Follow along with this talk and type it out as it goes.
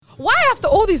Why after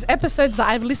all these episodes that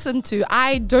I've listened to,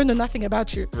 I don't know nothing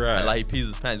about you? Right. And like he pees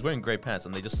his pants. He's wearing great pants,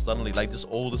 and they just suddenly like just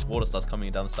all this water starts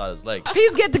coming down the side of his leg.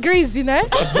 Please get degrees, you know?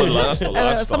 That's the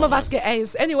lifestyle. Some of us get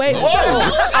A's. Anyway, so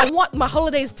I want my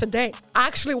holidays today. I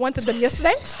actually wanted them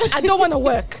yesterday. I don't want to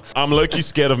work. I'm low-key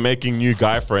scared of making new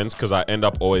guy friends because I end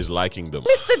up always liking them.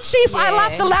 Mr. Chief, I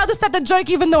laughed the loudest at the joke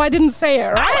even though I didn't say it,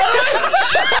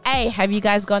 right? A, have you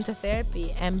guys gone to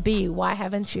therapy? And B, why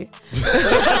haven't you?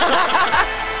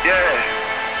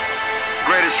 Yeah.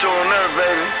 Greatest show on earth,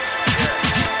 baby.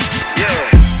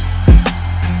 Yeah.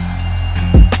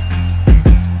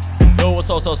 Yo, what's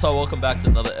up, so welcome back to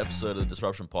another episode of the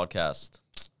Disruption Podcast.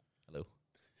 Hello.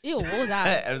 Ew, what was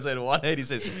that? Episode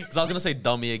 186. Because I was going to say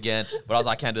dummy again, but I was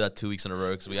like, I can't do that 2 weeks in a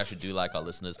row because we actually do like our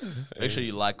listeners. Make sure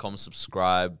you like, comment,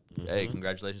 subscribe. Hey,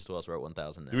 congratulations to us. We're at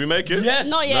 1,000 now. Did we make it? Yes.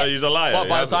 Not yet. No, he's a liar. Well,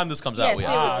 by the time this comes out, we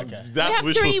are. Okay. That's We have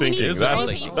wishful 3, we need thinking.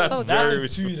 3. That's So very excited.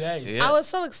 wishful. 2 days. Yeah. I was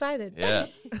so excited. Yeah.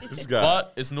 This guy.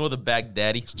 But it's no the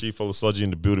Baghdaddy. Chief Olusoji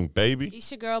in the building, baby.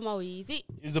 It's your girl Mo Easy.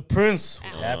 He's a prince.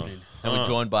 What's happening? And we're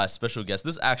joined by a special guest.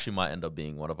 This actually might end up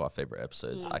being one of our favorite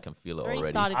episodes. I can feel it Already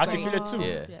already. started I can great. feel it too.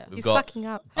 Yeah. Yeah. We've He's got sucking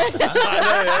up. Nah,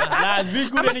 it's been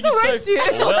good I'm energy still so roast you.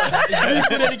 It's been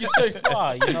good energy so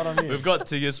far. You know what I mean? we've got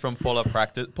Tigers from Pola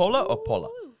Practice. Pola or Pola?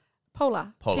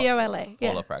 Pola. Pola. P-O-L-A.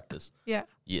 Yeah. Pola Practice. Yeah.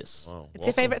 Yes. Oh, It's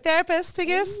your favorite therapist,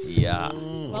 Tigist? Yeah.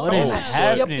 What is Your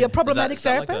happening? problematic Is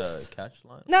that therapist? like a catch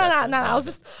line? No. I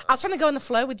was trying to go in the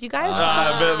flow with you guys.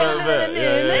 I bet.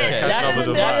 Yeah. Catching up with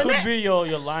the That vibe. could be your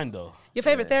line though. Your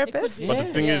favorite therapist? But the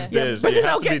thing is, Yeah, there's but it then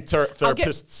has I'll to be get- I'll get-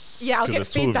 therapists. Yeah, I'll 'cause get there's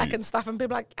two of feedback you. and stuff and be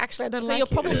like, actually, I don't So like you're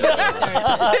you. probably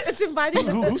therapist. It's inviting.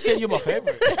 Who said you're my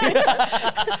favorite?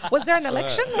 Was there an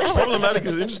election? Problematic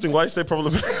is interesting. Why you say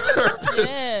problematic?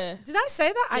 Yeah. Did I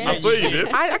say that? Yeah. I swear you did.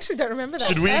 I actually don't remember that.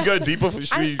 Should we go deeper?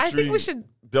 Should I think we should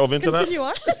delve into continue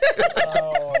on.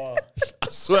 Oh, that? I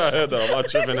swear I heard that. I'm not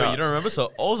tripping Wait, you out. don't remember?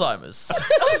 So Alzheimer's.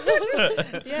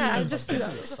 Yeah, I just this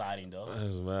is exciting though.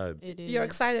 That's mad. It is. You're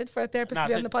excited for a therapist Nah, to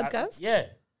be so on the podcast? yeah.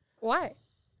 Why?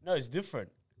 No, it's different.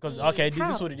 Because okay, this How?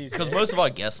 is what it is. Because most of our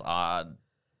guests are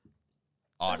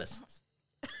artists.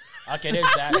 Okay,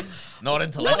 there's that. Not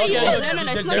intellectuals. No, it's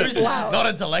There not. is- Wow. Not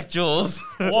intellectuals.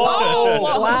 Whoa.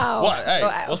 Wow. What? Hey,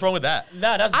 Wow. what's wrong with that?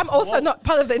 Nah, that's. I'm also not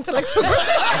part of the intellectual group.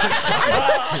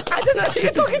 I don't know who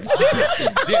you're talking to.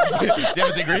 Do you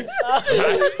have a degree?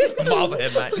 Miles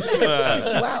ahead, mate.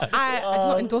 Wow. I do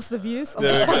not endorse the views of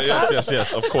There this we go. podcast.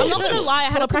 Yes, of I'm course. not gonna lie.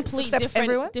 I had a Practice complete accepts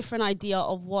everyone? different idea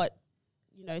of what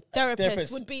therapists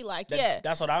Therapist. would be like. That- Yeah.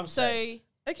 That's what I'm So saying.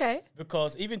 Okay.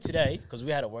 Because even today, because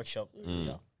we had a workshop, you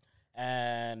know,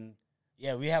 and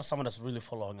yeah, we have someone that's really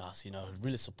following us,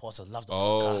 really supports us, loves the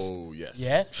podcast. Oh, yes.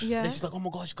 Yeah? Yeah. And she's like, oh my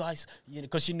gosh, guys.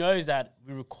 Because she knows that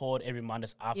we record every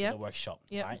Mondays after Yep. the workshop,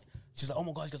 Yep. right? She's like, oh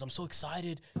my gosh, guys, I'm so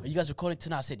excited. Are you guys recording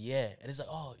tonight? I said, yeah. And it's like,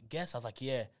 oh, guess? I was like,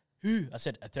 yeah. Who? I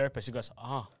said, a therapist. She goes,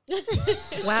 Wow.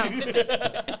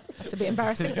 It's a bit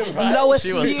embarrassing. Right. Lowest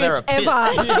She was views therapist.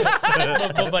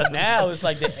 ever. but now it's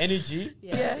like the energy.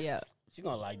 yeah. She's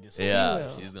going to like this. Yeah, will.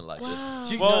 she's going to like Wow.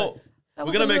 She, this. Well, That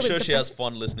we're was going to a make little sure bit she has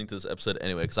depressing. fun listening to this episode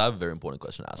anyway, because I have a very important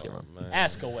question to ask everyone.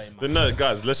 ask away, man. But no,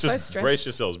 guys, let's So just stressed. brace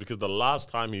yourselves because the last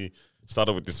time he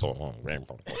started with this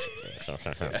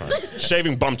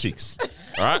shaving bum cheeks.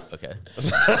 All right? Okay.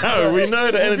 We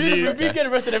know the energy. We get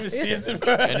arrested every season,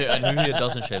 bro. And who here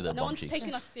doesn't shave their No bum one's cheeks?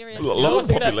 taking us A seriously. lot of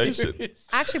Take that population. serious.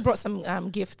 I actually brought some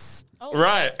gifts.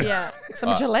 Right. Yeah.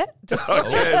 Some Gillette. Just for Okay,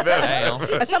 man. Hang on.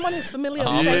 as someone who's familiar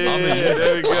Yeah, with it.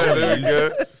 there we go. There we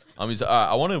go. All right,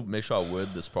 I want to make sure I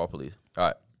word this properly. All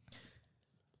right.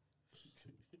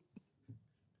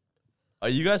 Are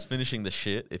you guys finishing the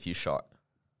shit if you shot?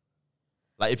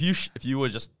 Like if you were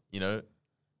just,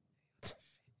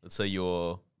 let's say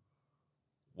you're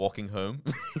walking home.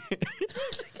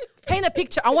 Paint a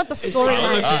picture. I want the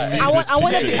storyline. Alright. I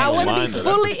want to be Mind it.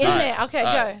 fully in Alright. there. Okay,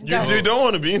 go. You don't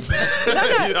want to be in there.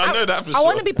 I know that for sure. I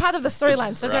want to be part of the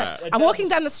storyline. So Right. go. I'm walking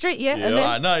down the street, yeah, and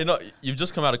then No, you've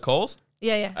just come out of Coles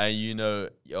yeah. and I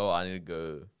need to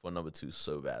go for number 2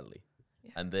 so badly.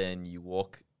 And then you're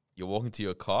walking to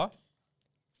your car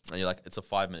and you're like, it's a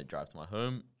 5-minute drive to my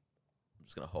home. I'm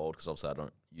just going to hold because obviously I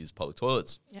don't use public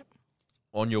toilets. Yep.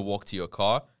 On your walk to your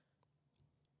car,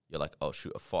 you're like, oh,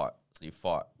 shoot, a fart. So you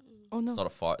fart. Oh no. It's not a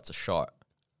fart, it's a shart.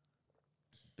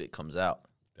 Bit comes out.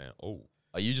 Damn. Oh.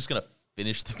 Are you just going to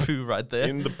finish the poo right there?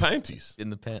 In the panties. In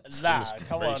the pants? Nah,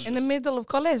 come on. In the middle of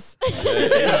Coles. Big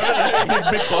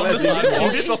college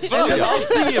in this Australia. I was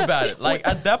thinking about it. Like,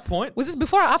 at that point... Was this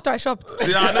before or after I shopped?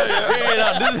 Yeah, I know.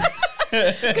 Yeah.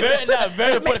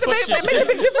 Very It makes a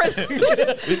big difference.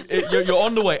 You're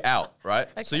on the way out, right?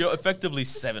 So Okay. you're effectively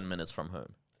 7 minutes from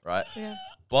home, right? Yeah.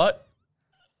 But,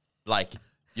 like,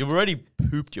 You've already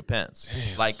pooped your pants.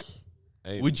 Like,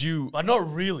 would you? But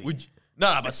not really. Would you,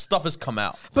 no, but stuff has come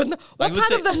out. But no, Like, what let's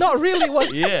part of say- the not really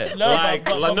was? Yeah.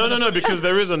 No, No, because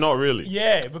there is a not really.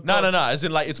 Yeah, because No. As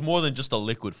in, like, it's more than just a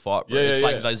liquid fart, bro. Yeah, It's yeah,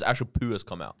 like yeah. there's actual poo has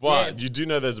come out. But you do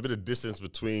know there's a bit of distance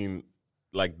between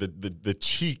like the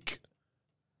cheek.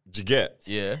 Do you get?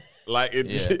 Yeah. Like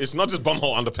it's not just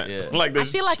bumhole underpants. Yeah. Like I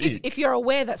there's feel like cheek. if you're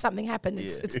aware that something happened,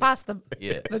 it's past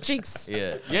the cheeks.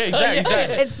 Yeah.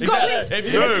 Exactly. It's gotten into, If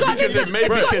it's you- No, gotten because into, it may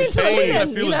it's be gotten into the contained. linen,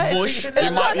 It feels you know? mush. It's It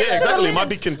gotten Yeah, into the exactly. It linen. might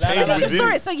be contained Finish your within.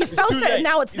 story. So you felt too it, late. and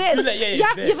now it's It's there. too late. Yeah,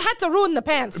 it's there. You've had to ruin the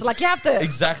pants. Like you have to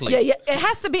Exactly. Yeah, it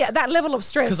has to be at that level of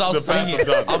stress. Because I was The pants thinking,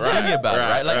 are done, I'm right, thinking about it,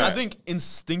 right? Like, I right. think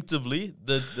instinctively,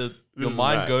 your is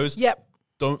mind mad. goes, Yep.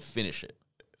 don't finish it.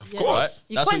 Of Right? course.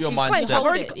 You That's clench, what your you mind clench. said. I've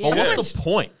already, Hold it, But yeah. what's the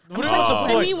point? What's the What do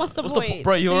you point? mean, what's the What's the point?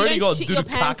 bro, you So already don't got shit doo-doo your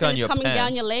cack pants on and your it's coming down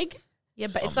pants. your leg. Yeah,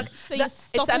 but it's like So you it's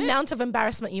stop the it? amount of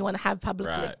embarrassment you want to have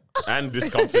publicly. Right. And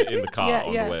discomfort in the car Yeah,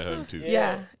 on yeah. the way home too.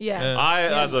 Yeah. I,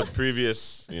 as a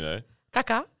previous,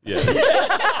 Caca. yeah,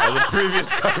 as a previous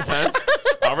caca pants,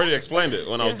 I already explained it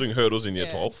when I was doing hurdles in year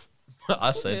 12.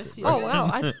 I said Yes, it. yes. Oh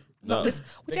wow. Not this.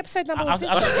 Which episode number was this?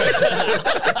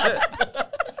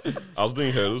 I was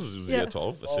doing hurdles. It was Yeah. year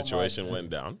 12. A situation went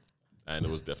down, and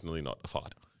it was definitely not a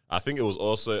fart. I think it was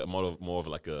also more of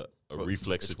like a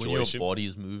reflex It's when your situation. body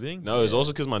is moving. No, it's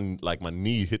also because my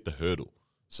knee hit the hurdle,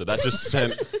 so that just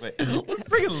sent. Wait,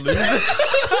 freaking loser.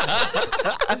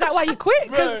 Is that why you quit?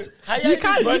 Because How you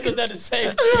can't. both of them the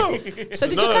same thing? So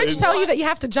did No, your coach it's- tell you that you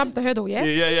have to jump the hurdle? Yeah.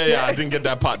 Yeah. I didn't get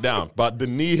that part down, but the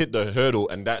knee hit the hurdle,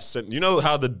 and that sent. You know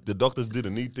how the doctors do the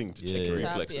knee thing to check your Yeah.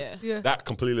 reflexes. Yeah. That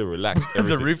completely relaxed The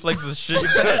everything. reflexes shit.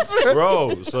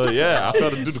 Bro, so yeah, I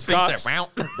felt to do the Sphincter. cuts.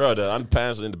 Bro, the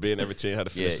underpants in the bin, everything had to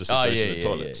finish Yeah. the situation in the Yeah.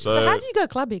 toilet. So how do you go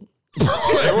clubbing? Wait,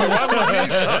 why is my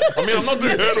knees? I mean, I'm not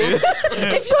doing hurdles.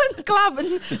 If you're in the club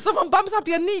and someone bumps up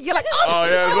your knee, you're like, Oh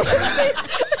yeah.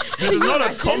 This is not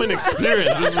a common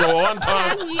experience. This is a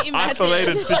one-time Can you imagine?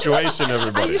 isolated situation,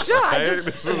 everybody. Are you sure? I Okay? just-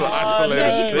 This is an isolated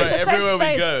Yeah, you- situation. it's a safe Everywhere we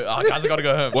space. go, guys, I gotta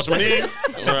go home. Watch my knees.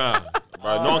 Right.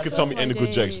 Right, no one can tell me any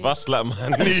good jokes. If I slap my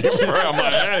knee, bro, I'm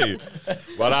like, hey.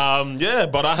 But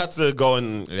I had to go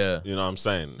and, you know what I'm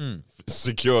saying,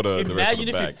 secure the rest of Imagine the if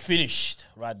you bag. finished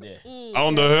right there.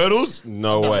 On the hurdles?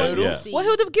 No way. hurdles? Yeah. well, he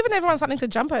would have given everyone something to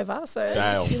jump over. So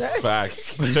Damn. you know.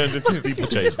 Facts. Turns into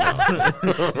steeplechase now.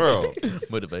 Bro.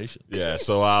 Motivation. Yeah.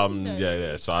 So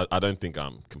yeah. So I don't think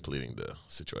I'm completing the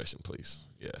situation, please.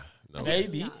 Yeah. No.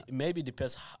 Maybe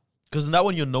depends. Because in that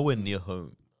one, you're nowhere near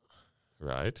home.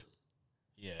 Right.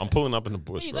 Yeah. I'm pulling up in the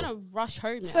bush, You're bro. gonna rush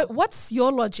home now. So what's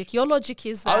your logic? Your logic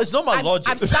is that It's not my logic.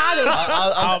 I've started.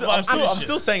 I'm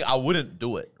still saying I wouldn't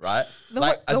do it, right? Then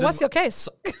Like, as in- what's your case?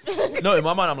 No, in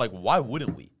my mind, I'm like, why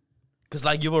wouldn't we? Because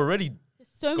like you've already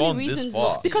so gone many this reasons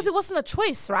far. not to. Because it wasn't a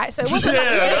choice, right? So it wasn't. Yeah,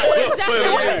 It that's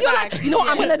wasn't you're like, you know what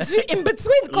I'm gonna do in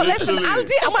between Coles and Literally.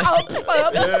 Aldi. I'm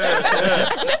gonna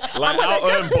Like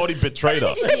our own body betrayed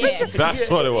us. Yeah. That's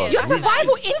what it was. Your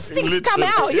survival instincts come Literally.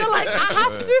 out. You're like, I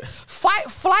have to fight,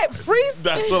 flight, freeze.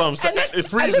 That's what I'm saying. And then It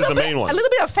freezes a little the bit- main one. A little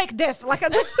bit of fake death, like I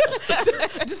just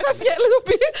dissociate a little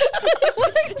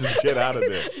bit. Just get out of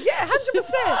there. Yeah,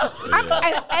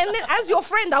 100%. And then as your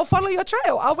friend, I'll follow your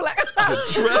trail. I'll be like,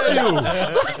 Trail.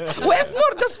 where's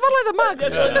Noor? Just follow the marks.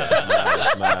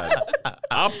 It's mad.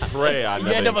 I pray I You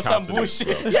never end up with some encounter this.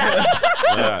 bullshit.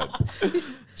 Yeah.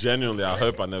 Genuinely, I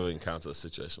hope I never encounter a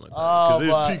situation like that. Because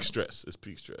but- it's peak stress. It's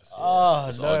peak stress. Oh,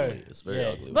 It's no. ugly. It's very Yeah.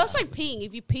 ugly. But it's like peeing.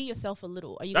 If you pee yourself a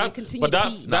little, are you going to continue but to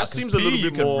pee? that seems a little you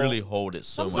bit can more. really hold it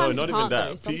so No, Sometimes not you even can't,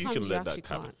 that. though. P, you Sometimes can you let that actually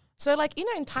happen. can't. So, like, you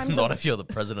know, in times Not of. if you're the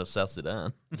president of South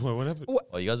Sudan. What happened?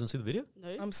 Oh, you guys didn't see the video? No.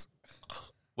 I'm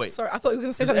Wait, sorry, I thought you were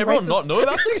going to say does something everyone racist. not know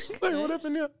about this? Wait, what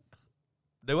happened here?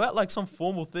 They were at like some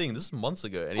formal thing. This is months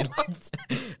ago, and he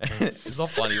it's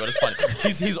not funny, but it's funny.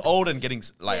 He's old and getting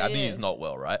like I think Yeah. he's not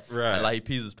well, right? Right. And like he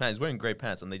pees his pants. He's wearing great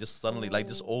pants, and they just suddenly like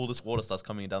just all this water starts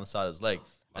coming down the side of his leg,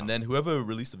 and then whoever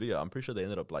released the video, I'm pretty sure they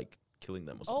ended up like killing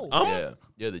them or something. Oh.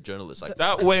 Yeah, the journalist like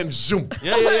That went zoom.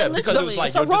 yeah, because it was Literally. like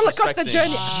It's a you're roller coaster disrespecting-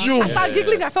 journey. Zoom. I started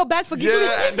giggling. I felt bad for giggling.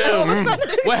 Yeah, and then- all of a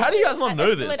sudden, Wait, how do you guys not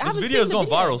know this? Wait, I This haven't video has seen the gone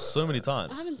video. viral so many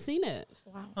times. I haven't seen it.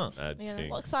 Mad thing.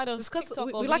 What side of it's because TikTok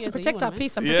we or like to videos are you protect on, our man?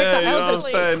 peace and Yeah, protect you know our what I'm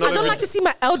elders. saying? Not I don't even- like to see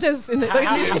my elders in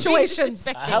these situations.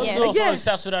 I have Yeah. to go Yeah. for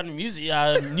South Sudan music,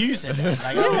 news and that.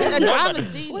 Like, No, I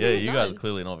haven't seen Yeah, it. you guys are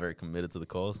clearly not very committed to the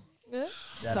cause. Yeah.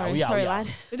 Sorry, we are, sorry, we are. lad.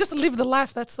 They just live the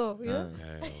life, that's all. Yeah?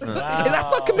 Wow.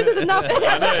 That's not committed enough.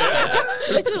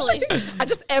 Literally. I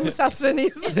just am South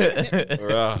Sudanese.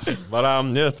 But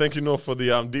yeah, thank you, Noah, for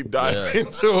the deep dive Yeah.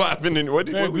 into what happened. What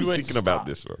Very were good you way to thinking about start.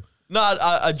 this, bro? No,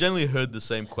 I generally heard the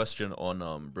same question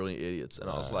on Brilliant Idiots, and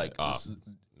I was like, ah. this is,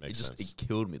 Makes sense. It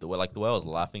killed me the way I was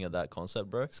laughing at that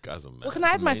concept, bro. This guy's a man. Well, can I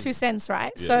add my 2 cents,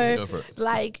 right? Yeah, go for So, it.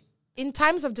 like, in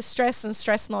times of distress and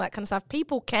stress and all that kind of stuff,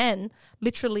 people can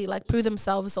literally, like, poo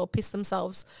themselves or piss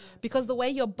themselves because the way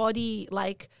your body,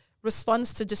 like,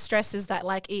 responds to distress is that,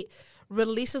 like, it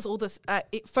releases all the,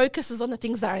 it focuses on the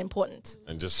things that are important.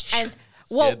 And just And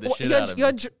well, the shit out of me.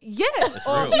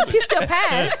 or real. you piss your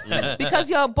pants because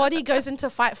your body goes into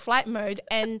fight flight mode,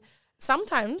 and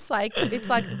sometimes like it's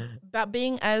like about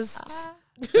being as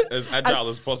as agile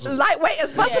as possible. lightweight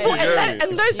as possible, Yeah.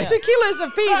 and those 2 kilos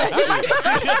of pee that you might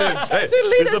Hey, 2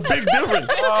 liters. It's a big difference.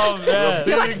 Oh man. You're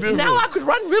Big like, difference. now I could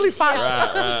run really fast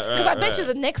Right, because I bet you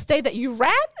the next day that you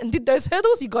ran and did those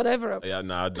hurdles, you got over them. Yeah,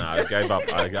 nah, I gave up.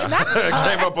 I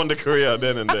gave up on the career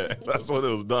then and there. That's what it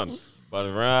was done. But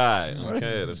right,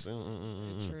 okay. That's, I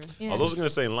was also gonna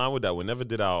say in line with that, we never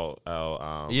did our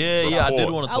Yeah, I did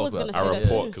want to I talk was about gonna our say that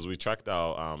report too. because we tracked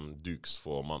our Dukes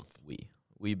for a month.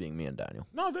 we being me and Daniel.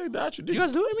 No, they actually did. You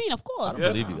guys do What it? do you mean? Of I course.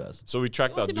 don't believe you guys. So we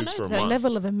tracked our What's even Dukes for a known The month.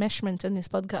 level of enmeshment in this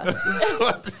podcast is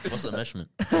What's the measurement?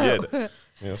 Yeah,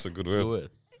 that's a good Good word. word.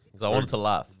 Because I wanted to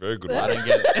laugh. Very good I word. didn't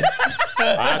get it.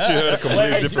 I actually heard a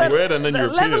completely different word and then you the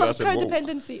repeated level it. I of said, whoa.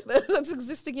 codependency that's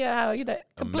existing here. How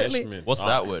completely. Enmeshment. What's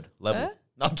that word? Level.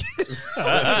 No, I'm kidding.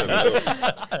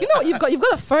 You know what you've got? You've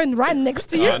got a phone right next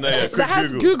to you I know, yeah, quick that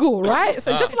has Google. Google, right?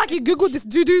 So just like you Googled this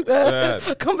doo-doo Yeah.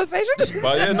 conversation.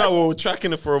 But yeah, no, we're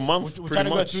tracking it for a month. We're pretty trying to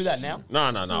go much. through that now.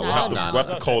 No. We'll have to, no, we have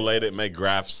no. to collate it, make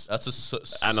graphs, That's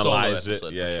a analyze solo it.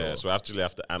 episode Yeah, for yeah. sure. So we actually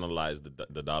have to analyze the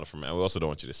data from it. And we also don't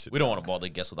want you to sit. We don't want to bother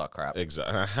guess with our crap.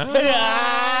 Exactly.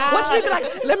 Watch me be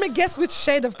like, let me guess which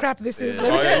shade of crap this is. Oh,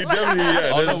 yeah, you definitely.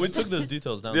 Yeah, Oh no, there's- we took those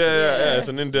details down. yeah. It's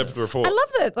an in-depth report. I love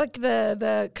that, like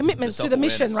the commitment The to the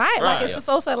mission, self-awareness. right? Like Right. it's just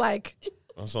also like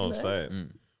That's what I'm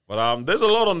saying. But there's a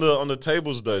lot on the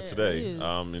tables though today.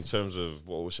 is. In terms of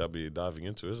what we shall be diving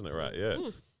into, isn't it? Right? Yeah.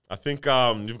 I think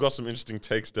you've got some interesting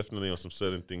takes definitely on some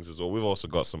certain things as well. We've also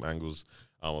got some angles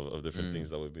of different things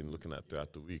that we've been looking at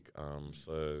throughout the week.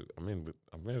 So I mean,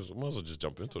 I might as well just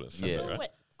jump into this. Yeah. Right? Wait.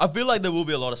 I feel like there will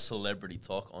be a lot of celebrity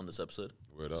talk on this episode.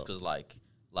 Word Just up. because, like,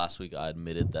 last week I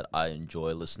admitted that I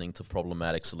enjoy listening to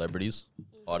problematic celebrities,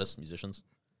 artists, musicians.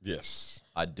 Yes.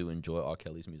 I do enjoy R.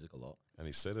 Kelly's music a lot. And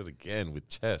he said it again with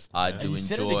chest. I man. do you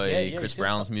said it enjoy again, yeah, Chris you said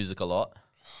Brown's so- music a lot.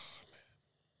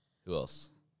 Who else?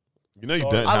 You know you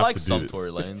don't I have like to do some this. Tory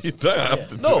Lanez. You don't have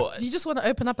to. No, you just want to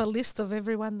open up a list of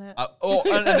everyone that.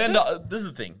 and then this is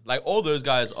the thing. Like, all those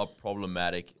guys are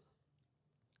problematic.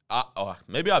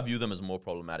 Maybe I view them as more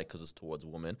problematic because it's towards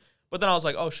women. But then I was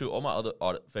like, oh, shoot, all my other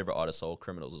favorite artists are all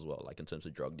criminals as well, like in terms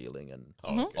of drug dealing and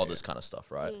all this kind of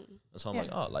stuff, right? And so I'm like,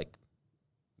 oh, like,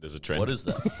 There's a trend. what is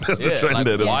that? There's a trend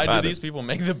there. There's a Why do pattern. these people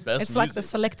make the best It's like the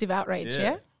music? selective outrage,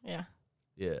 Yeah. yeah?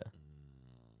 Yeah.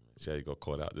 Yeah, you got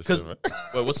caught out. Just Because, then,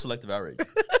 wait, what's selective outrage? He's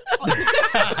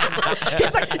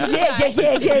like, yeah.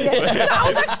 No,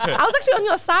 I was actually on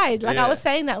your side. Like I was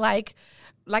saying that, like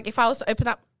if I was to open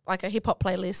up like a hip hop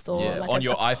playlist or Yeah, like on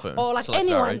your iPhone. or like selective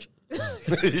anyone. outrage.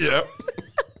 yeah.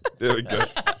 There we go.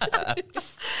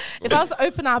 If I was to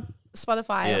open up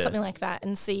Spotify Yeah. or something like that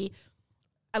and see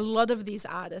a lot of these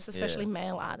artists, especially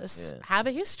male artists, have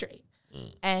a history.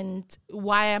 And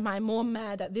why am I more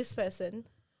mad at this person?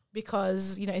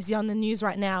 Because, is he on the news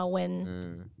right now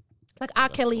when like R.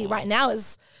 Kelly right now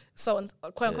is so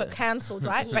quote unquote cancelled,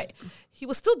 right? But he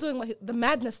was still doing the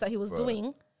madness that he was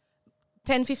doing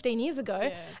 10, 15 years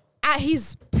ago at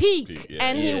his peak. yeah.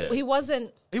 And Yeah. he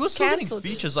wasn't He was still getting cancelled.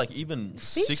 features like even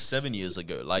 6-7 years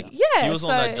ago. Like, Yeah, he was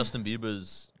on that so- Justin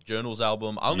Bieber's Journals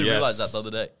album. I only Yes. realized that the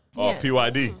other day. Oh, Yeah.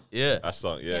 PYD. Yeah. That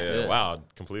song. Yeah. Yeah. Wow. I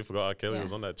completely forgot R. Kelly Yeah.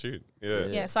 was on that tune. Yeah.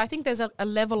 Yeah, so I think there's a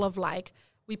level of like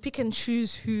we pick and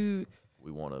choose who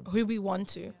We want to. we want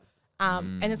to.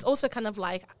 And it's also kind of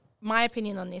like my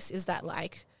opinion on this is that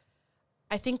like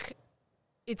I think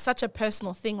it's such a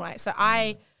personal thing, right? So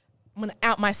I'm gonna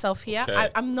out myself here. Okay.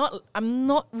 I'm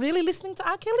not really listening to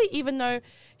R. Kelly, even though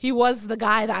he was the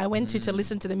guy that I went to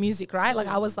listen to the music, right? Like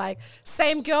I was like,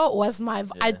 same girl was my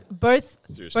both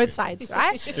Seriously. sides,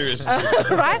 right? Seriously.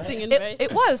 Right? Singing It, both.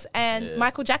 it was. And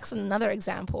Michael Jackson, another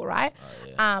example, right?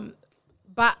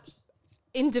 But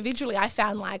individually, I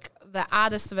found like the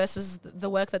artist versus the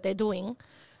work that they're doing,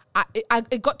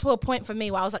 it got to a point for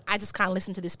me where I was like, I just can't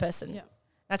listen to this person. Yeah.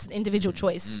 That's an individual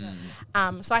choice.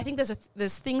 So I think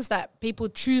there's things that people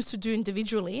choose to do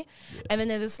individually, and then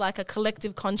there's like a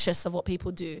collective conscious of what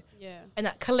people do. Yeah. And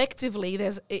that collectively,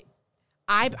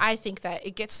 I think that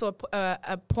it gets to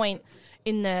a point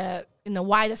in the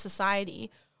wider society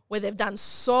where they've done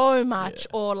so much,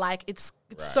 or like it's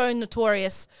so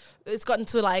notorious, it's gotten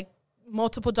to like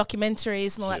multiple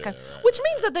documentaries and all that kind, which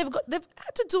means that they've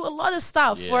had to do a lot of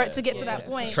stuff for it to get to that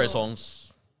point. Trey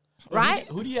Songz. Right?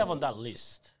 Who do you have on that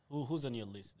list? Who's on your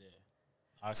list there?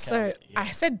 So I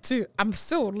said too, I'm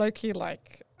still low-key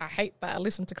like, I hate that I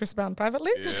listened to Chris Brown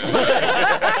privately.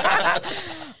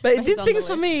 But it did things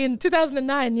for me in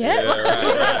 2009, yeah?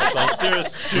 Right. Some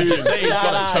serious Would you say he's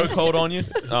got a Nah. chokehold on you?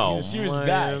 Oh, He's a serious man.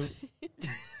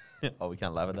 guy. Oh, we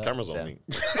can't laugh at that. Camera's on Damn. me.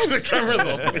 The camera's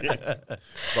on me.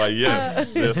 But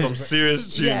yes, there's some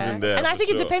serious tunes in there. And I for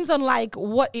think sure. it depends on like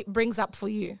what it brings up for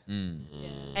you.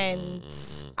 And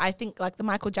I think like the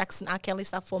Michael Jackson, R. Kelly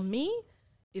stuff for me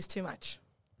is too much.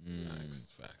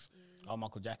 Facts. Oh,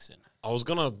 Michael Jackson. I was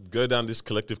gonna go down this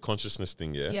collective consciousness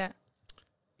thing, yeah? Yeah.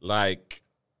 Like,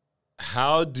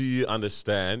 how do you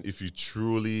understand if you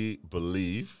truly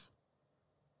believe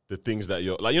the things that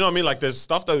you're like, you know what I mean? Like, there's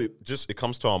stuff that it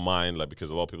comes to our mind, like, because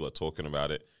a lot of people are talking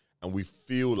about it, and we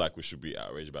feel like we should be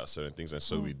outraged about certain things, and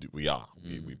so we are.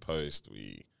 We post,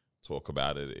 we talk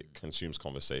about it. It consumes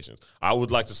conversations. I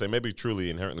would like to say maybe truly,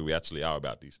 inherently, we actually are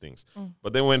about these things.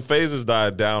 But then when phases die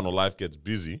down or life gets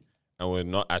busy, and we're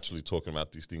not actually talking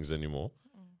about these things anymore,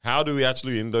 how do we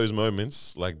actually, in those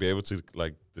moments, like, be able to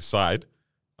like decide,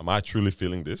 am I truly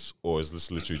feeling this, or is this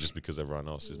literally just because everyone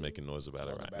else is making noise about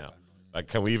it right now? Like,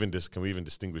 can we even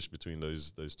distinguish between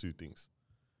those two things?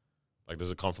 Like, does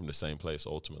it come from the same place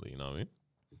ultimately? You know what I mean?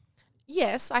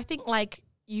 Yes, I think like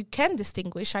you can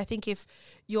distinguish. I think if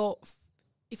you're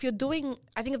doing,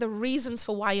 I think the reasons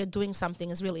for why you're doing something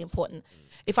is really important.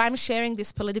 If I'm sharing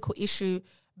this political issue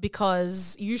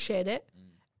because you shared it,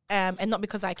 and not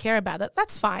because I care about it,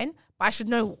 that's fine. But I should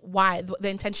know why, the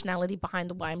intentionality behind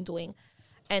why I'm doing.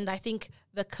 And I think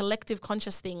the collective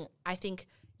conscious thing, I think,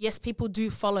 yes, people do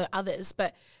follow others,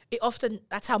 but it often,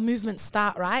 that's how movements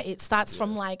start, right? It starts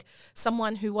from like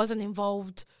someone who wasn't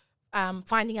involved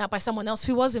finding out by someone else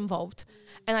who was involved.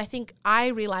 And I think I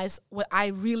realize what I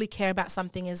really care about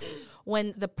something is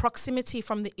when the proximity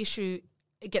from the issue,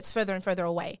 it gets further and further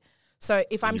away. So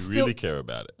if I'm still really care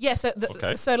about it. Yeah, so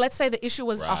so let's say the issue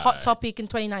was a hot Right. topic in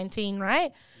 2019,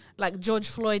 right? Like George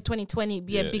Floyd 2020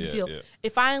 be a big deal. Yeah.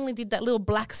 If I only did that little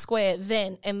black square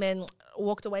then and then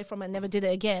walked away from it and never did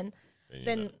it again,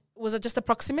 then was it just a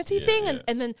proximity thing?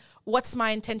 And then what's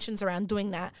my intentions around doing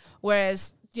that?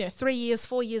 Whereas, 3 years,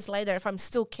 4 years later, if I'm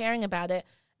still caring about it,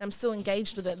 I'm still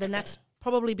engaged with it, then that's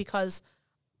probably because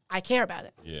I care about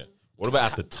it. Yeah. What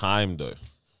about at the time though?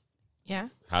 Yeah.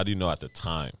 How do you know at the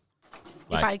time?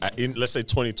 If Like, let's say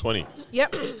 2020.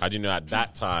 Yep. How do you know at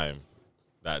that time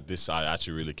that I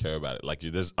actually really care about it? Like,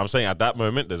 I'm saying at that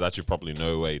moment, there's actually probably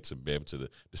no way to be able to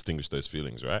distinguish those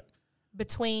feelings, right?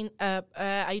 Between,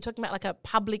 are you talking about like a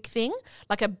public thing?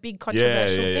 Like a big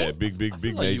controversial thing? Yeah. Big, Like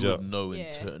major. you would know Yeah.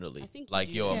 internally. I think you Like,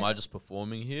 do. yo, am Yeah. I just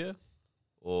performing here?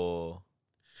 Or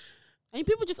I mean,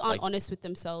 people just aren't Like- honest with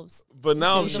themselves. But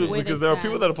now I'm terms of sure where because they there are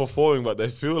people that are stand. performing, but they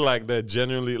feel like they're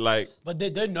genuinely like. But they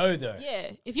don't know though.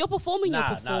 Yeah, if you're performing, you're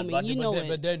performing. but, you but know they, it.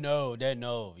 But they know.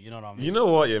 You know what I mean? You know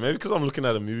what? Yeah, maybe because I'm looking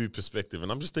at a movie perspective,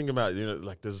 and I'm just thinking about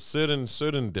like there's certain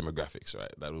demographics,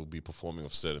 right, that will be performing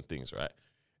of certain things, right,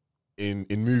 in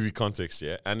movie context,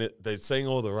 yeah, and they're saying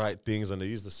all the right things, and they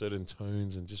use the certain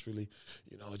tones, and just really,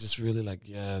 like,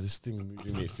 yeah, this thing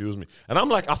moving me, it feels me, and I'm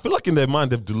like, I feel like in their mind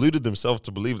they've deluded themselves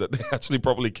to believe that they actually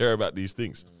probably care about these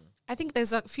things. I think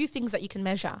there's a few things that you can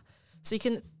measure. So you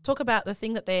can talk about the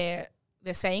thing that they're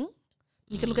saying.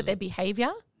 You can look at their behavior,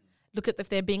 look at if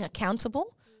they're being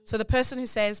accountable. So the person who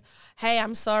says, "Hey,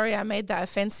 I'm sorry, I made that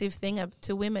offensive thing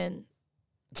to women."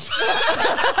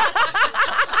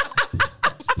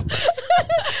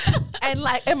 And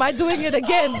like, am I doing it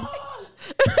again? Am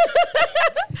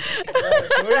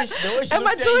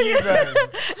I doing it?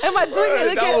 Am I doing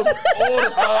it That again? was all the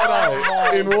side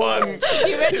eye in one.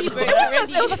 She ready, bro. You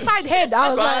ready? It was a side head. I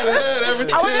was Side like, head,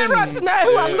 every I want 10. everyone to know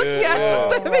who I'm looking at. Just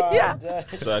yeah.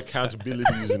 So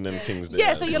accountabilities and them things. There.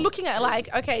 Yeah, so you're looking at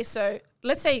like, okay, so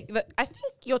let's say that I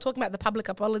think you're talking about the public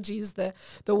apologies, the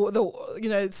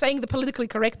saying the politically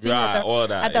correct thing Right, all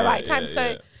that, at the yeah, right time. yeah, So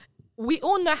yeah. we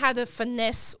all know how to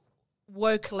finesse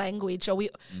woke language,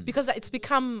 because it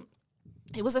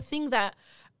was a thing that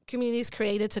communities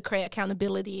created to create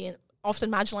accountability, and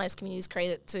often marginalized communities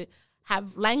created to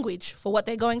have language for what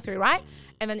they're going through, right?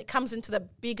 And then it comes into the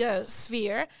bigger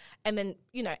sphere, and then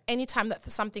anytime that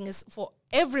something is for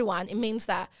everyone, it means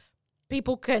that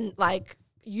people can like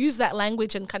use that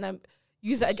language and kind of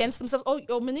use it against themselves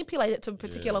or manipulate it to a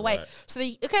particular way. right. So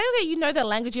okay, you know the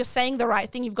language, you're saying the right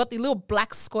thing, you've got the little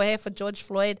black square for George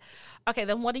Floyd. Okay,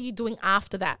 then what are you doing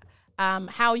after that?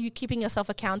 How are you keeping yourself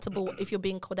accountable if you're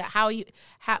being called out?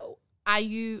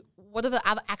 what are the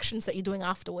other actions that you're doing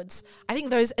afterwards? I think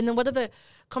those, and then what are the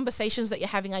conversations that you're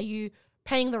having? Are you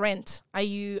paying the rent? Are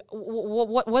you,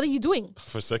 what are you doing?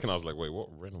 For a second, I was like, wait, what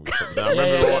rent are we talking about?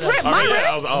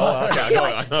 I was, okay,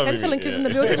 I know. Centrelink is in the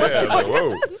building. Yeah, What's I was like,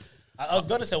 going on? whoa. I was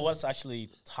going to say what's actually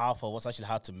tough or what's actually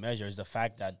hard to measure is the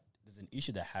fact that there's an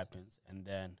issue that happens, and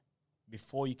then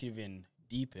before you can even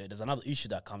deep it, there's another issue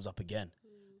that comes up again,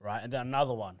 right? And then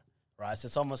another one, right? So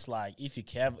it's almost like if you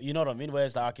care, you know what I mean? Where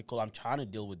it's like, okay, cool, I'm trying to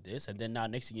deal with this, and then now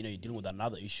next thing you know, you're dealing with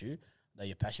another issue that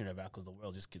you're passionate about because the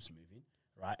world just keeps moving,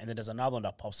 right? And then there's another one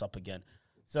that pops up again.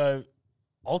 So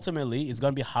ultimately, it's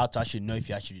going to be hard to actually know if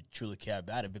you actually truly care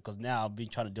about it, because now I've been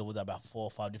trying to deal with about 4 or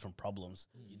 5 different problems.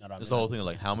 You know what I mean? There's the whole thing of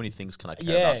like, how many things can I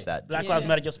care about that? Black Lives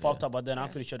Matter just popped up, but then I'm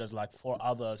pretty sure there's like 4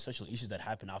 other social issues that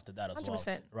happen after that as 100%.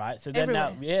 well. Right? So then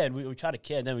Everywhere. now, and we try to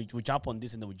care, and then we jump on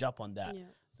this, and then we jump on that. Yeah.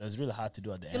 So it's really hard to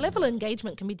do at the end. Your level of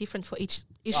engagement can be different for each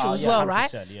issue Oh, as yeah, well, right?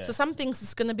 100%, So some things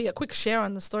it's going to be a quick share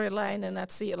on the storyline, and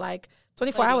that's it. Like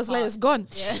 24 Play your hours later, part. it's gone.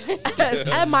 It's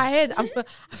out of my head.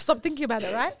 I've stopped thinking about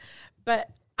it, right?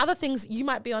 But other things, you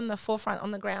might be on the forefront,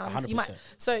 on the ground. You might. 100%.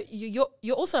 So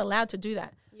you're also allowed to do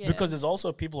that. Yeah. Because there's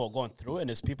also people who are going through it, and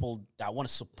there's people that want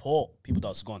to support people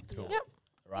that's going through it. Yep.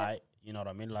 Right? You know what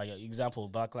I mean? Like, example,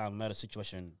 Black Lives Matter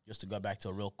situation, just to go back to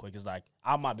it real quick, is like,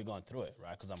 I might be going through it,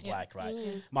 right? Because I'm black, right?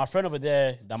 My friend over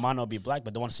there that might not be black,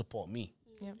 but they want to support me,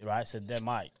 right? So they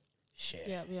might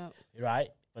share, Yeah. right?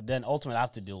 But then ultimately, I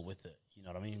have to deal with it. You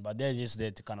know what I mean? But they're just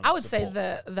there to kind of I would say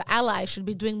support. the ally should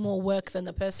be doing more work than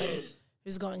the person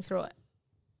who's going through it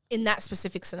in that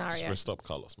specific scenario. Just stop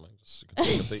Carlos, man. Just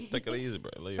take it easy, bro.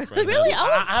 Let your friend Really, handle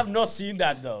it. I was I have not seen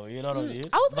that, though. You know what I mean?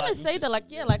 I was gonna But say that, like,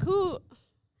 interesting, like who.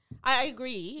 I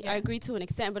agree. I agree to an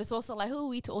extent, but it's also like, who are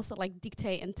we to also like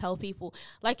dictate and tell people?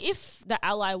 Like, if the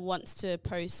ally wants to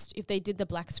post, if they did the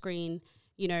black screen,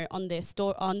 you know, on their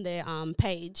store, on their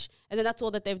page, and then that's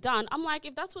all that they've done, I'm like,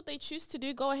 if that's what they choose to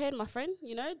do, go ahead, my friend.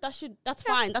 You know, that's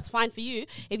fine. That's fine for you.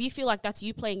 If you feel like that's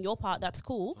you playing your part, that's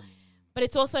cool. But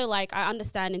it's also like, I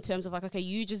understand in terms of like, okay,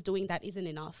 you just doing that isn't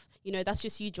enough. You know, that's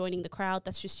just you joining the crowd.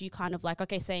 That's just you kind of like,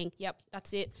 okay, saying, yep,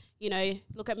 that's it. You know,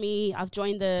 look at me. I've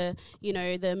joined the, you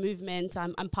know, the movement.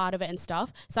 I'm part of it and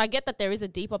stuff. So I get that there is a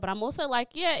deeper, but I'm also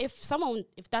like, yeah, if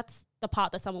that's the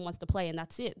part that someone wants to play and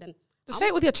that's it, then Just say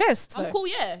it with your chest. I'm though. cool,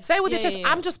 yeah. Say it with your Yeah, chest. yeah,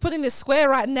 yeah. I'm just putting this square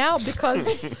right now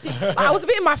because I was a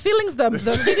bit in my feelings. The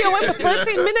video went for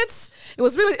 13 minutes. It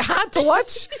was really hard to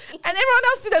watch. And everyone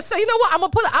else did it. So you know what? I'm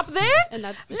going to put it up there. And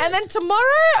that's it. And then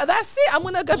tomorrow, that's it. I'm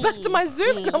going to go back to my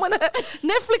Zoom. I'm going to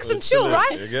Netflix and chill, chill,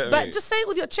 right? you get But me? just say it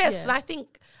with your chest. Yeah. And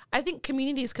I think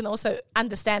communities can also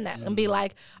understand that and be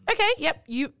like, okay, yep,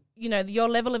 you know, your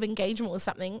level of engagement with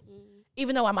something,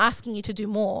 even though I'm asking you to do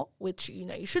more, which, you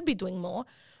know, you should be doing more.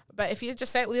 But if you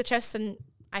just say it with your chest, and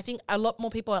I think a lot more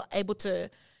people are able to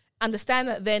understand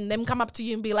that, then them come up to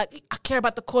you and be like, I care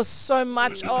about the cause so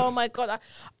much. Oh my God,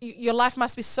 your life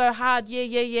must be so hard.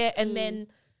 Yeah. And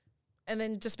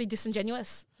then just be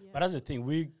disingenuous. But that's the thing.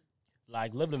 We,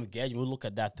 like, level of engagement, we look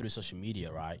at that through social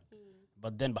media, right?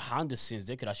 But then behind the scenes,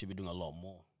 they could actually be doing a lot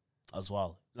more as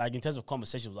well. Like, in terms of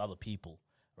conversations with other people,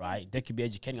 right? They could be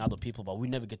educating other people, but we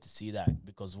never get to see that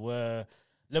because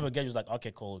level of engagement is like,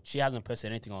 okay, cool. She hasn't posted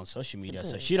anything on social media,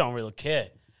 so she don't really care.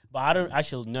 But I don't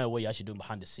actually know what you're actually doing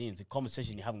behind the scenes, the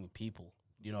conversation you're having with people.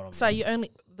 You know what I mean? So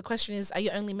the question is, are you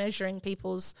only measuring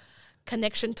people's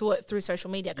connection to it through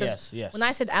social media? Because Yes. when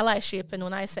I said allyship and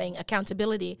when I saying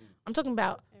accountability, I'm talking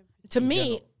about, to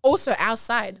me, also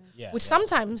outside, which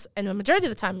sometimes, and the majority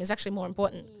of the time, is actually more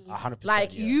important. 100%.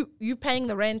 Like you paying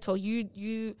the rent, or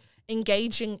you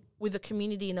engaging with the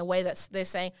community in a way that's they're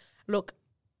saying, look,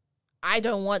 I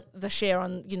don't want the share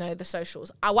on, you know, the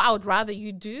socials. What I would rather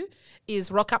you do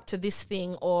is rock up to this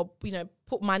thing, or, you know,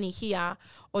 put money here,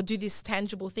 or do this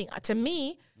tangible thing. To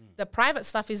me, the private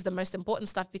stuff is the most important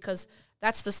stuff, because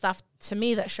that's the stuff to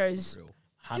me that shows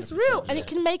it's real, and it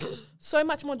can make so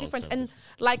much more difference. And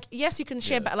like, yes, you can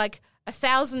share, but like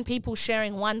 1,000 people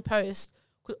sharing one post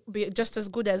could be just as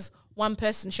good as one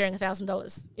person sharing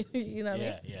 $1,000. You know what I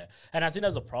mean? Yeah. And I think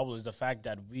that's the problem, is the fact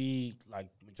that we, like,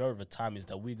 majority of the time is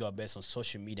that we go based on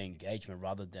social media engagement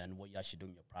rather than what you actually do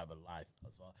in your private life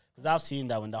as well. Because I've seen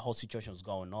that when that whole situation was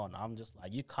going on, I'm just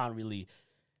like, you can't really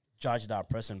judge that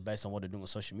person based on what they're doing on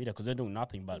social media, because they're doing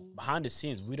nothing. But behind the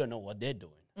scenes, we don't know what they're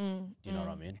doing. You know what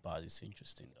I mean? But it's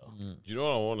interesting, though. You know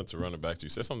what I wanted to run it back to? You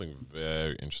said something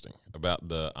very interesting about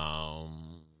the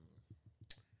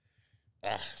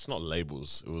it's not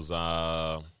labels. It was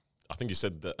I think you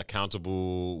said the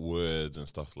accountable words and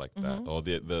stuff like that, or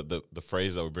the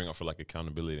phrase that we bring up for like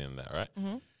accountability and that, right?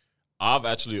 I've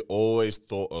actually always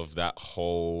thought of that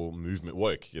whole movement,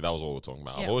 woke. Yeah, that was what we're talking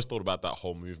about. Yeah. I've always thought about that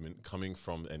whole movement coming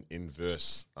from an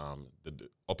inverse, the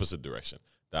opposite direction.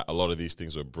 That a lot of these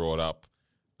things were brought up,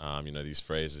 these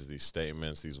phrases, these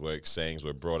statements, these woke sayings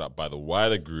were brought up by the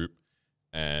wider group,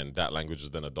 and that language was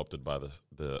then adopted by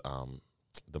the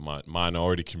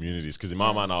minority communities. Because in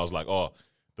my mind, I was like, oh,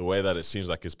 the way that it seems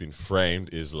like it's been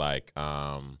framed is like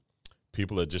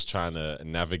people are just trying to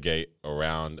navigate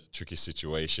around tricky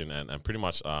situation and pretty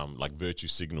much like virtue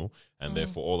signal. And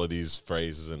therefore, all of these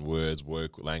phrases and words,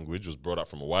 woke language was brought up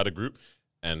from a wider group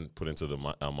and put into the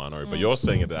minority. But you're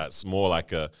saying that it's more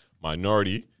like a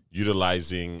minority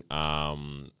utilizing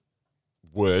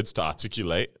words to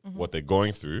articulate what they're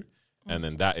going through. And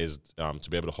then that is to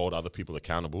be able to hold other people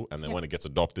accountable. And then when it gets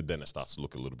adopted, then it starts to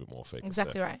look a little bit more fake.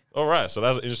 Exactly right. All right. So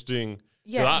that's interesting.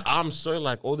 Yeah. I'm so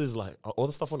like all this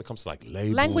stuff when it comes to like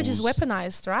labels. Language is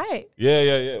weaponized, right?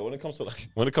 Yeah. When it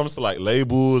comes to like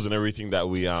labels and everything that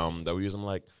we use, I'm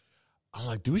like,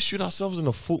 do we shoot ourselves in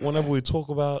the foot whenever we talk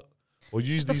about or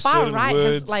use The these far certain right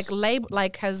words?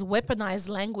 has weaponized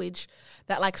language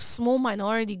that like small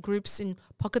minority groups in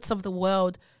pockets of the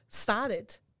world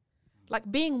started. Like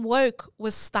being woke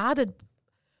was started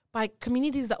by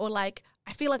communities that were like,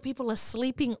 I feel like people are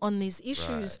sleeping on these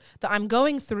issues that I'm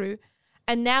going through.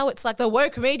 And now it's like the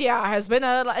woke media has been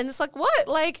and it's like, what?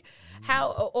 Like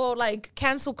how, or like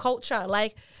cancel culture.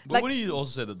 But wouldn't you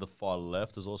also say that the far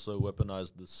left has also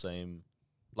weaponized the same,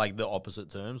 like the opposite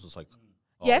terms? It's like,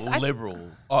 Yes,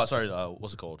 liberal. What's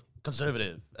it called?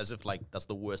 Conservative. As if like that's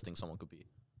the worst thing someone could be.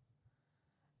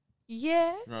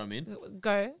 yeah, You know what I mean?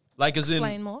 go. Like as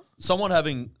Explain in more. someone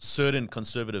having certain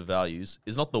conservative values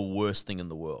is not the worst thing in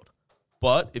the world.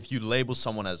 But if you label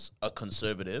someone as a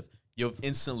conservative, you've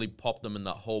instantly popped them in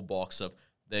that whole box of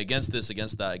they're against this,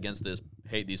 against that, against this,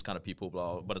 hate these kind of people,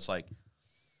 blah, blah. But it's like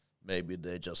maybe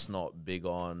they're just not big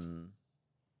on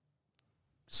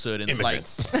certain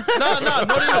Immigrants. like not I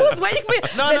even. was waiting for you.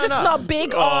 They're just not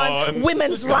big on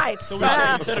women's rights,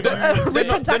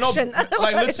 reproduction.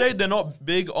 Like let's say they're not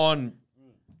big on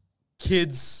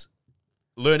kids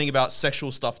learning about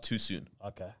sexual stuff too soon.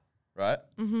 Okay. Right?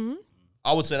 Mm-hmm.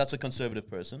 I would say that's a conservative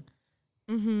person.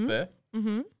 Mm-hmm. Fair?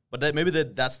 Mm-hmm. But maybe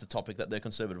that's the topic that they're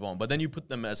conservative on. But then you put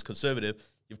them as conservative,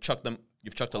 you've chucked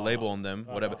a label on them,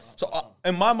 whatever. So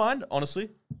in my mind, honestly,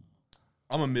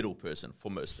 I'm a middle person for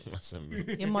most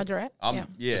things. You're moderate.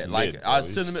 Just Like mid, I bro.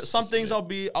 sit in the mid. It's Some just things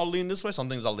mid. I'll lean this way, some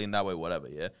things I'll lean that way, whatever,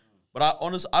 yeah. But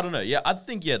I don't know. Yeah, I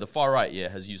think the far right,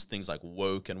 has used things like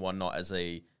woke and whatnot as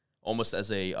almost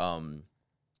as a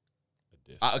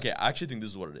okay, I actually think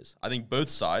this is what it is. I think both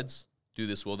sides do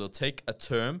this well. They'll take a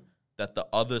term that the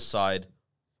other side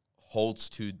holds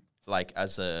to like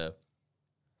as a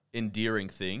endearing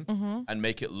thing and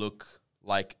make it look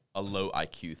like a low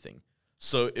IQ thing.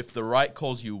 So if the right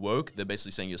calls you woke, they're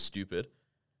basically saying you're stupid.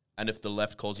 And if the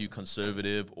left calls you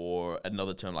conservative or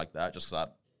another term like that, just because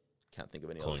I can't think of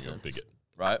any Calling other you a term. bigot.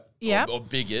 Right? Yeah. Or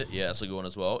bigot, that's a good one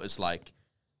as well. It's like,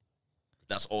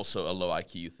 that's also a low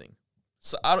IQ thing.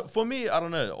 So for me, I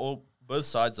don't know. Both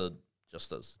sides are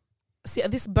just as... See,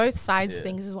 this both sides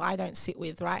things is what I don't sit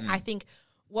with, right? I think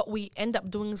what we end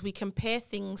up doing is we compare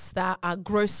things that are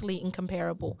grossly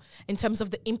incomparable in terms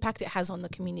of the impact it has on the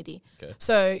community. Okay.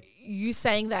 So you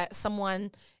saying that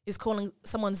someone is calling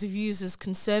someone's views as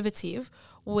conservative,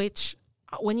 which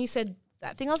when you said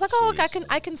that thing, I was like, oh, okay,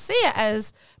 I can see it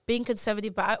as being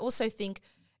conservative, but I also think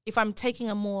if I'm taking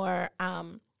a more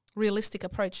realistic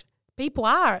approach, people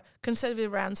are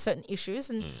conservative around certain issues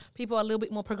and people are a little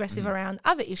bit more progressive around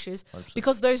other issues 100%.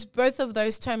 because both of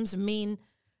those terms mean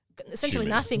essentially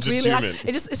Human. nothing Just really. Like, human.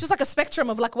 it's just like a spectrum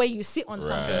of like where you sit on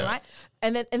something, Right. right?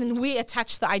 And then we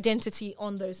attach the identity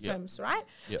on those terms, right?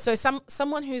 Yep. So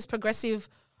someone who's progressive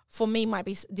for me might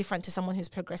be different to someone who's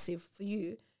progressive for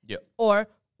you. Yeah. Or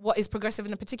what is progressive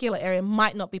in a particular area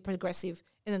might not be progressive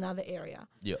in another area.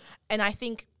 Yeah. And I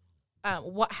think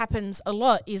what happens a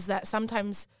lot is that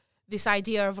sometimes this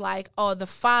idea of like, oh, the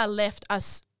far left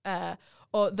us,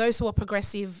 or those who are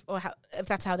progressive, or if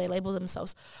that's how they label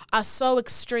themselves, are so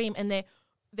extreme, and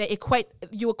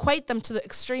you equate them to the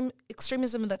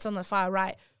extremism that's on the far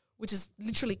right, which is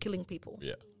literally killing people.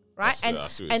 Yeah. Right. I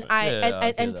see what you're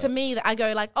saying. And to me, I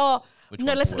go like, oh Which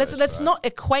no, one's let's worse, right? not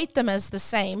equate them as the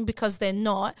same, because they're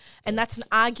not, and that's an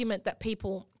argument that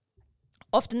people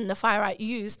often in the far right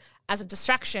use as a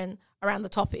distraction around the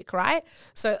topic, right?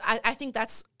 So I think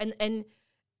that's and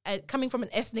coming from an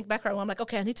ethnic background, where I'm like,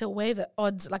 okay, I need to weigh the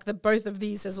odds, like the both of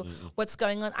these as what's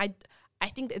going on. I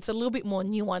think it's a little bit more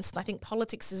nuanced, and I think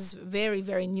politics is very,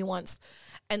 very nuanced.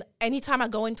 And anytime I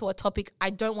go into a topic, I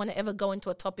don't want to ever go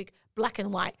into a topic black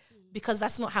and white. because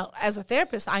that's not how, as a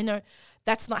therapist, I know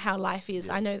that's not how life is.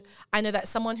 I know that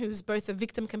someone who's both a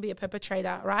victim can be a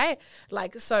perpetrator, right?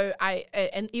 Like, so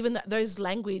and even those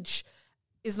language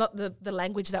is not the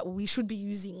language that we should be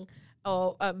using,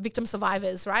 or victim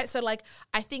survivors, right? So like,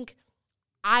 I think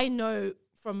I know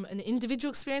from an individual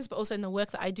experience, but also in the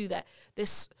work that I do, that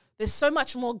there's so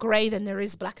much more gray than there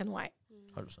is black and white.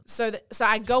 100%. So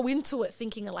I go into it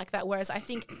thinking it like that, whereas I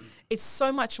think it's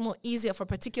so much more easier for a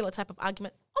particular type of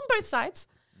argument on both sides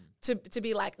to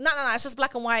be like, no, it's just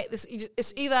black and white.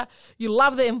 It's either you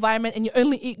love the environment and you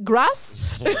only eat grass,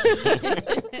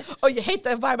 or you hate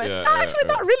the environment. Actually,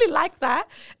 not really like that.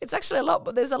 It's actually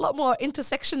but there's a lot more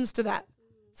intersections to that.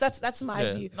 So that's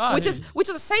my view, which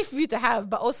is a safe view to have,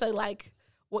 but also like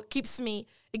what keeps me,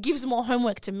 it gives more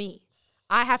homework to me.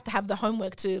 I have to have the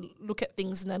homework to look at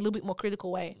things in a little bit more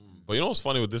critical way. But you know what's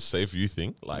funny with this safe view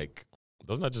thing? Like,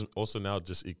 doesn't that just also now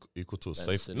just equal to a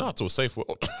safe? No, to a safe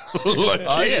world.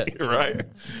 Like, right?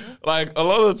 Like, a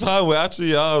lot of the time we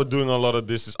actually are doing a lot of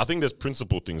this. I think there's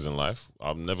principle things in life.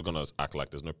 I'm never gonna act like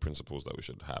there's no principles that we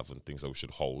should have and things that we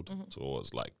should hold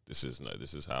towards. Like, this is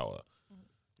how.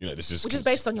 This is which is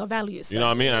based on your values. You know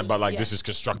what I mean? But like, this is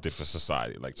constructive for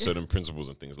society. Like certain principles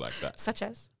and things like that. Such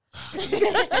as.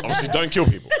 Obviously, don't kill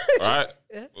people, right?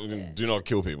 Do not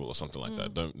kill people or something like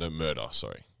that. Don't murder.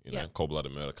 Sorry,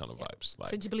 cold-blooded murder kind of vibes. Like,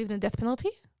 so, do you believe in the death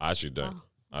penalty? I actually don't.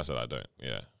 I said I don't.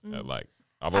 Yeah, like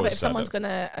I've How about always if said someone's that.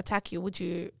 gonna attack you, would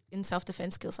you, in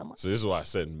self-defense, kill someone? So this is why I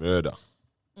said murder,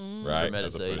 right?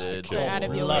 As opposed to Premeditated, kill. out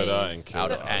of your Murder way. and kill.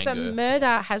 Out of anger. So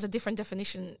murder has a different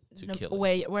definition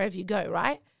wherever you go,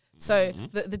 right? So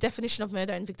the definition of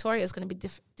murder in Victoria is going to be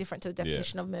different to the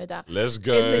definition of murder. Let's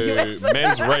go in the US.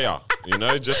 mens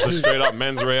rea. Just the straight up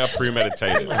mens rea,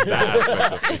 premeditated. That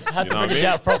aspect of things. You know what I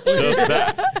mean? Just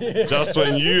that. Just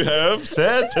when you have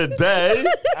said today,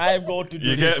 I'm going to do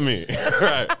you this. get me,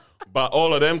 right? But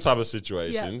all of them type of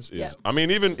situations is, I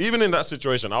mean, even in that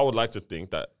situation, I would like to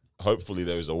think that hopefully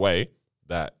there is a way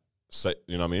that,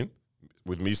 you know what I mean,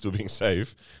 with me still being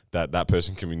safe, that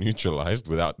person can be neutralized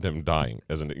without them dying,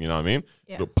 isn't it? You know what I mean?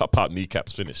 Yeah. The pop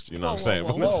kneecaps finished. You know what I'm saying?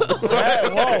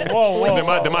 Whoa.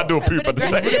 They might do a poop at the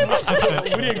same time. We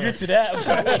didn't agree to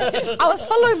that. I was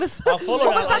following this. All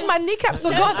of a sudden, my kneecaps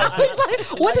were gone. I was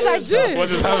like, what did I do? What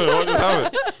just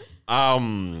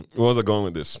happened? Where was I going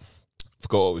with this?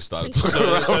 Forgot what we started talking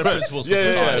about. So the principles for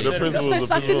society. the principles. So the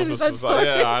sucked into principles this of society.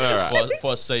 story. Yeah, I know, right?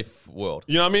 for a safe world.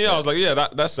 You know what I mean? I was like,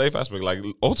 that safe aspect, like,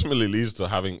 ultimately leads to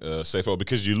having a safe world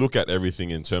because you look at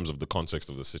everything in terms of the context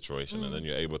of the situation, and then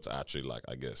you're able to actually, like,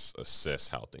 I guess, assess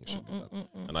how things should be done.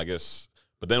 And I guess,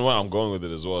 but then where I'm going with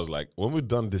it as well is like, when we've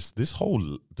done this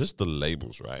the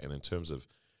labels, right? And in terms of,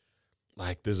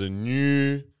 like, there's a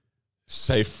new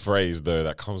safe phrase though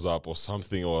that comes up, or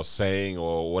something, or a saying,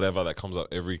 or whatever that comes up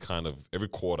every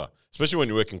quarter, especially when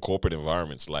you work in corporate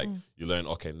environments. Like, you learn,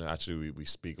 okay, no, actually we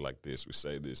speak like this, we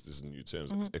say this is new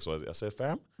terms, XYZ. I said,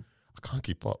 fam, I can't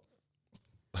keep up.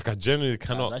 Like, I genuinely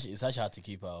cannot. It's actually hard to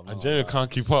keep up. I genuinely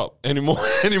can't keep up anymore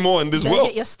in this You better world.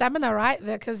 get your stamina right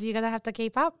there, because you're gonna have to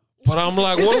keep up. But I'm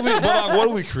like, what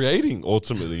are we creating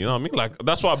ultimately? You know what I mean? Like,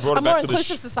 that's why I brought A it more back to the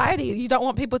inclusive society. You don't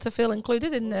want people to feel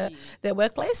included in their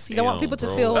workplace. You don't want Damn, people to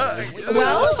bro. feel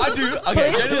well. I do.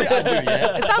 Okay, generally I do,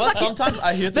 yeah. It sounds But like sometimes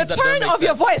I hear the things that don't tone make of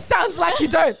your sense. voice sounds like you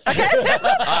don't. Okay,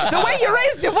 the way you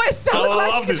raised your voice I sounds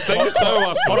like. love this. Thank you so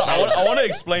much. Hold on, I want to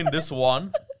explain this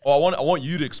one. Or I want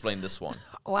you to explain this one.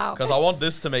 Wow. Because I want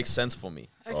this to make sense for me.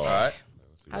 All right.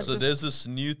 I So just- there's this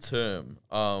new term.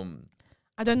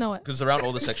 I don't know it. Because around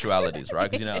all the sexualities,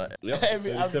 right? Because Yep.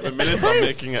 7 minutes, I'm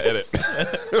making an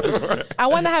edit. I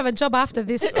want to have a job after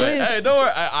this. Please. Hey, don't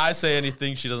worry. I say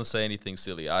anything. She doesn't say anything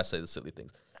silly. I say the silly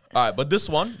things. All right, but this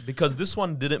one, because this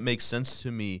one didn't make sense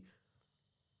to me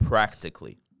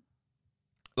practically.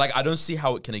 Like, I don't see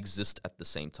how it can exist at the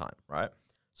same time, right?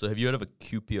 So have you heard of a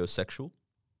cupiosexual?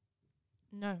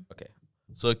 No. Okay.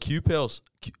 So a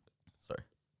sorry.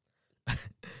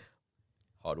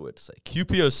 Hard word to say.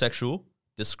 Cupiosexual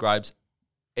describes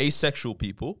asexual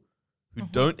people who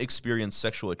don't experience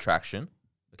sexual attraction.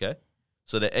 Okay.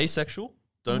 So they're asexual,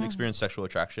 don't experience sexual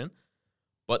attraction,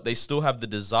 but they still have the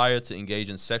desire to engage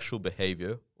in sexual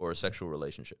behavior or a sexual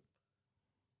relationship.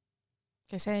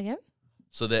 Okay, say it again.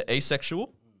 So they're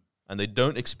asexual and they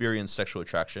don't experience sexual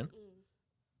attraction,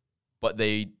 but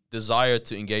they desire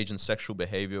to engage in sexual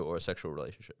behavior or a sexual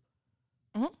relationship.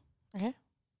 Okay.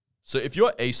 So if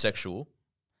you're asexual,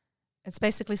 It's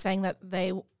basically saying that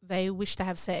they wish to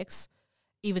have sex,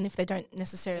 even if they don't They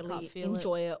necessarily can't feel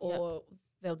enjoy it, Yep. or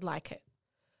they'd like it.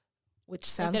 Which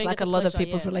they sounds don't like get a the lot of pleasure,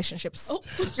 people's yeah. relationships.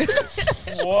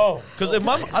 Whoa. because I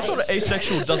thought an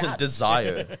asexual doesn't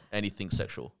desire anything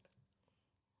sexual.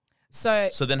 So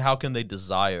then how can they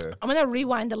desire? I'm going to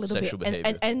rewind a little bit. Sexual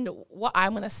behavior. And what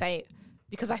I'm going to say,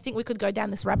 because I think we could go down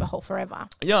this rabbit hole forever.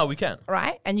 Yeah, we can.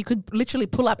 Right? And you could literally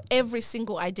pull up every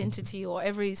single identity or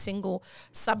every single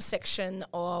subsection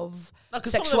of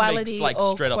sexuality. Some of them makes,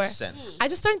 or straight up queer. sense. I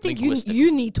just don't think Linguistic.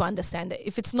 you need to understand it.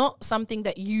 If it's not something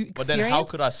that you experience. But then how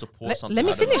could I support something? Let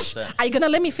me I don't finish. understand? Are you going to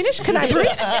let me finish? Can I breathe?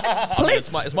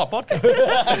 Please. It's my podcast.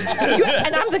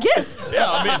 And I'm the guest.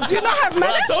 Yeah, I mean, do you not have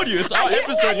manners? I told you, it's our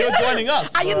episode. You're joining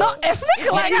us. Are you not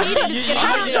ethnic? Like,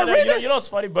 you know what's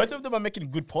funny? Both of them are making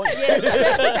good points.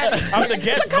 I'm the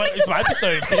guest, but it's my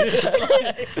episode.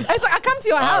 It's like, I come to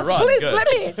your house. run, Please, go. let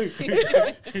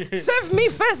me. Serve me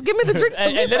first. Give me the drink.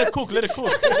 And let it cook.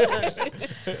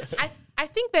 I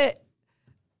think that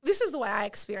this is the way I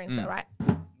experience it, right?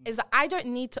 Is that I don't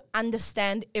need to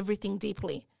understand everything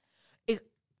deeply.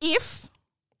 If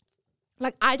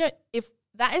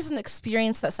that is an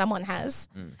experience that someone has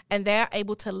and they're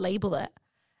able to label it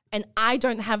and I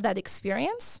don't have that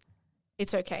experience,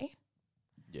 it's okay.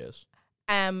 Yes.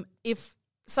 If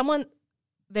someone,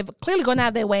 they've clearly gone out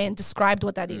of their way and described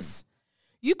what that is,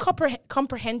 you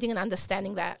comprehending and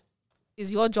understanding that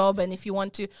is your job. And if you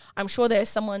want to, I'm sure there's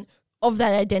someone of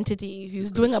that identity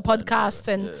who's doing a podcast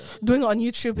and doing it on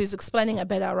YouTube who's explaining it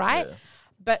better, right? Yeah.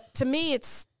 But to me,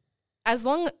 it's as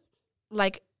long,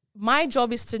 like, my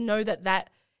job is to know that that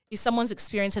is someone's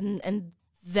experience and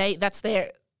that's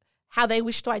their, how they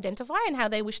wish to identify and how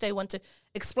they wish they want to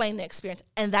explain their experience.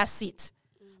 And that's it.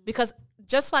 Because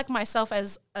just like myself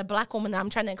as a black woman, I'm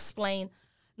trying to explain,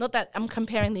 not that I'm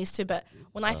comparing these two, but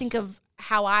when I think of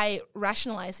how I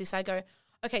rationalize this, I go,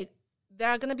 okay, there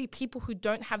are going to be people who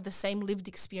don't have the same lived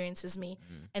experience as me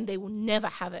and they will never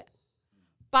have it.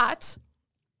 But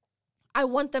I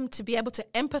want them to be able to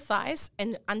empathize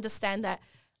and understand that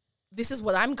this is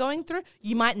what I'm going through.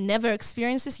 You might never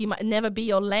experience this. You might never be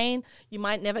your lane. You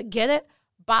might never get it.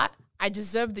 But I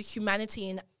deserve the humanity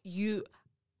in you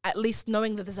at least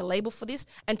knowing that there's a label for this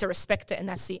and to respect it, and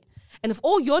that's it. And if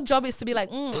all your job is to be like,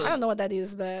 I don't know what that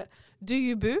is, but do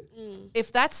you, boo?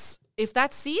 If that's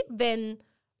it, then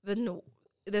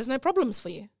there's no problems for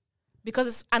you.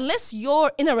 Because unless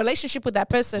you're in a relationship with that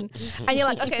person and you're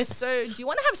like, okay, so do you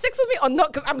want to have sex with me or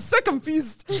not? Because I'm so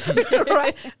confused,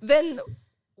 right? Then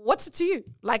what's it to you?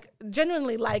 Like,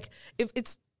 genuinely, like, if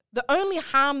it's the only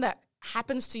harm that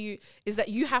happens to you is that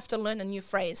you have to learn a new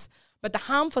phrase. But the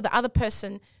harm for the other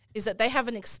person is that they have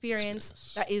an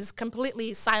experience that is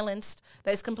completely silenced,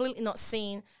 that is completely not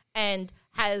seen, and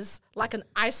has like an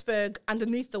iceberg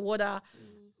underneath the water,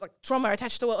 like trauma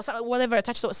attached to it or something, whatever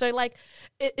attached to it. So like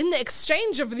in the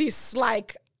exchange of this,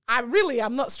 like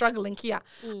I'm not struggling here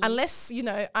unless,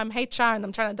 I'm HR and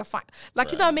I'm trying to define,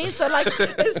 like, you know what I mean? So like,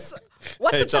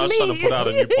 what's it to me? trying to put out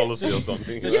a new policy or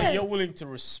something. So you're willing to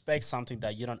respect something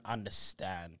that you don't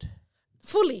understand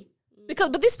fully.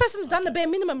 But this person's done the bare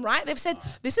minimum, right? They've said,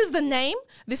 this is the name,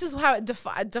 this is how it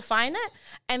define it.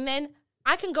 And then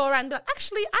I can go around and be like,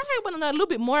 actually, I want to know a little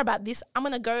bit more about this. I'm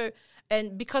going to go,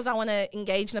 and because I want to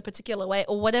engage in a particular way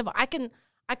or whatever, I can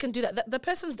do that. The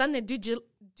person's done their due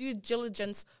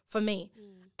diligence for me.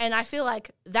 And I feel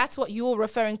like that's what you're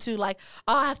referring to, like,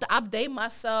 I have to update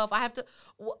myself. I have to.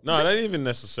 No, not even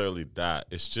necessarily that.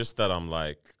 It's just that I'm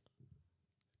like,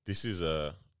 this is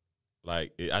it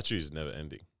actually is never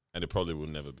ending. And it probably will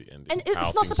never be ending. And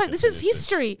it's not supposed. This is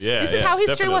history. Yeah, this is how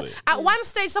history definitely. was. At one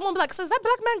stage, someone will be like, "So is that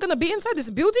black man gonna be inside this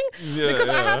building?" Because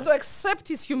I have to accept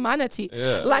his humanity.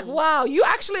 Yeah. Like, wow, you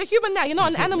actually a human now. You're not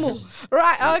an animal,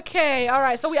 right? Okay, all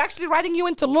right. So we're actually writing you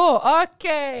into law.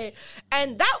 Okay,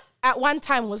 and that at one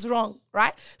time was wrong,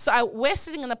 right? So we're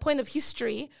sitting on a point of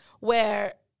history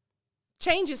where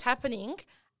change is happening.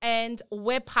 And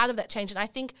we're part of that change. And I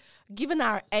think given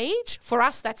our age, for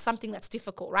us, that's something that's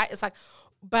difficult, right? It's like,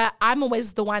 but I'm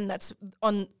always the one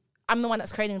I'm the one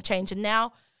that's creating change. And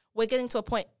now we're getting to a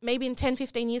point, maybe in 10,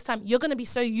 15 years time, you're going to be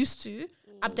so used to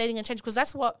updating and change because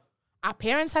that's what our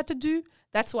parents had to do.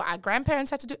 That's what our grandparents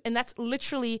had to do. And that's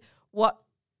literally what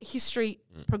history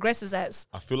progresses as.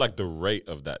 I feel like the rate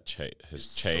of that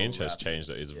has changed.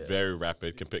 It's very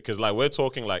rapid because like we're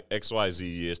talking like XYZ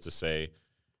years to say,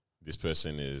 this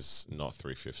person is not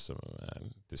 3/5 of a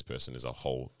man. This person is a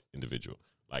whole individual.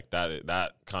 Like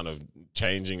that kind of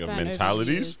changing of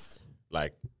mentalities,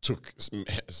 like took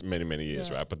many, many years,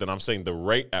 right? But then I'm saying the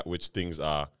rate at which things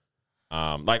are,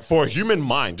 like for a human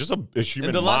mind, just a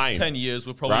human mind. In the last 10 years,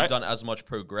 we've probably right? done as much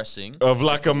progressing. Of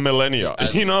like a millennia.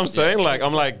 You know what I'm saying? Like,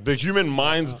 I'm like, the human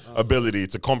mind's ability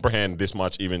to comprehend this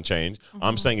much even change,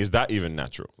 I'm saying, is that even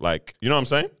natural? Like, you know what I'm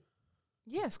saying?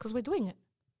 Yes, because we're doing it.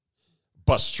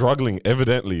 but struggling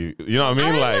evidently. You know what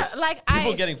I mean? I don't know, like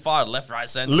People getting fired left, right,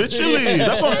 center. Literally,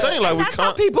 that's what I'm saying. Like, we that's how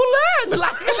can't. people learn.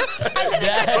 Like, and then it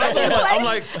gets to a new place, I'm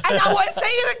like- and I won't say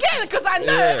it again because I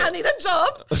know I need a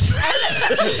job.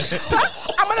 And so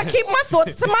I'm gonna keep my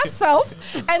thoughts to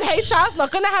myself, and HR's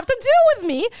not gonna have to deal with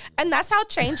me. And that's how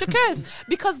change occurs.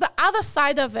 Because the other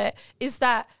side of it is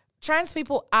that trans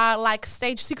people are like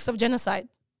stage 6 of genocide,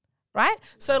 right?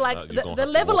 So like you're gonna the have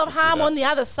to level walk of me through harm that. on the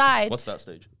other side. What's that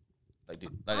stage?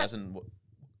 Like as in what?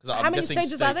 Because How many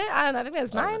stages are there? I don't know. I think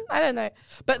there's 9. I don't know.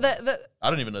 But I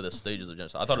don't even know the stages of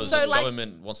genocide. I thought it was So, just like-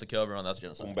 government wants to kill everyone. That's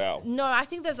genocide. no, I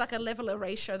think there's like a level of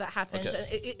ratio that happens. Okay. And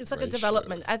it's like a Ratio.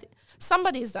 development.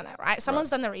 Somebody's done it, right?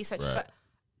 Someone's done the research. Right. But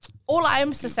all I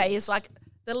am to say is like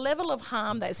the level of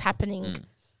harm that is happening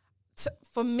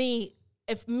for me,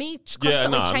 if me constantly I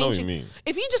know what you changing, mean.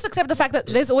 if you just accept the fact that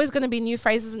there's always going to be new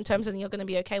phrases and terms and you're going to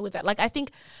be okay with that. Like I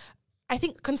think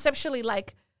conceptually,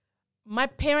 like my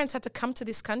parents had to come to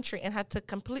this country and had to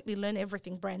completely learn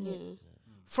everything brand new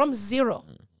from zero.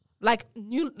 Like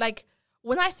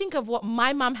when I think of what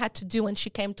my mum had to do when she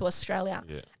came to Australia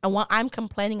and what I'm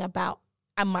complaining about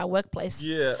at my workplace,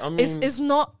 Yeah, I mean, is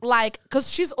not like,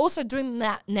 because she's also doing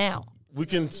that now. we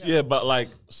can, but like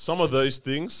some of those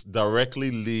things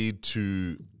directly lead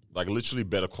to like literally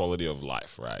better quality of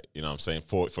life, right? You know what I'm saying?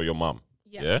 For your mum.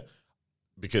 Yeah.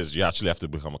 Because you actually have to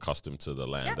become accustomed to the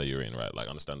land that you're in, right? Like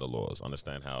understand the laws,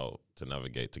 understand how to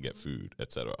navigate to get food,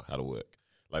 etc., how to work.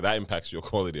 Like that impacts your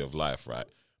quality of life, right?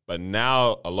 But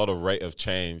now a lot of rate of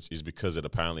change is because it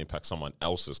apparently impacts someone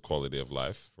else's quality of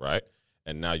life, right?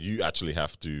 And now you actually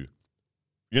have to, you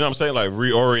know what I'm saying? Like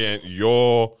reorient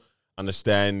your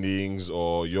understandings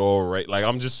or your rate. Like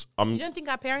You don't think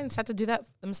our parents had to do that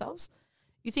themselves?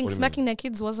 You think What do you smacking their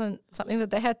kids wasn't something that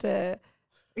they had to...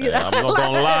 Yeah, I'm not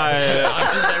gonna lie. I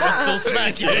think they were still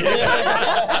smacking.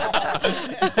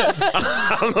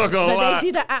 I'm not gonna But lie. they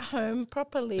did it at home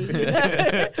properly.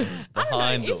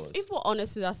 Behind If, doors. if we're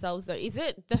honest with ourselves, though, is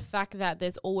it the fact that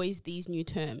there's always these new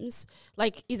terms?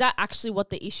 Like, is that actually what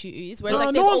the issue is? Whereas, No,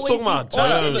 like, no there's one's always talking about these- or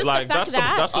is it terms. just Like the fact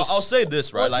that's that, I'll say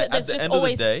this, or right? is Like it at there's the just end of the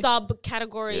always day,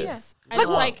 subcategories? Yeah. And Like,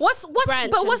 it's like what's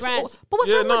branch but and what's branch. wrong no,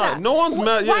 with that? no one's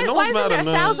mad. Yeah, no why one's isn't mad there at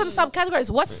 1,000 subcategories?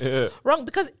 What's wrong?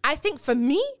 Because I think for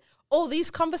me, all these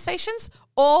conversations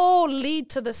all lead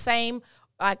to the same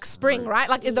like spring, right?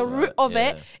 Like the root of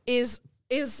it is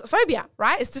phobia,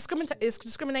 right? It's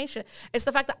discrimination. It's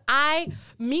the fact that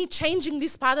me changing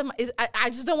this part of I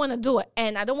just don't want to do it,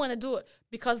 and I don't want to do it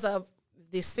because of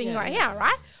this thing right here,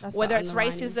 right? That's Whether the it's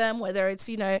underlining. racism, whether it's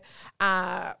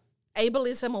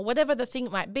ableism or whatever the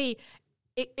thing might be,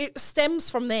 it stems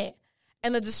from there.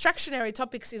 And the distractionary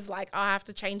topics is like, I have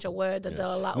to change a word.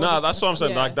 No, that's what I'm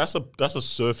saying. Yeah. Like that's a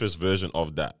surface version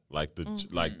of that. Like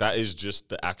like that is just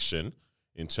the action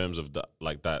in terms of the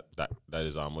like that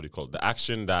is what do you call it? The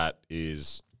action that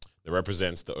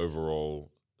represents the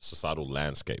overall societal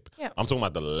landscape. Yeah. I'm talking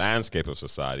about the landscape of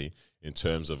society in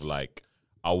terms of like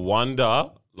I wonder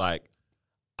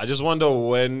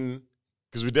when,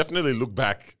 because we definitely look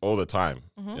back all the time.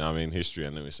 You know what I mean, history,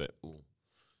 and then we say, ooh,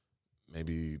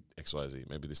 maybe XYZ,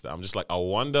 maybe this, that. I'm just like, I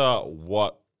wonder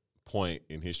what point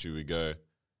in history we go,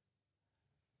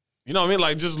 you know what I mean?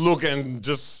 Like, just look and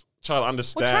just try to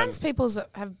understand. Well, trans peoples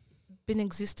have been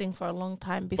existing for a long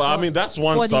time before. But I mean, that's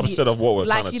one before the- subset of what we're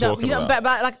like, kind of talking about.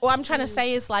 But like, what I'm trying to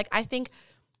say is like, I think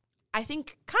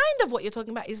kind of what you're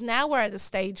talking about is now we're at a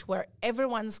stage where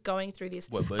everyone's going through this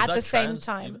Wait, but is at that the same trans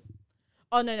time. even?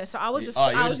 Oh no! So I was just Oh,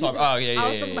 you were I was just talking- using- yeah, I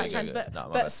was yeah, talking yeah, about yeah, trans, yeah. but No, my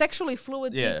but bad. sexually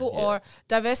fluid Yeah, people yeah. or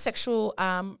diverse sexual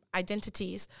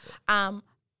identities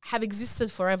have existed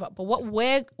forever. But what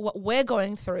we're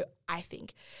going through, I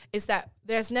think, is that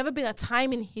there's never been a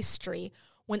time in history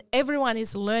when everyone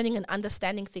is learning and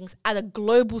understanding things at a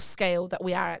global scale that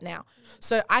we are at now.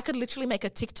 So I could literally make a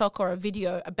TikTok or a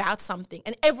video about something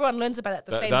and everyone learns about it at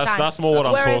the same time. That's more what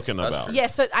I'm Whereas- talking about. Yeah,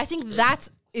 so I think that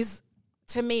is,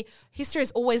 to me, history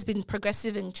has always been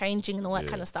progressive and changing and all that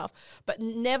kind of stuff. But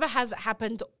never has it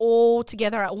happened all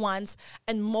together at once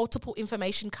and multiple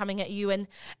information coming at you. And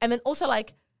then also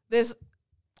like there's...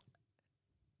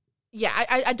 Yeah,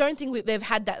 I don't think they've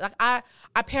had that. Like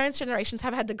our parents' generations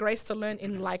have had the grace to learn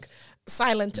in like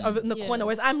silent over in the corner,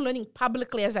 whereas I'm learning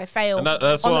publicly as I fail. And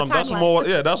that's on what the that's timeline. more.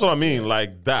 Yeah, that's what I mean.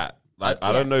 Like that. Like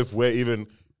I don't know if we're even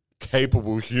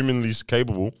humanly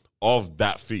capable of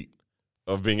that feat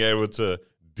of being able to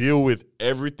deal with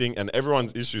everything and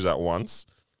everyone's issues at once,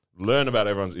 learn about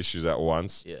everyone's issues at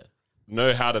once,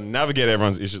 know how to navigate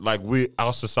everyone's issues. Like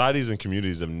our societies and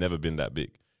communities have never been that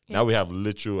big. Now we have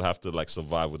to like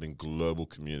survive within global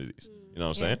communities. You know what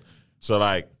I'm saying? So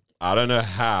like, I don't know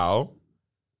how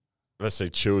let's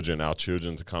say our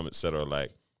children to come, etc.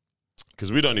 Like,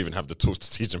 because we don't even have the tools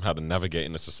to teach them how to navigate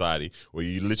in a society where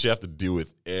you literally have to deal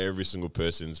with every single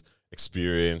person's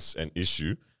experience and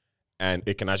issue. And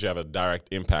it can actually have a direct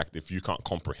impact if you can't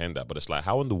comprehend that. But it's like,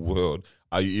 how in the world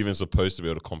are you even supposed to be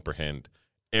able to comprehend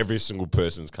every single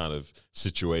person's kind of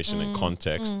situation and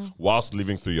context whilst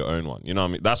living through your own one? You know what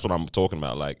I mean? That's what I'm talking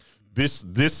about. Like this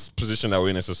position that we're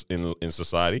in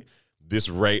society, this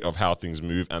rate of how things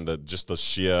move and the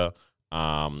sheer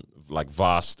like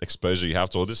vast exposure you have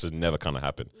to all this has never kind of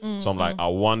happened. So I'm like, I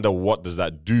wonder what does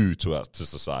that do to us, to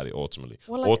society ultimately,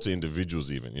 or to individuals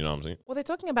even, you know what I'm saying? Well, they're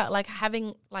talking about like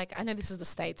having, like, I know this is the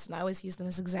States and I always use them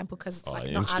as example because it's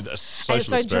like not us. It's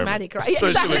so dramatic, right?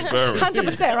 Social experiment.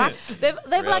 100%, right?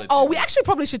 They've like, oh, we actually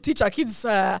probably should teach our kids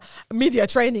media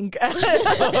training because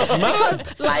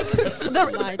like,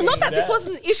 not that this was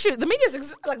an issue. The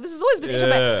media's like, this has always been an issue,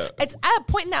 but it's at a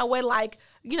point now where like,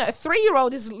 you know, a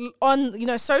 3-year-old is on, you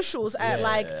know, socials at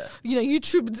like, you know,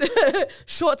 YouTube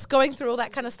shorts going through all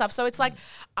that kind of stuff. So it's like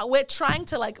we're trying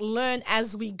to like learn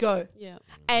as we go. Yeah.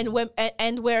 And we've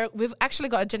actually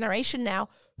got a generation now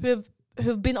who've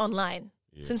been online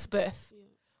since birth. Yeah.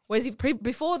 Whereas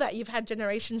before that, you've had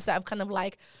generations that have kind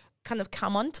of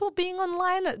come onto being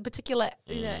online at particular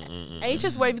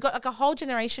ages, where you've got like a whole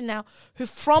generation now who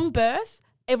from birth,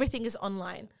 everything is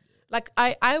online. Like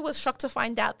I was shocked to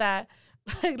find out that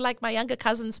like my younger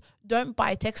cousins don't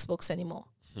buy textbooks anymore.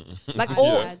 Like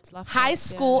all high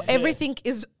school, everything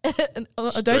is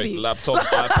Adobe. Laptop,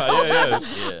 iPad,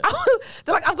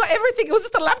 they're like, I've got everything. It was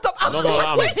just a laptop. I'm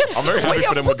very happy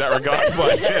for them with that regard.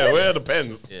 But yeah, where are the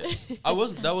pens? Yeah.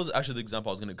 That was actually the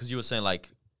example I was gonna, because you were saying like,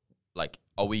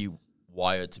 are we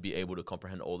wired to be able to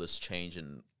comprehend all this change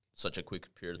in such a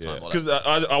quick period of time? Because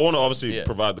I want to obviously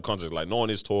provide the context. Like, no one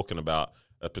is talking about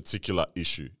a particular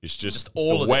issue. It's just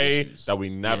all the way that we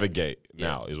navigate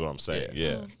now is what I'm saying.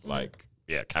 Like,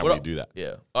 can we do that?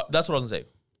 Yeah. That's what I was going to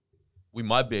say. We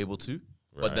might be able to,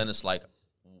 but then it's like,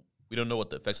 we don't know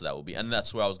what the effects of that will be. And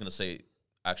that's where I was going to say,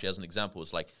 actually, as an example,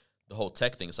 it's like the whole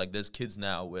tech thing. It's like there's kids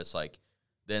now where it's like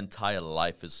their entire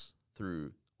life is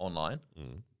through online.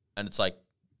 And it's like,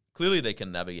 clearly they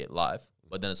can navigate life,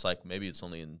 but then it's like, maybe it's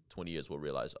only in 20 years we'll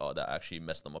realize, oh, that actually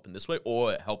messed them up in this way,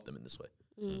 or it helped them in this way.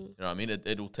 You know what I mean?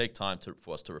 It will take time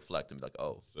for us to reflect and be like,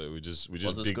 oh. So we just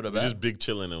big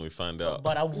chilling and we find out.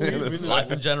 But I really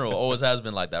life in general always has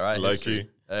been like that, right? Lucky.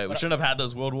 Hey, we shouldn't have had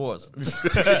those world wars. So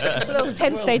there was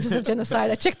 10 stages of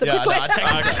genocide. I checked it quickly. I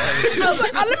was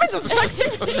like, let me just fact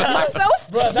check myself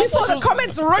before the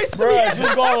comments roast me.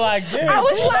 She's going like this. I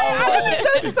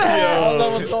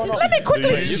was like, let me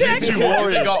quickly check. You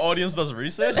got audience does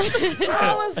research?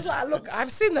 I was like, look, I've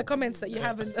seen the comments that you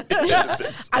haven't.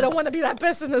 I don't want to be that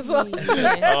person as well.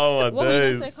 Oh, my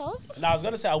days. No, I was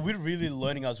going to say, are we really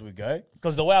learning as we go?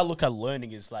 Because the way I look at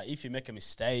learning is like, if you make a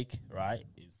mistake, right,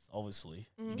 obviously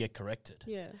you get corrected.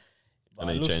 Yeah. But and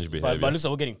then you change behavior. But it looks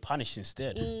like we're getting punished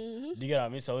instead. Do you get what I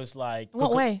mean? So it's like...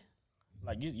 What way?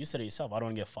 Like you said it yourself, I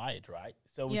don't get fired, right?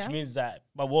 So which means that...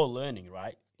 But we're learning,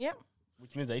 right? Yeah.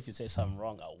 Which means that if you say something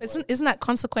wrong, Isn't that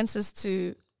consequences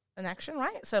to an action,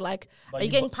 right? So like, are you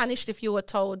getting punished if you were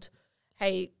told,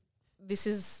 hey, this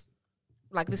is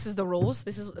the rules,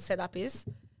 this is what the setup is?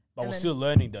 But we're still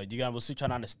learning though. We're still trying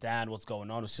to understand what's going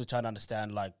on. We're still trying to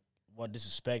understand like what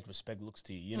respect looks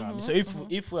to you. You know what I mean? So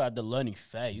if we're at the learning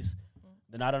phase,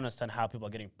 then I don't understand how people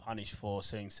are getting punished for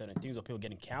saying certain things or people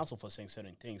getting counseled for saying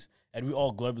certain things. And we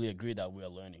all globally agree that we are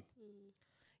learning.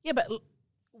 Yeah, but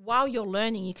while you're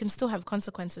learning, you can still have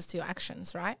consequences to your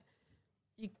actions, right?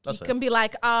 You can be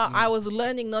like, I was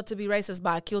learning not to be racist, but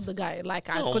I killed the guy. Like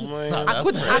I couldn't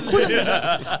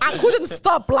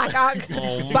stop. Like, but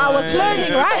I was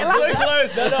learning, right? So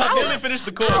close. I nearly finished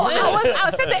the course.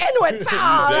 I said the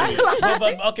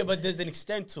N-word. But there's an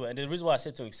extent to it, and the reason why I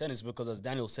said to an extent is because, as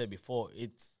Daniel said before,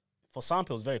 it's for some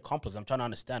people it's very complex. I'm trying to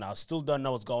understand. I still don't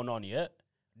know what's going on yet.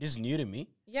 This is new to me,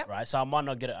 right? So I might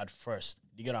not get it at first.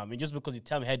 You get what I mean? Just because you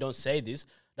tell me, hey, don't say this,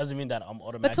 doesn't mean that I'm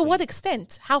automatically... But to what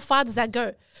extent? How far does that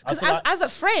go? Because as a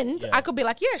friend, I could be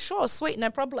like, yeah, sure, sweet,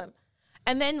 no problem.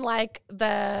 And then like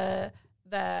the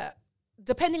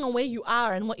depending on where you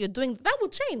are and what you're doing, that will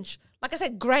change. Like I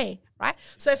said, grey, right?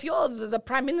 So if you're the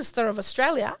Prime Minister of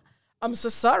Australia, I'm so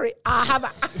sorry. I have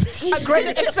a great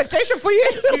expectation for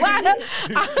you.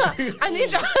 I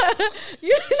need you.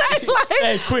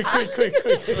 Hey, quick.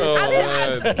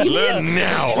 Learn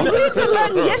now. You need to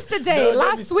learn yesterday,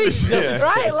 last week,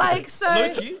 right? Like, so.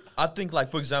 Loki, I think, like,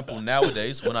 for example,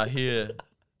 nowadays when I hear,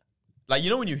 like,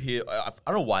 you know when you hear, I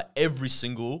don't know why every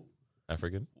single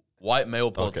African. white male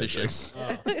politician thanks.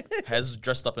 has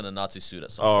dressed up in a Nazi suit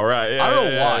at some Oh, point. right. Yeah, I don't know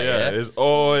yeah, why, yeah. It's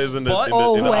always in the, But- in the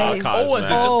Always. archives, Always, it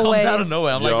man. just comes out Always. of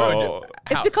nowhere. I'm like, Yo. bro,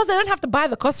 It's because they don't have to buy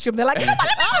the costume. They're like, you know what,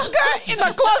 let me just go in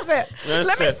the closet. That's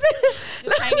Let me it. see.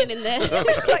 Just hanging in there.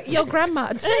 Like, your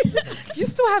grandma. You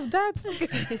still have dads.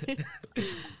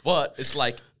 But it's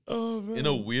like, Oh, man. in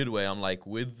a weird way, I'm like,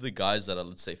 with the guys that are,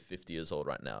 let's say, 50 years old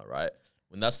right now, right?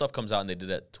 When that stuff comes out and they did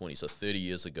it at 20, so 30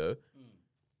 years ago,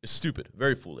 it's stupid,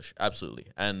 very foolish, absolutely,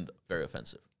 and very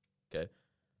offensive, okay?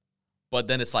 But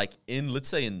then it's like, let's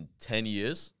say in 10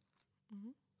 years,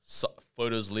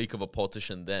 photos leak of a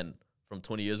politician then from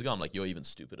 20 years ago, I'm like, you're even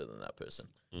stupider than that person.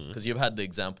 Because you've had the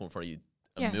example in front of you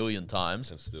a million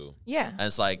times. And still. Yeah. And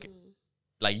it's like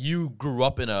you grew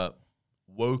up in a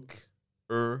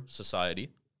woke-er society,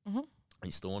 and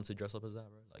you still want to dress up as that,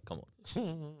 bro? Like, come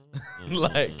on.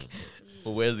 Like,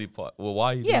 well, where's the part? Well, why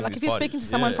are you Yeah, doing like these if you're speaking to parties?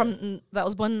 someone Yeah. from that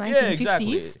was born in Yeah, 1950s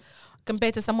exactly.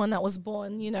 compared to someone that was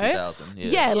born, 2000,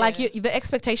 yeah, like the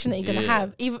expectation that you're gonna Yeah.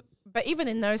 have, even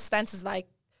in those stances, like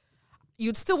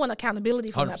you'd still want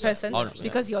accountability from that 100%, person 100%.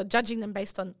 because you're judging them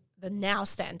based on the now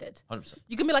standard. 100%.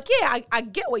 You can be like, yeah, I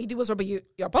get what you did was wrong, but you're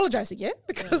apologizing, yeah?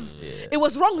 Because it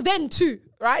was wrong then too,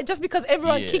 right? Just because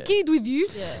everyone Yeah. kikied with you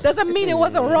doesn't mean it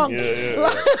wasn't wrong.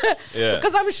 Yeah.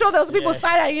 Because I'm sure there was people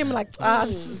side-eyeing him like,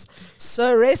 this is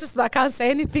so racist that I can't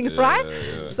say anything, right?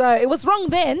 yeah. So it was wrong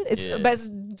then, Yeah. but it's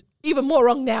even more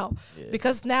wrong now.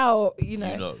 Because now,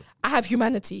 know. I have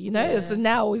humanity, So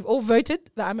now we've all voted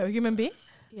that I'm a human being.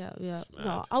 Yeah, yeah.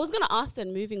 No, I was gonna ask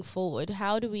then, moving forward,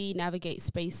 how do we navigate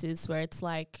spaces where it's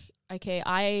like, okay,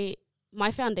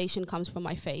 my foundation comes from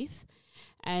my faith,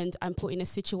 and I'm put in a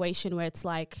situation where it's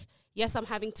like, yes, I'm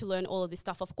having to learn all of this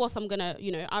stuff. Of course, I'm gonna,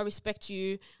 I respect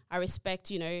you. I respect,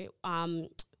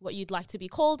 what you'd like to be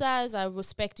called as. I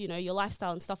respect, your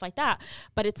lifestyle and stuff like that.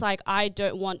 But it's like, I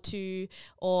don't want to,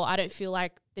 or I don't feel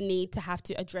like the need to have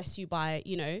to address you by,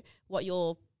 what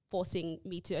you're forcing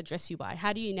me to address you by.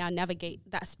 How do you now navigate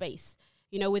that space,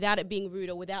 without it being rude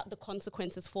or without the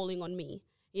consequences falling on me?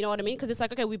 You know what I mean? Because it's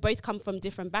like, okay, we both come from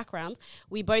different backgrounds.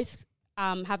 We both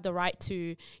have the right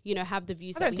to, have the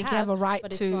views I that don't we think have. you have a right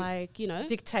but to it's like,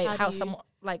 dictate how do you- someone,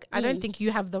 like, I don't think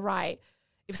you have the right.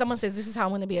 If someone says this is how I'm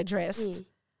going to be addressed,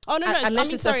 Oh, no,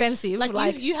 unless it's offensive, Like,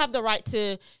 like- you have the right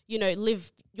to,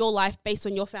 live your life based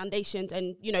on your foundations,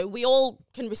 and, we all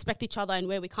can respect each other and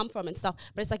where we come from and stuff.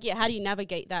 But it's like, yeah, how do you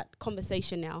navigate that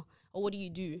conversation now? Or what do you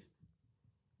do?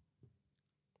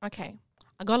 okay.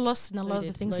 I got lost in a lot of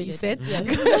the things that you said.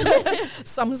 Yes.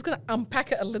 So I'm just going to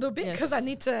unpack it a little bit because I Yes.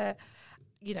 need to,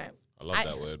 I love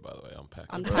that word, by the way. Unpack.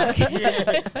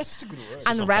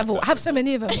 unravel. I have so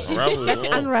many of them. Unravel, Let's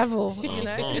yeah. unravel,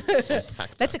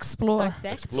 Let's explore.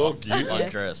 Dissect. Explore you. Yes.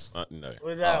 Undress. No.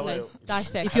 No,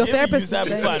 dissect. If your therapist is that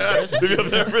saying, before, Andres? If your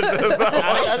therapist says that.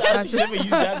 I actually never used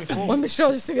that before. when we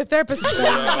show this to your therapist is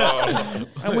saying,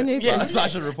 and we need Yeah, I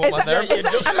should report Is my it- therapist. is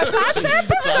it a massage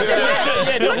therapist?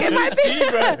 Look at my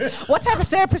thing. What type of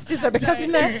therapist is it? Because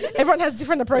everyone has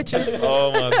different approaches.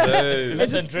 Oh, my days.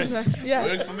 Let's Just, address. yeah.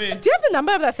 Work for me. Do you have the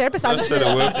number of that therapist? That's said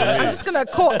a word for I'm me. just gonna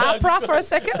call APRA for a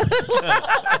second.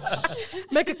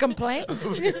 Make a complaint.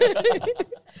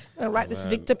 I'll write this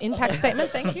victim impact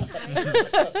statement. Thank you.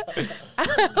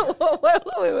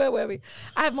 where were we?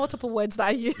 I have multiple words that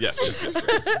I use. Yes.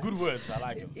 Good words. I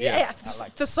like it. Yeah. I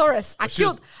like it. Thesaurus. I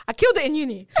killed it in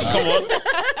uni. Come on.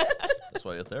 That's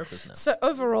why you're a therapist now. So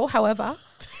overall, however,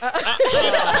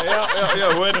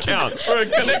 Yeah, word count. We're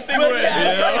connecting words.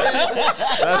 Yeah.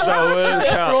 That's how word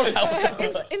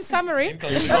count. in summary,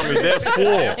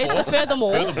 Therefore. It's a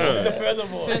furthermore.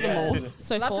 Furthermore.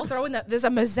 So I'd love to forth. throw in that there's a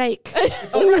mosaic.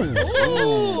 Ooh,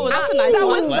 that's a nice That one.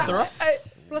 was Plethora?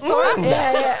 plethora.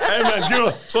 Yeah. Hey,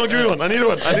 man, someone give me one. I need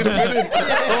one. I need to fit in.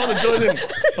 I want to join in. I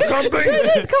can't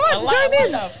think. Come on, join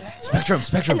in.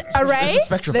 Spectrum. Array.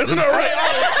 Spectrum. There's Is it an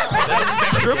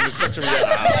alright? Spectrum,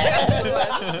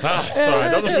 yeah. Sorry,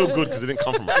 it doesn't feel good because it didn't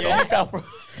come from myself.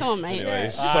 Come on, mate.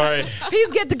 Anyways, sorry.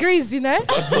 Please get degrees,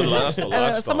 That's the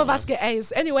lifestyle. some of us get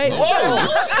A's. Anyway,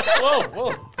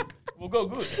 Whoa. We'll go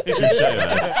good. Touche,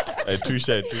 man. Hey, touche.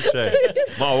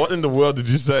 Ma, what in the world did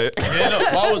you say? Yeah, no,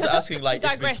 well, I was asking, like, if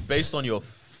Digress. it's based on your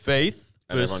faith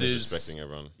And everyone is versus... respecting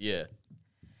everyone. Yeah.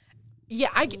 yeah,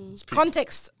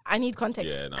 context. I need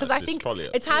context Yeah, no, because it's I just think probably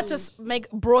it's hard to make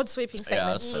broad sweeping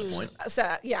Yeah, that's statements. a fair point.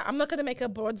 So yeah, I'm not going to make a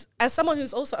broad. As someone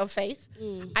who's also of faith,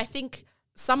 I think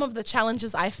some of the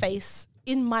challenges I face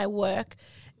in my work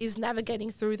is navigating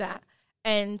through that,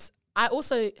 and I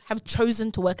also have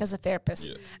chosen to work as a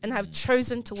therapist and have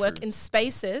chosen to work in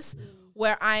spaces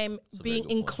where I'm being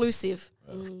inclusive,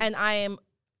 and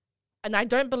I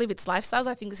don't believe it's lifestyles.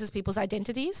 I think this is people's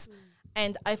identities.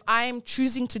 And if I am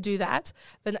choosing to do that,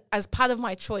 then as part of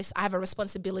my choice, I have a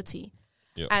responsibility.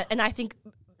 Yeah. And I think,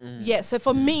 so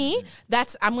for me,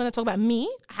 I'm going to talk about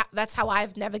me. That's how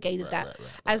I've navigated that. Right.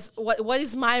 As what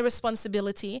is my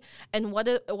responsibility and what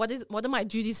are my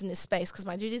duties in this space? Because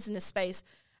my duties in this space,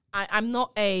 I'm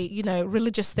not a,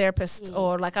 religious therapist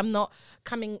or like I'm not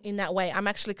coming in that way. I'm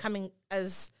actually coming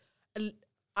as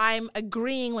I'm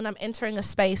agreeing when I'm entering a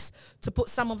space to put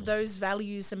some of those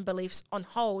values and beliefs on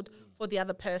hold for the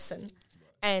other person.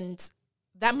 And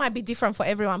that might be different for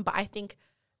everyone, but I think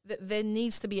that there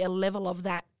needs to be a level of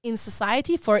that in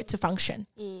society for it to function.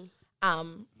 That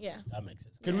makes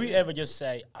sense. Can we ever just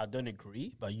say, I don't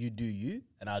agree, but you do you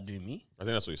and I'll do me? I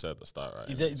think that's what you said at the start, right?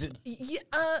 Is it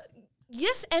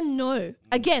Yes and no.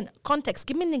 Again, context.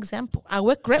 Give me an example. I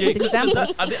work great with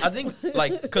examples. I think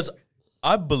like, because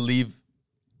I believe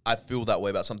I feel that way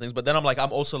about some things, but then I'm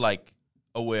also like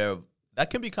aware of that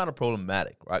can be kind of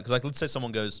problematic, right? Because like, let's say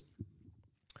someone goes,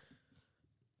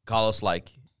 Carlos,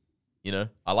 like,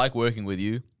 I like working with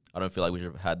you. I don't feel like we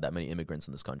should have had that many immigrants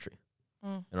in this country. You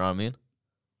know what I mean?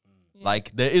 Yeah.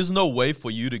 Like, there is no way for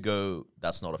you to go,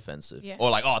 that's not offensive. Yeah. Or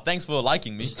like, oh, thanks for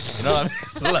liking me. You know what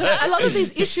I mean? Like, a lot of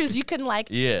these issues you can like,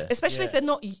 especially if they're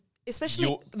not,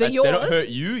 especially they're yours. They don't hurt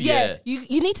you,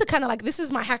 You need to kind of like, this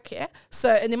is my hack, So,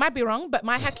 and it might be wrong, but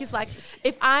my hack is like,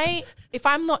 if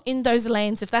I'm not in those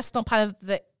lanes, if that's not part of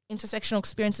the intersectional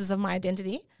experiences of my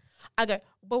identity, I go,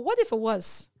 but what if it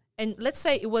was? And let's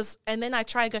say it was, and then I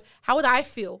try to go, how would I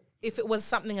feel if it was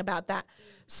something about that?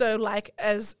 So like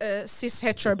as a cis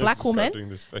hetero black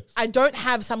woman, I don't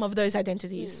have some of those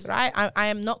identities, right? I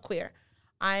am not queer.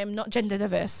 I am not gender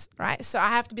diverse, right? So I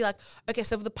have to be like, okay,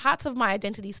 so for the parts of my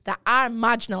identities that are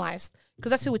marginalized,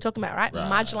 because that's who we're talking about, right?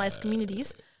 Marginalized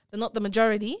communities, they're not the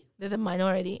majority, they're the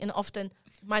minority. And often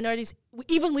minorities,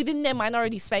 even within their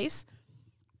minority space,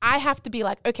 I have to be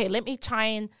like, okay, let me try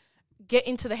and get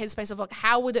into the headspace of like,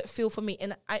 how would it feel for me?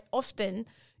 And I often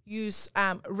use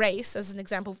race as an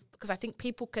example because I think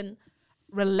people can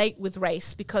relate with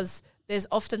race because there's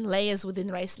often layers within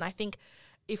race. And I think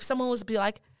if someone was to be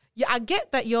like, yeah, I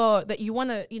get that you want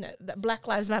to, that Black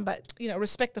Lives Matter, but,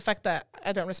 respect the fact that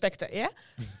I don't respect it, yeah?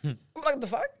 What the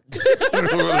fuck? What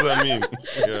does that mean?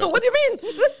 Yeah. What do you mean?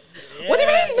 What do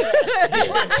you mean?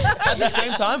 At the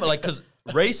same time, like, because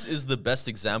race is the best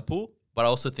example, but I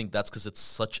also think that's because it's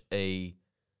such a,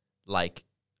 like,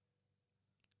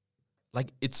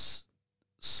 it's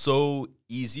so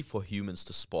easy for humans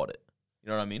to spot it. You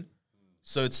know what I mean?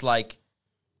 So it's like,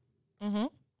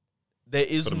 there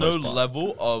is no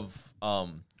level of,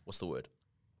 what's the word?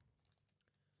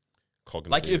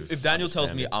 Cognitive like if Daniel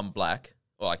tells me I'm black,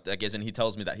 or like I guess, and he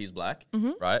tells me that he's black,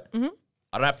 right?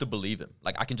 I don't have to believe him.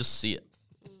 Like I can just see it.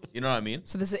 You know what I mean?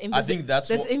 So there's I think that's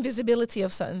invisibility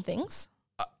of certain things.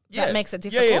 That makes it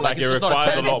difficult. Yeah, like it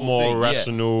requires a lot more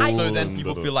rational. So then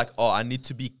people feel like, oh, I need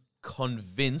to be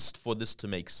convinced for this to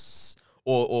make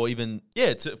or even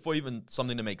for even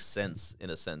something to make sense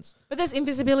in a sense. But there's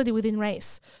invisibility within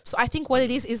race. So I think what it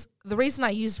is the reason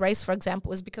I use race for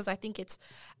example is because I think it's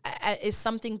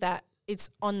something that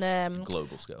it's on the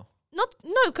global scale.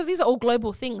 Because these are all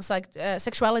global things. Like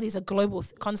sexuality is a global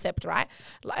concept, right?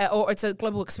 Or it's a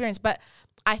global experience. But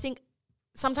I think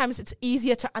sometimes it's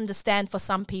easier to understand for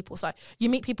some people. So you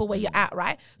meet people where you're at,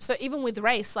 right? So even with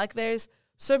race, like there's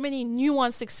so many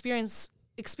nuanced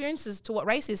experiences to what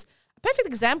race is. A perfect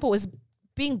example is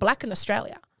being black in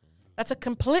Australia. That's a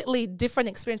completely different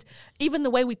experience. Even the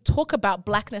way we talk about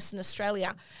blackness in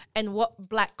Australia and what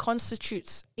black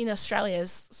constitutes in Australia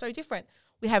is so different.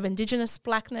 We have Indigenous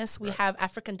blackness. We have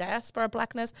African diaspora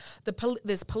blackness.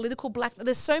 There's political blackness.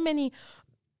 There's so many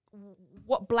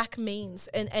what black means.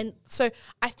 And so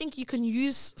I think you can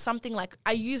use something like,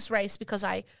 I use race because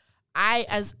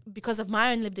because of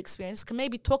my own lived experience, can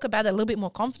maybe talk about it a little bit more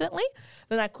confidently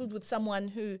than I could with someone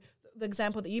who, the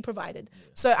example that you provided.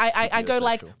 So I go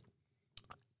like,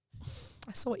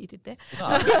 I saw what you did there.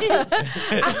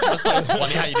 That's so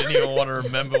funny how you didn't even want to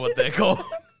remember what they're called.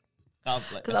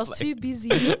 Because I was too busy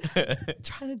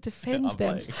trying to defend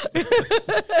them.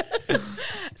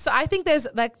 So I think there's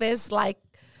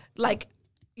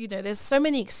so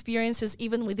many experiences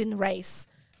even within race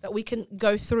that we can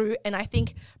go through, and I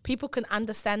think people can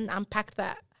understand and unpack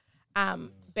that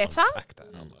better.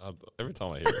 Every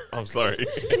time I hear it, I'm sorry.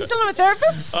 Can you tell I'm a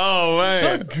therapist? Oh man,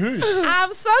 so good.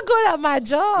 I'm so good at my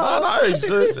job. No,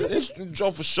 it's an interesting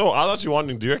job for sure. I was actually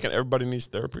wondering, do you reckon everybody needs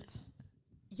therapy?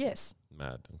 Yes.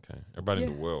 Mad, okay. Everybody in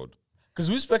the world. Because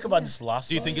we spoke about this last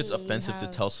Do you time. think it's offensive to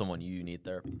tell someone you need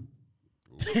therapy?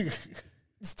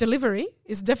 It's delivery.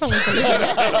 It's definitely delivery.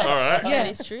 All right. Yeah,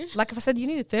 it's true. Like if I said you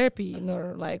need a therapy,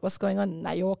 like what's going on?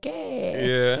 Now you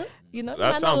okay? Yeah. You know,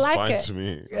 That might not sounds like fine it. to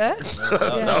me. Yeah.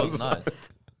 That was nice.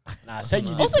 Nah, I said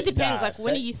you Also need to- depends. nah, Like, when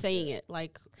said- are you saying it?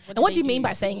 Like, And what do you they mean by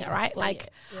when saying you it, right? say Like,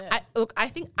 it? Yeah. I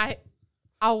think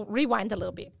I'll rewind a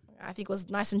little bit. I think it was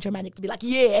nice and dramatic to be like,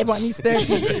 yeah, everyone needs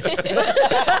therapy.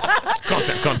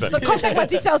 Content. So contact my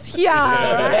details here,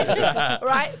 right?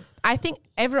 Right? I think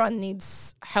everyone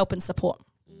needs help and support.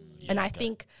 And I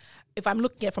think if I'm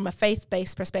looking at it from a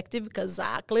faith-based perspective, because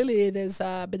clearly there's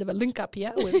a bit of a link up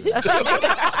here with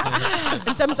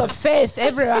in terms of faith,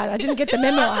 everyone. I didn't get the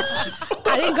memo.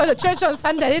 I didn't go to church on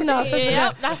Sunday. I didn't know I was supposed to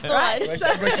Yeah, go. that's the Right? one.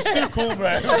 So- Bro, she's too cool,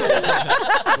 bro. A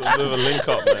bit of a link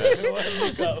up, man.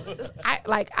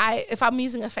 If I'm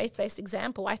using a faith-based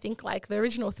example, I think like the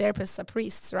original therapists are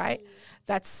priests, right?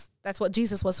 That's what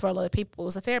Jesus was for a lot of people,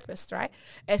 was a therapist, right?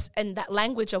 And that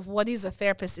language of what is a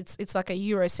therapist, it's like a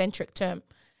Eurocentric term.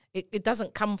 It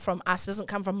doesn't come from us, it doesn't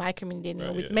come from my community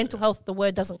anymore. With mental health, the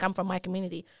word doesn't come from my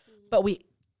community. But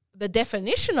the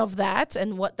definition of that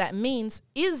and what that means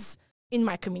is in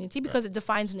my community because it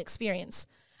defines an experience.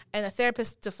 And a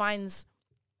therapist defines,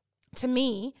 to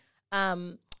me,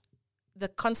 the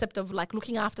concept of like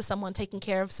looking after someone, taking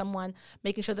care of someone,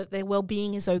 making sure that their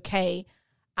well-being is okay,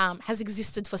 has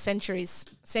existed for centuries,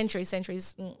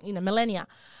 millennia.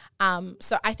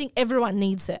 So I think everyone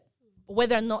needs it.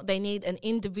 Whether or not they need an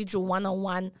individual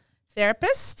one-on-one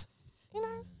therapist,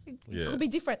 it could be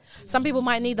different. Some people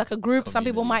might need like a group. Some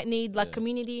people might need like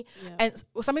community. And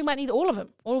some people might need all of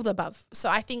them, all of the above. So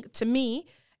I think to me,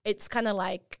 it's kind of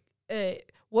like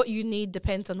what you need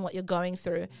depends on what you're going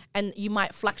through. And you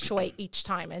might fluctuate each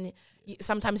time. And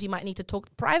sometimes you might need to talk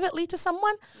privately to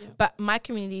someone. But my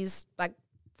community is like,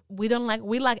 we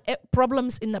like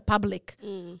problems in the public.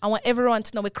 I want everyone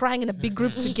to know we're crying in a big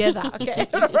group together. Okay,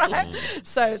 right?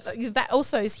 So that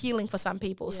also is healing for some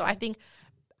people. So I think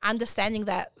understanding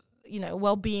that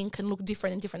well-being can look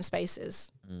different in different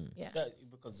spaces. So,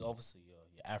 because obviously you're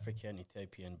African,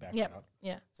 Ethiopian background.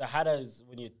 Yeah. So how does,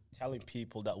 when you're telling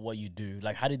people that what you do,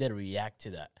 like how did they react to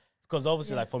that? Because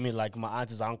obviously, like for me, like my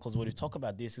aunts, uncles, when you talk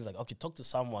about this, it's like, okay, talk to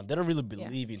someone. They don't really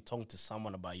believe in talking to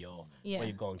someone about what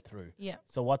you're going through. Yeah.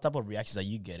 So what type of reactions are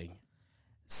you getting?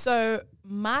 So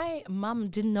my mum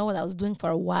didn't know what I was doing for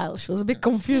a while. She was a bit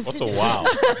confused. What's a wow?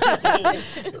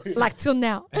 Like till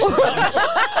now.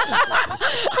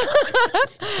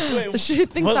 She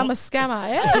thinks I'm a scammer.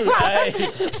 Yeah?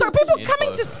 So people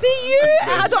coming to see you,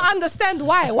 I don't understand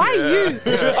why. Why you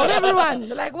of everyone?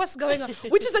 Like what's going on?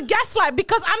 Which is a gaslight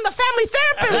because I'm the family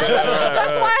therapist.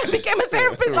 That's why I became a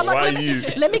therapist. I'm Why like, you?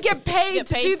 let me get paid Get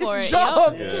to paid do for this it,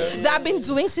 job that I've been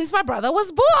doing since my brother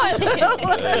was born.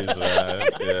 Days, man.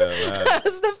 Yeah, man.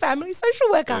 As the family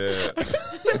social worker. Yeah.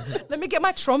 Let me get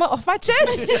my trauma off my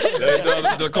chest.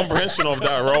 The comprehension of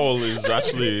that role is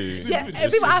actually Yeah, it's-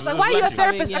 and people ask like, why are you a lacking.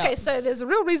 therapist? Yeah. Okay, so there's a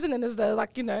real reason and there's the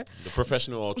The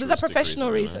professional. there's a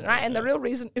professional reason, right? And the real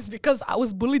reason is because I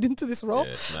was bullied into this role.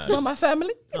 Yeah, it's mad. Not my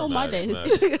family. Oh, my Mad, days. mad.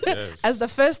 Yes. As the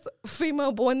first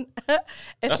female born That's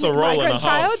a ethnic role and a migrant half.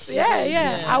 child.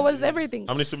 Yeah. I was everything.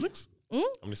 How many siblings? How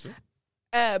many siblings?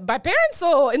 By parents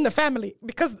or in the family?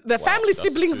 Because the family that's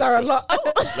siblings a are a serious lot.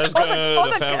 Let's all go.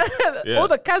 all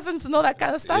the cousins and all that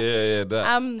kind of stuff. Yeah,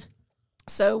 that.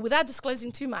 So without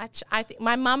disclosing too much, I think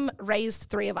my mum raised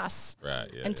 3 of us. Right,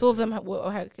 yeah. And 2 of them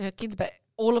were her kids, but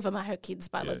all of them are her kids,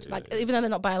 even though they're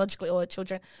not biologically all her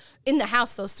children. In the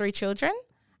house, there was 3 children,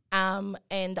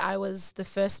 and I was the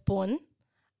firstborn.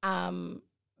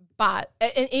 But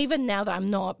and even now that I'm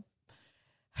not,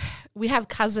 we have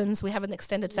cousins, we have an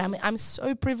extended family. I'm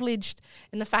so privileged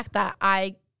in the fact that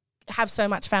I have so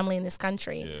much family in this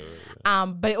country.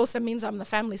 But it also means I'm the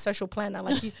family social planner.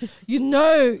 Like you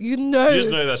know. You just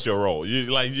know that's your role.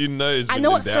 It's I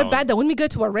know it's so bad that when we go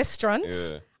to a restaurant,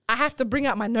 I have to bring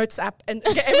out my notes app and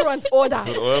get everyone's order.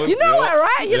 You know what,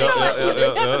 right? You know what? You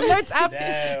have the notes app.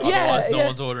 Otherwise, no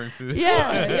one's ordering food.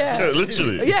 Yeah.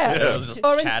 Literally. Yeah. It was just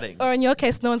chatting. Or in your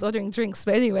case, no one's ordering drinks.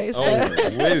 But anyway, so.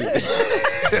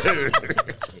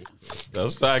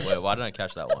 That's facts. Wait, why didn't I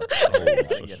catch that one?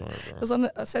 It was on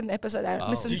a certain episode I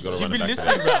listened to. You've been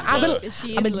listening, bro. I've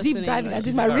She been is deep listening, diving. like, I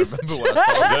did my I research. remember what I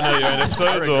told you. Don't know you're in I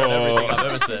episodes regret or. everything I've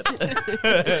ever said.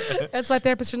 That's why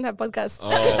therapists shouldn't have podcasts. Oh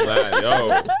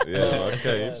man, yeah,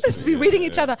 okay. Just be reading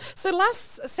each other. So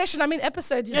last session,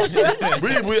 episode.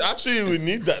 We actually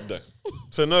need that though.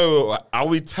 To know, are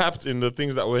we tapped in the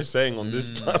things that we're saying on this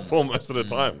platform most of the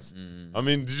times? I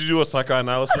mean, did you do a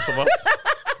psychoanalysis of us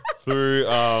through?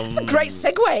 Great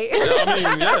segue. Yeah, I mean,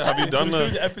 yeah. Have you done Through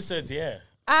the? the episodes, yeah.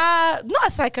 Not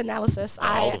a psychoanalysis.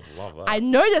 I would have loved that. I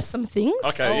noticed some things.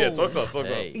 Okay, talk to us.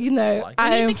 Hey. You know, Like We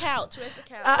need I'm. the couch. Where's the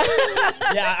couch?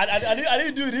 I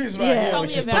didn't do this right Yeah, here. Tell when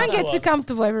me she about Don't started get to too us.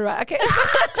 comfortable, everyone. Okay.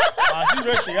 She's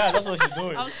racing. Yeah, that's what she's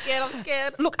doing. I'm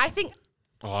scared. Look, I think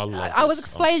Oh, I love I was this.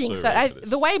 I'm explaining. So ready for this.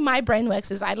 the way my brain works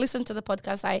is I listened to the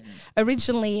podcast. I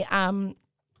originally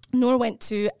Noor went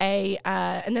to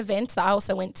an event that I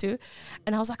also went to,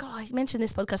 and I was like, oh, I mentioned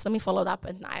this podcast. Let me follow it up,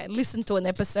 and I listened to an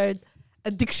episode.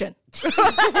 Addiction.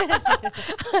 I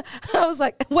was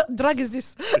like, what drug is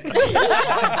this?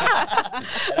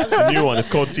 It's a new one. It's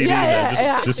called TD.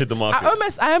 Yeah, Just hit the market.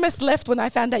 I almost left when I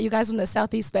found out you guys were in the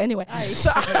southeast. But anyway, so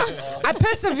I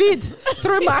persevered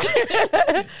through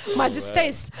my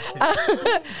distaste,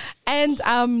 and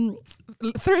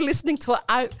through listening to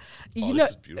it, this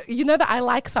is beautiful. you know that I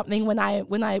like something when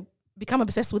I become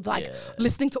obsessed with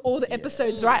listening to all the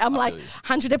episodes. Right, I'm like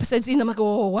 100 episodes in. I'm like,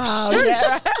 oh wow,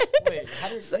 yeah. Wait, how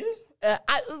did you?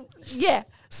 Yeah.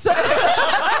 So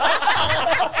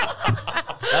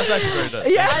That's actually very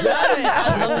nice. yeah. I love it.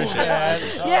 I love Appreciate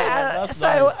it. it. Yeah, That's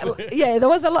so nice. yeah, there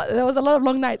was a lot of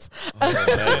long nights.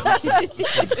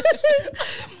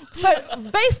 So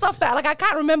based off that, like I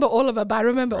can't remember all of it, but I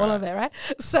remember all of it, right?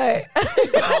 So Nah,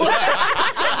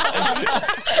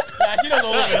 she doesn't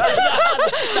know it.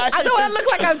 I don't want to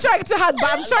look like I'm trying too hard, but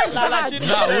I'm trying so hard.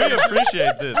 No, we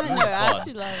appreciate this. I This know. is I fun.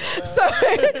 actually love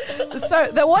it.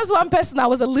 So there was one person I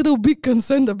was a little bit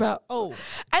concerned about. Oh,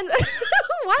 And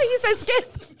why are you so scared?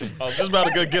 I was just about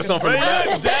to go get some from the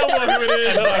back. Damn well who it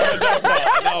is. And I heard that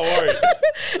part. Not worried.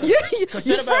 You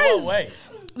Concerned about froze. what way?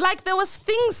 Like there was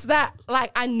things that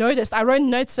like I noticed. I wrote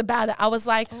notes about it. I was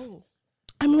like,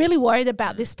 I'm really worried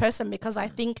about this person because I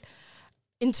think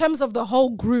in terms of the whole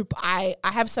group, I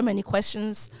have so many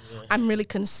questions. I'm really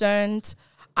concerned.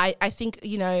 I think,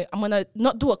 you know, I'm going to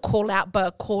not do a call out, but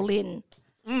a call in.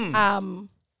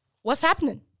 What's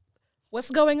happening? What's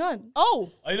going on?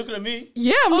 oh, Are you looking at me?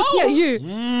 Yeah, I'm looking at you.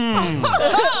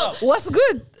 What's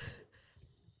good?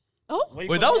 Where you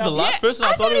Wait, that was the going last person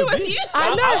I thought it would be. you.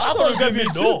 I know. I thought it was going to be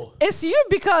no. It's you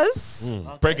because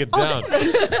Break it down. He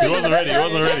wasn't ready. He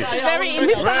wasn't ready. Very Mr.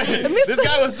 interesting. This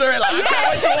guy was sorry. Like, I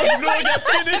can't wait to watch the video get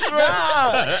finished, bro.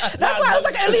 That's why I was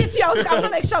like earlier to you. I was like, I'm gonna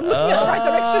make sure I'm looking at the right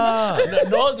direction.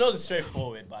 No, it's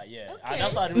straightforward, but yeah.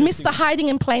 That's why I didn't really Mr. Hiding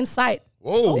in plain sight.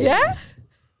 Whoa. Yeah?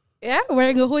 Yeah,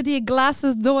 wearing a hoodie,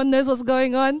 glasses, no one knows what's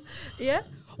going on. Yeah?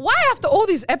 Why after all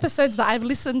these episodes that I've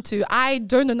listened to, I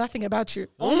don't know nothing about you?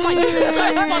 Oh my God.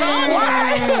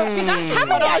 Why? She's actually How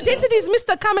many identities,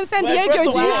 Mr. Carmen San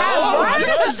Diego, do you have?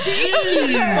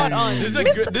 She's spot on. This is a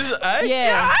good. This is.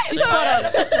 Yeah, she's spot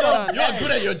on. She's spot on. You're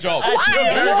good at your job. Why? You're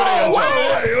very good at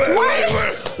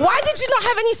your job. Why did you not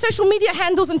have any social media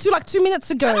handles until like 2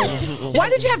 minutes ago? Why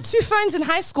did you have 2 phones in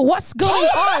high school? What's going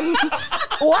on?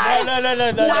 Why? No.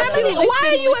 Why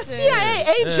are you a Listen. CIA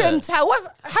agent? How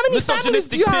many families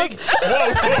do you have? Okay. He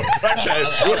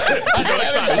got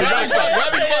excited.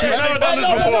 He's never done this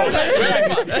before.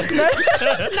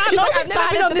 He's like, I've never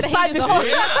been on this side before.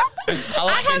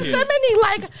 I have so many,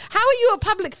 like, how are you a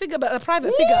public figure but a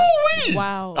private figure?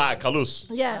 Wow. All right, Kalus.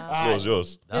 Yeah. Floor is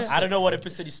yours. I don't know what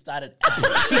episode you started.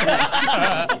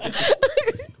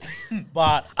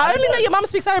 But I only know your mom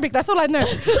speaks Arabic. That's all I know.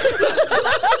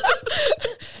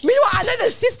 Meanwhile, I know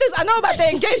the sisters. I know about the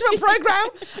engagement program.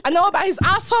 I know about his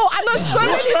asshole. I know so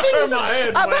many things. My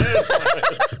head.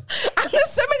 I know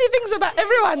so many things about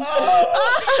everyone.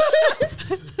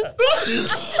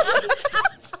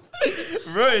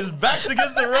 Bro, his back's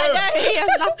against the I know ropes. he has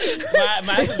nothing.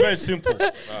 my answer is very simple.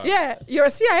 Yeah, you're a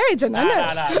CIA agent. I know. Nah. I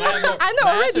know My answer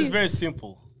already. is very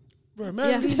simple.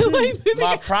 Yeah.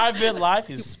 My private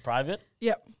life is private.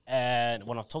 Yep. And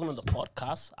when I'm talking on the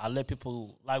podcast, I let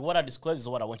people, like what I disclose is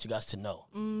what I want you guys to know.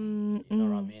 You know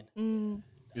what I mean?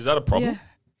 Is that a problem?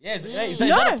 Yeah. Yeah, is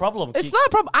that a problem? It's not a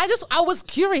problem. I was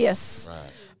curious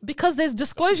because there's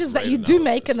disclosures that you do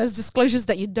make and there's disclosures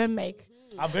that you don't make.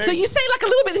 So you say like a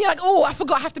little bit, and you're like, "Oh, I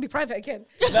forgot. I have to be private again."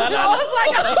 No.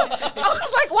 I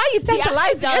was like, "Why are you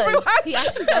tantalizing everyone?" He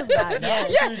actually does that. Yeah.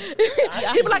 Yeah,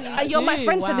 he'd be like, actually "Yo, my do.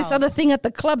 friend said this Wow. other thing at the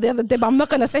club the other day, but I'm not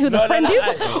gonna say who the friend is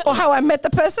or how I met the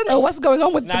person or what's going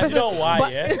on with the Now, you person." know why,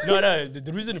 But- yeah? No,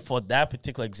 the reason for that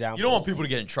particular example. You don't want people to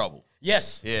get in trouble.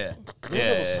 Yes. Yeah.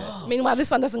 Yeah. Meanwhile,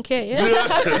 this one doesn't care. Yeah,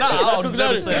 I'll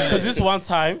never say that. Because this one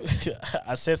time,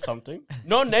 I said something.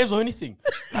 No names or anything.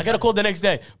 I get a call the next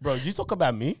day. Bro, did you talk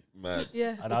about me? Man.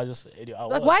 yeah. And I just...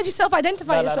 Like, why'd you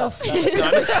self-identify yourself? To be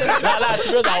honest,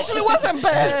 I actually wasn't,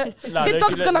 but Nah, your no,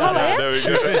 dog's gonna holler. Yeah, There we go.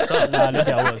 look,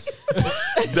 I was.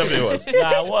 Definitely was.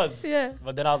 I was. yeah.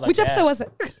 But then I was like, Which episode was it?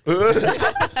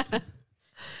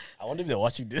 I wonder if they're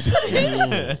watching this.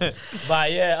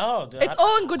 But yeah, It's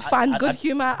all in good fun, good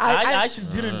humor. I actually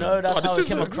didn't know that's how it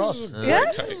came across. Yeah?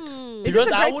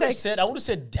 Because I great would have take.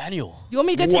 said, Daniel. You want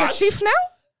me to go to the What? chief now?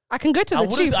 I can go to the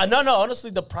chief. No,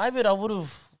 honestly, the private, I would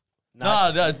have. No,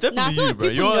 it's Nah, I definitely feel you, like bro.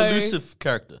 people You're know- an elusive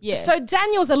character. Yeah. So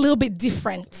Daniel's a little bit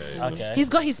different. Okay. He's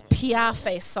got his PR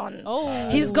face on. Oh.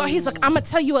 He's like, I'm gonna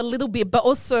tell you a little bit, but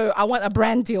also I want a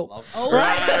brand deal. Oh.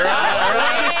 Right. I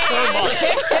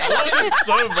love this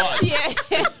so much. Yeah.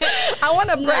 I want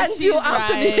a brand deal she's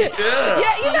after right. me. Yeah,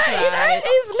 you know, right.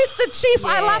 he's Mr. Chief.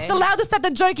 I Yeah. laughed the loudest at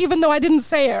the joke, even though I didn't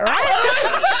say it, right?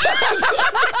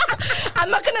 I'm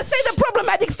not gonna say the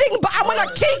problematic thing, but I want a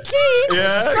kiki.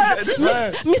 Yeah, So, this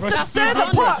Mr. Stir the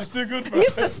pot. She's too good, bro.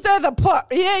 Mr. Stir the pot.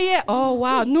 Yeah. Oh,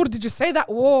 wow. Noor, did you say that?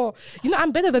 Whoa. You know,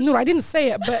 I'm better than Noor. I didn't say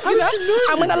it, but you know,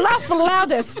 I'm going to laugh the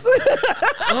loudest.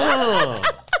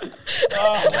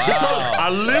 I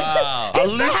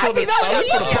live for the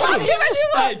problem.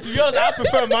 Hey, to be honest, I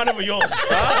prefer mine over yours.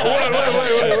 Wait.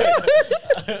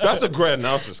 That's a great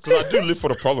analysis because I do live for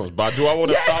the problems, but do I want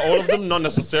to start all of them? Not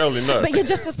necessarily, no. But you're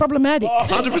just as problematic.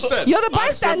 100%. You're the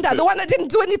bystander, the one that didn't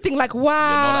do anything. Like,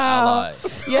 wow.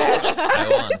 You're not an ally. Yeah.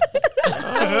 Taiwan.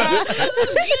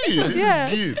 Yeah.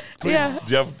 Please, Yeah.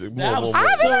 do you have more? I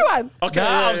have everyone. Okay,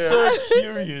 Now I'm yeah. so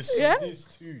curious. Yeah? These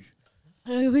two.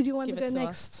 Who do you want Give to it go to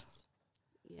next?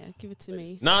 Yeah, give it to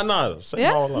me. Nah. Say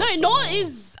Yeah? more No, love, say Noah more.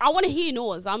 is. I want to hear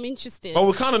Noah's. I'm interested. But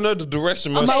we kind of know the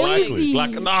direction most But likely. easy.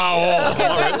 Like, no.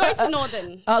 Go to Noah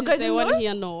then. Oh, since go to they want to Noah?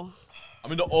 hear Noah. I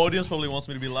mean, the audience probably wants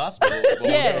me to be last. But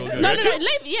Yeah. we'll go. No.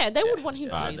 Yeah, they would want him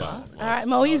to be last. All right,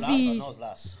 Moeezy. That was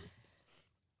last.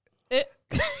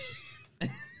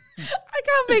 I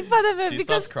can't make fun of it She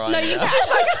because starts crying. No, you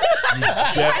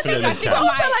yeah. Definitely also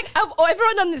can. like of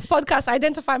everyone on this podcast, I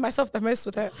identify myself the most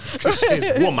with her.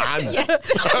 She's woman. And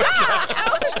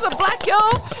also, she's a black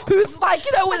girl who's like,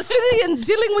 you know, with sitting and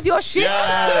dealing with your shit.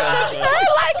 Yeah. You know,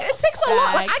 like it takes a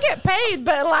lot. Like I get paid,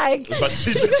 but like, But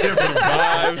she's just here for the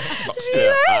vibes.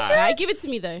 Yeah. Alright. Alright, give it to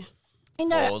me though. you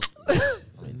know, Pause.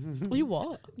 You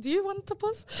what? do you want to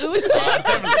pause? What would you say?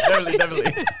 Definitely.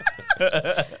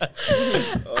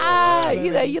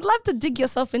 You know, you'd love to dig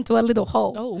yourself into a little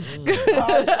hole. Oh.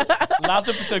 Last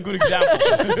episode, good example.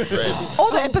 All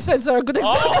the episodes are a good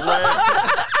example.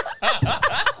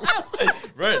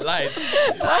 Right, like,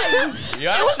 you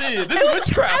actually, this is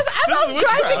witchcraft. As I was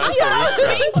driving here, I was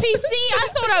being PC. I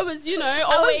thought I was, you know, I was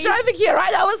always. driving here,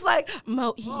 right? I was like,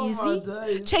 Mo easy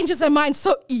changes her mind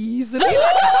so easily. I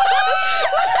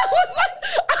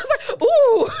was like,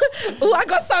 ooh, I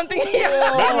got something here.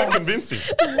 Very well convincing.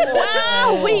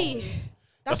 Wow,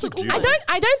 That's a a good cute one.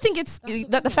 I don't think it's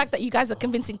the fact that you guys are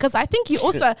convincing because I think you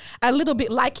also a little bit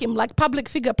like him, like public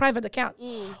figure, private account,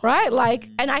 right? Like,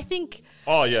 and I think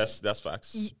Oh, yes, that's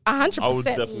facts. 100%. I would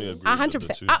definitely agree.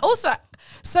 100%. I also,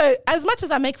 so as much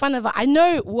as I make fun of her, I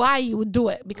know why you would do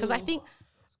it because I think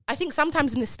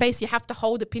sometimes in this space you have to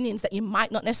hold opinions that you might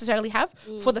not necessarily have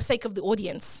for the sake of the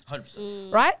audience.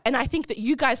 100%. Right? And I think that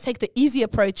you guys take the easy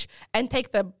approach and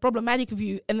take the problematic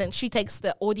view, and then she takes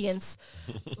the audience,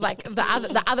 like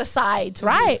the other side,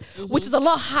 right? Which is a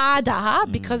lot harder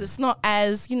because it's not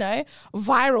as, you know,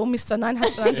 viral, Mr.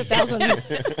 900,000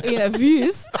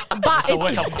 views. But So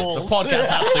wake it's up calls. The podcast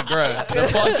has to grow. The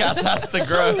podcast has to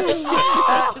grow.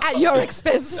 at your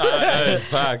expense.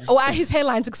 Facts. Or at his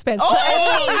hairline's expense.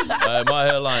 My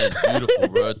hairline is beautiful,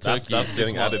 bro. That's Turkey, getting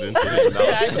 6 added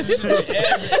months. into it.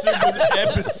 Every single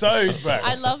episode, bro.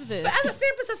 I love this. As a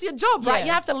therapist, that's your job, right? Yeah.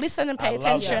 You have to listen and pay love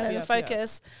attention that. and Yeah,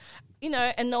 focus, you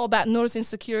know, and know about Noor's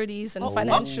insecurities and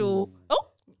financial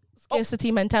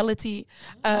scarcity mentality.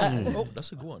 Oh,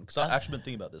 that's a good one. Because I've actually been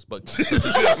thinking about this. But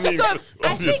I mean, So, I think-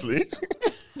 obviously.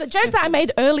 The joke that I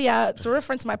made earlier to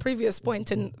reference my previous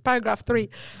point in paragraph 3,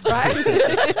 right?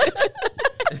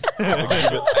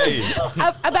 Hey,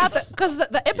 About because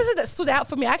the episode that stood out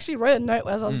for me, I actually wrote a note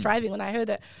as I was driving when I heard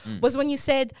it, was when you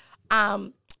said,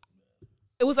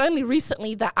 it was only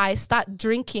recently that I start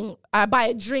drinking, I buy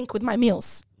a drink with my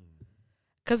meals.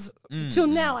 Because till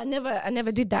now, I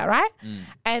never did that, right?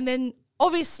 And then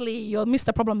obviously you're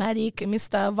Mr. Problematic,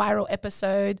 Mr. Viral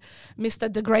Episode,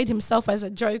 Mr. Degrade himself as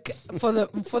a joke for the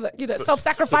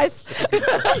self-sacrifice.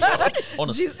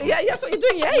 honestly, That's what you're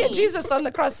doing. Yeah, Jesus on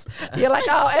the cross. You're like,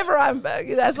 oh, everyone,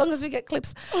 as long as we get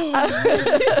clips. this work.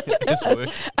 that's what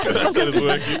it's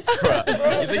working.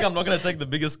 You think I'm not going to take the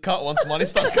biggest cut once money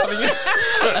starts coming in?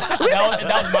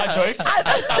 That was my joke.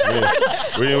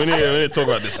 We need to talk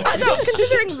about this. I know,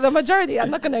 considering the majority,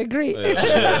 I'm not going to agree. I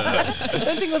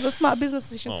don't think it was a smart business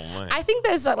decision. Oh, man. I think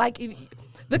there's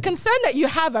the concern that you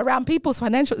have around people's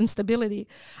financial instability,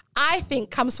 I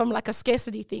think comes from like a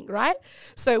scarcity thing, right?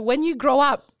 So when you grow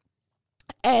up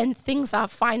and things are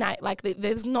finite, like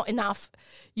there's not enough,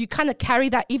 you kind of carry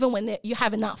that even when you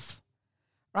have enough,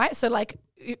 right? So like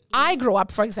I grew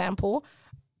up, for example,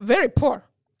 very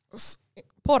poorest,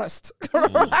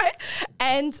 right?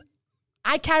 And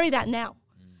I carry that now.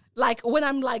 Like when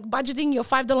I'm like budgeting your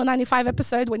 $5.95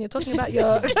 episode, when you're talking about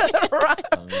your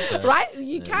right,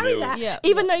 you carry that,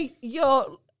 even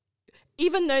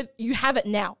though you have it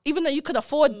now, even though you could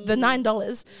afford the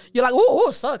 $9, you're like,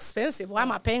 oh, so expensive. Why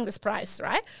am I paying this price,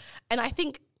 right? And I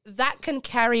think that can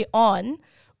carry on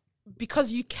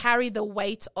because you carry the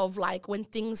weight of like when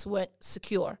things weren't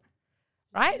secure,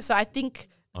 right? So I think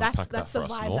that's the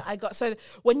vibe that I got. So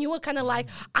when you were kind of like,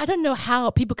 I don't know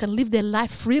how people can live their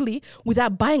life freely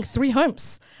without buying 3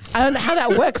 homes. I don't know how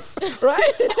that works,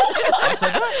 right? I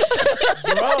said that.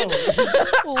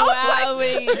 Bro. Wow.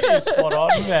 She's spot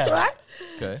on, man. Right?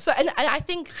 Okay. So, and I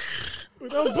think... We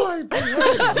don't buy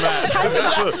How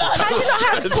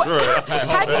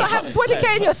do you not have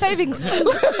 20K in your savings?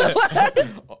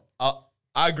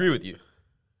 I agree with you.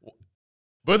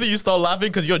 Both of you start laughing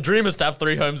because your dream is to have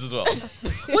 3 homes as well.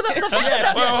 Well, the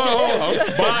fact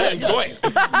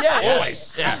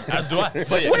Always. Yeah, as do I.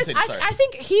 But yeah, continue, sorry. I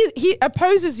think he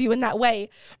opposes you in that way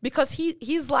because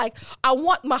he's like, I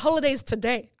want my holidays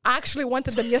today. I actually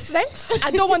wanted them yesterday.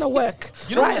 I don't want to work.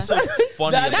 You know right? what's so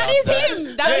funny about That is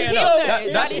him. That is him. though.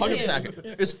 That's That is 100% him.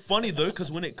 accurate. It's funny though,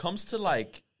 because when it comes to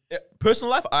like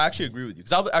personal life, I actually agree with you.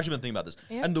 Because I've actually been thinking about this.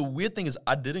 Yeah. And the weird thing is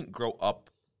I didn't grow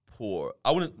up poor.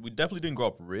 We definitely didn't grow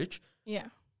up rich. Yeah.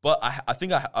 But I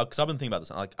think because I've been thinking about this.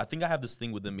 Like, I think I have this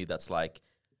thing within me that's like,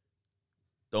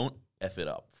 don't F it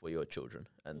up for your children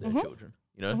and their children.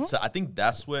 You know? So I think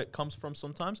that's where it comes from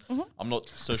sometimes. I'm not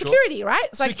so sure. Security, right?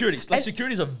 It's Security.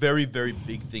 Security is a very, very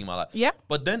big thing in my life. Yeah.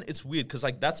 But then it's weird because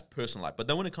like that's personal life. But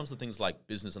then when it comes to things like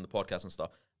business and the podcast and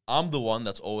stuff, I'm the one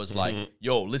that's always like,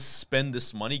 yo, let's spend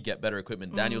this money, get better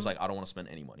equipment. Daniel's like, I don't want to spend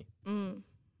any money.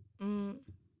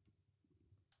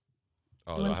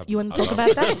 You want to talk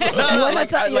about that?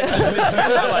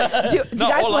 Do you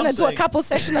guys want to do a couple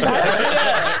session about it?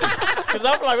 Because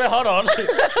I'm like, wait, hold on.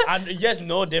 And yes,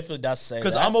 no, definitely does say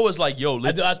Because that. I'm always like, yo,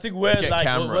 let's I think we're get like,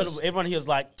 cameras. everyone here is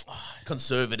like,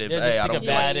 Conservative. let's Hey, I think don't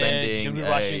feel like about it. spending. Should we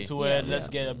rush Hey. into it? Let's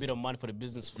get a bit of money for the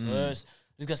business first.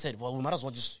 This guy said, well, we might as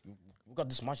well we got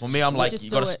this much. For me, I'm like, Just you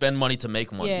do got to it. spend money to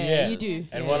make money. Yeah, you do.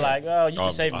 And Yeah. we're like, oh, you can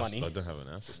save I money don't have an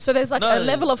answer. So there's like No. a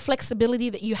level of flexibility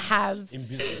that you have in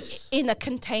business. in a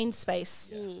contained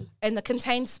space. And the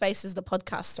contained space is the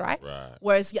podcast, right? Right.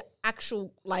 Whereas your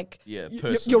actual, like, Yeah, your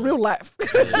personal. real life.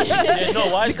 Yeah,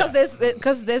 no, why is because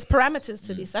that? there's parameters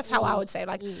to this. That's how I would say.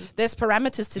 Like, there's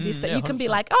parameters to this that yeah, you can be 100%.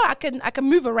 like, oh, I can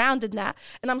move around in that.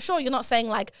 And I'm sure you're not saying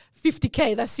like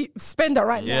 50K. That's it, spend it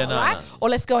right Yeah, now, no, right? no. Or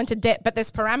let's go into debt. But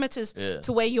there's parameters Yeah.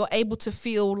 to where you're able to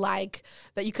feel like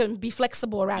that you can be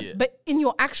flexible around. Yeah. But in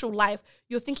your actual life,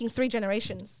 you're thinking 3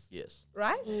 generations, Yes.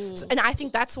 right? So, and I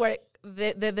think that's where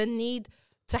the need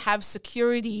to have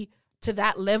security to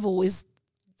that level is.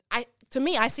 To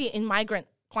me, I see it in migrant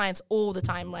clients all the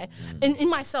time, like in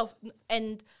myself.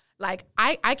 And like,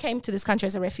 I came to this country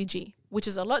as a refugee, which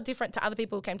is a lot different to other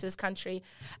people who came to this country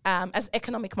as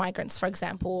economic migrants, for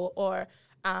example, or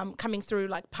coming through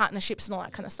like partnerships and all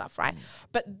that kind of stuff, right?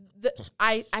 But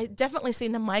I definitely see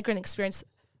in the migrant experience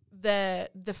the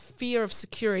fear of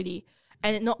security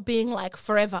and it not being like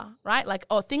forever, right? Like,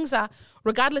 oh, things are,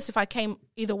 regardless if I came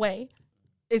either way,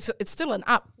 it's still an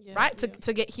up, right?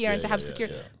 To get here and to have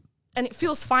security. Yeah. And it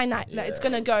feels finite that it's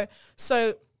gonna go.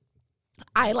 So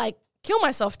I like kill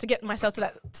myself to get myself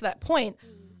to that point.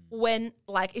 When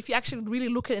like if you actually really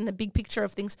look at it in the big picture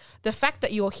of things, the fact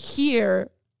that you're here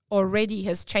already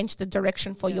has changed the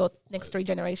direction for your next 3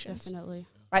 generations. Definitely.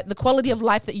 Right? The quality of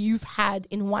life that you've had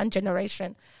in one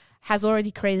generation has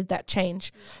already created that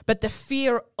change. But the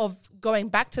fear of going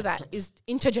back to that is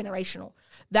intergenerational.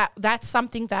 That's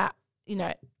something that, you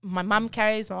know, my mum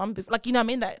carries, like, you know what I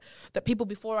mean? That people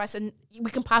before us, and we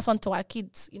can pass on to our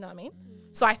kids, you know what I mean?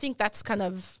 So I think that's kind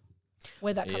of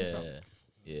where that comes from.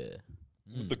 Yeah.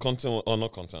 With the content, or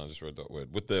not content, I just read that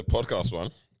word. With the podcast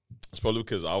one, it's probably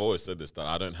because I've always said this, that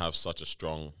I don't have such a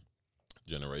strong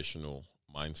generational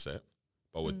mindset.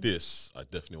 But with this, I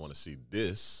definitely want to see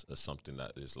this as something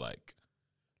that is like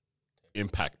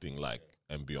impacting like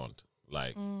and beyond.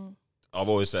 Like I've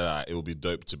always said that it would be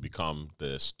dope to become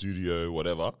the studio,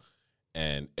 whatever,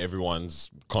 and everyone's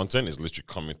content is literally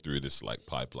coming through this like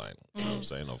pipeline. You know what I'm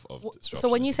saying? Of So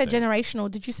when you said generational,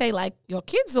 did you say like your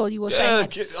kids, or you were saying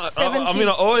like seven I kids? mean,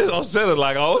 I said it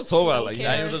like I always talk about like care.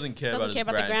 Daniel doesn't care about his the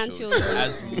grandchildren grandchildren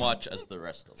as much as the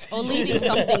rest of us. or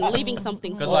leaving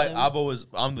something Because for like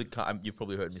them. you've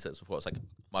probably heard me say this before. It's like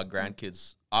my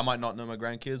grandkids. I might not know my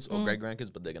grandkids or great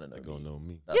grandkids, but they're gonna know me. gonna know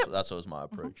me. That's always my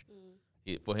approach.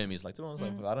 For him, he's like, I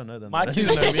don't know them. My They kids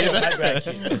don't know me, my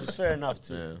grandkids. It's fair enough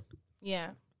too.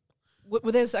 Yeah.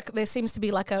 Well, there seems to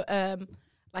be like an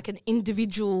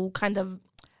individual kind of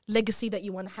legacy that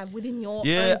you want to have within your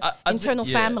own internal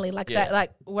family, like that. Like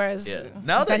whereas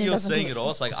now that Daniel you're doesn't do saying it all,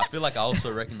 it's like I feel like I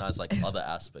also recognize like other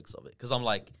aspects of it because I'm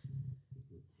like,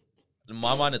 in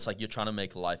my mind, it's like you're trying to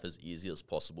make life as easy as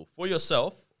possible for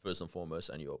yourself first and foremost,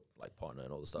 and your like partner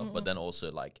and all the stuff, but then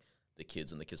also like the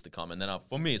kids and the kids to come, and then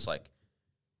for me, it's like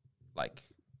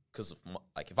because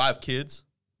if I have kids,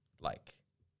 like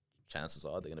chances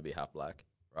are they're gonna be half black,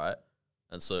 right?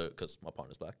 And so because my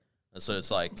partner's black. And so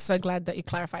it's like... So glad that you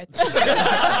clarified. You know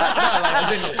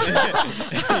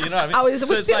what I mean? We're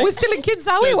still in kids,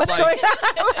 are we? What's going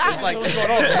on? It's like... What's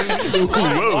going on?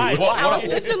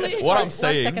 What I'm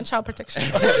saying... 1 second, child protection.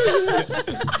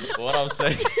 What I'm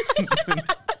saying...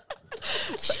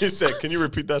 She said, can you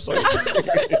repeat that song?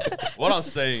 What I'm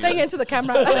saying... Saying it into the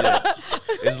camera.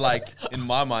 Is like, in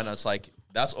my mind, it's like,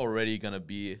 that's already going to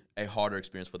be a harder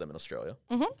experience for them in Australia,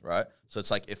 right? So it's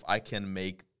like, if I can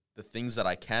make the things that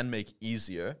I can make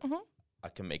easier, I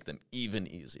can make them even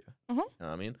easier. You know what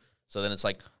I mean? So then it's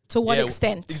like... To what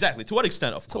extent? Exactly. To what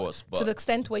extent, of course. But to the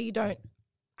extent where you don't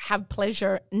have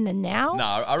pleasure in the now? No,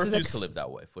 I refuse to live that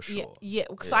way, for sure. Yeah.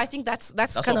 So I think that's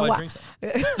kind of what what... drinks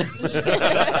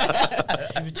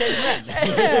Is it changed man?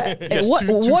 Yes, two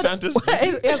Fantas.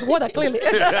 It has water, clearly.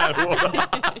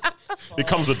 It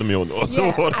comes with the meal. No.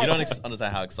 Yeah, You don't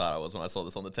understand how excited I was when I saw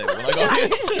this on the table. When I got here.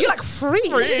 You're like, free.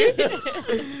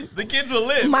 The kids will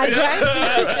live. My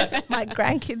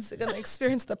grandkids are going to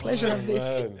experience the pleasure of this.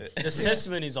 The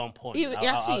assessment is on point. It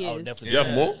actually I'll is. definitely You have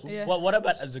say more? that. Yeah. What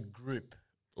about as a group?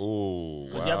 Oh,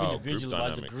 Because you have individuals,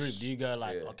 but as a group, do you go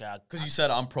like, okay, Because you said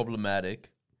I'm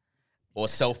problematic or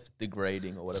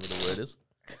self-degrading or whatever the word is.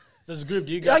 so as a group,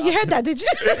 do you go? Oh, you heard that, did you?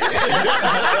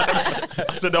 I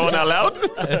said that one out loud.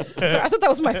 Sorry, I thought that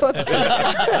was my thoughts.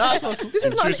 This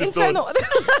is not an Intrusive internal. thoughts.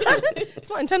 It's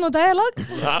not internal dialogue.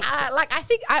 Like I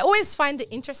think I always find it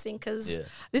interesting because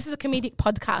this is a comedic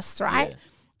podcast, right? Yeah.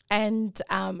 And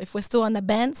if we're still on the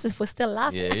bands, if we're still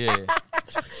laughing, Yeah.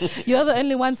 you're the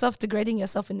only one self-degrading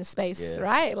yourself in the space,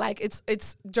 right? Like it's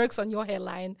jokes on your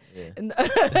hairline, and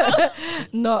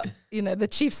not the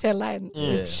chief's hairline. I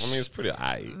Which mean, it's pretty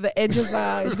high. the edges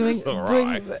are doing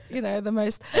alright. the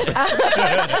most.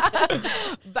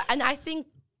 And I think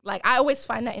like I always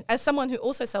find that as someone who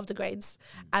also self-degrades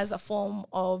as a form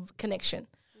of connection.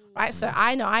 Right, so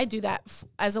I know I do that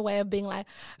as a way of being like,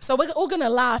 so we're all gonna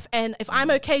laugh, and if I'm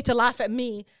okay to laugh at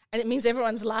me, and it means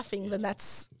everyone's laughing, then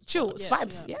that's chill, it's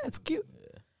vibes, it's cute.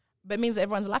 But it means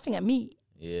everyone's laughing at me,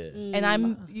 and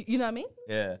I'm, you know what I mean?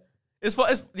 Yeah. It's fun.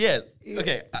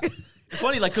 Okay. It's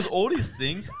funny, like, because all these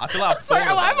things, I feel like Sorry,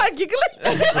 why am I giggling?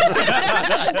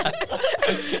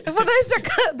 For those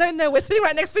that don't know, we're sitting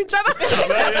right next to each other.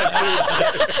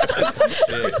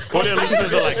 All your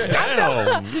listeners are like,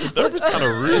 damn, this therapist kind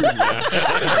of rude, man.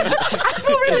 I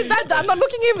feel really bad that I'm not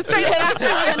looking him straight in the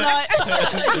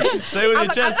eyes. Say it with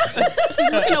your chest. She's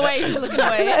looking away.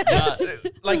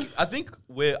 Like, I think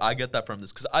where I get that from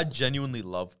is because I genuinely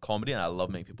love comedy and I love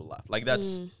making people laugh. Like,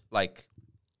 that's like,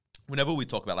 whenever we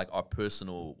talk about like our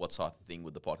personal, what's our thing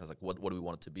with the podcast, like what do we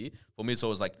want it to be? For me, it's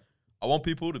always like, I want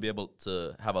people to be able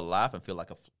to have a laugh and feel like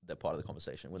they're part of the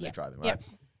conversation when they're driving, right?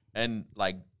 And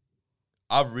like,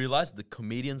 I've realized the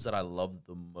comedians that I love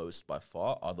the most by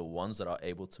far are the ones that are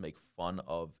able to make fun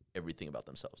of everything about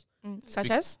themselves. Such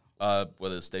as?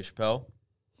 Whether it's Dave Chappelle,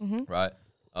 right?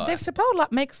 Dave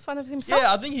Chappelle makes fun of himself.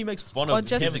 Yeah, I think he makes fun of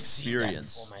just- his Never seen that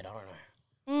experience. before, mate, I don't know.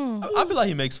 I feel like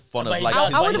he makes fun But of he like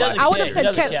does. I would have He said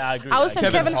doesn't care, I agree.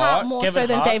 Kevin Hart more Kevin so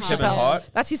than Hart, Dave Kevin Chappelle. Hart.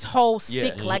 That's his whole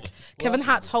stick. Yeah. Like Kevin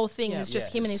Hart's whole thing is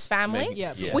just him and his family,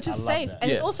 Yeah. which is I love safe, that.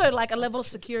 and it's Yeah. also like a level of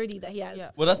security that he has. Yeah.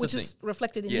 Well, that's the which is thing.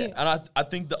 reflected in Yeah, you. and I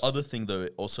think the other thing though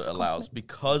it also allows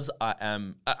because I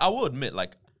will admit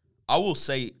like I will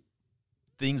say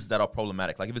things that are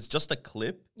problematic. Like if it's just a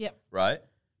clip, Yep. right?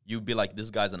 You'd be like, this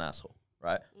guy's an asshole,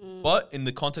 right? But in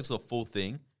the context of the full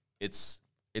thing, it's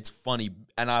funny,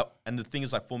 and the thing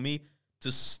is like for me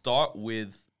to start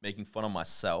with making fun of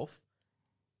myself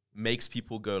makes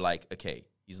people go like, okay,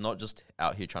 he's not just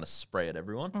out here trying to spray at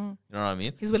everyone. You know what I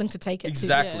mean? He's willing to take it.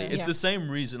 Exactly. Too. It's the same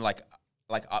reason, like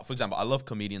for example, I love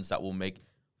comedians that will make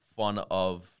fun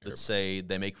of, let's say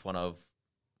they make fun of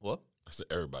what? I said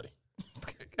everybody.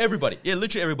 Everybody. Yeah,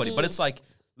 literally everybody. But it's like,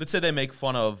 let's say they make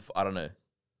fun of, I don't know,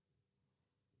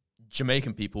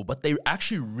 Jamaican people, but they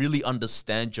actually really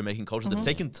understand Jamaican culture. They've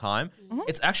taken time.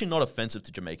 It's actually not offensive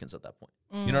to Jamaicans at that point.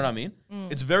 You know what I mean?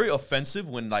 It's very offensive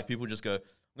when like people just go,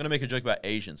 I'm going to make a joke about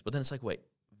Asians. But then it's like, wait,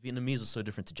 Vietnamese are so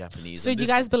different to Japanese. So do you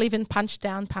guys believe in punch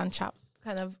down, punch up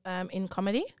kind of in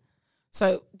comedy?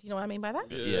 So do you know what I mean by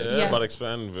that? Yeah. But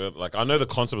expand. Like, I know the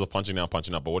concept of punching down,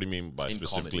 punching up, but what do you mean by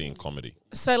specifically in comedy?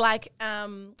 So like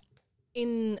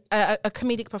in a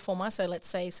comedic performer, so let's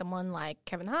say someone like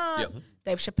Kevin Hart,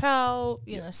 Dave Chappelle,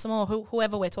 you know, Small,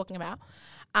 whoever we're talking about,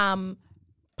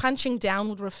 punching down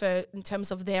would refer in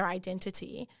terms of their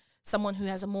identity, someone who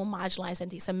has a more marginalized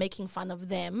identity, so making fun of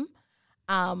them.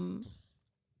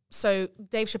 So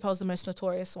Dave Chappelle's the most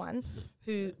notorious one,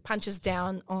 who punches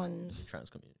down on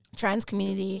trans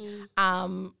community,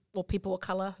 or people of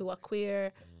color who are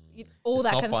queer, all it's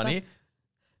that not kind funny. of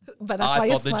stuff. But that's why I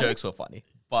you're thought the smiling. jokes were funny,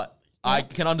 but I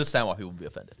can understand why people would be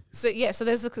offended. So yeah, so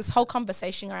there's this whole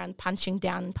conversation around punching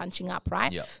down and punching up,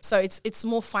 right? Yeah. So it's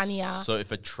more funnier. So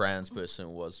if a trans person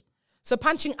was, So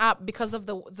punching up, because of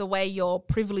the way your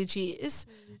privilege is,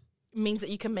 means that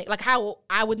you can make, like how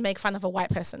I would make fun of a white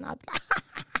person.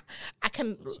 I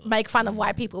can make fun of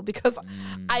white people because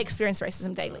I experience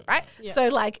racism daily, right? Yeah. So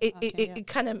like it Okay,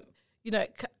 kind of, you know,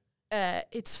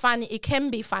 it's funny. It can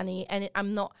be funny, and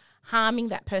I'm not harming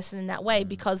that person in that way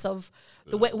because of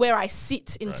the way where I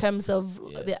sit in terms of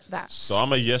that. So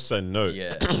I'm a yes and no.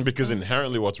 Yeah. Because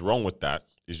inherently what's wrong with that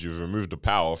is you've removed the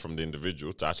power from the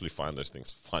individual to actually find those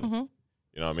things funny.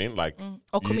 You know what I mean? Like,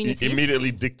 Or you communities.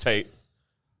 immediately dictate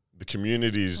the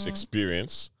community's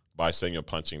experience by saying you're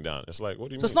punching down. It's like, what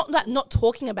do you So mean? it's not that not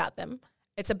talking about them.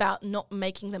 It's about not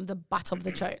making them the butt of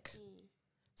the joke.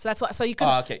 So that's why. So you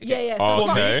can. okay. Yeah. So Oh,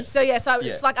 it's okay. not, so yeah. So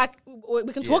Yeah. it's like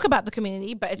we can talk about the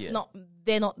community, but it's Yeah. not.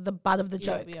 They're not the butt of the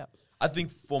joke. Yeah. I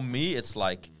think for me, it's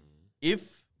like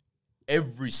if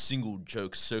every single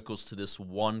joke circles to this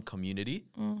one community,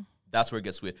 that's where it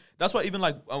gets weird. That's why even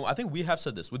like, I think we have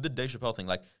said this with the Dave Chappelle thing.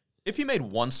 Like, if he made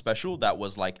one special that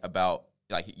was like about,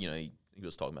 like, you know, he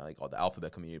was talking about like the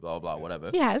alphabet community, blah, blah, blah, whatever.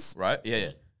 He has. Right?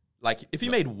 Yeah. Like, if he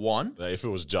made one, Like, if it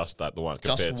was just that, the one,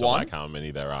 Just compared to one? like how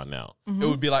many there are now. it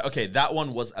would be like, okay, that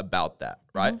one was about that,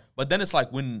 right? But then it's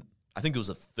like when, I think it was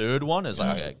a third one, it's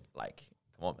like, okay, like,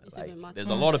 come on, man. It's a bit Like, much. there's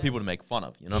a lot of people to make fun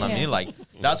of, you know what I Yeah. mean? Like,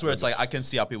 that's where it's like, I can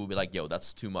see how people be like, yo,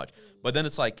 that's too much. But then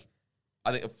it's like,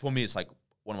 I think for me, it's like,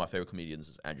 one of my favorite comedians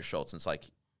is Andrew Schultz. And it's like,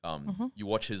 you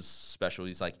watch his special,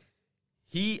 he's like,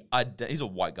 he's a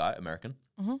white guy, American,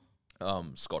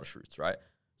 Scottish roots, right?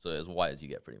 So as white as you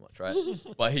get, pretty much, right?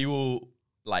 But he will,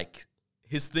 like,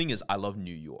 his thing is, I love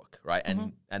New York, right?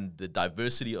 And the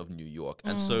diversity of New York.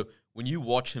 And so when you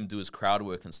watch him do his crowd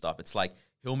work and stuff, it's like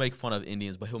he'll make fun of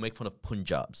Indians, but he'll make fun of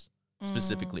Punjabs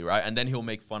specifically, right? And then he'll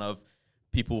make fun of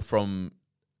people from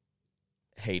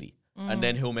Haiti. And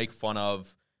then he'll make fun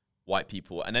of white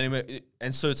people. And then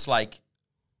and so it's like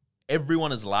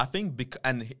everyone is laughing,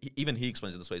 and even he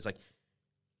explains it this way. It's like,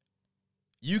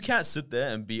 you can't sit there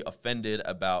and be offended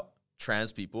about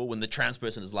trans people when the trans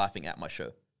person is laughing at my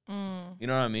show. You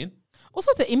know what I mean?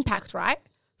 Also the impact, right?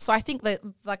 So I think that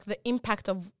like the impact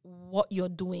of what you're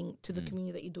doing to the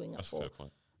community that you're doing it That's a for. fair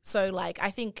point. So like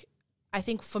I think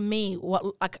for me, what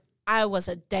like I was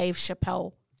a Dave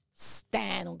Chappelle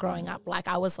stan growing up. Like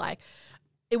I was like,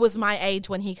 it was my age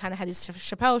when he kind of had his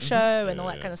Chappelle show and all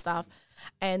that kind of stuff.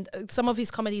 And some of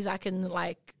his comedies I can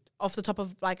like off the top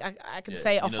of like I can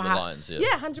say you off know of the lines,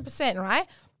 yeah. 100%, right?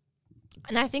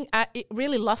 And I think it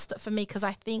really lost it for me because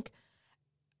I think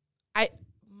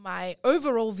my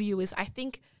overall view is I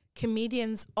think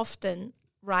comedians often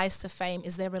rise to fame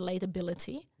is their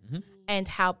relatability and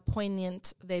how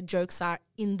poignant their jokes are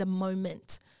in the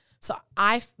moment. So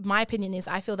my opinion is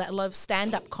I feel that a lot of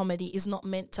stand-up comedy is not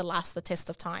meant to last the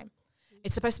test of time.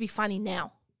 It's supposed to be funny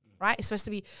now, right? It's supposed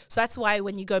to be, so that's why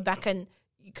when you go back and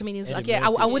comedians Eddie like, I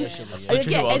Murphy's wouldn't, special, That's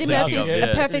literally what I was Eddie thinking Murphy's of, a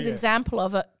yeah. perfect example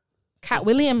of it. Cat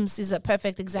Williams is a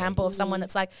perfect example of someone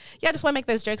that's like, yeah, I just want to make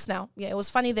those jokes now. Yeah, it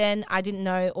was funny then, I didn't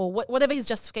know, or whatever his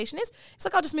justification is. It's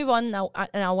like, I'll just move on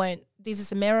and I won't.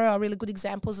 These are Samira are really good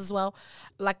examples as well.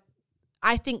 Like,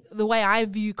 I think the way I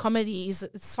view comedy is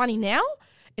it's funny now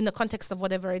in the context of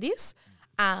whatever it is.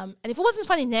 And if it wasn't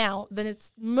funny now, then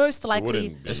it's most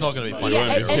likely... It's not going to be funny.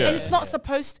 Yeah, and Yeah. it's not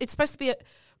supposed... It's supposed to be a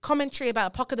commentary about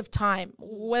a pocket of time,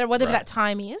 whatever that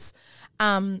time is.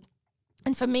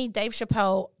 And for me, Dave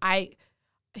Chappelle,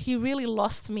 he really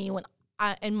lost me when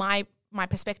and my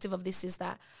perspective of this is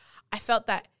that I felt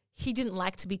that he didn't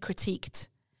like to be critiqued.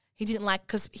 He didn't like,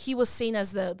 because he was seen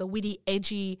as the witty,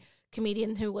 edgy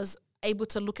comedian who was able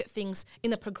to look at things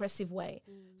in a progressive way.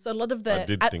 So a lot of I the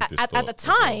did think this at the thought as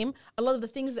well. time, a lot of the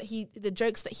things that the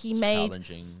jokes that he made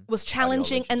was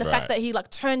challenging, and the Right. fact that he like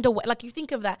turned away, like you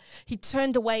think of that, he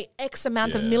turned away X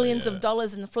amount of millions of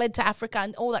dollars and fled to Africa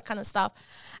and all that kind of stuff.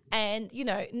 And you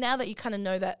know, now that you kind of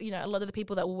know that, you know, a lot of the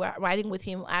people that were writing with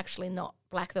him are actually not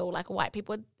black; they were like white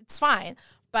people. It's fine,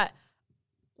 but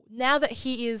now that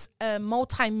he is a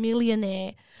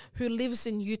multi-millionaire who lives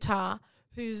in Utah,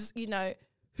 who's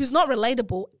not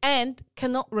relatable and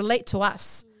cannot relate to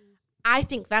us. I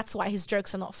think that's why his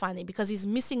jokes are not funny, because he's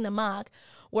missing the mark.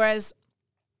 Whereas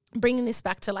bringing this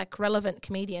back to like relevant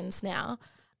comedians now.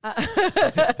 Also,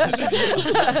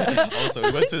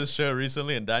 we went to this show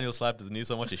recently and Daniel slapped his knee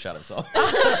so much he shot himself.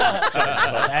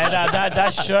 And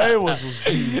that show was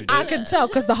good. I could tell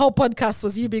because the whole podcast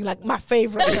was you being like my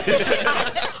favorite.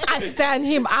 I stand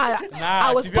him.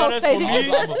 I was to be honest, pulsating. for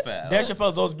me, I'm a fan. Dave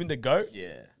Chappelle's always been the GOAT.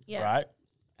 Yeah. Right?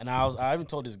 And I even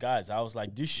told these guys, I was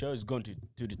like, this show is going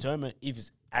to determine if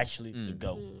it's actually the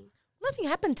GOAT. Nothing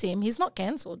happened to him. He's not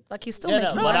cancelled. Like he's still Yeah,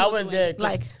 making no, but money. I went there.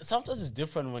 Like- Like sometimes it's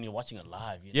different when you're watching it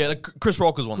live. You know? Yeah, like Chris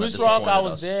Rock was one Chris that Rock, I disappointed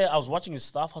was us. there. I was watching his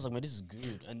stuff. I was like, man, this is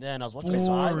good. And then I was watching it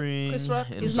live. Chris Rock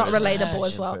in is not person. relatable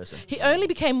as In well. person. He only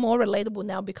became more relatable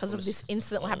now because of this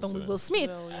incident that happened with Will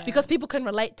Smith. Because people can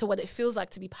relate to what it feels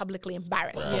like to be publicly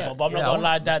embarrassed. Yeah. But I'm not Yeah, gonna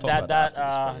lie, let's talk about that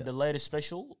after this, but the latest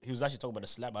special, he was actually talking about the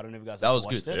slap. I don't know if you guys That was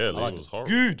watched good. it. Yeah, it was horrible.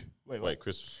 Good. Wait,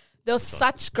 Chris. There was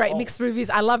such great mixed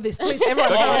reviews. I love this. Please,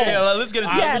 everyone Okay, tell us. yeah, let's get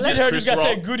into Yeah, it. I let's- did hear Chris this guy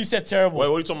say Rock. good, he said terrible. Wait,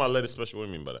 what are you talking about? Latest special? What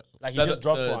do you mean by that? Like he The- just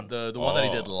dropped the, one. The one that he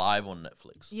Oh. did live on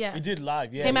Netflix. Yeah. He did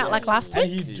live, yeah. Came out yeah. like last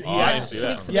And week. he Oh, I didn't actually, see that.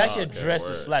 weeks he ago. actually addressed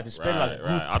the slap. He spent like good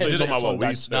I thought 10 you were talking about minutes on what we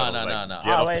that. said. No, I was no, like, no, no.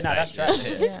 get off wait, the no, that's stage.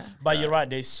 trash. Yeah. But you're right.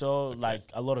 They saw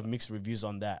like a lot of mixed reviews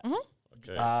on that.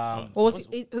 Okay. What was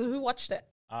who watched it?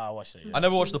 I watched it. Yeah. I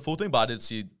never watched the full thing, but I did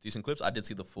see decent clips. I did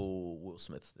see the full Will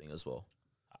Smith thing as well.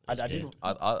 I did. You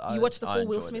watched the I full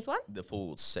Will enjoyed Smith it. one? The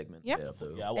full segment. Yeah. Of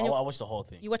the, Yeah, I watched the whole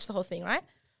thing. You watched the whole thing, right?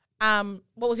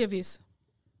 What was your views?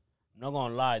 I'm not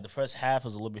gonna lie, the first half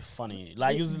was a little bit funny.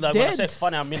 Like, usually, like when I did. say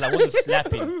funny, I mean like wasn't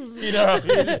slapping. You know what I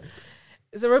mean?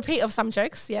 It's a repeat of some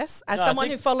jokes, yes. As No, I someone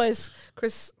who think- follows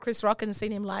Chris Rock and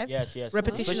seen him live. Yes, yes.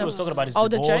 Repetition Especially of was talking about his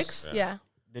older divorce, jokes, yeah.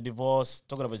 the divorce,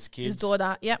 talking about his kids, His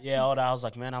daughter, yep. Yeah, all that. I was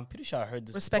like, man, I'm pretty sure I heard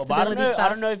this. before. But Respectability I stuff.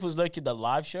 don't know if it was like the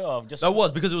live show or just. That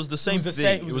was because it was the same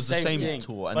thing. It was the same thing.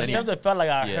 tour. And But then the same time, I felt like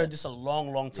I yeah. heard this a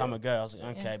long time ago. I was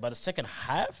like, okay. But the second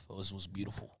half was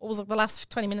beautiful. What was like the last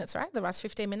 20 minutes, right? The last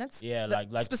 15 minutes? Yeah, The-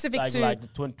 like specific like, to like the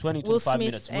 20, Will 25 Smith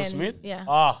minutes. Will and- Smith? yeah.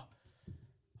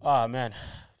 Oh, man.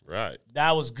 Right.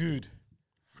 That was good.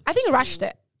 I think he rushed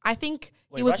it. I think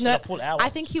Wait, he was rushed it a full hour? I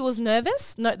think he was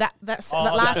nervous. No, that last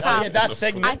that, half. yeah, that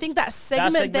segment. I think that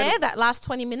segment segment- there, that last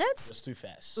 20 minutes, was too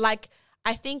fast. like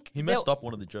I think he messed up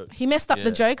one of the jokes. He messed up Yeah.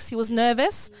 the jokes. He was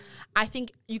nervous. I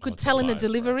think you could tell in the live, right?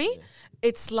 delivery.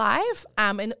 It's live.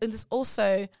 And it's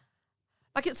also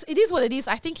like it is what it is.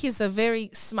 I think he's a very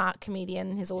smart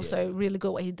comedian. He's also really good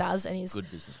at what he does, and he's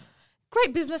Good businessman.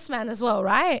 great businessman as well,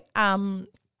 right?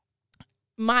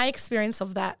 My experience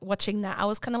of that, watching that, I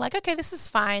was kind of like, okay, this is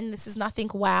fine. This is nothing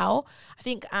wow. I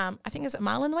think is it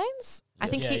Marlon Wayans? I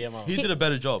think Yeah, Marlon. He did a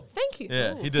better job. Thank you.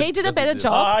 Yeah, He did a better definitely did.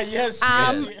 job. Ah, yes. yes.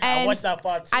 I and watched that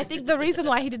part too. I think the reason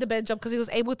why he did a better job because he was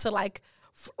able to like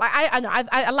I know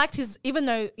I liked his, even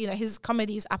though his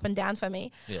comedy is up and down for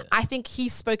me. Yeah. I think he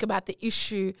spoke about the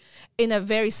issue in a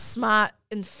very smart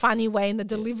and funny way, and the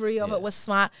delivery of it was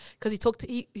smart because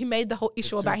he made the whole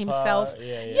issue about himself.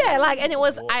 yeah. Like, and it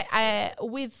was I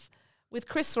with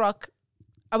Chris Rock.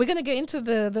 Are we going to get into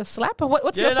the slap? Or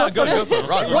what's your thoughts on go it? for it.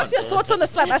 Run. What's your thoughts on the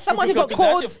slap? As someone who got Because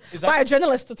called it's by a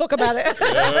journalist to talk about it. It's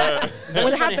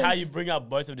when actually it funny how happened. you bring up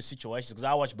both of the situations because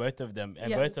I watched both of them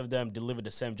and Yeah. both of them delivered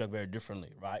the same joke very differently,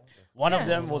 right? One of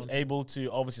them was able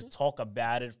to obviously talk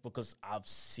about it because I've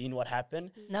seen what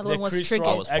happened. Another Then one was Chris triggered.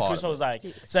 Rock- Was and part Chris of Rock was like,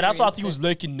 so that's why I think he was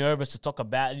looking nervous to talk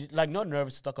about it. Like, not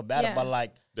nervous to talk about Yeah. it, but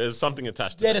like, There's something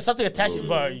attached to yeah, it. there's something attached to it.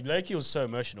 But Loki was so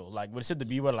emotional. Like, when he said the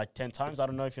B word like 10 times, I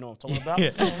don't know if you know what I'm talking about.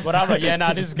 But I'm like, yeah,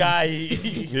 nah, this guy.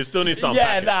 He still needs to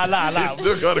Yeah, unpack it. nah. He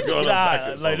still got to go and unpack it.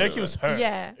 Like, somewhere, Loki was man. hurt.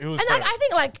 Yeah, It was and hurt. I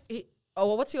think like,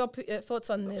 what's your thoughts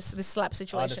on this slap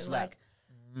situation? slap. Like,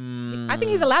 I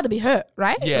think he's allowed to be hurt,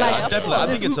 right? Yeah, like, definitely. I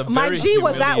think it's a my very G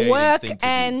was at humiliating work thing to do.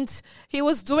 and he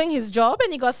was doing his job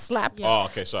and he got slapped. Oh,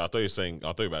 okay. So I thought you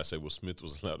were about to say Will Smith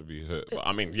was allowed to be hurt. But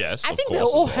I mean, yes. I of think course, they were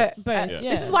all as well. hurt, but Yeah.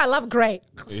 this is why I love Great.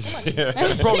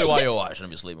 Probably why I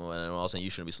shouldn't be sleeping when I was saying you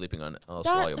shouldn't be sleeping on else while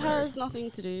That you're married. has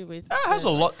nothing to do with. That has a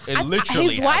lot. It literally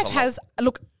His wife a lot. has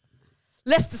look.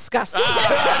 Let's discuss. Dissect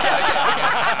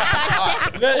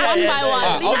one by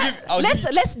one.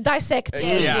 Let's dissect.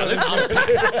 Yeah,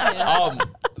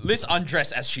 let's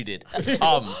undress as she did.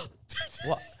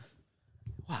 What?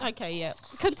 Okay, yeah.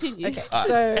 Continue. Okay,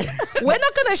 so we're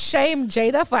not going to shame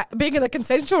Jada for being in a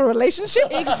consensual relationship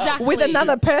Exactly. with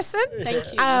another person. Thank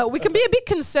you. We can be a bit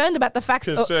concerned about the fact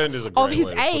Concerned is a of great his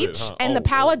way to put it, age huh? and the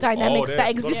power dynamics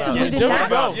that existed yeah. within Yeah.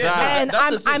 that. Yeah. And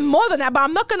That's the thing. I'm more than that, but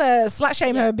I'm not going to slut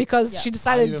shame her because she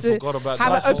decided even to forgot about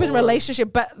have an that. open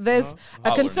relationship. But there's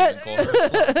a concern. I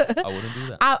wouldn't do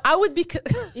that. I would be.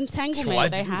 Entanglement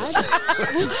Why'd they you do had.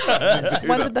 Just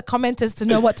wanted the commenters to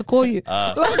know what to call you.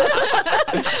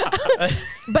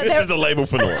 But This there, is the label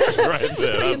for Noah. Right just there.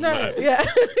 so you That's know, mad. yeah.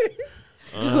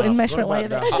 Google enmeshment while you're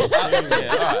there. Yeah,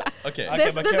 all right. Okay.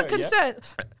 There's but a Karen, concern.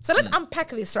 So let's unpack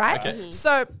this, right? Okay.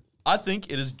 So I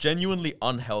think it is genuinely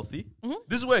unhealthy. Mm-hmm.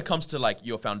 This is where it comes to like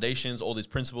your foundations, all these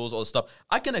principles, all this stuff.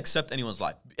 I can accept anyone's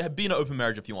life. Be in an open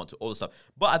marriage if you want to, all this stuff.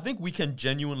 But I think we can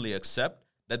genuinely accept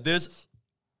that there's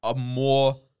a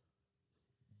more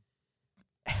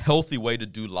healthy way to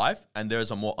do life and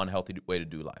there's a more unhealthy way to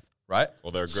do life, right?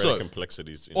 Or there are greater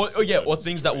complexities. In or certain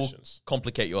things that will situations.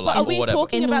 complicate your But life are or we whatever.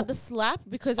 talking In- about the slap?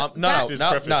 Because No, that- is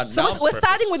no, preface. no. So now- we're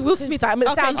starting with Will Smith. I mean,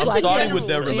 it Okay, sounds just I'm like starting with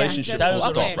their Yeah. relationship Yeah. full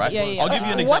stop, Okay. right? Yeah, yeah. I'll give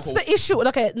you an What's example. the issue?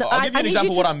 Okay, no, I'll give you an need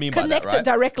example to what I mean by that, connect right? it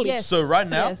directly. Yes. So right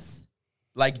now, Yes.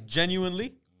 like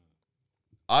genuinely,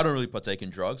 I don't really partake in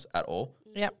drugs at all,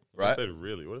 Yep. I right? said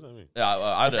really. What does that mean? Yeah,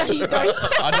 I don't. You don't?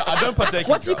 I don't partake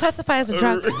What in do you drugs. classify as a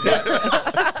drug?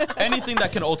 Anything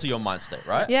that can alter your mind state,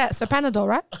 right? Yeah, so Panadol,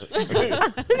 right?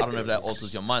 I don't know if that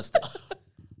alters your mind state.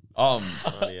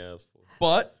 Funny ass fool.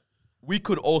 But we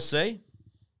could all say,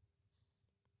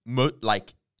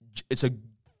 it's a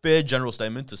fair general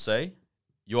statement to say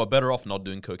you are better off not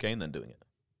doing cocaine than doing it.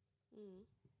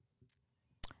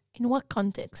 In what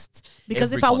context?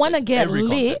 Because Every if I want to context, get every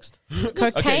lit, context.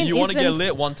 cocaine Okay, you want to get isn't-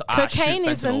 lit one time. cocaine Fentanyl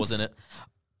isn't- was in it.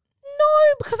 No,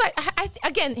 because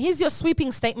again, here's your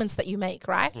sweeping statements that you make,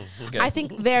 right? Okay. I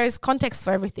think there is context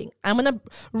for everything. I'm going to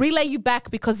relay you back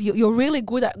because you're really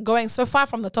good at going so far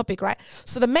from the topic, right?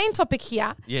 So the main topic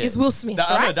here is Will Smith,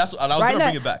 I right? know, that's what I was Right going to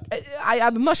now, bring it back.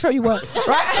 I'm not sure you were,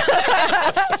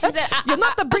 right? She said, You're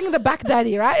not the bring the back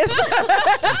daddy, right? It's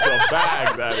the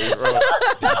bag, daddy, bro.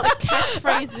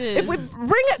 catchphrases. If we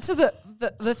bring it to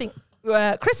the thing,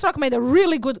 Chris Rock made a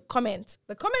really good comment.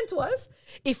 The comment was,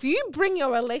 if you bring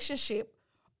your relationship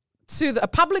to a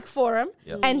public forum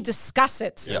and discuss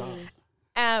it,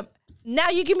 now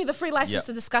you give me the free license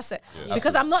to discuss it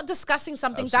because I'm not discussing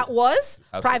something that was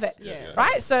private,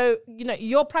 right? So,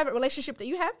 your private relationship that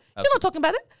you have, you're not talking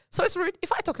about it. So it's rude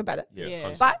if I talk about it.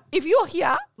 Yeah. But if you're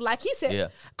here, like he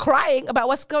said, crying about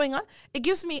what's going on, it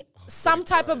gives me some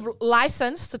type of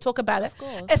license to talk about it,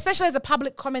 especially as a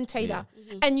public commentator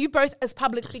and you both as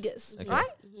public figures, right?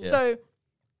 Yeah. So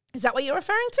is that what you're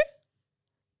referring to?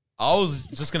 I was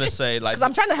just going to say, like... Because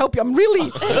I'm trying to help you. I'm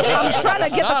trying to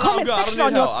get the comment section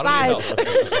on your side.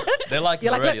 They like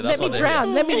You're it like, already. let me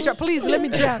drown. Let me drown. Please, let me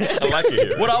drown. I like it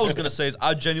here. What I was going to say is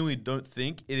I genuinely don't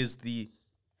think it is the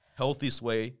healthiest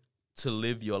way to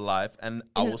live your life. And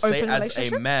I In an will say open as a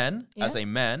relationship?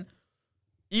 man,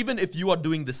 even if you are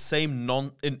doing the same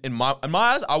in my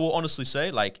eyes, I will honestly say,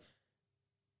 like,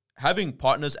 having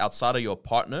partners outside of your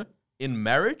partner in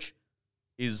marriage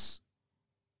is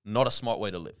not a smart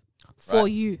way to live. For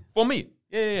Right. you. For me.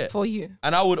 Yeah. For you.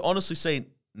 And I would honestly say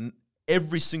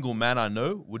every single man I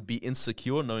know would be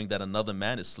insecure knowing that another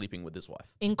man is sleeping with his wife.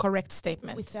 Incorrect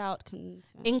statement. without consent.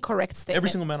 Incorrect statement. Every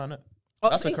single man I know. Oh,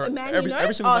 That's a correct. man,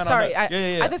 Every single man sorry. I know.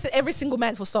 Yeah. I just said every single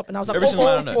man full stop. And I was like, Every single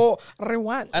man I know.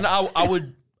 rewind. And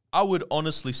I would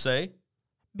honestly say,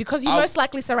 Because you most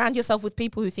likely surround yourself with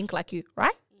people who think like you,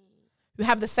 right? Who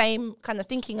have the same kind of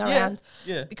thinking around.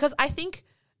 yeah. Because I think,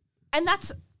 and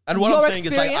that's and what your I'm saying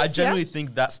is, like, I experience, genuinely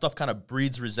think that stuff kind of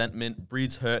breeds resentment,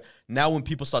 breeds hurt. Now when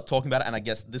people start talking about it, and I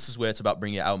guess this is where it's about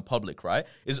bringing it out in public, right?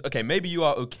 Is, okay, maybe you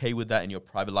are okay with that in your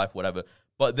private life, whatever.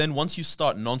 But then once you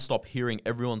start nonstop hearing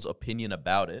everyone's opinion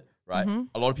about it, right?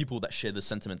 A lot of people that share the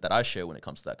sentiment that I share when it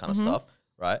comes to that kind of stuff,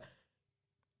 right?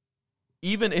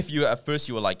 Even if at first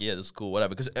you were like, yeah, this is cool,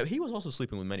 whatever, because he was also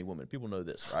sleeping with many women. People know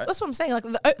this, right? That's what I'm saying. Like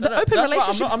the No, open that's why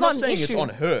relationship's I'm not saying an issue. it's on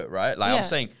her, right? Like Yeah.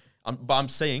 I'm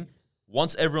saying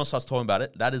once everyone starts talking about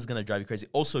it, that is going to drive you crazy.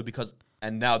 Also because,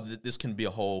 and now this can be a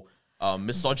whole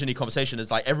misogyny conversation. It's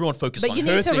like everyone focused But on you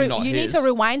her need to thing, not you need his. to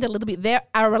rewind a little bit. There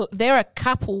are a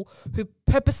couple who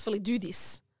purposefully do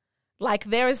this. Like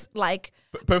there is like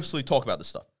Purposely talk about this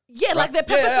stuff. Yeah, like they Right?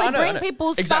 Yeah, I purposely know, I bring know.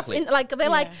 people's Exactly. stuff in. Like they're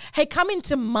like, hey, come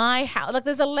into my house. Like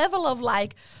there's a level of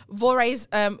like Vore's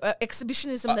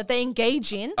exhibitionism that they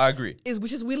engage in. I agree.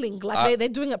 Which is willing. Like they're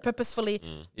doing it purposefully.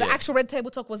 The Yeah. actual Red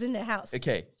Table Talk was in their house.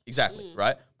 Okay, exactly,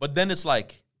 right? But then it's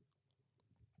like,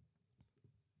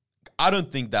 I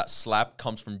don't think that slap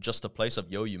comes from just a place of,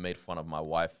 yo, you made fun of my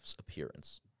wife's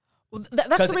appearance. Well, that's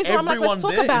Because the reason why I'm like, let's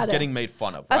talk there about is it. getting made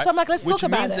fun of, That's right? why I'm like, let's Which talk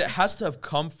about means it. it has to have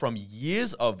come from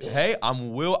years of, hey,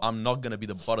 I'm not going to be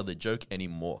the butt of the joke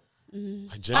anymore.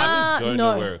 I genuinely don't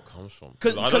no. know where it comes from.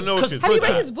 'Cause I don't know if it's Have you Bro,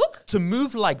 read his book? To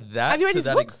move like that. Have you read to his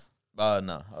that books? No. But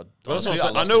that's Honestly, what I'm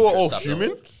saying. I lost know we're all interest after human,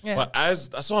 that. Yeah. but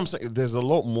that's what I'm saying. There's a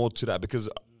lot more to that because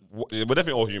we're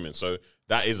definitely all human. So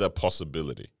that is a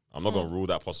possibility. I'm not going to rule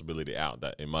that possibility out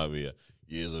that it might be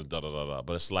years of da-da-da-da.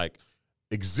 But it's like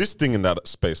existing in that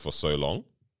space for so long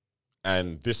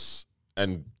and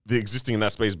the existing in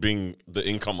that space being the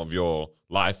income of your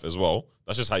life as well.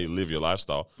 That's just how you live your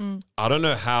lifestyle. I don't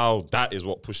know how that is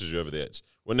what pushes you over the edge.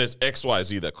 When there's X, Y,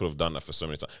 Z that could have done that for so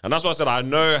many times. And that's why I said I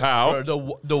know how.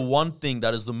 Bro, the one thing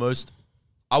that is the most,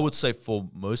 I would say for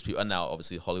most people, and now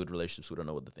obviously Hollywood relationships, we don't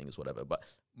know what the thing is, whatever, but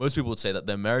most people would say that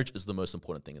their marriage is the most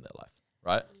important thing in their life,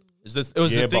 right? Is this? It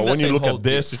was Yeah, the thing but when that you they look hold at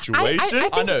their dear. situation,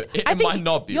 I know, it think might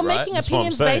not be, You're right? making That's what I'm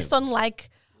opinions saying. based on like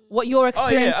what your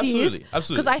experience is.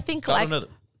 Absolutely. Because I think I like don't know.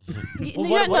 you Well, don't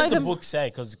what know does the them. book say?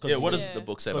 Because Yeah, what does the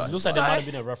book say it about looks him? like there So- might have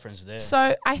been a reference there.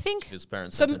 So I think His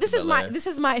parents So sent him this to is my LA. this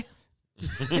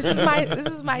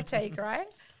is my take, right?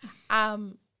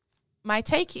 My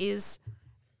take is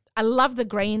I love the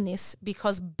grey in this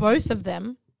because both of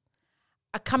them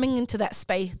are coming into that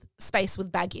space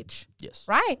with baggage. Yes.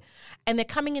 Right? And they're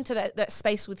coming into that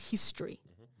space with history.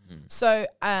 So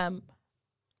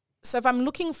so if I'm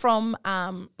looking from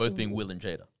Both being Will and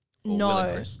Jada. Or Will and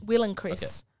no, Chris? Will and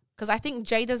Chris. Because I think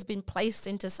Jada's been placed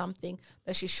into something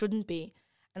that she shouldn't be.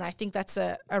 And I think that's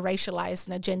a racialized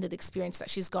and a gendered experience that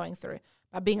she's going through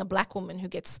by being a black woman who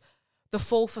gets the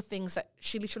fall for things that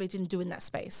she literally didn't do in that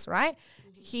space, right?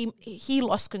 He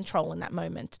lost control in that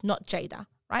moment, not Jada,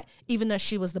 right? Even though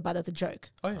she was the butt of the joke,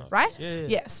 right?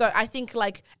 Yeah. So I think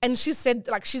like, and she said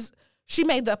like she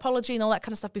made the apology and all that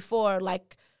kind of stuff before,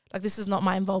 like this is not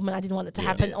my involvement. I didn't want it to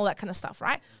happen, all that kind of stuff,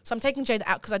 right? So I'm taking Jada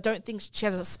out because I don't think she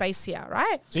has a space here,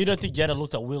 right? So you don't think Jada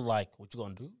looked at Will like, what you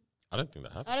gonna do? I don't think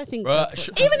that happened. I don't think Bro, that's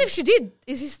what- Even if she did,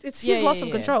 it's his loss of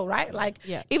yeah. control, right? Like,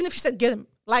 Yeah. even if she said get him,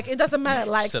 like it doesn't matter. She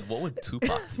Like, said, what would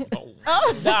Tupac do?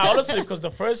 Nah, honestly, because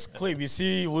the first clip you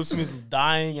see Will Smith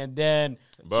dying and then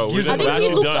Bro, we gives don't, him- I think he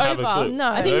actually looked don't have a over. clip. No. I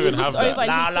We think don't he even have looked over that. and he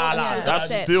Nah, thought nah, she was nah. That's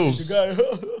upset.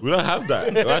 stills. We don't have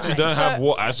that. We actually don't have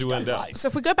what actually went down. so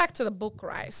if we go back to the book,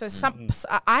 right? So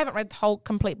I haven't read the whole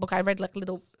complete book. I read like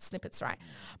little snippets, right?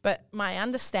 But my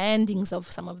understandings of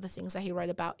some of the things that he wrote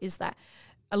about is that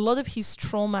a lot of his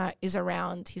trauma is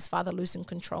around his father losing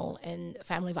control and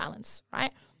family violence,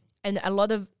 right? And a lot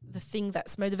of the thing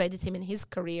that's motivated him in his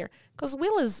career, because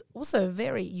Will is also a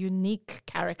very unique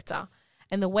character,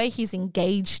 and the way he's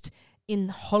engaged in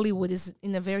Hollywood is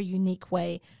in a very unique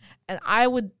way. And I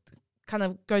would kind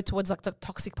of go towards like the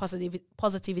toxic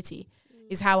positivity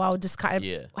is how I would describe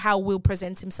how Will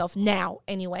presents himself now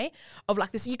anyway, of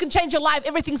like this, you can change your life,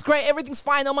 everything's great, everything's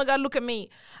fine, oh my God, look at me.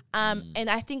 And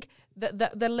I think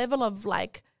the level of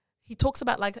like, he talks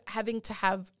about like having to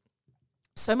have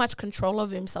so much control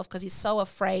over himself because he's so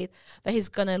afraid that he's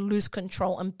going to lose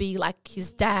control and be like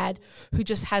his dad who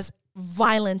just has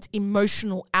violent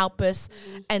emotional outbursts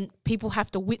and people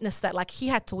have to witness that, like he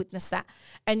had to witness that.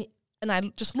 And I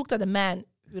just looked at a man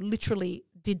who literally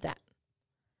did that.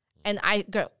 And I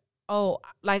go, oh,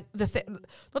 like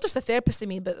not just the therapist in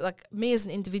me, but like me as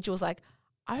an individual is like,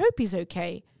 I hope he's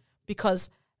okay, because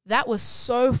that was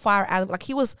so far out of, like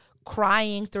he was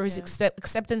crying through his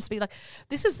acceptance speech. Like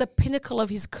this is the pinnacle of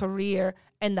his career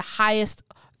and the highest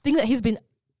thing that he's been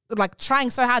like trying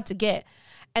so hard to get.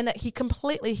 And that he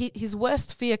completely, his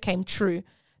worst fear came true,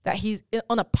 that he's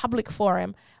on a public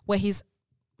forum where he's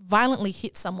violently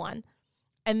hit someone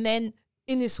and then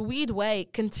in this weird way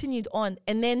continued on.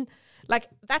 And then like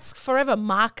that's forever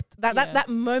marked, that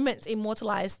moment's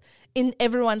immortalized in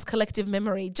everyone's collective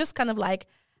memory. Just kind of like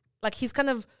he's kind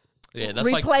of That's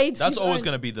replayed like, that's his always own-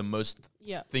 going to be the most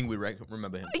thing we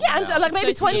remember him. Yeah, and now. like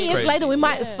maybe So 20 it's years crazy. later, we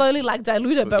might slowly like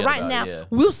dilute it. But Forget right about now, it, yeah.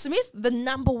 Will Smith, the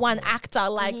number one actor,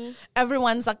 like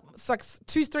everyone's like, it's like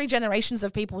 2-3 generations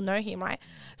of people know him, right?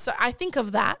 So I think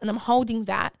of that and I'm holding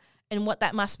that and what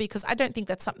that must be, because I don't think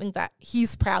that's something that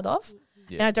he's proud of.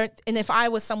 Yeah. And if I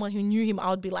was someone who knew him, I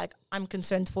would be like, I'm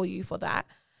concerned for you for that.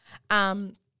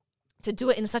 To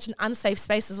do it in such an unsafe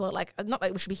space as well, like not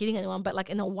like we should be hitting anyone, but like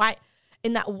in a white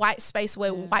in that white space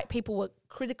where white people were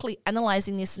critically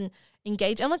analyzing this and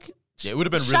engaged. And like, Yeah, it would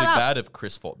have been shut really up. bad if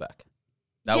Chris fought back.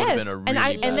 That would have been a really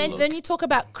bad and look. then you talk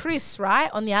about Chris, right,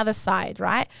 on the other side,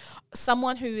 right?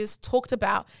 Someone who is talked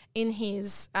about in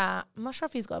his, I'm not sure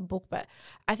if he's got a book, but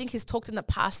I think he's talked in the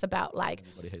past about like,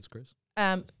 Everybody hates Chris.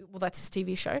 well, that's his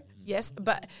TV show, yes,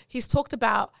 but he's talked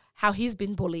about how he's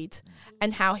been bullied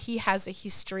and how he has a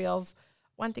history of.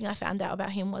 One thing I found out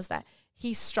about him was that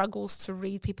he struggles to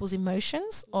read people's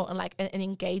emotions or like and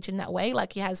engage in that way.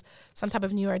 Like he has some type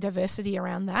of neurodiversity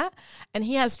around that, and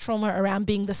he has trauma around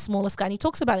being the smallest guy. And he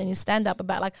talks about it in his stand up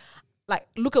about like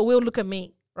look at Will, look at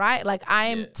me, right? Like I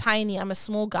am tiny, I'm a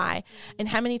small guy, and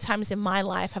how many times in my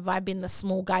life have I been the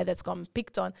small guy that's gotten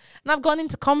picked on? And I've gone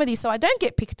into comedy, so I don't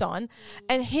get picked on.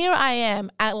 And here I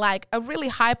am at like a really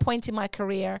high point in my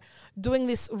career, doing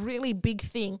this really big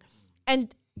thing,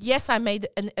 and yes, I made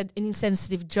an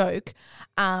insensitive joke,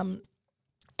 and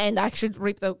I should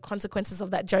reap the consequences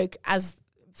of that joke as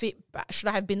should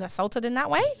I have been assaulted in that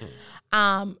way?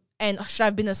 And should I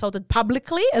have been assaulted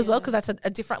publicly as well? Because that's a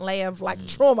different layer of like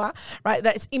trauma, right?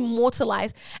 That's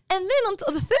immortalized. And then on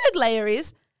the third layer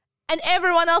is, and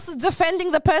everyone else is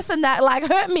defending the person that like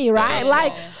hurt me, right?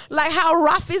 Like how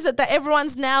rough is it that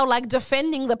everyone's now like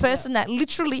defending the person that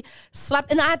literally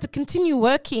slapped, and I had to continue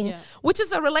working, which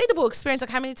is a relatable experience. Like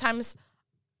how many times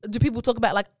do people talk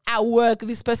about like at work,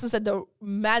 this person said the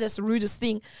maddest, rudest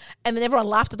thing, and then everyone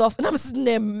laughed it off, and I'm sitting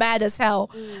there mad as hell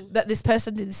that this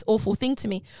person did this awful thing to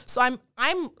me. So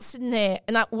I'm sitting there,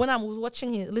 and when I was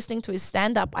watching him, listening to his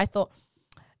stand up, I thought,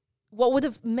 what would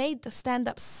have made the stand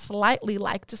up slightly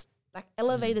like just like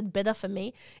elevated better for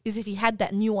me is if he had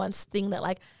that nuanced thing that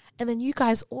like, and then you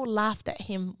guys all laughed at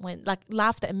him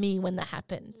laughed at me when that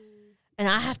happened, and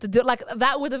I have to do like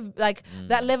that would have like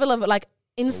that level of like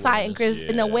insight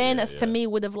and awareness to me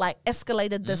would have like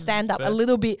escalated the stand up a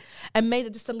little bit and made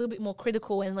it just a little bit more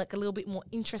critical and like a little bit more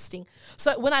interesting.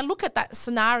 So when I look at that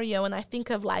scenario and I think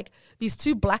of like these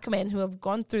two black men who have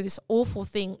gone through this awful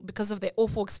thing because of their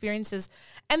awful experiences,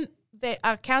 and they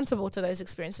are accountable to those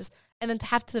experiences, and then to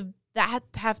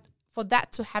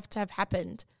have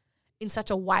happened in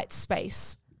such a white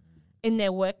space in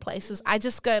their workplaces, I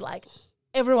just go like,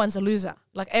 everyone's a loser.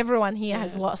 Like everyone here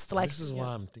has lost. Like this is why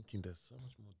I'm thinking there's so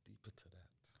much more deeper to that.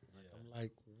 I'm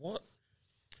like, what?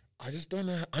 I just don't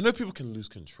know. I know people can lose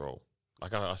control.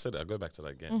 Like I said, I go back to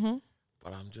that again.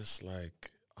 But I'm just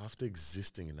like, after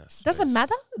existing in that space. Doesn't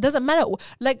matter.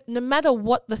 Like no matter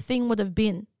what the thing would have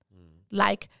been,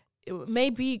 like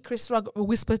maybe Chris Rock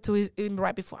whispered to him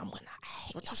right before, I'm gonna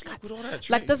hate your guts.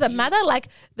 Like doesn't matter. Like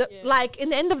like in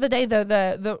the end of the day,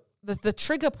 the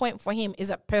trigger point for him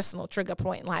is a personal trigger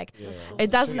point. Like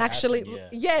it doesn't actually,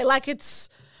 like it's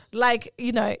like,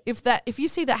 you know, if you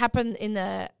see that happen in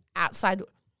the outside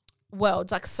world,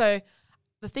 like, so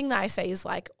the thing that I say is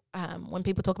like, when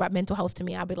people talk about mental health to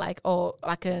me, I'll be like, or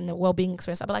like a well-being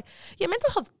experience, I'll be like, yeah,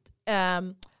 mental health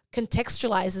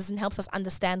contextualizes and helps us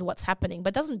understand what's happening,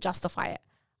 but doesn't justify it.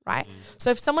 Right?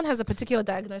 So if someone has a particular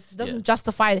diagnosis, it doesn't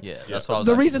justify that's what I was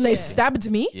the reason they saying. stabbed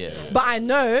me, but I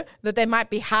know that they might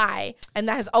be high and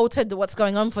that has altered what's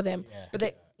going on for them. But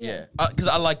they, because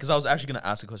I was actually going to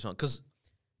ask a question, because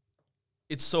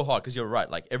it's so hard, because you're right,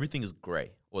 like everything is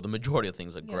grey, or the majority of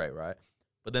things are grey, right?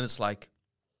 But then it's like,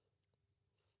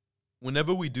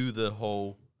 whenever we do the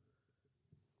whole,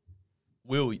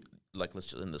 Will, like let's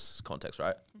just in this context,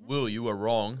 right? Will, you were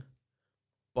wrong,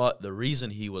 but the reason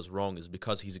he was wrong is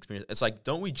because he's experienced. It's like,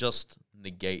 don't we just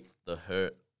negate the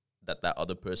hurt that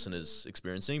other person is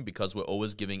experiencing, because we're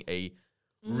always giving a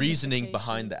reasoning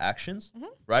behind the actions,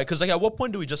 right? Because like, at what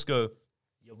point do we just go,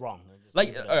 you're wrong?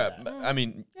 like, I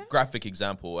mean, graphic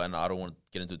example, and I don't want to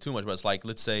get into it too much, but it's like,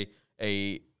 let's say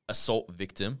a assault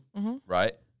victim,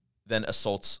 right, then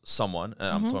assaults someone, and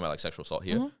I'm talking about like sexual assault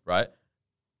here, right?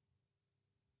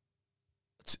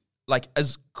 Like,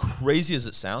 as crazy as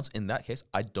it sounds, in that case,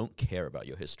 I don't care about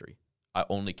your history. I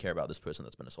only care about this person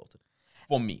that's been assaulted.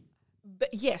 For me.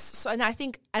 But yes, so, and I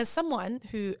think as someone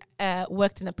who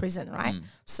worked in a prison, right?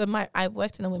 So I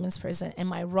worked in a women's prison, and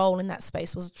my role in that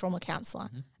space was a trauma counselor,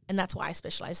 and that's why I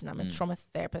specialize in. I'm a trauma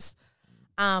therapist.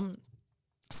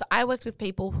 So I worked with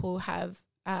people who have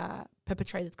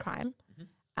perpetrated crime,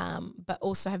 but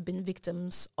also have been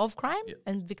victims of crime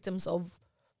and victims of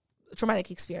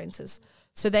traumatic experiences.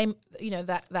 So they, you know,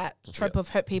 that trope of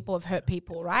hurt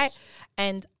people, right?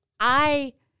 And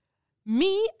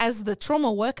me as the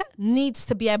trauma worker needs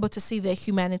to be able to see their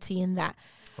humanity in that.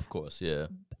 Of course, yeah.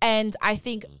 And I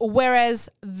think whereas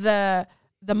the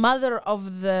the mother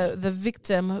of the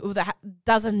victim who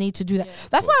doesn't need to do that.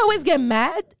 That's why I always get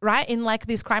mad, right? In like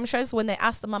these crime shows when they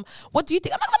ask the mom, "What do you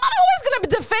think?" I'm like, the mom always gonna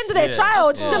defend their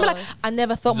child. She's gonna be like, "I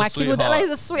never thought my kid would." Like,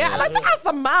 he's a sweetheart. Like, don't ask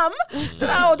the mom.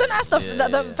 No, don't ask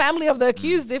the family of the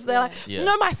accused if they're like,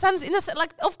 "No, my son's innocent."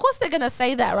 Like, of course they're gonna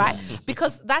say that, right?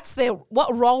 Because that's their.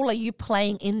 What role are you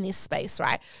playing in this space,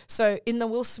 right? So in the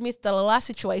Will Smith Delilah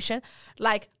situation,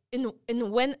 like in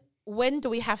when do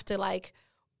we have to like?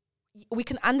 We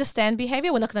can understand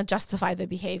behavior. We're not going to justify the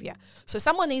behavior. So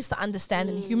someone needs to understand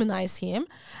and humanize him.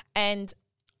 And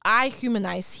I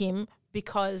humanize him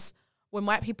because when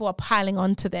white people are piling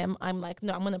onto them, I'm like,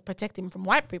 no, I'm going to protect him from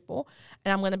white people.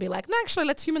 And I'm going to be like, no, actually,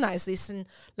 let's humanize this and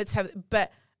let's have it.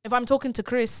 But if I'm talking to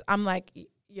Chris, I'm like,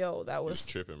 yo, that was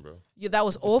tripping, bro. Yeah, that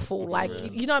was awful. Like,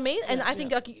 you know what I mean? And I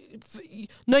think like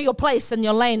know your place and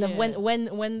your lane of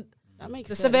when that makes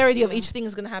the sense, severity of each thing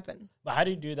is going to happen. But how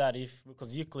do you do that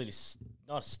because you clearly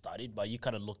not studied, but you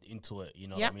kind of looked into it, you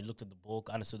know? I mean, looked at the book,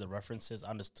 understood the references,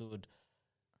 understood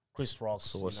Chris Rock's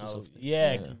sources of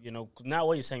you know, now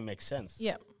what you're saying makes sense.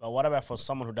 Yeah. But what about for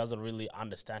someone who doesn't really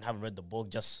understand, haven't read the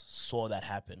book, just saw that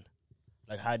happen?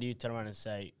 Like, how do you turn around and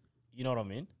say, you know what I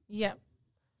mean? Yeah.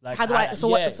 Like, how do I? So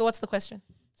what's the question?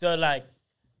 So like,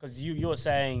 because you were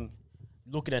saying,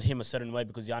 looking at him a certain way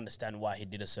because you understand why he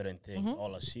did a certain thing,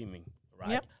 all assuming, right?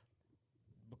 Yep.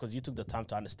 Because you took the time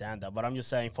to understand that. But I'm just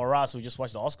saying, for us, we just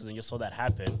watched the Oscars and just saw that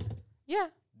happen. Yeah.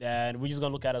 Then we're just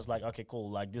going to look at it as like, okay,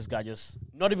 cool. Like, this guy just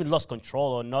not even lost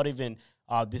control or not even,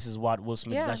 this is what Will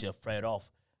Smith is actually afraid of,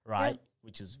 right? Yeah.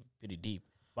 Which is pretty deep.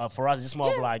 But for us, it's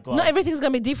more of like... Not everything's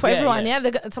going to be deep for everyone,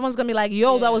 Someone's going to be like,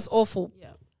 yo, that was awful. Yeah.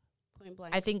 Point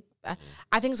blank. I think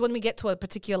it's when we get to a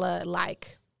particular,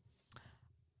 like...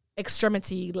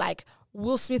 extremity, like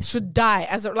Will Smith should die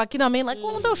as a, like, you know what I mean? Like,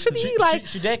 well, no, should he like?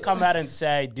 Should they come out and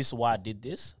say this is why I did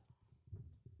this?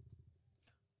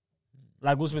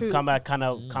 Like Will Smith come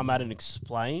out and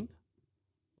explain,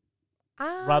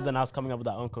 rather than us coming up with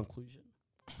our own conclusion.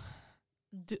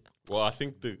 Well, I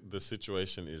think the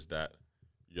situation is that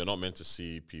you're not meant to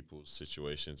see people's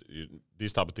situations.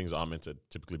 These type of things are meant to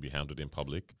typically be handled in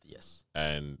public. Yes,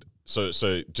 and so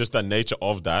just the nature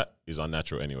of that is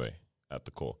unnatural anyway at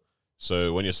the core.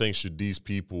 So when you're saying should these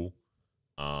people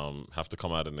have to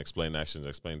come out and explain actions,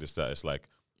 explain this, that, it's like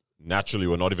naturally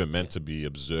we're not even meant to be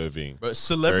observing. But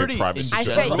celebrity private in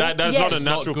general, that's not a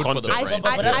natural content.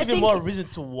 But that's even more reason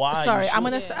to why. Sorry, I'm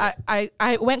gonna say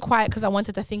I went quiet because I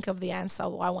wanted to think of the answer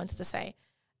what I wanted to say,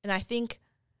 and I think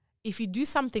if you do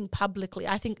something publicly,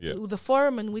 I think the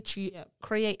forum in which you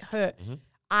create hurt.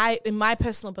 In my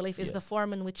personal belief, is the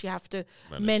forum in which you have to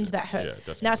mend that hurt.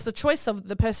 Yeah, now, it's the choice of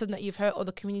the person that you've hurt or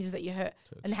the communities that you hurt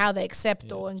and how they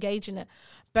accept or engage in it.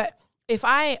 But if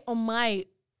I, on my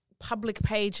public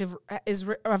page, have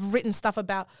written stuff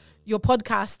about your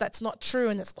podcast that's not true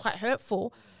and it's quite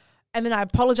hurtful, and then I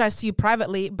apologize to you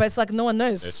privately, but it's like no one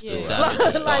knows. It's still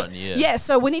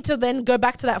so we need to then go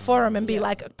back to that forum and be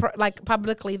like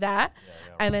publicly that,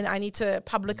 and then I need to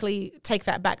publicly take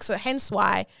that back. So hence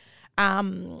why...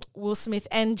 Will Smith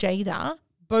and Jada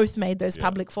both made those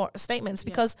public statements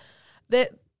because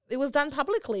it was done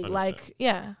publicly.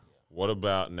 100%. What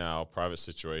about now private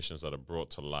situations that are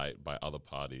brought to light by other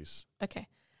parties? Okay.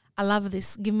 I love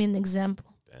this. Give me an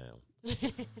example. Damn.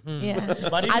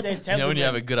 But they tell when you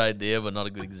have a good idea but not a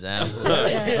good example.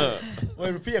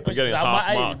 Well, repeat it because I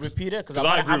might repeat it because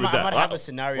I agree with that. I might have a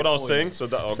scenario. What I was saying,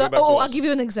 I'll give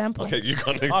you an example. Okay, you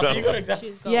got an example. So you got an example.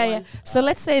 Yeah. So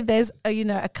let's say there's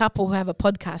a couple who have a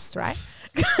podcast, right?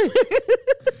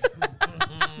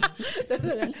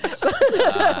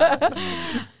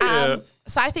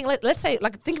 So I think let's say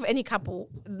think of any couple,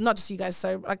 not just you guys.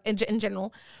 So like in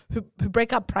general, who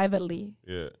break up privately.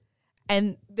 Yeah.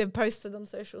 And they've posted on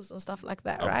socials and stuff like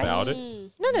that, right? About it?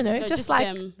 No, just like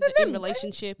them, in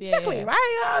relationship, exactly,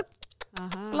 right?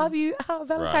 Love you,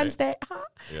 Valentine's Day, right?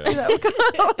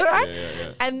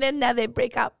 Yeah. And then now they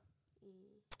break up,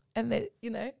 and then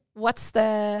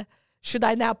should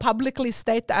I now publicly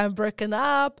state that I'm broken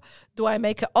up? Do I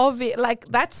make it obvious? Like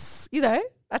that's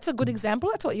that's a good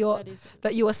example. That's what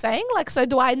you were saying. Like, so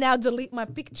do I now delete my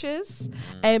pictures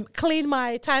and clean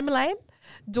my timeline?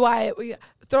 Do I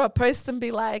throw a post and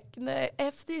be like,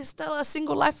 F this, still a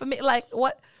single life for me? Like,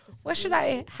 what? How should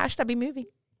I be moving?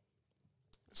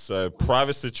 So,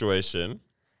 private situation.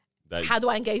 How do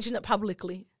I engage in it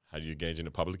publicly? how you engage in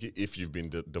it publicly if you've been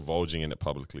divulging in it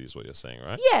publicly is what you're saying,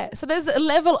 right? Yeah, so there's a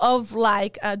level of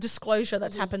like disclosure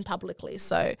that's happened publicly.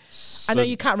 So I know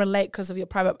you can't relate because of your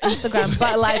private Instagram,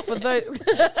 but like for those,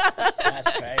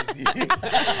 That's crazy.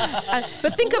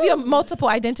 but think of your multiple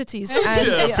identities.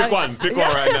 And, Pick one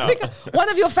right now. one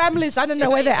of your families. I don't know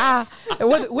where they are,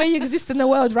 where you exist in the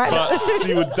world, right? But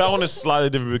see, with that one is slightly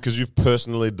different because you've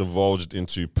personally divulged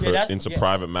into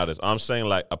private matters. I'm saying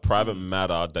like a private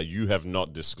matter that you have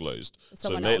not disclosed.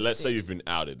 Someone So else let's say did. you've been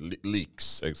outed,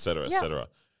 leaks, etc., etc.,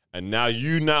 and now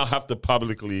you have to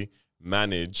publicly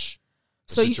manage.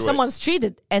 So someone's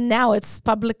cheated, and now it's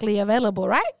publicly available,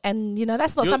 right? And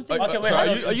that's not something. Okay, wait, Are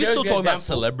hold you on. still talking about Example.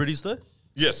 celebrities though?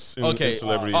 Yes. Okay.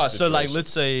 Celebrity. So like, let's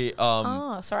say.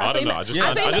 Oh, sorry. I don't know. I just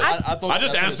answered. I I don't know.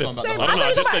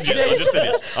 I just said yes. I just said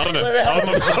yes. I don't know.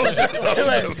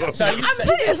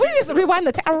 If we just rewind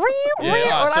the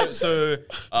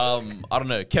I don't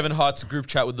know. Kevin Hart's group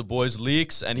chat with the boys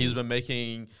leaks, and he's been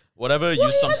making whatever,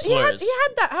 use some slurs. He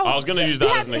had that. I was going to use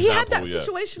that as an example. He had that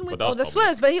situation with the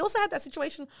slurs, but he also had that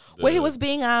situation where he was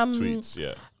being tweets,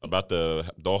 about the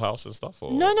dollhouse and stuff.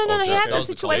 Or, No. or He had JFK? that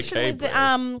situation with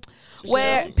the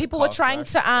where people were trying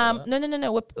to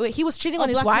no. He was cheating on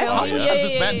his wife. What has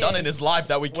this man done in his life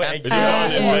that we can't? Is he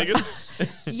on in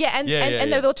Vegas? Yeah,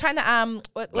 and they were trying to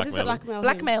what is it?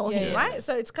 Blackmail him. Him, right?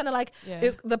 So it's kind of like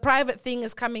the private thing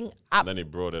is coming up. And then he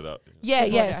brought it up.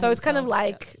 Yeah. So it's kind of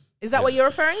like. Is that what you're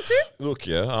referring to? Look,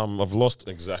 I've lost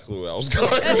exactly where I was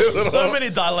going. So many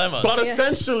dilemmas. But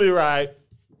essentially, right,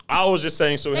 I was just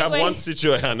saying, so we have Segue. one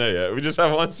situation, I know, we just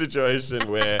have one situation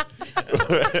where...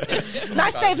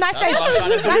 Nice save. That's what I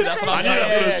knew that's what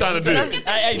I was trying to do.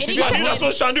 Hey, I knew that's what I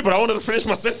was trying to do, but I wanted to finish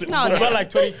my sentence. No, we got like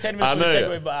 10 minutes I for the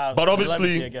know, segue, but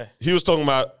obviously, he was talking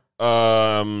about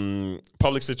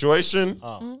public situation,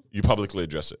 you publicly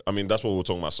address it. I mean, that's what we were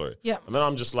talking about, sorry. Yeah. And then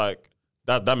I'm just like,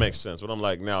 that makes sense. But I'm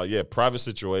like, now, private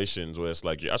situations where it's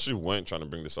like you actually weren't trying to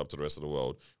bring this up to the rest of the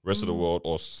world. Rest of the world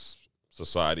or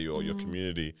society or your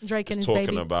community Drake is and his talking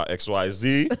baby. about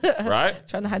XYZ, right?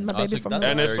 Trying to hide my baby from that's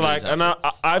them. And it's Very like, good and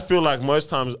I feel like most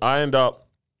times I end up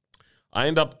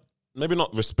maybe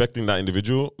not respecting that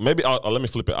individual. Maybe let me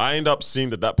flip it. I end up seeing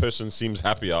that person seems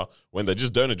happier when they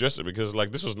just don't address it because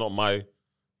like this was not I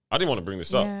didn't want to bring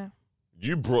this up. Yeah.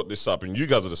 You brought this up and you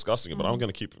guys are discussing it, but I'm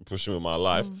going to keep pushing with my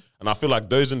life. And I feel like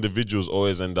those individuals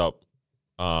always end up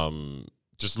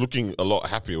just looking a lot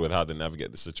happier with how they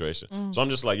navigate the situation. So I'm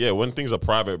just like, when things are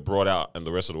private, brought out, and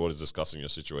the rest of the world is discussing your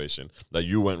situation that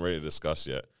you weren't ready to discuss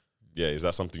yet, is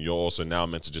that something you're also now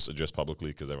meant to just address publicly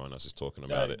because everyone else is talking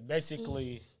about it?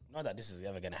 Basically, not that this is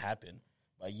ever going to happen,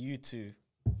 but you two,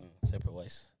 separate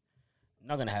ways.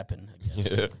 Not going to happen again.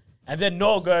 Yeah. And then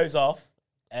Noah goes off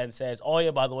and says, oh,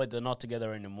 yeah, by the way, they're not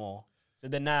together anymore. So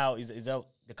then now, is that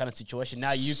the kind of situation?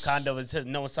 Now you kind of,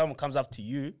 when someone comes up to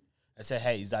you and say,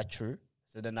 hey, is that true?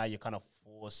 So then now you're kind of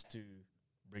forced to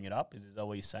bring it up. Is that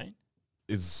what you're saying?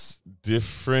 It's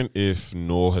different if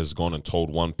Noor has gone and told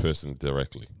one person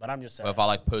directly. But I'm just saying. Or if I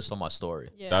like post on my story.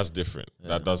 That's different.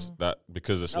 That does that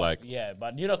because it's like Yeah,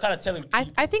 but you're not kind of telling people.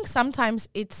 I think sometimes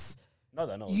it's you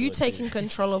do it taking too.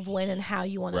 control of when and how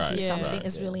you want to Right. do Yeah. something Right,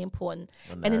 is yeah. really important.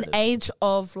 The And in an narrative. age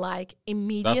of like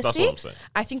immediacy, that's what I'm saying.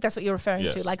 I think that's what you're referring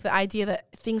to. Yes. Like the idea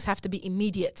that things have to be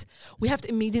immediate. We have to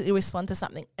immediately respond to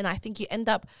something. And I think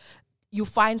you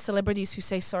find celebrities who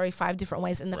say sorry 5 different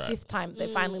ways, and the 5th time they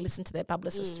finally listen to their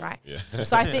publicist, right? Yeah.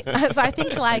 So I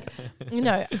think like,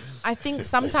 I think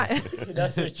sometimes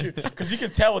That's so true. Because you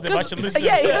can tell what they've actually listened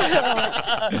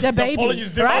the baby,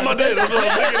 apologies right? different. my days, that's what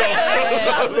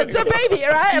I'm thinking of. The baby,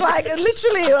 right? Like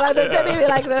literally, like the baby,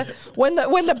 like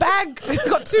when the bag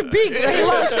got too big, that he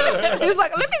lost. He was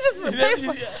like, let me just pay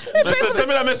for Send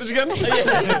me that message again.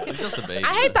 It's just a baby.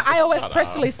 I hate the iOS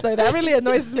press release though. That really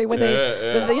annoys me when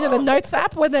the Notes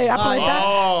app when they upload that.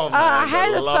 Oh, man, I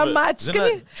hate it love so it. much. Isn't Can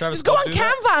that you Travis just go on Scott do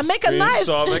that? Canva and make it nice?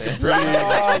 Screenshot, make it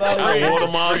pretty.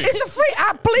 Watermark. It's a free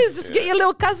app. Please just get your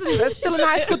little cousin that's still in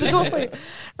high school to do it for you.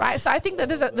 Right. So I think that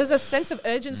there's a sense of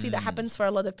urgency that happens for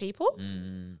a lot of people.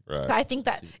 Right. That I think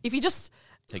that if you just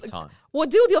Take time. well,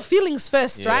 deal with your feelings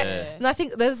first, right? Yeah. And I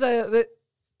think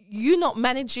you not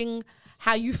managing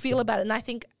how you feel about it. And I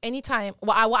think anytime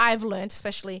what I've learned,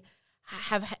 especially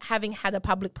having had a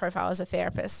public profile as a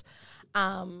therapist,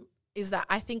 is that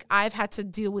I think I've had to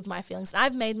deal with my feelings. And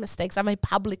I've made mistakes. I've made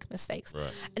public mistakes,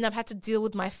 Right. and I've had to deal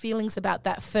with my feelings about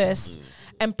that first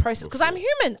and process. Because I'm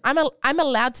human. I'm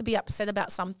allowed to be upset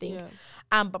about something,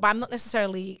 but I'm not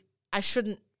necessarily. I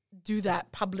shouldn't do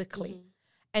that publicly.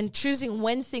 And choosing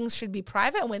when things should be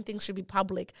private and when things should be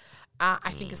public,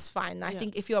 I think is fine. And I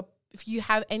think if you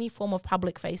have any form of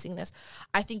public facingness,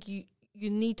 I think you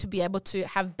need to be able to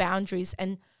have boundaries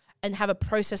and and have a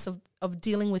process of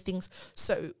dealing with things.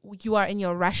 So you are in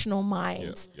your rational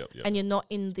mind and you're not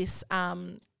in this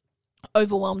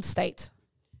overwhelmed state.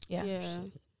 Yeah.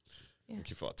 Thank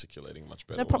you for articulating much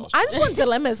better. No problem. I just want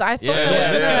dilemmas. I thought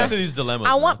Let's get into these dilemmas.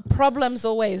 I want problems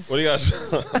always. What do you guys?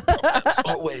 Problems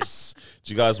always.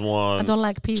 Do you guys I want don't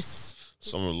like peace.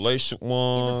 some relation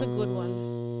one? Give us a good one.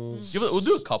 We'll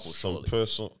do a couple, Some surely.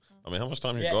 personal. I mean, how much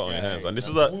time you Yeah, got on your yeah, hands? yeah. And this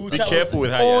is We'll be tell- careful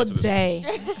with how you All answer this. day.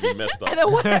 You messed up. And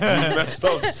then what? You messed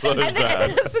up so And then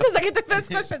bad. as soon as I get the first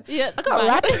question, Yeah, I got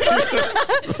rapid.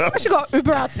 I should got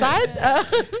Uber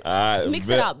outside. Mix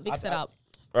it up. Mix it up.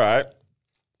 All right.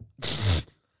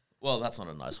 Well, that's not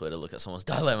a nice way to look at someone's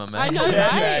dilemma, man. I know,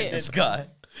 right? This guy.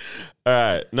 All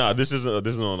right. No, this isn't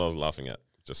the one I was laughing at.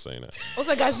 Just saying that.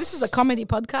 Also, guys, this is a comedy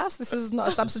podcast. This is not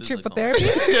a substitute a for comedy.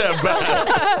 therapy. Yeah,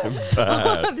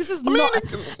 bad. This is not.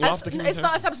 laughter can be It's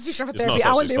not a substitution for It's not therapy.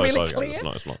 I want to be sorry, really sorry, clear. It's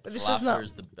not. It's not. But this is Laughter not.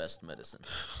 is the best medicine.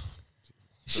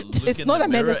 So look It's in not the a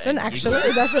mirror medicine, and actually.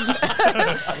 It doesn't.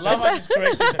 I love how she's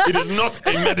correcting it. It is not a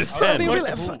Be medicine.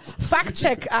 really, fact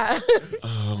check. All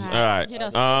right. Hit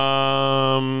us.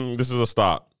 This is a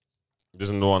start. This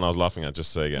isn't the one I was laughing at.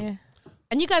 Just say again. Yeah.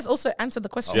 And you guys also answered the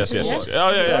question. Yes, too, yes, yeah? yes.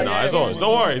 Oh, yeah. No, as always.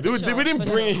 Don't worry. We didn't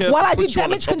bring it here. While to I do put you on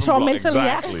the damage chopping control block. mentally,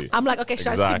 Exactly. yeah, I'm like, okay, should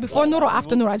I Exactly. speak before Noor or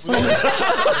after Noor? I just want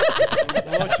to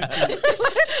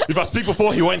If I speak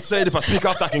before, he won't say it. If I speak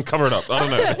after, I can cover it up. I don't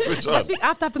know. Which one? speak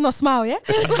after Noor smile, yeah?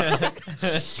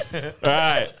 All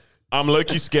right. I'm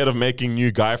low-key scared of making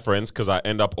new guy friends because I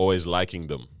end up always liking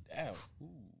them. Damn.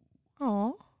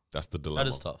 Oh. That's the dilemma.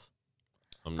 That is tough.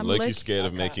 I'm I'm low-key low-key- scared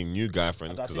of making new guy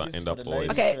friends I because think I it's end for up the always.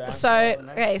 ladies.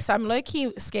 Okay, so I'm low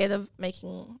key scared of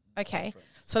making. Okay,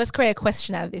 so let's create a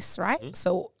question out of this, right?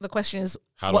 So the question is,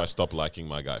 How do I stop liking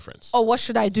my guy friends? what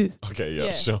should I do? Okay, yeah,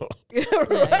 Yeah. sure.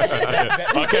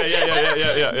 Right. Okay,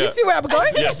 yeah. Do you see where I'm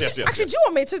going? Yes. Actually, do you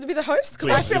want me to be the host? Because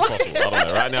I Please, feel if like possible. I don't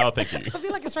know. Right now, thank you. I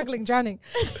feel like it's struggling, drowning.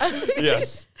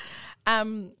 Yes.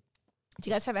 Do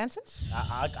you guys have answers?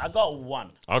 I got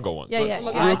one. I'll go one. Yeah.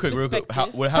 Real quick. How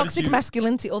Toxic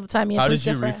masculinity all the time. Yeah, How please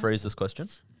did you go for it. rephrase this question?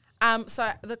 So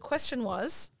the question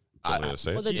was, Do you want me to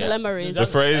say Well, it? the dilemma is. The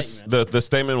phrase, the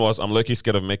statement was, I'm low-key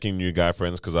scared of making new guy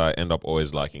friends because I end up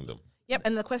always liking them. yep,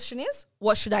 and the question is,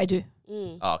 what should I do?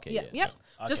 Oh, okay. Yep, Yeah.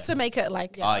 yep. Just to make it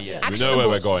like Yeah. We know actionable. where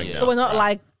we're going So now. we're not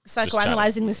like chatting.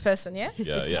 psychoanalyzing this person, yeah?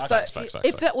 Yeah. So Facts.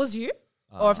 if that was you,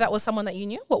 or if that was someone that you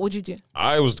knew, what would you do?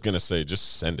 I was going to say,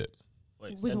 just send it.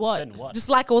 Wait, With send, what? Send what? Just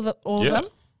like all Yeah. of them?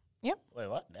 Wait,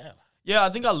 what? Damn. Yeah, I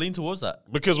think I lean towards that.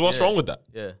 Because what's Yeah. wrong with that?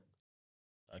 Yeah.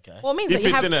 Okay. Well, it means If that you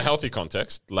it's have. in a healthy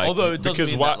context, like Although it does because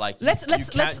mean what that, like, Let's- you let's-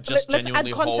 can't let's- just let's add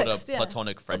genuinely hold context, a yeah.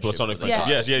 platonic friendship. platonic with a friendship.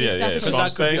 guy. Yes, yeah. Exactly. So Because I'm that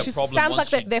could be saying a She problem sounds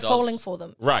once like she they're does- falling for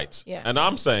them. right. Yeah. And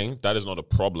I'm saying that is not a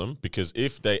problem because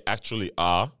if they actually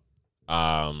are,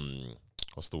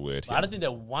 what's the word But I here? don't think they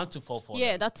want to fall for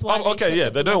Yeah, them. that's why. Oh, okay, yeah,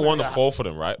 they don't want to to- fall for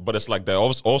them, right? But it's like they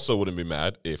also wouldn't be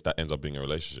mad if that ends up being a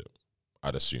relationship.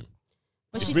 I'd assume.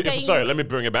 But she's If- saying. sorry, let me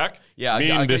bring it back. Yeah,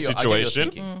 me I in get this your- I get your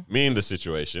situation, thinking. me in this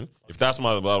situation. If that's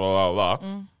my blah blah blah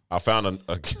blah, I found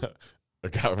a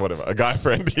guy, whatever, a guy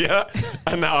friend, yeah,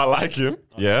 and now I like him,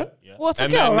 yeah, Well, it's a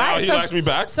and girl, then now right? he So- likes me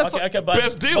back. So Okay, for, okay, but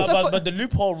Best deal. But, So but, for- but the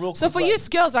loophole, real so quick, for you, it's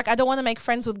girls. Like, I don't want to make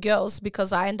friends with girls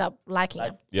because I end up liking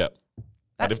them. Yeah,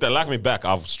 but if they like me back,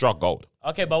 I've struck gold.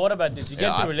 Okay, but what about this? You get Yeah,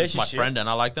 into a it's my relationship. friend and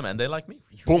I like them and they like me.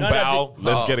 Boom, No, no, bow,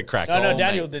 let's no. get it cracked. No, Soulmate.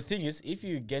 Daniel, the thing is, if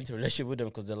you get into a relationship with them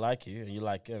because they like you and you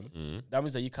like them, Mm-hmm. that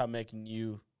means that you can't make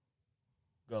new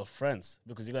girlfriends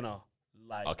because you're going to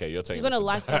like. Okay, you're taking You're gonna it to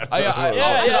like that. them.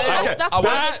 Okay. That's I was-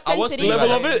 that I was sensitive.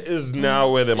 Level of it is now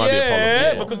where there might be a Yeah,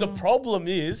 problem. because the problem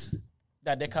is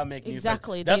that they can't make new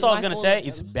Exactly, friends. That's they what I was like going to all say. of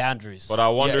It's them. boundaries. But I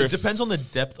wonder Yeah, if it depends on the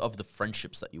depth of the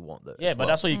friendships that you want, though. yeah, as but well.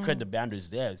 that's why you create the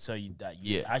boundaries there. So you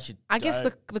Yeah. actually. I guess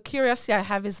the curiosity I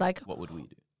have is like, What would we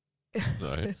do?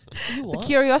 no. the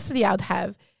curiosity I would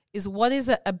have is what is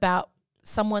it about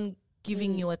someone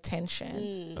giving you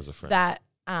attention as a friend. that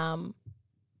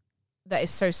that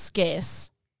is so scarce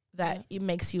that it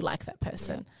makes you like that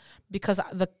person? Because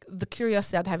the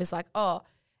curiosity I'd have is like, oh,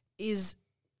 is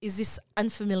this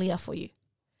unfamiliar for you?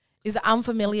 Is it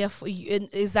unfamiliar for you?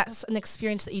 And is that an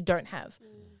experience that you don't have?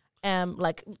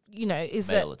 Like, you know, is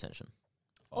it Male attention.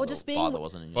 or just being Father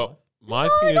wasn't in your Well, life. my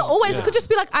no, thing not is always. yeah. It could just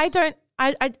be like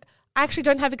I actually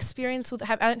don't have experience with.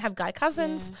 I don't have guy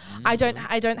cousins. I don't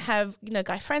have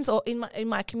guy friends or in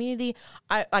my community.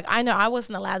 I know I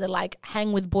wasn't allowed to like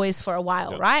hang with boys for a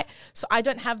while, right? So I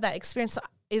don't have that experience. So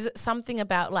is it something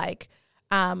about like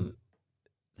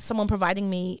someone providing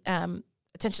me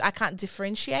attention? I can't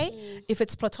differentiate if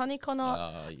it's platonic or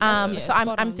not. Yeah, So I'm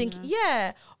spot on, thinking,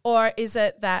 or is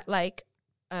it that like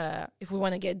if we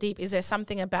want to get deep, is there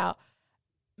something about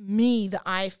me that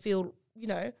I feel,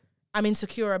 I'm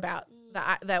insecure about.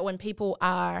 That when people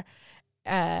are,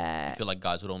 I feel like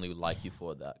guys would only like you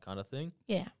for that kind of thing.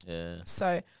 yeah. Yeah.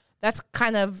 So that's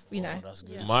kind of, That's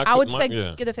good. I would say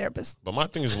get a therapist. But my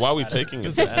thing is, why are we taking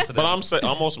it? But I'm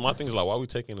also, my thing is like, why are we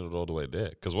taking it all the way there?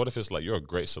 Because what if it's like you're a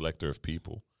great selector of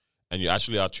people, and you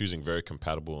actually are choosing very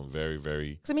compatible and very,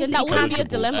 very. It means Then that you wouldn't can't be a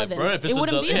dilemma. Then Bro, if it's it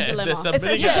wouldn't be a dilemma. It's a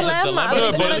dilemma. No,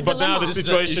 It's not a but now the dilemma.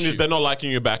 situation is they're not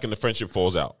liking you back and the friendship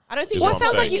falls out. I don't think. Is Well, what it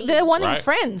I'm sounds like saying. they're wanting Right?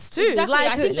 friends too. Exactly.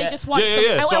 Like, I think they just want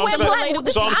Yeah. some So I'm wait, saying, wait,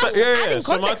 this so I'm is saying, us adding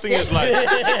So my context thing here. is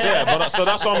like, so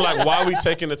that's why I'm like, why are we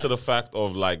taking it to the fact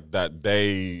of like that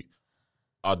they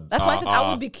are? That's why I said I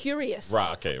would be curious.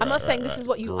 Right. Okay. I'm not saying this is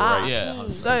what you are. Yeah.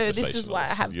 So this is why I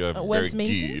have You're words very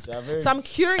mean good. things. So I'm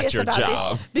curious your about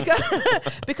job.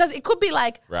 this because it could be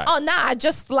like, Right. oh nah, I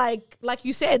just like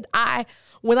you said,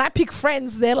 when I pick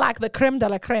friends, they're like the creme de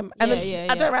la creme, and then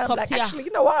I turn around and Top I'm like, tier. actually,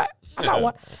 you know what? I don't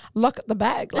want look at the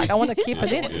bag. Like I want to keep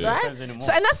it in, Yeah. right? Friends anymore.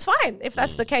 So and that's fine if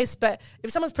that's the case. But if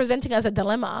someone's presenting as a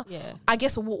dilemma, I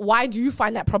guess why do you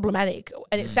find that problematic?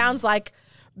 And it sounds like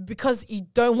because you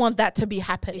don't want that to be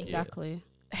happening. Exactly.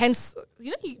 Hence,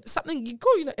 something you go,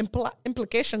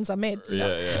 implications are made.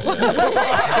 Yeah.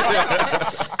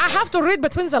 I have to read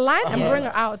between the line and bring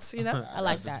it out. I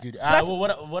like that. Good. that's-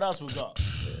 What else we got?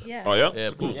 Yeah. Oh yeah. Yeah.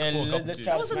 Cool. Yeah, let's try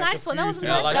That was a nice one. That was a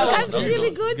Yeah, I nice like one. that. You guys That was did really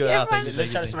good. good. Good. Everyone,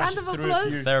 Let's try to smash round of through a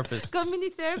applause. few. Therapist. Got mini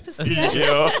therapists.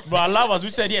 Yeah. But I love us. We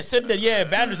said, said that,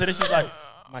 boundaries. And she's like,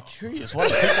 I'm curious. What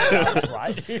is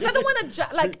right? I don't want to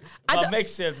But it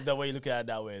makes sense the way you look at it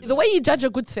that way. the way you judge a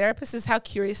good therapist is how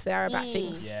curious they are about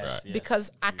things. Yes, yes.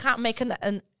 Because I can't make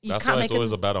you That's can't why make it's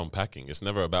always it. about unpacking. It's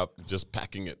never about just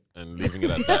packing it and leaving it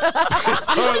at that. It's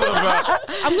always about.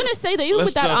 I'm gonna say that even Let's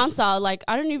with that just- answer, like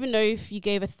I don't even know if you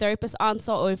gave a therapist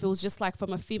answer or if it was just like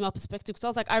from a female perspective. Because I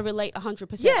was like, I relate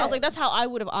 100%. Yeah. I was like, that's how I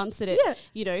would have answered it.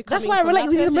 Yeah. coming That's why I from relate that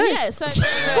with you the person. most. Yeah, so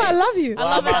That's why I love you. I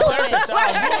love it.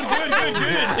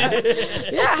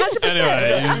 Good. Yeah, 100%.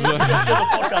 Anyways, the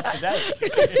podcast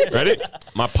today. ready?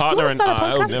 My partner and start a I.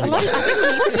 podcast? never I love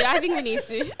mind. I think we need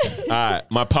to. Alright,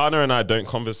 my partner and I don't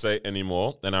conversate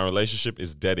anymore, and our relationship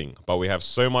is deading. But we have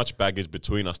so much baggage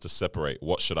between us to separate.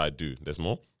 What should I do? There's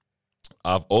more.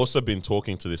 I've also been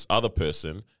talking to this other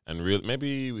person, and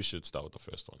maybe we should start with the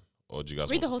first one. Or do you guys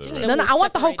Read the want whole to thing. do No, it? no, I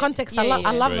want the whole Separated. context. Yeah, I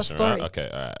yeah. love the Situation, story. right? Okay,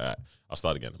 all right. I'll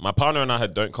start again. My partner and I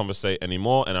don't conversate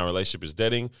anymore, and our relationship is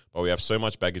deading, but we have so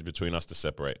much baggage between us to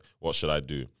separate. What should I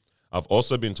do? I've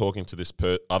also been talking to this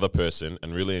other person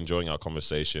and really enjoying our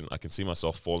conversation. I can see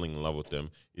myself falling in love with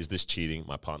them. Is this cheating?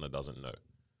 My partner doesn't know.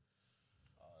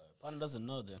 Partner doesn't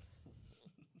know then.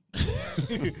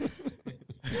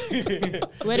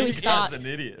 Where do we start? an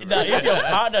idiot. Now, if your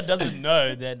partner doesn't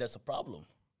know, then that's a problem.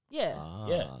 Yeah.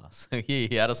 Yeah. So he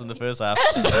had us in the first half.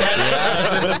 He had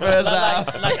us in the first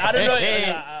half. Like I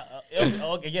don't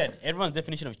know. Again, everyone's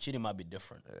definition of cheating might be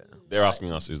different. They're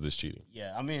asking us, is this cheating?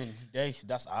 Yeah, I mean,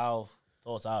 that's our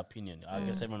thoughts, our opinion. I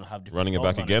guess everyone will have different. Running it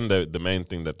thoughts back on again, the main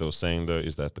thing that they were saying, though,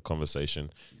 is that the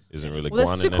conversation isn't really Well,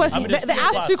 going. there's two questions. I mean, They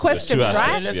asked two questions, aspects.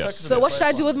 right? Let's Yes. focus on So the what should I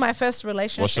first do one. with my first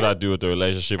relationship? What should I do with the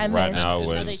relationship And right then- now? There's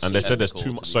When, no and they cheat. said there's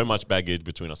Difficult to so be- much baggage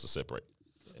between us to separate.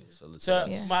 So let's So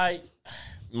Yeah.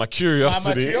 My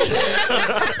curiosity. is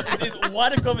why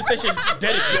the conversation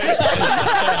dead.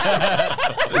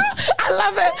 I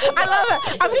love it.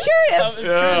 I'm curious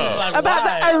Yeah. about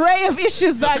the array of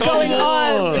issues that are going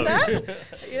on. You know?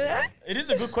 Yeah. It is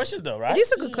a good question though, right? It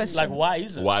is a good question. Like, why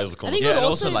is it? Why is the I think conversation? it Yeah, would and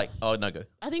also also- like, oh no, go.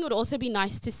 I think it would also be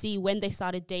nice to see when they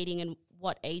started dating and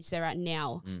what age they're at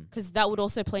now, Mm. because that would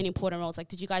also play an important role. It's like,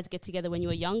 did you guys get together when you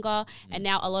were younger, Mm. and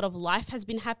now a lot of life has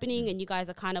been happening, and you guys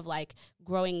are kind of like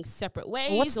growing separate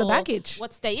ways? What's the or baggage?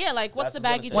 What's the That's like? What's the what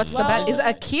I'm baggage? saying. What's as the well? bag? Is it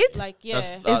a kid? Like, yeah,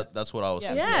 That's what I was.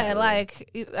 Yeah. thinking. Yeah,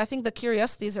 like I think the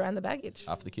curiosity is around the baggage.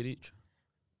 half the kid each.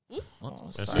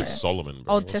 Oh, This sorry. is Solomon,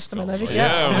 bro. Old What's Testament going over on? here.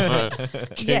 Yeah. Yeah,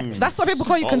 King that's why people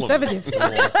call you Solomon. conservative.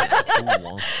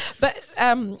 But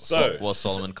So, Was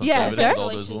Solomon Yeah, conservative fair. as all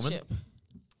those women? relationship.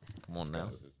 Come on now.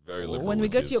 this is very liberal when we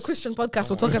with go to your his- Christian podcast,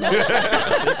 we'll talk about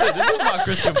This is my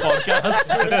Christian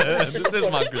podcast. This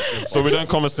is my Christian. So we don't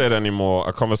conversate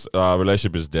anymore. Our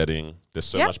relationship is deading. There's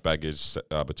so Yep. much baggage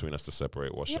between us to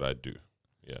separate. What should I do?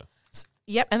 Yeah.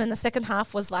 Yep, and then the second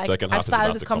half was like Second half I've is started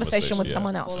about this the conversation with conversation,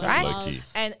 someone yeah. else, That's right? low key.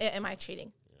 And am I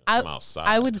cheating? I'm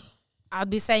outside. I'd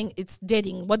be saying it's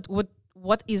dating.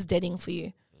 What is dating for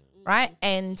you, right?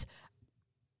 And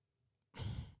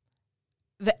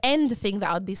the end thing that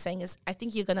I'd be saying is I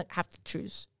think you're gonna have to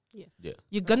choose. Yes. Yeah.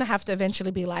 You're gonna have to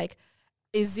eventually be like,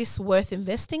 is this worth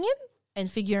investing in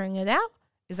and figuring it out?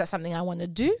 Is that something I want to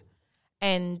do?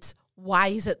 And why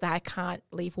is it that I can't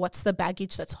leave? What's the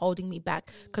baggage that's holding me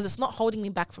back? Because it's not holding me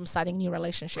back from starting new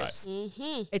relationships.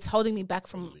 It's holding me back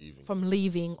from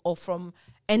leaving or from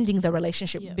ending the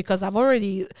relationship because I've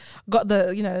already got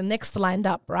the next lined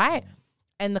up, right?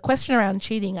 And the question around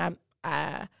cheating,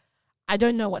 I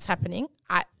don't know what's happening.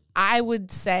 I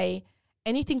would say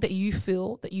anything that you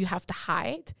feel that you have to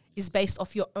hide is based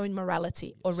off your own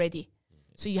morality already.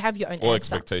 So you have your own or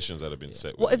answer. Expectations that have been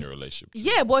set within your relationship.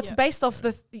 Yeah, well, it's based off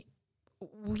the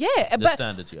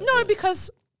standards.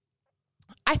 Because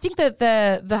I think that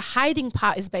the hiding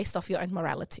part is based off your own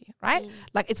morality, right?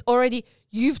 Like it's already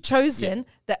you've chosen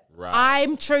that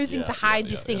I'm choosing to hide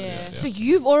this thing. So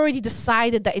you've already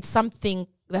decided that it's something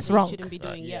that's wrong. Shouldn't be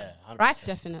doing. Right?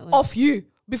 Definitely. Off you.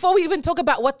 Before we even talk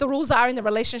about what the rules are in the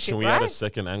relationship, Can we right? add a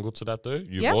second angle to that though?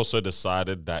 You've also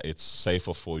decided that it's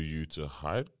safer for you to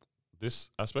hide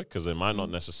this aspect because it might not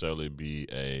necessarily be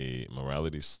a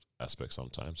morality aspect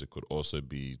sometimes. It could also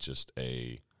be just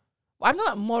a... I'm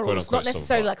not morals, not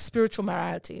necessarily like spiritual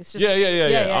morality. It's just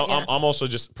I'm also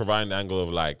just providing the angle of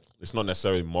like, it's not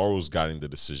necessarily morals guiding the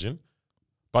decision.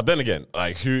 But then again,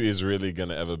 like who is really going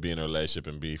to ever be in a relationship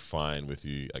and be fine with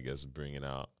you, I guess, bringing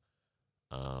out...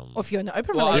 or if you're in an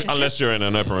open relationship. Unless you're in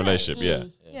an open relationship,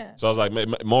 yeah. So I was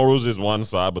like, morals is one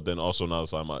side, but then also another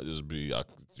side might just be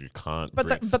you can't.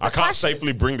 I can't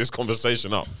safely bring this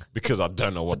conversation up because I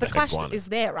don't know what the heck clash is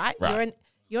there, right?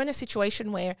 You're in a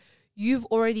situation where you've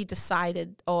already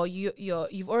decided, or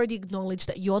you've already acknowledged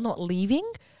that you're not leaving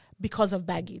because of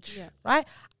baggage, right?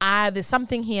 There's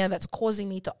something here that's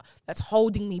that's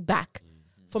holding me back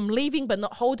from leaving, but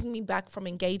not holding me back from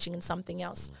engaging in something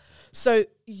else. So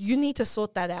you need to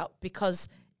sort that out because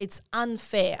it's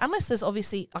unfair, unless there's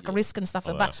obviously like a risk and stuff.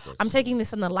 But I'm taking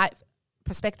this in the light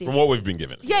perspective. From what we've been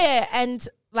given. Yeah. And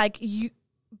like you,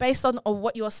 based on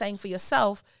what you're saying for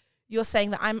yourself, you're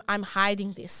saying that I'm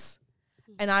hiding this.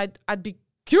 And I'd be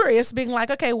curious being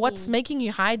like, okay, what's making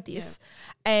you hide this?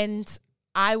 And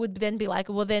I would then be like,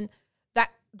 well, then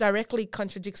that directly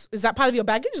contradicts. Is that part of your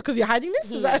baggage because you're hiding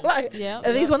this? Is that like,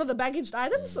 are these one of the baggaged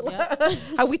items?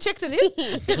 Have we checked it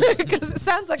in? Because it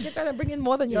sounds like you're trying to bring in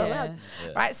more than you're allowed.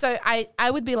 Right? So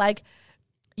I would be like,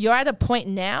 you're at a point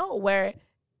now where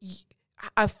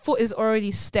a foot is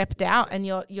already stepped out and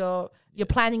you're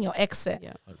planning your exit,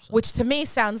 which to me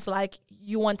sounds like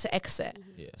you want to exit.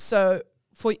 So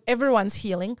for everyone's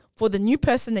healing, for the new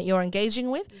person that you're engaging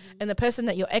with and the person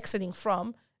that you're exiting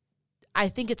from, I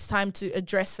think it's time to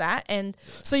address that. And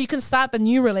so you can start the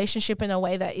new relationship in a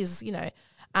way that is, not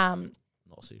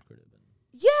secretive.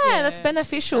 That's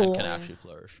beneficial. Can actually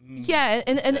flourish. Yeah,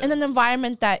 in an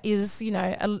environment that is,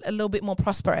 a little bit more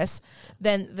prosperous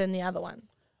than the other one.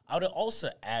 I would also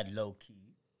add low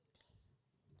key,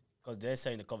 because they're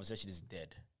saying the conversation is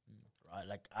dead. Right?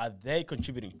 Like, are they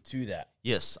contributing to that?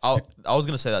 Yes, I was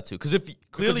going to say that too. Because if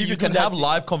you can have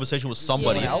live conversation with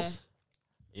somebody else,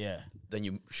 then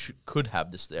you could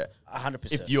have this there.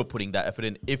 100%. If you're putting that effort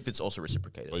in, if it's also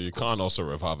reciprocated. Well, you can't also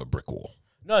revive a brick wall.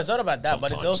 No, it's not about that,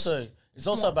 but it's also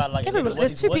about like...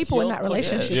 there's two people in that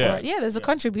relationship. There's a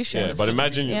contribution. Yeah, but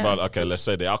imagine, let's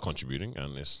say they are contributing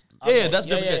and it's... that's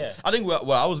different. I think what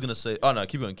I was going to say... Oh, no,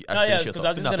 keep going. Because I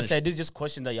was just going to say, this is just a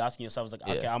question that you're asking yourself. It's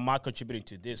like, okay, am I contributing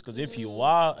to this? Because if you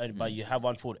are, but you have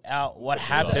one foot out, what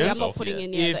happens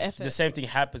if the same thing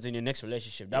happens in your next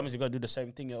relationship? That means you got to do the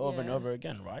same thing over and over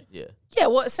again, right? Yeah,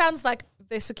 well, it sounds like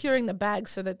they're securing the bag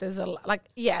so that there's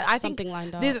I think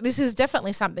lined up. This is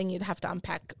definitely something you'd have to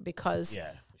unpack because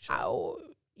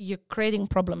you're creating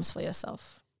problems for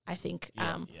yourself, I think,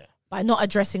 by not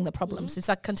addressing the problems. It's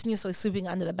like continuously sweeping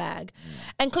under the bag.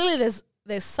 And clearly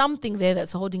there's something there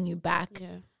that's holding you back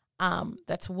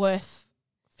that's worth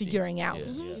figuring out.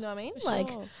 You know what I mean?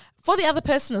 For the other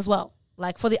person as well.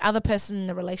 Like for the other person in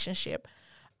the relationship,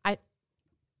 I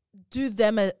do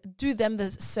them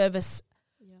the service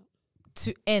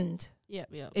to end.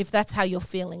 If that's how you're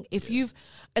feeling. If you've,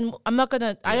 and I'm not going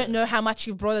to, I don't know how much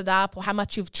you've brought it up or how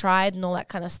much you've tried and all that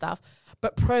kind of stuff,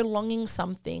 but prolonging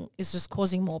something is just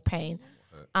causing more pain.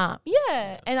 And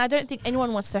I don't think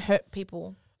anyone wants to hurt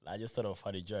people. I just thought of a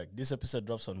funny joke. This episode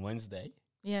drops on Wednesday.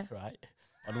 Right?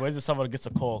 On Wednesday, someone gets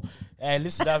a call. Hey,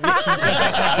 listen, Abby.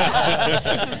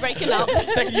 Breaking up.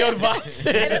 Take your advice.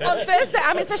 And on Thursday,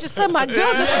 I'm in such a so my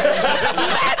girl just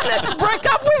madness break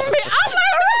up with me. I'm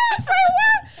like, say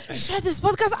what? Share this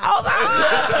podcast. I was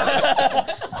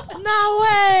like, no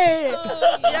way.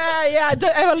 I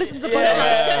don't ever listen to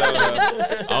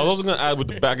podcasts. I was also going to add with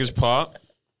the baggage part,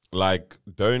 like,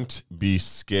 don't be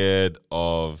scared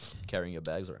of carrying your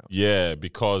bags around. Yeah,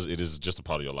 because it is just a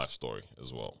part of your life story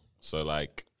as well. So,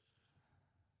 like,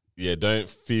 don't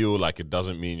feel like it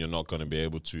doesn't mean you're not going to be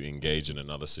able to engage in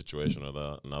another situation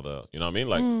or another, you know what I mean?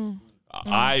 Like,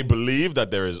 I believe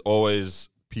that there is always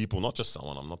people, not just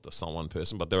someone, I'm not the someone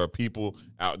person, but there are people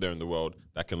out there in the world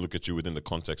that can look at you within the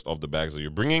context of the bags that you're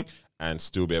bringing and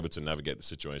still be able to navigate the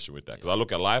situation with that. Because I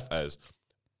look at life as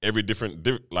every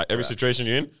every situation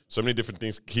you're in, so many different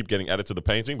things keep getting added to the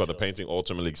painting, but the painting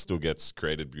ultimately still gets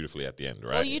created beautifully at the end,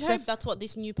 right? Well, you'd hope that's what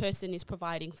this new person is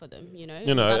providing for them, you know?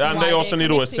 That's and they also need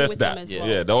to assess that.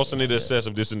 Well. They also need to assess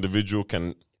if this individual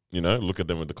can, look at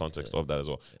them with the context of that as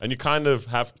well. And you kind of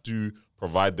have to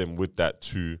provide them with that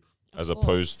too, as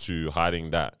opposed to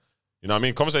hiding that. You know what I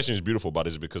mean? Conversation is beautiful, but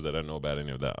is it because they don't know about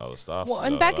any of that other stuff? Well,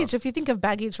 and baggage, if you think of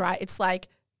baggage, right, it's like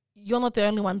you're not the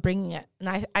only one bringing it.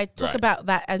 And I talk about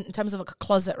that in terms of like a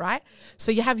closet, right?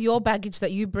 So you have your baggage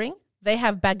that you bring, they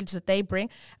have baggage that they bring,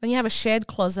 and you have a shared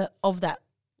closet of that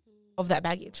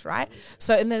baggage, right?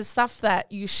 So, and there's stuff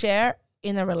that you share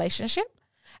in a relationship,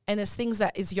 and there's things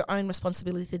that is your own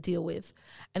responsibility to deal with.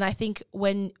 And I think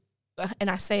and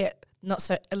I say it not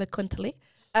so eloquently,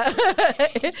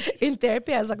 in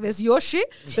therapy, I was like, there's your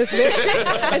shit, there's their shit,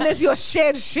 and there's your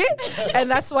shared shit. And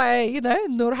that's why,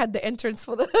 Noor had the entrance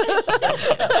for the...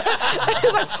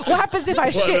 It's like, what happens if I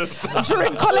shit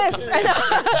during coles? And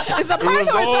it's a mine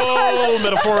or all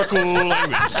metaphorical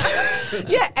language.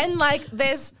 Yeah, and like,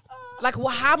 there's like,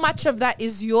 how much of that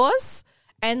is yours?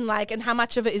 And how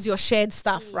much of it is your shared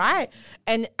stuff, right?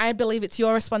 And I believe it's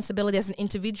your responsibility as an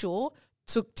individual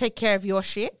to take care of your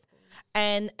shit.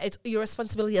 And it's your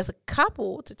responsibility as a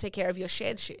couple to take care of your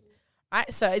shared shit, right?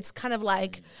 So it's kind of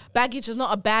like baggage is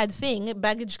not a bad thing.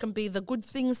 Baggage can be the good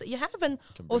things that you have, and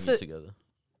Can bring also you together.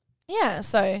 Yeah,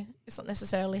 so it's not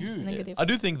necessarily negative. I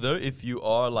do think though, if you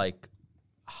are like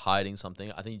hiding something,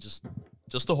 I think just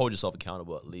to hold yourself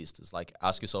accountable at least is like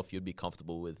ask yourself if you'd be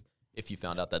comfortable with if you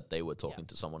found out that they were talking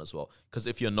to someone as well. Because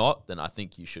if you're not, then I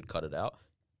think you should cut it out.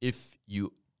 If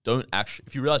you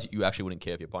realize you actually wouldn't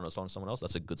care if your partner was talking to someone else,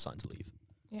 that's a good sign to leave.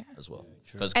 Yeah. As well.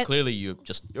 Because clearly you're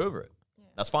over it. Yeah.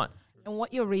 That's fine. And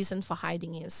what your reason for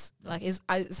hiding is, like, is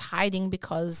hiding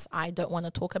because I don't want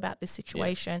to talk about this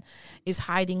situation, is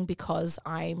hiding because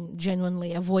I'm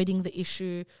genuinely avoiding the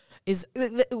issue, is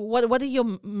what are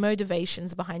your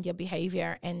motivations behind your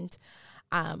behavior, and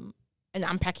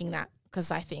unpacking that,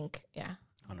 because I think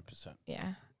 100%.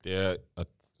 Yeah,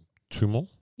 2 more.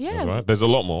 Yeah, that's right. There's a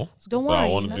lot more. Don't worry. I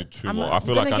want to do 2 more. I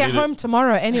feel I'm like gonna get home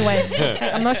tomorrow anyway.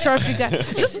 I'm not sure if you get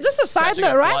just a side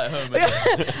note, right?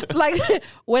 Like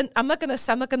when I'm not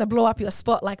gonna blow up your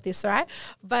spot like this, right?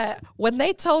 But when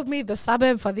they told me the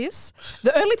suburb for this,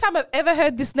 the only time I've ever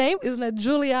heard this name is in a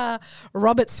Julia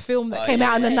Roberts film that came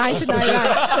out in the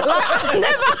 1999. Like, I've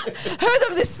never heard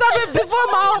of this suburb before.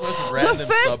 The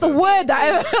first word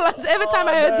that every time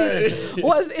I heard this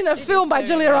was in a film by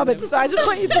Julia Roberts. So I just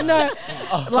want you to know.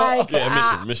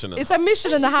 Mission. It's a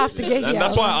mission and a half to get here. And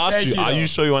that's why I asked you, are you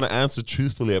sure you want to answer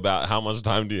truthfully about how much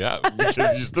time do you have?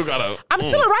 Because you still gotta... I'm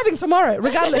still arriving tomorrow,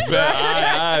 regardless.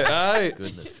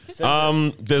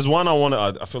 Goodness. There's one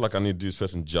I feel like I need to do this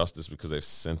person justice because they've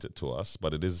sent it to us,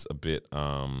 but it is a bit...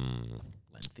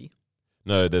 lengthy?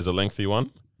 No, there's a lengthy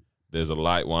one, there's a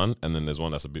light one, and then there's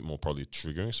one that's a bit more probably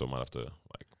triggering, so I might have to,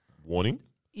 warning.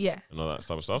 Yeah. And all that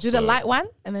type of stuff. Do the light one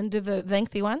and then do the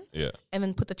lengthy one. Yeah. And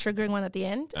then put the triggering one at the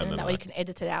end. And then that way you like can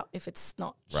edit it out if it's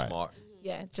not. Right. Smart.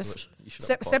 Yeah. Just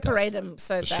podcast. separate them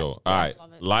so For that. sure. All right.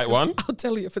 Light one. I'll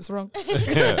tell you if it's wrong. All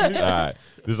right.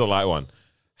 This is a light one.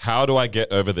 How do I get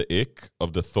over the ick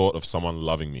of the thought of someone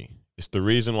loving me? It's the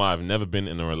reason why I've never been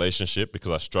in a relationship,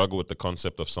 because I struggle with the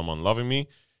concept of someone loving me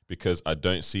because I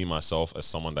don't see myself as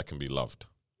someone that can be loved.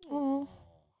 Oh.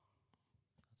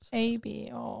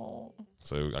 Baby. Oh.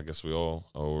 So I guess we all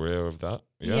are aware of that.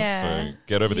 Yeah. Yeah. So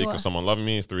get over the ick of someone loving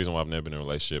me. It's the reason why I've never been in a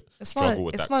relationship. Struggle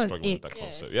with that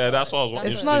concept. Yeah, that's why I was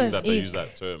interested that they use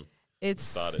that term. It's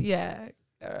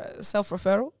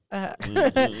self-referral.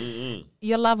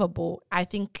 You're lovable. I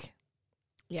think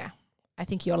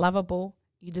you're lovable.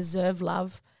 You deserve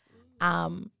love.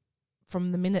 From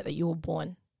the minute that you were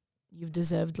born, you've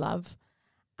deserved love.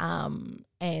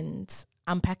 And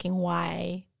unpacking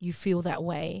why you feel that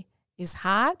way is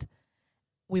hard.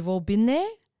 We've all been there,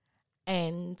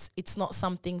 and it's not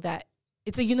something that,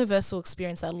 it's a universal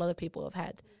experience that a lot of people have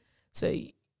had. So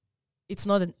it's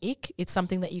not an ick, it's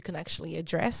something that you can actually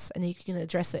address, and you can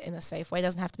address it in a safe way. It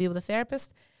doesn't have to be with a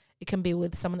therapist. It can be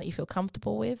with someone that you feel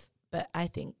comfortable with, but I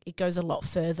think it goes a lot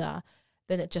further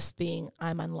than it just being,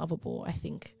 I'm unlovable. I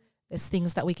think there's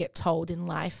things that we get told in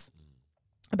life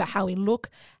about how we look,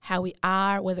 how we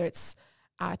are, whether it's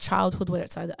our childhood, whether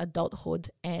it's our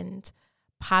adulthood, and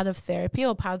part of therapy,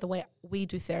 or part of the way we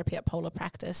do therapy at Pola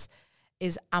Practice,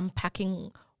 is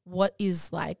unpacking what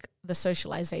is like the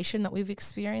socialization that we've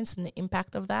experienced and the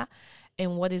impact of that,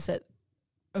 and what is it,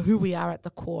 who we are at the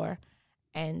core,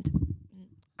 and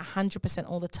 100%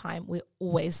 all the time, we're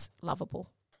always lovable.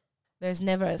 There's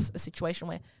never a situation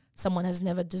where someone has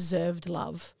never deserved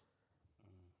love.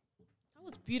 That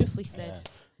was beautifully said.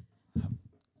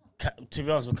 To be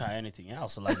honest, we can't anything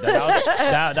else. So like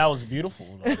that was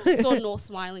beautiful. Like. Saw North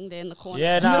smiling there in the corner.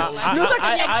 Yeah, nah,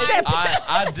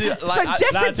 I did. Like, So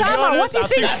Jeffrey Dahmer, what do you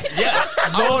think? Yeah.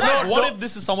 No. What if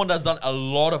this is someone that's done a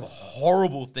lot of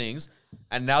horrible things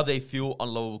and now they feel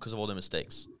unlovable because of all their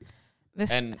mistakes?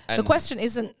 And the question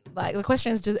isn't like, the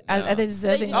question is, are they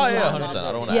deserving Oh of yeah, love? 100%.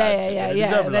 I don't want to add to it.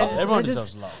 Yeah. Everyone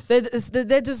deserves love.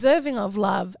 They're deserving of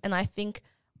love, and I think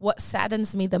what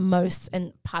saddens me the most,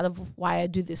 and part of why I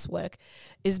do this work,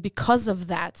 is because of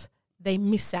that, they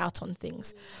miss out on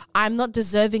things. I'm not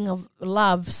deserving of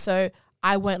love, so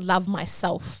I won't love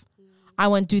myself. I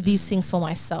won't do these things for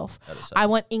myself. I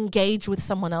won't engage with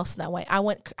someone else in that way. I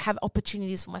won't have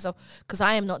opportunities for myself because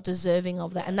I am not deserving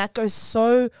of that. And that goes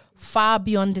so far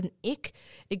beyond an ick.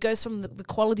 It goes from the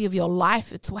quality of your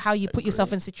life to how you put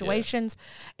yourself in situations.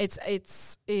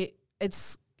 Yeah.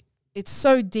 It's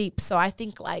so deep. So I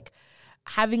think like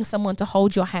having someone to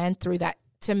hold your hand through that,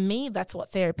 to me, that's what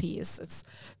therapy is. It's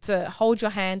to hold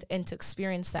your hand and to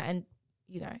experience that. And,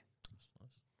 you know,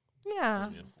 yeah,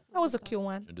 that was a cool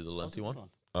one. Do the lengthy one?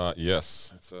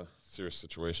 Yes, it's a serious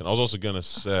situation. I was also going to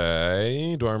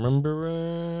say, do I remember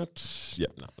it? Yeah,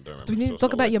 no, I don't remember. Do we need to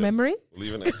talk about your memory? We'll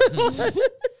leave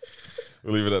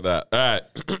it at that. All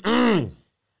right.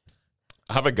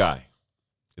 I have a guy.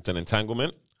 It's an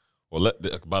entanglement. Well,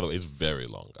 by the way, it's very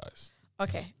long, guys.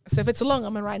 Okay, so if it's long,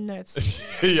 I'm gonna write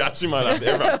notes. You actually might have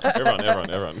to.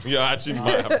 Everyone. You actually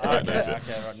might have to write notes.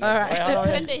 All right.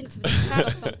 Send it into the chat or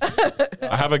something.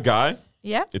 I have a guy.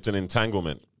 Yeah. It's an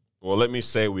entanglement. Well, let me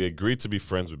say we agreed to be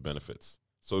friends with benefits.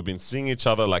 So we've been seeing each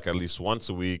other like at least once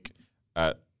a week,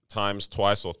 at times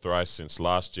twice or thrice since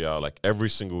last year, like every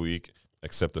single week,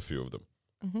 except a few of them.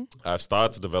 Mm-hmm. I've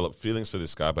started to develop feelings for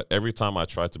this guy, but every time I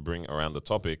try to bring around the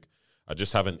topic, I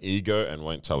just have an ego and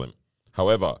won't tell him.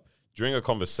 However, during a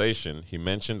conversation, he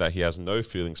mentioned that he has no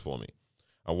feelings for me.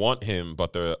 I want him,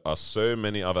 but there are so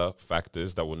many other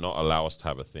factors that will not allow us to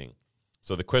have a thing.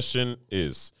 So the question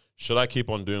is, should I keep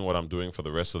on doing what I'm doing for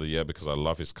the rest of the year because I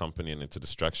love his company and it's a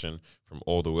distraction from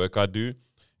all the work I do?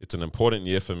 It's an important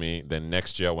year for me. Then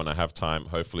next year when I have time,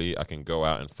 hopefully I can go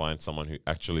out and find someone who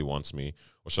actually wants me.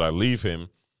 Or should I leave him,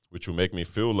 which will make me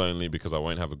feel lonely because I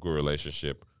won't have a good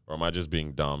relationship? Or am I just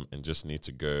being dumb and just need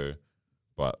to go?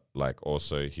 But like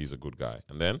also he's a good guy.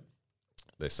 And then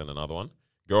they send another one.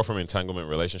 Girl from entanglement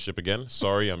relationship again.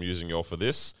 Sorry, I'm using y'all for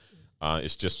this.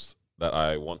 It's just that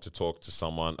I want to talk to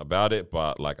someone about it,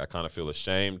 but like I kind of feel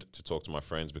ashamed to talk to my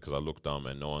friends because I look dumb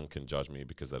and no one can judge me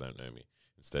because they don't know me.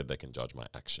 Instead, they can judge my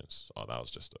actions. Oh, that was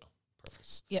just a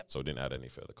preface. Yep. So it didn't add any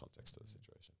further context to the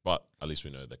situation. But at least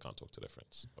we know they can't talk to their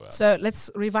friends. So let's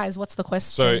revise. What's the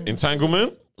question? So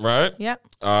entanglement, right? Yeah.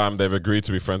 They've agreed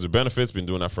to be friends with benefits. Been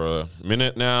doing that for a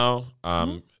minute now.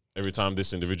 Every time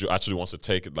this individual actually wants to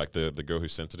take it, like the girl who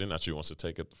sent it in actually wants to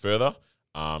take it further,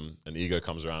 an ego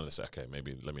comes around and says, okay,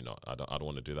 maybe let me not. I don't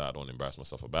want to do that. I don't want to embarrass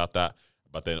myself about that.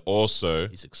 But then also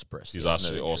He's expressed. he's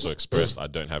actually also expressed I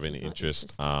don't have any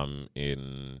interest in A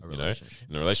in a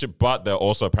relationship. But there are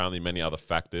also apparently many other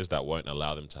factors that won't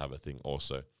allow them to have a thing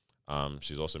also.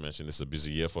 She's also mentioned this is a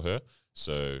busy year for her,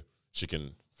 so she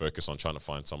can focus on trying to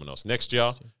find someone else next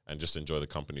year and just enjoy the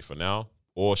company for now.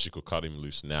 Or she could cut him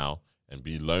loose now and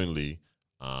be lonely,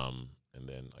 and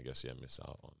then I guess miss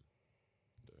out on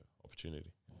the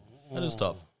opportunity. That is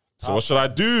tough. So what should I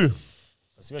do?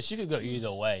 She could go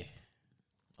either way.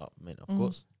 Oh, man, of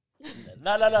course.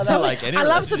 No. Like I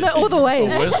love to know all the ways.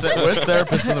 Worst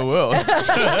therapist in the world.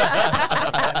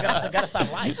 Gotta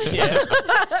stop lying. Yeah.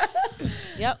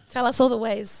 Yep. Tell us all the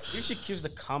ways. If she keeps the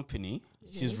company,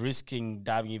 she's risking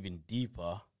diving even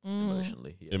deeper.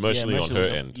 Emotionally. Yeah. Emotionally on her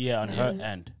end. Yeah, on her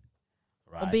end.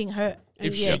 Right. Or being hurt.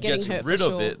 If Yeah, she getting gets hurt for rid of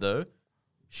sure. it, though,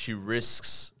 she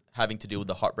risks having to deal with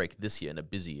the heartbreak this year in a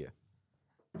busy year,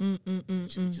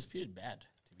 She just feels bad.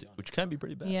 To be honest. which can be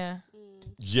pretty bad. Yeah.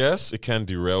 Yes, it can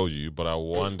derail you, but I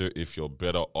wonder if you're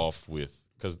better off with,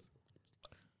 because,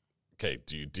 okay,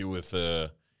 do you deal with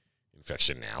the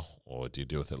infection now or do you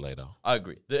deal with it later? I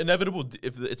agree. The inevitable,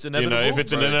 if it's inevitable, If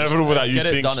it's an bro, just inevitable that you get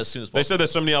think, it done as soon as they possible. said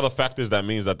there's so many other factors that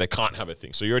means that they can't have a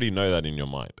thing. So you already know that in your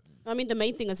mind. I mean, the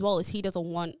main thing as well is he doesn't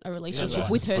want a relationship Yeah,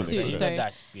 with her fully too. agree. So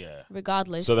That, yeah.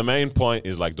 regardless. So the main point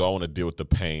is like, do I want to deal with the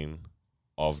pain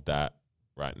of that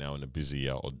right now in a busy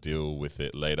year or deal with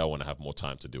it later? I want to have more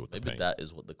time to deal with Maybe the pain. that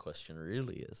is what the question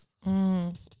really is.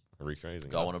 rephrasing.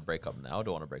 Do I want to break up now? Or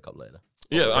do I want to break up later?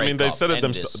 Yeah, Or I mean, break they up, said it end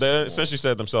themselves. this, They or- essentially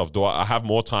said themselves. Do I have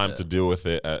more time to deal with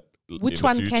it? Which in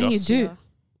one the can you future? do?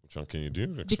 Which one can you do?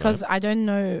 Explain. Because I don't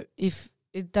know if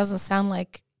it doesn't sound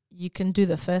like you can do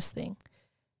the first thing.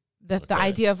 The Okay.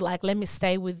 idea of like, let me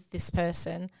stay with this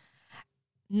person,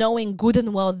 knowing good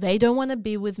and well they don't want to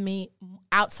be with me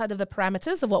outside of the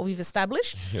parameters of what we've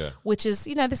established, yeah. which is,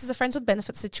 this is a friends with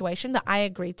benefits situation that I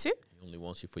agreed to. He only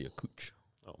wants you for your cooch.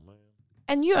 Oh man.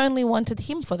 And you only wanted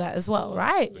him for that as well,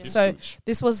 right? Yeah. So Cooch.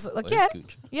 this was like, Or his yeah,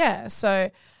 cooch. yeah. So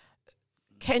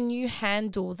can you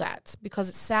handle that? Because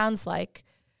it sounds like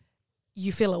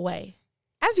you feel away,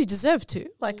 as you deserve to.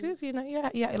 Like,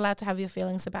 you're allowed to have your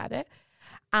feelings about it.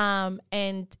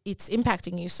 And it's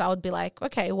impacting you. So I would be like,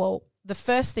 okay, well, the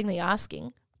first thing they're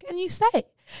asking, can you stay?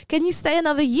 Can you stay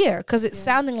another year? Because it's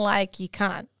sounding like you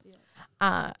can't.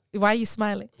 Why are you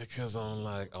smiling? Because I'm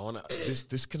like, I want to.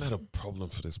 This can have a problem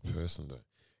for this person though.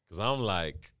 Because I'm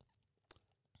like,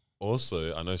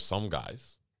 also, I know some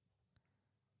guys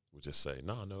would just say,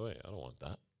 no way, I don't want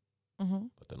that. Mm-hmm.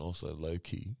 But then also low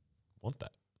key want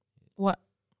that. What?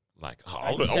 Like,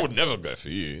 Like I would never go for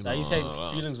you. So you say his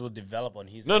feelings will develop on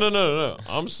his. No.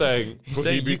 I'm saying He's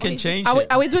saying you can change Are we,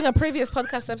 it. are we doing a previous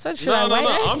podcast episode? Should No, I no, wait? no,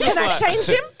 I'm just Can I like- change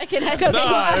him? Okay, that's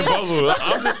Nah,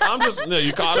 impossible. I'm just. No,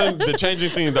 you can't. The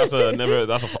changing thing. That's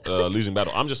a losing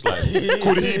battle. I'm just like,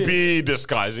 could he be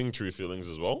disguising true feelings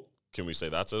as well? Can we say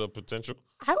that's a potential?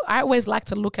 I always like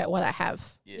to look at what I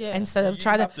have Yeah. instead of You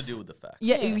try to. have to deal with the facts.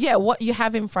 Yeah. What you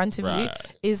have in front of you Right.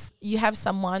 is you have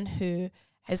someone who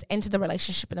has entered the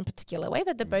relationship in a particular way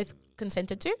that they both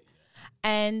consented to,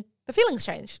 and the feelings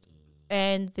changed.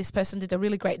 And this person did a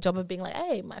really great job of being like,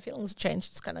 "Hey, my feelings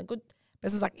changed. It's kind of good."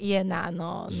 Person's like, "Yeah, nah,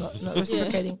 no, not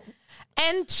reciprocating,"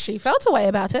 and she felt a way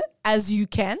about it, as you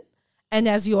can, and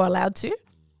as you are allowed to,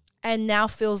 and now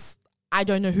feels I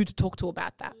don't know who to talk to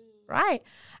about that, right?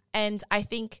 And I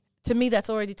think to me that's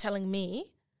already telling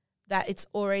me that it's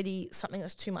already something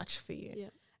that's too much for you. Yeah.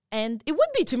 And it would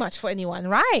be too much for anyone,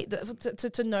 right?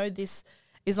 To know this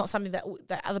is not something that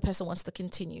that other person wants to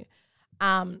continue.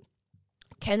 Then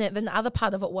the other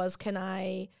part of it was,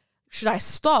 should I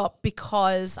stop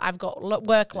because I've got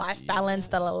work-life balance,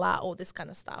 all this kind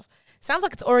of stuff. Sounds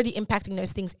like it's already impacting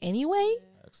those things anyway,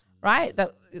 right?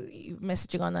 That you're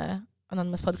messaging on a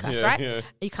anonymous podcast, Yeah, right? yeah.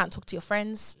 You can't talk to your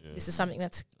friends. This is something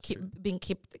that's being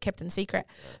kept in secret.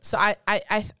 So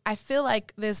I feel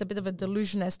like there's a bit of a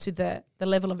delusion as to the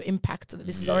level of impact that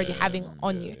this is already having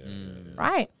on you,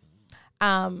 right?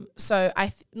 So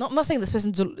I'm not saying this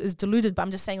person is deluded, but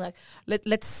I'm just saying like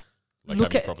let's Like,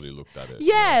 look have at you properly looked at it?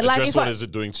 Yeah, like Address if what I- is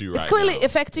it doing to you right it's clearly now?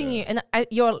 affecting you, and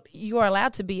you are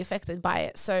allowed to be affected by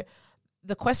it. So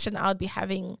the question I would be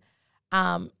having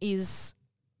is,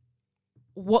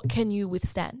 what can you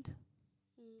withstand?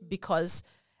 Because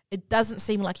it doesn't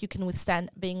seem like you can withstand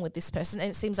being with this person, and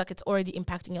it seems like it's already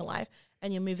impacting your life,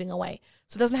 and you're moving away.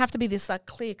 So it doesn't have to be this like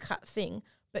clear cut thing,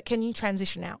 but can you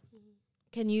transition out?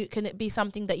 Can it be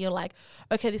something that you're like,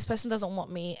 okay, this person doesn't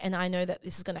want me, and I know that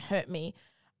this is going to hurt me,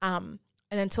 and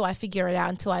until I figure it out,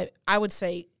 until I would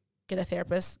say get a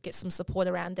therapist, get some support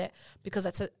around it, because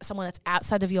that's someone that's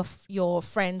outside of your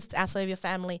friends, outside of your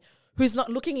family, who's not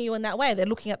looking at you in that way. They're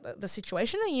looking at the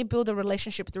situation, and you build a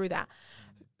relationship through that,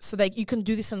 so that you can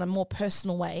do this in a more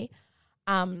personal way.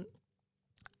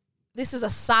 This is a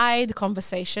side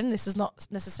conversation. This is not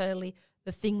necessarily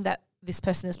the thing that this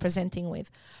person is presenting with,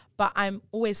 but I'm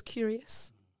always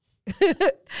curious.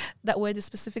 That word is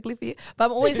specifically for you, but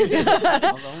I'm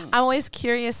always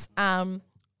curious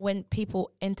when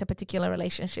people enter particular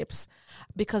relationships,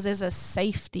 because there's a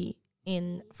safety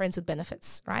in friends with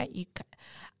benefits, right?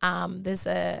 There's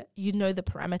the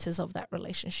parameters of that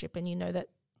relationship, and you know that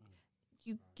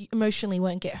you emotionally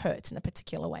won't get hurt in a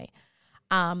particular way.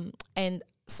 And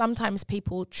sometimes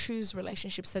people choose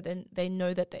relationships that they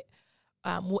know that they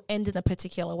will end in a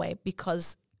particular way,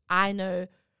 because I know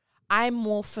I'm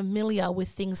more familiar with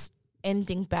things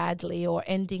ending badly or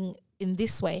ending in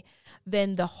this way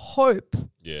than the hope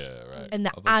Yeah, right. and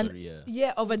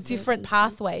the of a different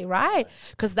pathway, right?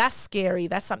 Because that's scary.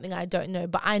 That's something I don't know,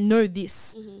 but I know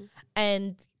this.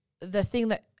 And the thing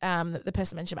that the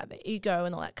person mentioned about the ego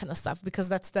and all that kind of stuff, because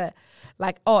that's the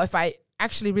if I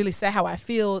actually really say how I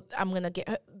feel, I'm gonna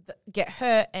get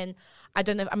hurt, and I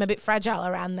don't know if I'm a bit fragile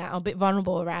around that, or a bit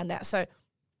vulnerable around that. So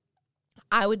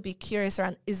I would be curious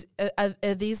around,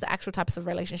 are these the actual types of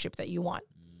relationship that you want?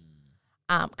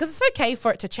 Because it's okay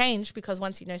for it to change, because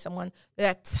once you know someone, there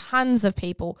are tons of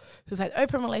people who've had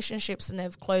open relationships and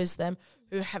they've closed them,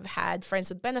 who have had friends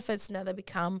with benefits, now they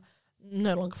become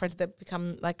no longer friends, they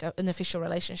become like an official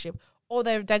relationship, or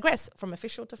they digress from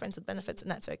official to friends with benefits, and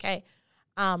that's okay.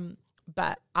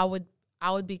 But I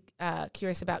would be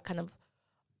curious about kind of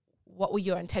what were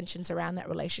your intentions around that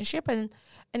relationship, and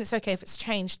it's okay if it's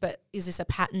changed, but is this a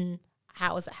pattern?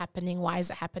 How is it happening? Why is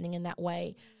it happening in that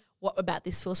way? What about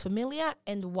this feels familiar,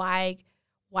 and why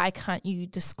can't you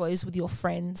disclose with your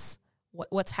friends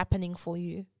what's happening for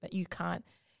you that you can't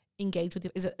engage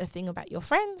with? Is it a thing about your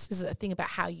friends? Is it a thing about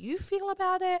how you feel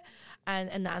about it,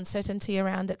 and the uncertainty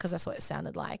around it? Because that's what it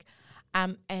sounded like.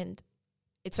 And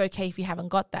it's okay if you haven't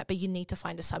got that, but you need to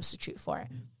find a substitute for it.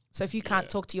 So if you can't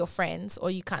talk to your friends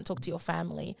or you can't talk to your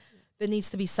family, there needs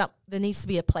to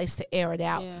be a place to air it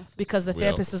out, because the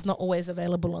therapist is not always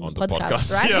available on the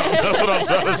podcast, right? Yeah, that's what I was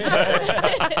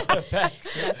about to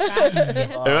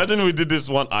say. Imagine we did this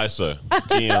one ISO.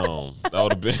 Damn, that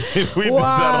would have been. If we did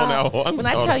that on our one. When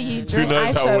I tell you during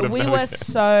ISO, we were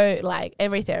so like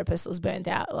every therapist was burnt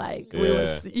out. Like we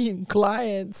were seeing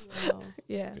clients. Wow.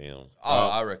 Yeah. Damn.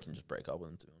 I reckon just break up with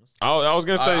them, to be honest. I was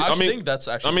gonna say. I mean, think that's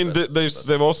actually. I mean,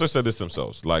 they've also said this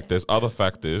themselves. Like, there's other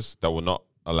factors that will not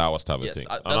allow us to have a thing.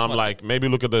 And I'm like, maybe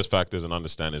look at those factors and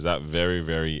understand, is that very,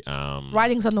 very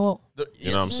writings on the wall.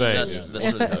 You know what I'm saying? That's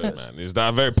really good, man. Is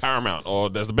that very paramount, or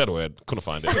there's a better word? Couldn't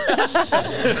find it.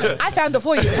 I found it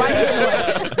for you. Writings on the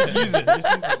wall. Just use it.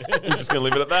 We're just gonna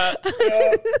leave it at that.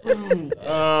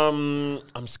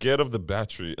 I'm scared of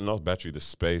the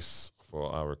space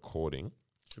for our recording.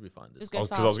 Should be fine. Just go fast.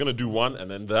 Because I was gonna do one and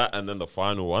then that and then the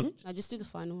final one. No, just do the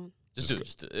final one. Just do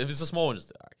it. If it's a small one, just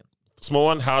do it. I reckon. Small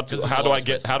one. How do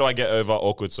I get over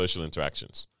awkward social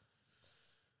interactions?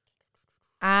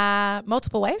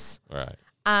 Multiple ways. All right.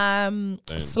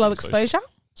 Slow exposure.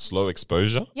 Slow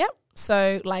exposure. Yep.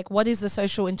 So, like, what is the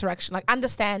social interaction? Like,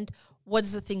 understand what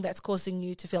is the thing that's causing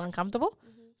you to feel uncomfortable.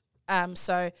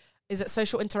 So, is it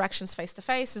social interactions face to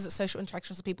face? Is it social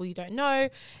interactions with people you don't know?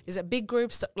 Is it big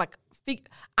groups? Like,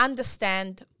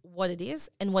 understand what it is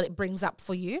and what it brings up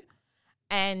for you.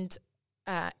 And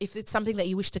if it's something that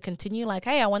you wish to continue, like,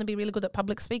 hey, I want to be really good at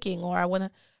public speaking, or I want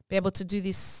to be able to do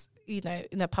this,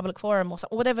 in a public forum or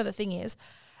whatever the thing is,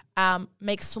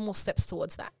 make small steps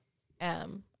towards that.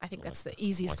 I think that's the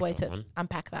easiest way to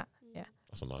unpack that. Yeah.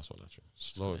 That's a nice one, actually.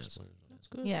 Slow exposure. That's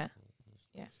good. Yeah.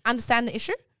 Yeah. Understand the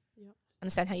issue. Yep.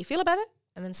 Understand how you feel about it,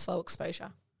 and then slow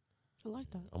exposure. I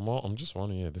like that. I'm just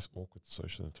wondering, this awkward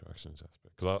social interactions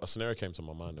aspect. Because a scenario came to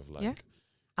my mind of like... Yeah.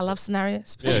 I love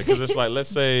scenarios. Yeah, because it's like, let's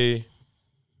say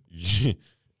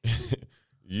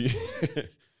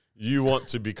you want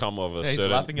to become of a He's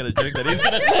certain... laughing at a joke that he's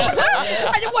going to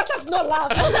I didn't watch us not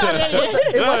laugh.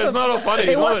 It's not a funny.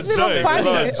 It wasn't even funny.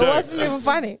 It wasn't even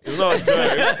funny. It's not a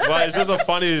joke, but it's just a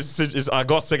funny... I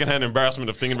got secondhand embarrassment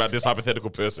of thinking about this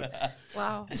hypothetical person.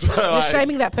 Wow. So, You're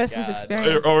shaming that person's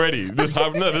experience. Already. This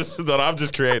is that I've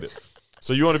just created.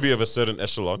 So you want to be of a certain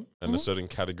echelon and a certain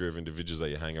category of individuals that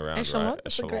you hang around, Echelon? right?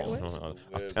 That's a great word.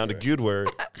 I found a good word.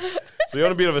 So you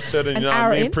want to be of a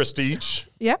certain, prestige.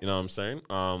 Yeah. You know what I'm saying?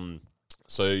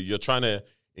 So you're trying to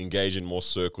engage in more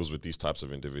circles with these types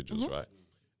of individuals, right?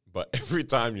 But every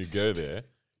time you go there,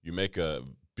 you make a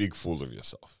big fool of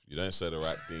yourself. You don't say the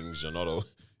right things. You're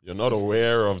not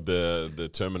aware of the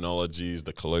terminologies,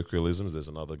 the colloquialisms. There's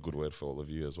another good word for all of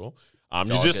you as well.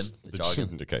 Jargon. You just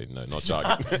Jargon. Okay, no, not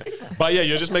jargon. But yeah,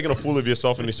 you're just making a fool of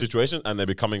yourself in this situation, and they're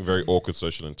becoming very awkward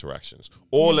social interactions.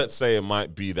 Or let's say it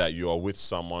might be that you are with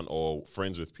someone or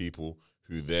friends with people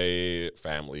who their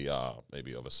family are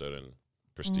maybe of a certain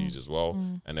prestige as well,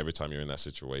 and every time you're in that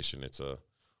situation, it's a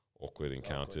awkward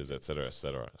encounters, etc.,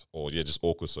 etc. Or just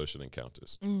awkward social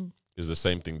encounters. Is the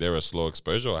same thing there a slow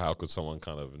exposure, or how could someone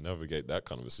kind of navigate that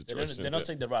kind of a situation? They're not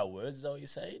saying the right words, is that what you're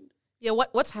saying? Yeah,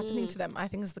 what's happening to them, I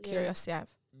think, is the curiosity I have.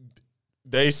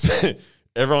 They say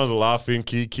everyone's laughing,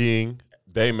 kikiing.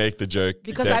 They make the joke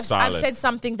Because dead I've silent. said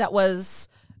something that was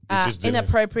just didn't-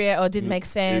 inappropriate or didn't make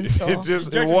sense. It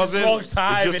just wasn't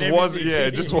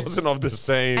of the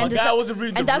same. And guy wasn't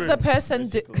reading and the does room, the person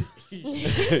do,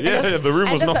 The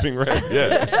room was not being read.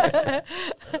 Yeah,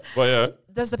 but yeah.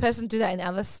 does the person do that in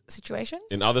other situations?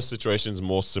 In other situations,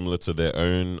 more similar to their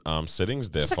own settings,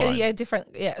 they're Just fine. like different.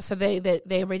 Yeah, so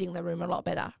they're reading the room a lot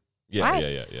better. Yeah,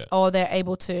 right? yeah. Or they're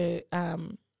able to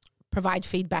provide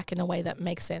feedback in a way that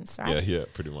makes sense, right? Yeah,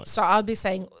 pretty much. So I would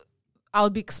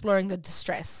be exploring the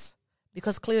distress,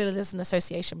 because clearly there's an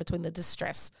association between the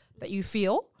distress that you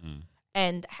feel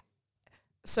and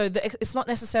so it's not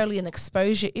necessarily an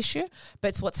exposure issue, but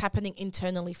it's what's happening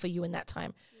internally for you in that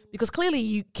time. Because clearly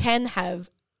you can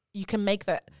make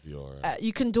that,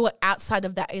 you can do it outside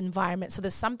of that environment. So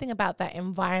there's something about that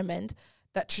environment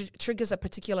that triggers a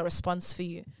particular response for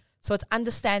you. So it's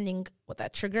understanding what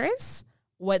that trigger is,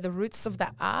 where the roots of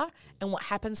that are, and what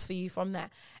happens for you from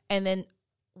that. And then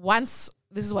once,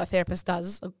 this is what a therapist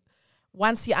does,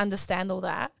 once you understand all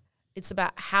that, it's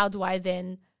about how do I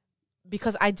then,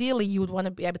 because ideally you would want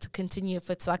to be able to continue if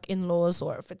it's like in-laws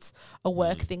or if it's a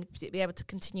work thing, to be able to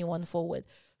continue on forward.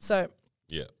 So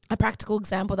a practical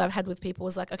example that I've had with people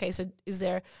was like, okay, so is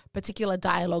there particular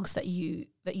dialogues that you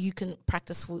can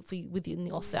practice within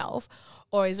yourself,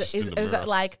 or is it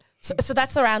like so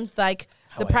that's around like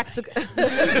the practical.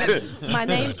 My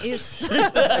name is.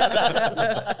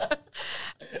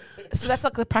 So that's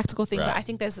like the practical thing, but I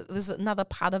think there's another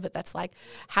part of it that's like,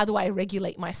 how do I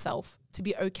regulate myself to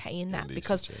be okay in that?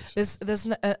 Because there's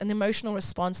an emotional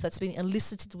response that's being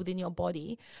elicited within your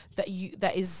body that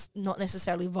is not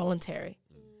necessarily voluntary.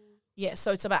 Yeah,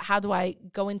 so it's about how do I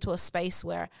go into a space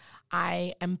where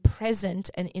I am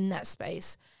present and in that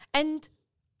space, and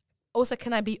also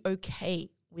can I be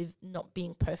okay with not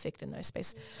being perfect in those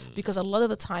spaces? Because a lot of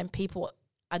the time people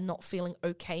are not feeling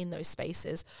okay in those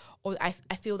spaces, or I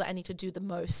feel that I need to do the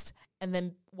most, and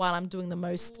then while I'm doing the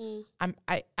most,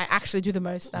 I actually do the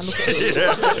most. And I look at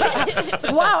it. It's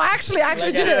like, wow, I actually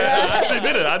did it. I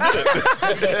did it.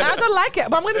 I don't like it,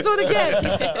 but I'm going to do it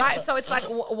again. Right? So it's like,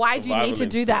 why do you need to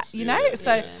do that? You know?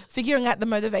 So figuring out the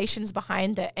motivations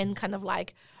behind it, and kind of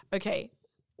like, okay,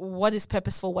 what is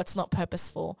purposeful, what's not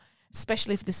purposeful,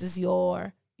 especially if this is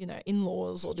your,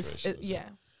 in-laws or this,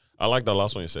 I like that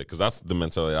last one you said, because that's the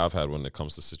mentality I've had when it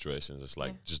comes to situations. It's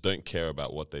like, just don't care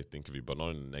about what they think of you, but not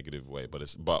in a negative way. But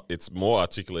it's more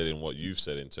articulated in what you've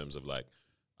said in terms of like,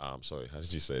 sorry, how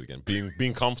did you say it again?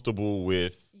 Being comfortable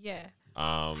with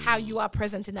how you are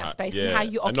present in that space and how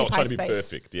you occupy and not trying space.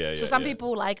 To be perfect. So some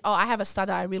people like, oh, I have a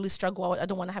stutter, I really struggle, I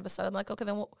don't want to have a stutter. I'm like, okay,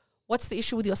 then what's the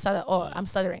issue with your stutter? Oh, I'm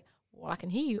stuttering. Well, I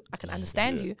can hear you, I can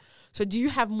understand you. So do you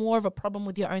have more of a problem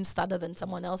with your own stutter than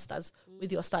someone else does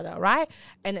with your stutter, right?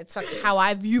 And it's like how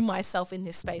I view myself in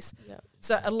this space.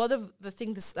 So a lot of the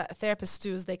things that therapists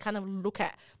do is they kind of look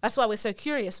at, that's why we're so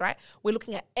curious, right? We're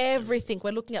looking at everything.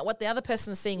 We're looking at what the other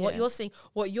person is seeing, what you're seeing,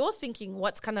 what you're thinking,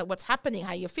 what's happening,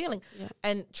 how you're feeling,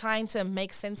 and trying to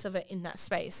make sense of it in that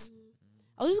space.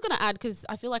 I was just going to add, because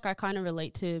I feel like I kind of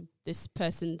relate to this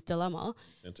person's dilemma.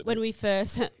 When we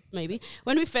first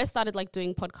started like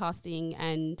doing podcasting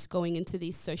and going into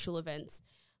these social events,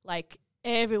 like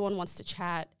everyone wants to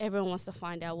chat, everyone wants to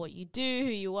find out what you do,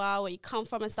 who you are, where you come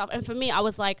from and stuff. And for me, I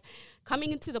was like,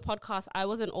 coming into the podcast, I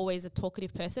wasn't always a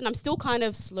talkative person. I'm still kind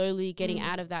of slowly getting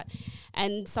out of that.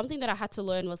 And something that I had to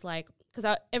learn was like,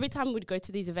 because every time we'd go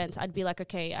to these events, I'd be like,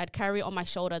 okay, I'd carry on my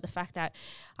shoulder the fact that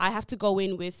I have to go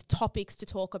in with topics to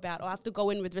talk about, or I have to go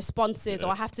in with responses, or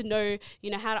I have to know,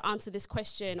 how to answer this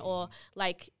question, or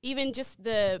like even just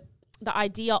the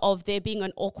idea of there being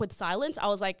an awkward silence. I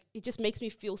was like, it just makes me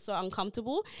feel so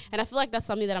uncomfortable. And I feel like that's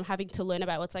something that I'm having to learn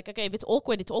about. It's like, okay, if it's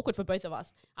awkward for both of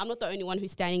us. I'm not the only one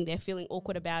who's standing there feeling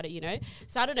awkward about it,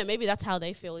 So I don't know, maybe that's how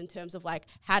they feel in terms of like,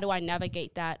 how do I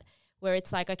navigate that? Where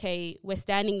it's like, okay, we're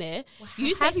standing there. Well,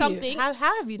 you say something. How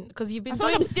have you? Because you've been. I feel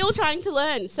like I'm still trying to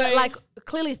learn. So like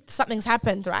clearly something's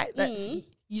happened, right? That's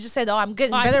you just said, oh, I'm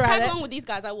getting better at it. I just tag along with these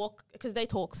guys. I walk because they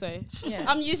talk. So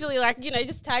I'm usually like,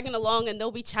 just tagging along, and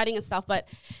they'll be chatting and stuff. But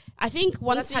I think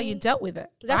that's how you dealt with it.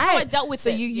 That's how I dealt with it. So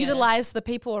you utilize the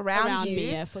people around you,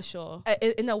 me, for sure,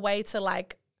 in a way to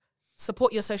like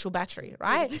support your social battery,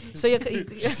 right? So you're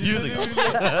using us.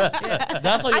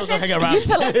 That's why you also hang around.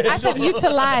 I said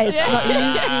utilize, not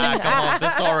using. Come on,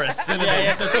 thesaurus.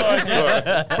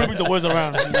 Bring me the words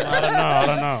around. I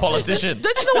don't know. Politician.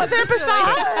 Don't you know what therapists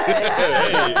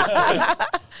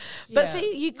are? But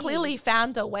see, you clearly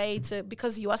found a way to,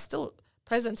 because you are still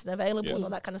present and available and all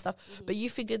that kind of stuff. But you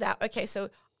figured out, okay, so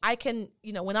I can,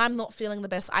 when I'm not feeling the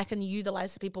best, I can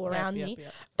utilize the people around me,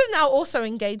 but now also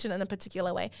engage in a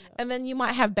particular way. And then you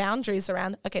might have boundaries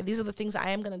around, okay, these are the things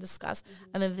I am going to discuss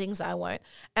and then the things I won't.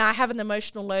 And I have an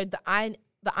emotional load that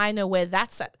I know where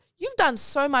that's at. You've done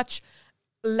so much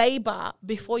labor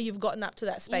before you've gotten up to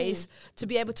that space to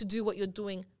be able to do what you're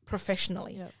doing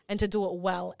professionally and to do it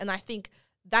well. And I think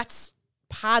that's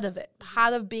part of it.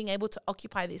 Part of being able to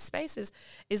occupy these spaces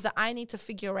is that I need to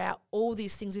figure out all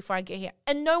these things before I get here.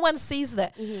 And no one sees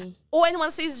that. All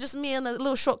anyone sees is just me in the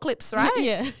little short clips,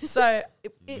 right? So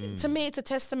to me, it's a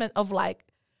testament of like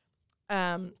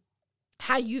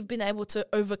how you've been able to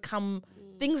overcome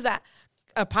things that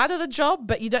are part of the job,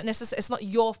 but you don't necessarily, it's not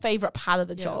your favorite part of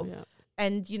the job.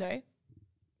 And,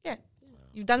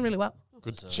 you've done really well.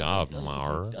 Good job,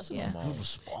 Mara. That's a good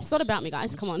response. It's not about me,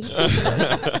 guys. Come on.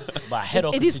 But head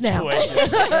off it is now. All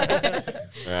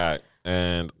right,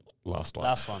 and last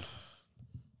one.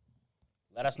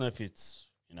 Let us know if it's,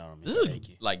 This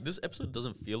is like, this episode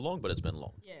doesn't feel long, but it's been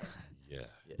long.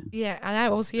 Yeah, and I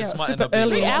was here This might end super up being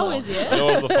early. 3 hours, That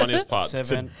was the funniest part.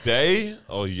 7. Today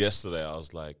or yesterday, I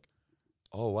was like,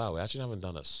 oh wow, we actually haven't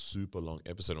done a super long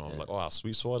episode. And I was like, oh, our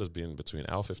sweet spot has been between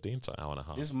hour 15 to hour and a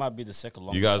half. This might be the second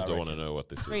longest. You guys I don't want to reckon. know what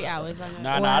this 3 is. hours. I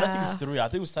know. No, I don't think it's Wow. 3. I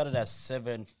think we started at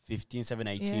 7:15,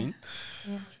 7:18.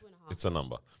 It's a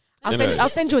number. I'll Anyway.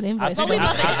 send you an I invoice. think,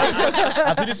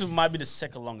 I think this might be the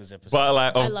second longest episode. But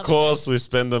like, I of love course, we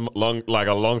spend a long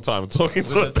time talking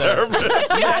to a the therapist.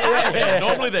 therapist. Yeah,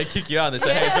 normally they kick you out and they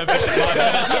say, hey, it's been 55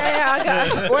 minutes. I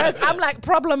got. Whereas I'm like,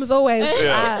 problems always.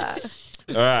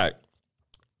 All right.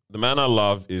 The man I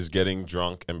love is getting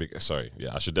drunk and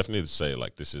I should definitely say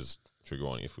like this is trigger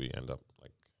warning if we end up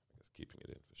like keeping it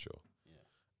in for sure.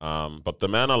 But the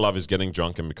man I love is getting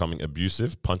drunk and becoming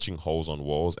abusive, punching holes on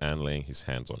walls and laying his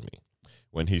hands on me.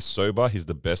 When he's sober, he's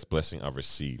the best blessing I've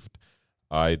received.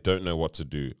 I don't know what to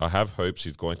do. I have hopes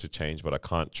he's going to change, but I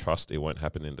can't trust it won't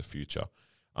happen in the future.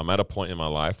 I'm at a point in my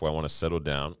life where I want to settle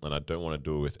down and I don't want to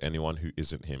do it with anyone who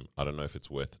isn't him. I don't know if it's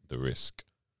worth the risk.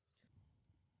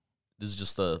 This is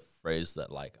just a phrase that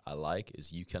I like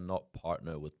is you cannot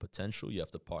partner with potential. You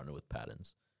have to partner with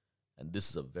patterns. And this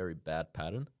is a very bad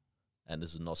pattern. And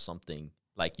this is not something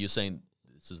like you're saying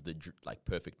this is the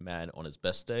perfect man on his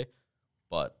best day,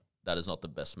 but that is not the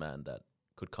best man that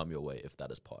could come your way if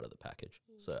that is part of the package.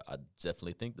 So I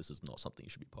definitely think this is not something you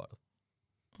should be part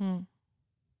of.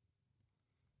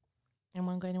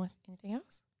 Anyone going with anything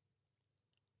else?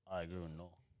 I agree with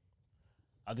no.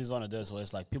 I think it's one of those where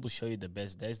it's like people show you the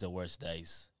best days, the worst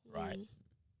days, right?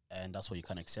 And that's what you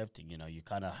kind of accepting. You know, you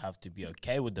kind of have to be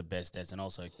okay with the best days and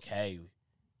also okay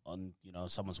on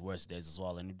someone's worst days as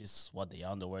well. And if this is what they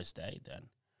are on the worst day, then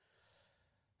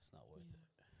it's not worth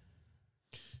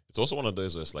it. It's also one of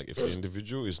those where it's like if the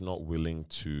individual is not willing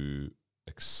to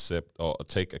accept or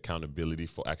take accountability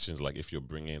for actions, like if you're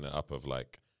bringing it up of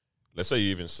like, let's say you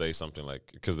even say something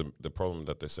like, because the problem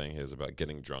that they're saying here is about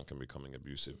getting drunk and becoming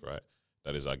abusive, right?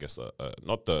 That is, I guess,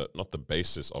 not the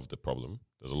basis of the problem.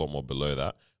 There's a lot more below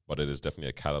that, but it is definitely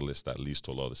a catalyst that leads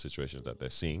to a lot of the situations that they're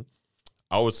seeing.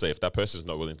 I would say if that person is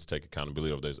not willing to take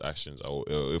accountability of those actions, or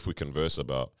if we converse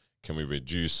about can we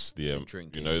reduce the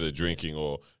drinking. the drinking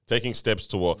or taking steps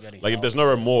toward Getting like if help. there's no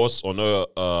remorse or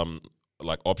no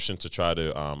like option to try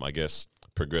to I guess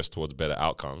progress towards better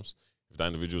outcomes. If that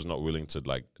individual is not willing to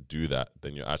like do that,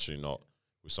 then you're actually not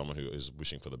with someone who is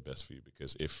wishing for the best for you.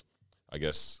 Because if I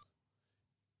guess,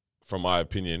 from my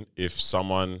opinion, if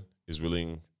someone is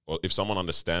willing or if someone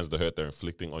understands the hurt they're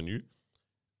inflicting on you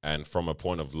and from a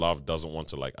point of love doesn't want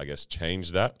to like, I guess,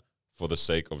 change that for the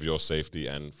sake of your safety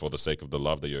and for the sake of the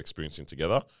love that you're experiencing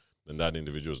together, then that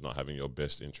individual is not having your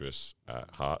best interests at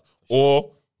heart.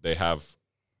 Or they have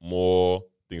more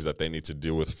things that they need to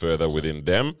deal with further within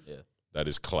them that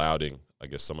is clouding, I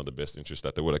guess, some of the best interests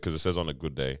that they would have. Because it says on a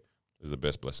good day is the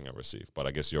best blessing I've received. But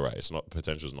I guess you're right. It's not,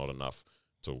 potential is not enough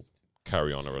to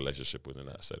carry on a relationship within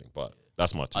that setting. But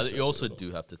that's my 2 I cents. think you also though.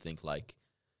 do have to think like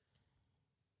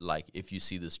if you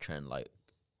see this trend, like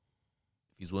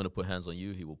if he's willing to put hands on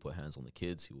you, he will put hands on the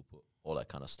kids. He will put all that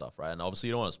kind of stuff, right? And obviously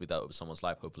you don't want to speak that over someone's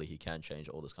life. Hopefully he can change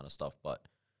all this kind of stuff. But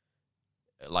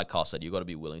like Carl said, you got to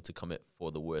be willing to commit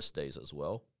for the worst days as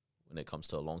well when it comes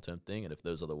to a long-term thing. And if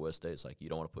those are the worst days, like you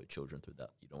don't want to put children through that.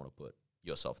 You don't want to put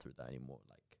yourself through that anymore.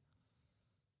 Like,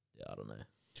 yeah, I don't know.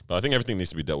 But I think everything needs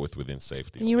to be dealt with within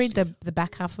safety. Can you read obviously. the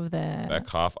back half of the Back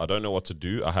half, I don't know what to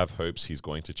do. I have hopes he's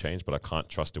going to change, but I can't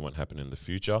trust it won't happen in the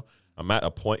future. I'm at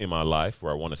a point in my life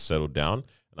where I want to settle down,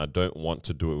 and I don't want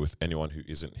to do it with anyone who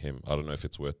isn't him. I don't know if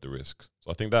it's worth the risk.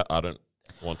 So I think that I don't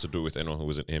want to do it with anyone who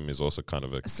isn't him is also kind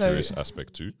of a curious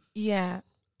aspect too. Yeah.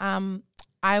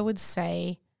 I would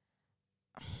say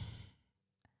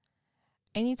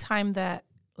anytime that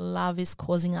love is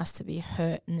causing us to be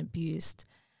hurt and abused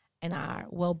and our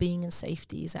well-being and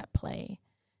safety is at play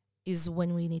is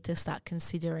when we need to start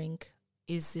considering,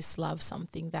 is this love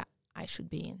something that I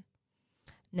should be in?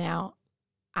 Now,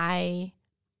 I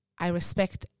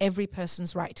respect every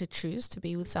person's right to choose to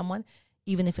be with someone,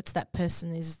 even if it's that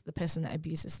person is the person that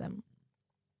abuses them.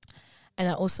 And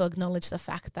I also acknowledge the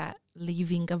fact that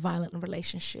leaving a violent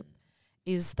relationship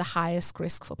is the highest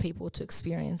risk for people to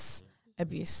experience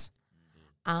abuse.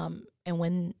 And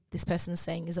when this person is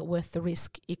saying, is it worth the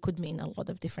risk, it could mean a lot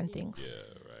of different things. Yeah,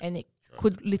 right. And it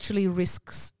could literally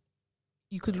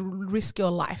you could risk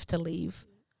your life to leave.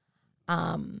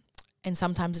 And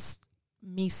sometimes it's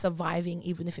me surviving,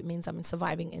 even if it means I'm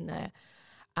surviving in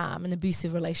an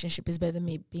abusive relationship is better than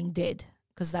me being dead,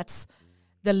 because that's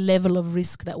the level of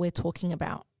risk that we're talking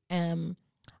about.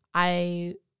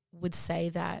 I would say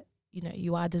that,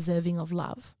 you are deserving of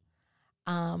love.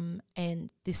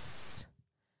 And this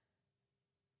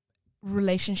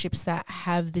relationships that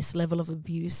have this level of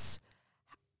abuse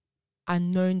are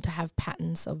known to have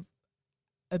patterns of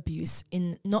abuse,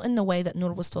 in not in the way that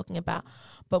Noor was talking about,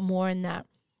 but more in that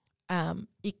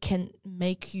it can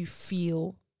make you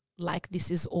feel like this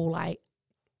is all I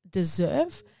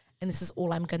deserve and this is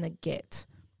all I'm going to get,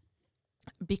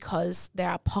 because there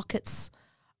are pockets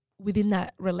within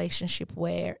that relationship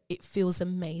where it feels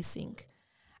amazing,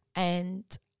 and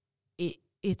it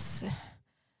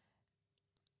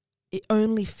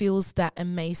only feels that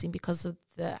amazing because of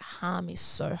the harm is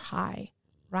so high,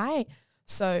 right?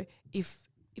 So if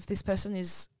this person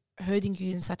is hurting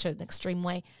you in such an extreme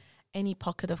way, any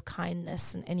pocket of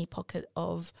kindness and any pocket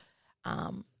of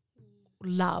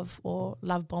love or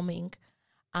love bombing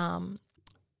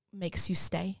makes you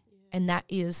stay. And that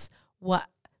is what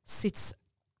sits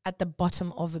at the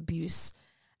bottom of abuse.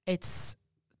 It's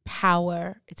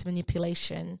power, it's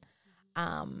manipulation,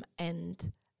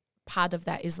 and part of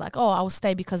that is like, oh, I'll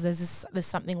stay because there's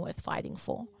something worth fighting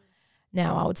for.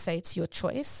 Now, I would say it's your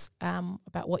choice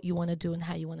about what you want to do and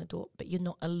how you want to do it, but you're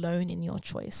not alone in your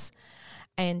choice.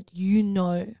 And you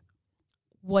know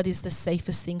what is the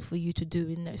safest thing for you to do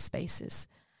in those spaces.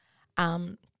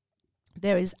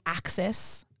 There is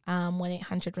access.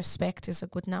 1-800-RESPECT is a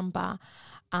good number,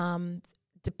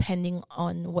 depending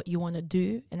on what you want to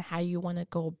do and how you want to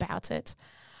go about it.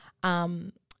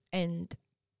 And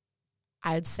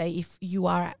I'd say if you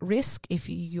are at risk, if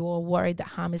you're worried that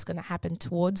harm is going to happen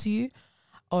towards you,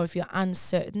 or if you're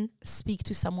uncertain, speak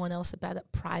to someone else about it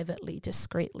privately,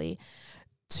 discreetly,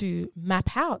 to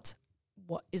map out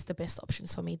what is the best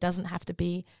options for me. It doesn't have to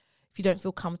be, if you don't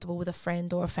feel comfortable with a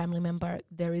friend or a family member,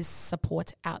 there is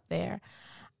support out there.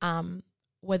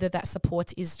 Whether that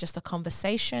support is just a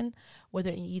conversation,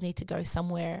 whether you need to go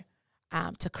somewhere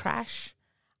to crash.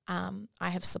 I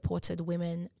have supported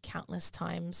women countless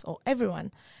times, or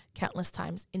everyone countless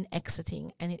times, in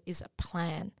exiting, and it is a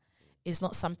plan. It's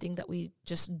not something that we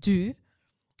just do.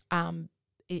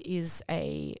 It is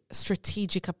a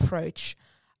strategic approach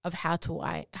of how do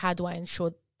I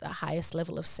ensure the highest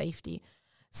level of safety.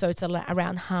 So it's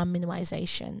around harm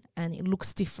minimization, and it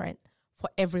looks different for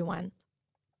everyone.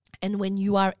 And when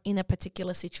you are in a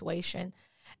particular situation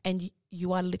and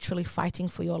you are literally fighting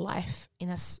for your life in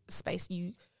a space,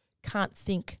 you can't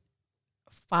think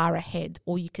far ahead.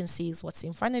 All you can see is what's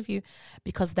in front of you,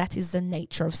 because that is the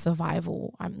nature of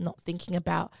survival. I'm not thinking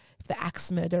about if the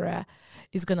axe murderer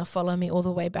is going to follow me all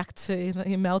the way back to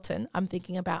Melton. I'm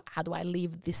thinking about how do I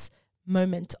leave this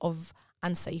moment of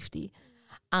unsafety.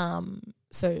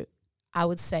 So I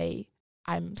would say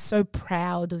I'm so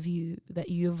proud of you that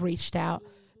you've reached out,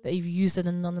 that you've used an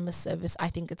anonymous service. I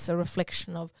think it's a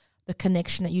reflection of the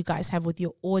connection that you guys have with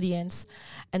your audience,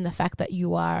 and the fact that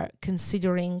you are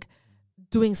considering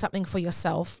doing something for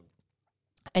yourself,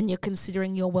 and you're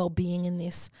considering your well-being in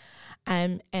this.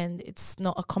 And it's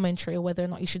not a commentary on whether or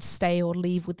not you should stay or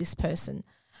leave with this person.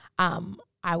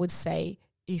 I would say,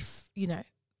 if, you know,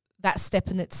 that step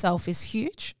in itself is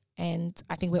huge, and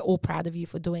I think we're all proud of you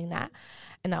for doing that.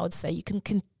 And I would say you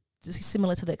can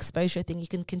similar to the exposure thing, you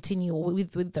can continue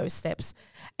with those steps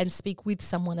and speak with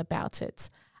someone about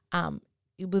it,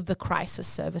 with the crisis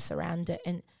service around it.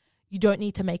 And you don't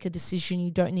need to make a decision. You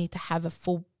don't need to have a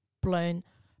full-blown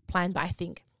plan. But I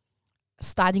think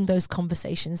starting those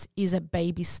conversations is a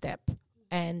baby step.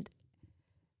 And,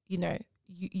 you know,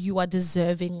 you are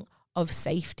deserving of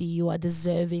safety. You are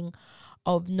deserving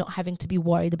of not having to be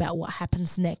worried about what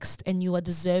happens next. And you are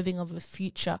deserving of a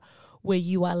future where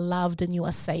you are loved and you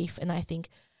are safe. And I think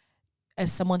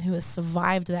as someone who has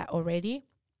survived that already,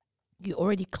 you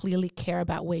already clearly care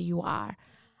about where you are.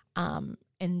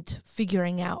 And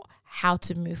figuring out how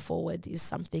to move forward is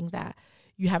something that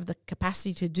you have the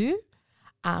capacity to do,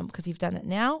 because you've done it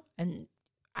now. And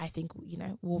I think, you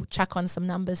know, we'll chuck on some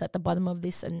numbers at the bottom of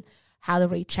this and how to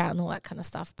reach out and all that kind of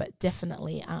stuff. But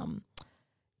definitely,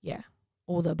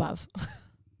 all the above.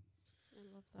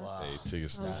 Wow. Hey,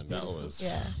 Tigis, man, that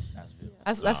was That's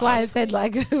beautiful. That's why I said,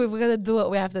 like, if we're gonna do it,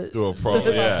 we have to do it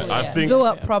properly. Yeah, I think. do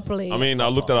it properly. I mean, I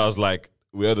looked at it, I was like,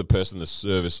 we are the person in the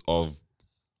service of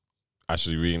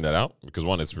actually reading that out, because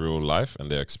one, it's real life and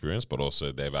their experience, but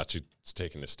also they've actually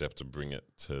taken the step to bring it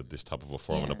to this type of a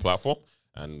forum and a platform.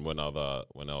 And when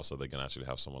else are they gonna actually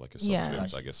have someone like yourself to be able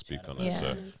to, I guess, speak on it?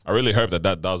 So I really hope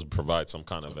that does provide some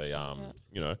kind of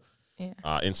a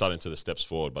insight into the steps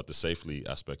forward. But the safely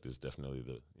aspect is definitely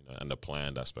and the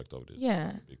planned aspect of it is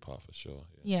a big part for sure.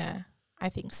 Yeah, I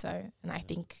think so. And I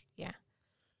think,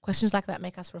 questions like that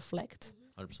make us reflect.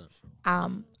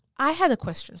 100%. I had a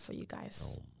question for you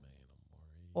guys. Oh man,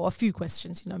 Or a few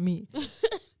questions, me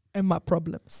and my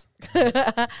problems.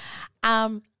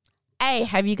 A,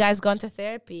 have you guys gone to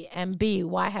therapy? And B,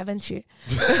 why haven't you?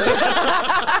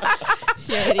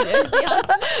 She already knows the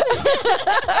answer.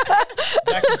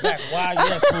 Back to back. Why?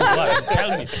 Yes. Who, what?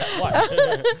 Tell me.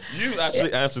 What? You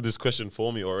actually answered this question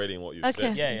for me already in what you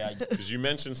said. Yeah. Because you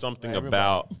mentioned something Everybody.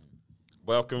 about,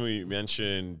 well, can we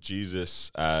mention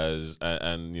Jesus as,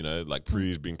 and you know, like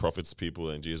priests being prophets to people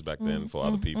and Jesus back then for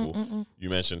other people. You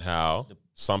mentioned how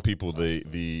some people, the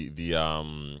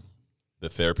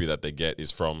therapy that they get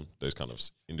is from those kind of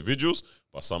individuals,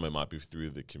 but some it might be through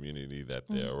the community that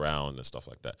they're around and stuff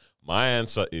like that. My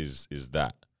answer is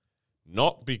that.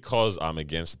 Not because I'm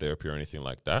against therapy or anything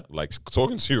like that. Like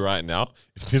talking to you right now,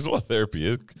 if this is what therapy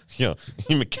is, you know,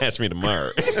 you may catch me tomorrow.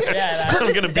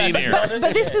 I'm gonna be there.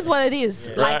 But this is what it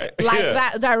is, Right. like Yeah.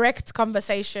 that direct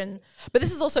conversation. But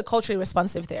this is also culturally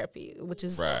responsive therapy, which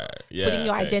is Right. Yeah. putting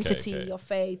your okay, identity, okay. your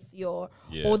faith, your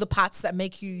Yeah. all the parts that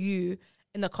make you you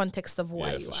in the context of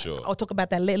why Yeah, you for are. sure. I'll talk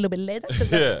about that a little bit later because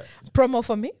that's promo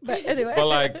for me. But anyway, But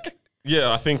like,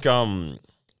 yeah, I think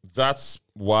that's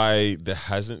why there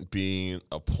hasn't been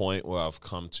a point where I've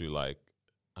come to like,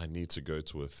 I need to go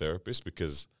to a therapist,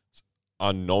 because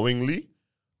unknowingly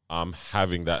I'm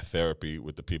having that therapy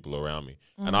with the people around me.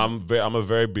 And I'm a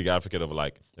very big advocate of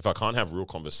like, if I can't have real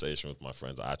conversation with my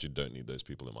friends, I actually don't need those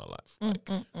people in my life. Like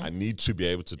I need to be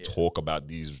able to talk about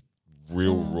these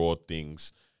real raw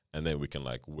things, and then we can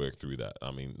like work through that.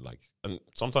 I mean, like, and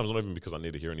sometimes not even because I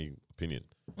need to hear any opinion,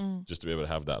 just to be able to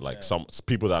have that, like some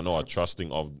people that I know are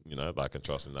trusting of, you know, that I can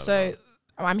trust in that. so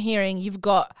I'm hearing you've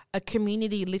got a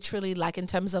community, literally, like in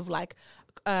terms of like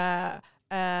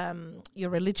your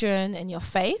religion and your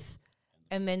faith,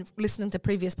 and then listening to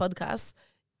previous podcasts,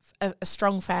 a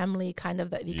strong family kind of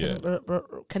that you can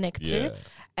connect Yeah. to,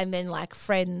 and then like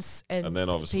friends and then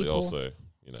obviously people. also,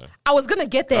 you know, I was gonna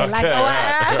get there, like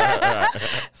right.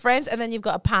 friends, and then you've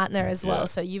got a partner as well. Yeah.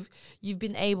 So you've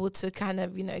been able to kind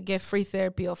of, you know, get free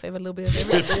therapy off a little bit of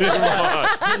everything.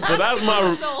 so that's my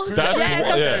that's Yeah,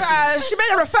 what- because she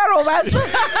made a referral, man.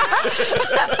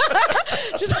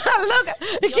 She's like, look,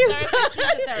 it keeps.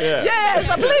 Yeah,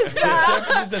 so please,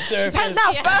 she's had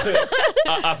enough.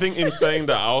 I think in saying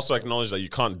that, I also acknowledge that you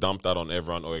can't dump that on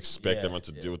everyone or expect everyone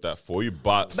to deal with that for you.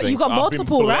 But you got I've been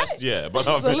multiple, right? blessed, yeah, but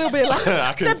It's a little bit like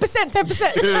I can-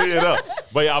 10%. you know,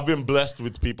 but yeah, I've been blessed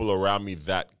with people around me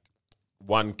that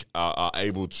are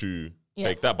able to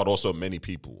take that, but also many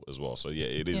people as well. So yeah,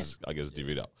 it is, I guess,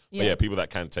 divvied up. But yeah, people that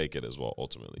can take it as well,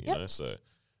 ultimately, you know. So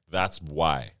that's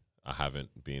why I haven't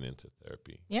been into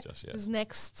therapy just yet. Who's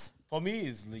next? For me,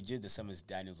 it's legit the same as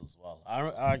Daniel's as well.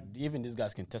 Even these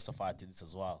guys can testify to this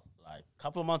as well. Like a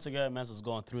couple of months ago, man was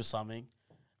going through something.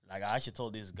 Like I actually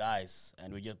told these guys,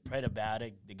 and we just prayed about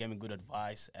it. They gave me good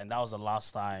advice, and that was the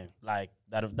last time. Like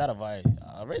that advice,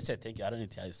 I already said thank you. I don't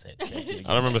need to tell you said thank you.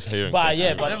 I don't remember hearing. But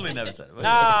yeah, but Definitely never said it.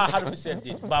 nah, 100%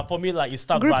 did. But for me, like it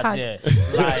stuck Group right hug. there.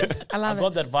 Like I love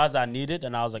got the advice I needed,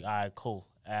 and I was like, all right, cool.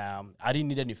 I didn't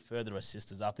need any further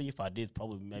assistance. I think if I did,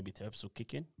 probably maybe therapist would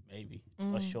kick in, maybe,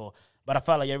 not sure. But I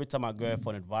felt like every time I go for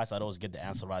an advice, I'd always get the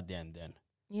answer right there and then.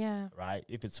 Yeah. Right?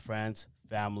 If it's friends,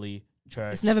 family,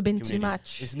 church, It's never been too community.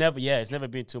 much. It's never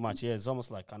been too much. Yeah, it's almost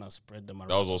like kind of spread them around.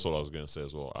 That was also what I was going to say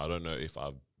as well. I don't know if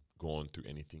I've gone through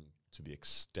anything to the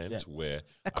extent where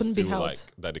That couldn't be feel held. like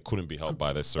that it couldn't be held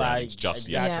by the surroundings just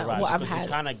yet. Yeah, right. what I've Because had. you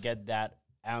kind of get that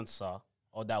answer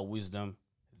or that wisdom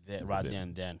there, right there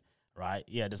and then. Right?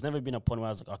 Yeah, there's never been a point where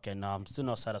I was like, okay, no, I'm still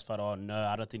not satisfied. Or no,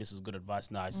 I don't think this is good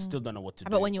advice. No, I still don't know what to do.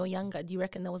 But when you were younger, do you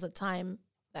reckon there was a time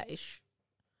that ish?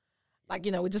 Like,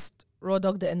 you know, we just raw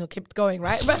dogged it and we kept going,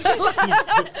 right? But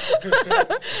I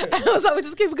was like, we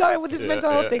just keep going with this mental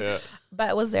health thing. Yeah.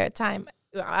 But was there a time?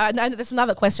 That's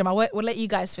another question. We'll let you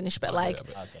guys finish. But like,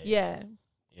 Okay. yeah,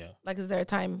 like, is there a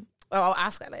time? Oh, I'll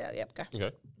ask that later. Yep. Okay.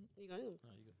 Okay. You going?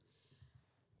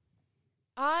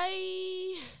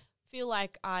 I feel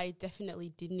like I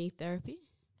definitely did need therapy.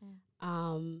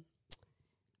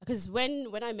 Because when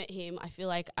I met him, I feel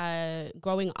like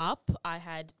growing up, I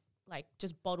had like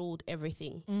just bottled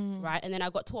everything, right? And then I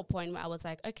got to a point where I was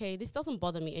like, okay, this doesn't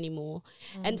bother me anymore.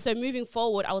 And so moving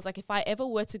forward, I was like, if I ever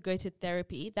were to go to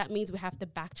therapy, that means we have to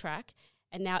backtrack.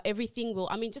 And now everything will,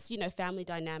 I mean, just, you know, family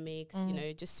dynamics, you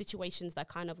know, just situations that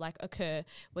kind of like occur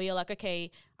where you're like,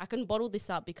 okay, I can bottle this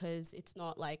up because it's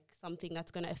not like something that's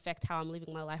going to affect how I'm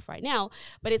living my life right now.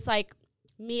 But it's like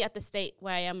me at the state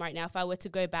where I am right now, if I were to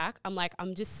go back, I'm like,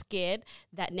 I'm just scared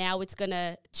that now it's going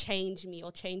to change me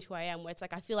or change who I am, where it's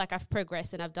like, I feel like I've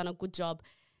progressed and I've done a good job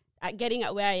at getting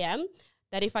at where I am.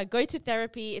 That if I go to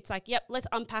therapy, it's like, yep, let's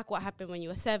unpack what happened when you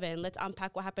were 7. Let's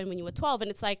unpack what happened when you were 12.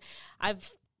 And it's like,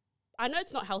 I know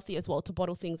it's not healthy as well to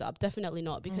bottle things up. Definitely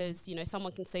not, because, you know,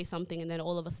 someone can say something and then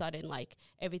all of a sudden, like,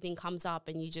 everything comes up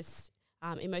and you just,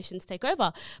 emotions take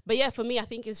over. But yeah, for me, I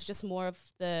think it's just more of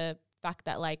the fact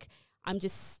that, like, I'm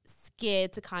just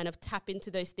scared to kind of tap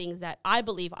into those things that I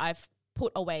believe I've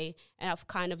put away and I've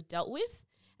kind of dealt with.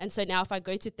 And so now if I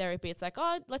go to therapy, it's like,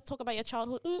 oh, let's talk about your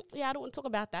childhood. Yeah, I don't want to talk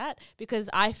about that because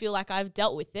I feel like I've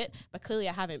dealt with it, but clearly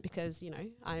I haven't because,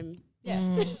 I'm,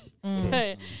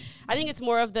 So I think it's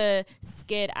more of the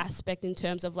scared aspect in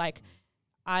terms of like,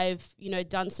 I've,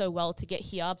 done so well to get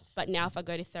here, but now if I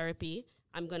go to therapy,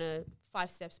 I'm going to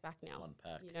 5 steps back now.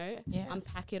 Unpack.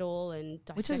 Unpack it all and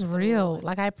dissect which is it all real. and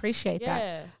Like, I appreciate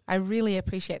that. I really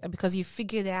appreciate that because you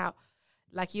figured out,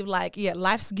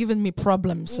 life's given me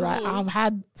problems, right? I've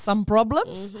had some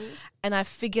problems and I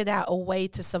figured out a way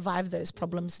to survive those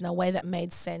problems in a way that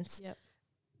made sense,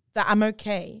 that I'm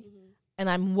okay. And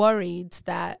I'm worried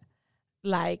that,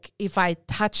 like, if I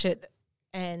touch it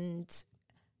and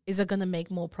is it going to make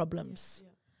more problems?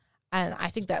 And I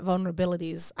think that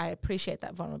I appreciate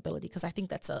that vulnerability because I think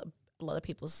that's a lot of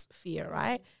people's fear,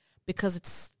 right? Because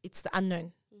it's the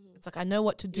unknown. It's like, I know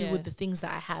what to do with the things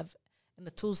that I have and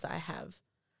the tools that I have.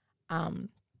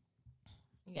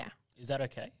 Is that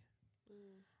okay?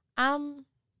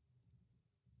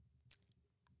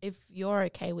 If you're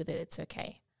okay with it, it's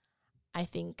okay. I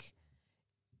think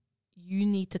you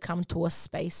need to come to a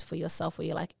space for yourself where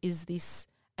you're like,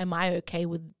 am I okay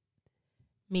with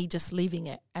me just leaving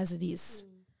it as it is?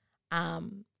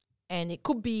 And it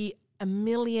could be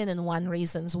 1,000,001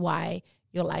 reasons why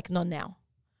you're like, not now.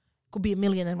 Could be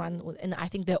 1,000,001, and I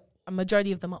think that a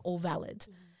majority of them are all valid.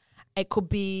 It could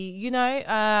be,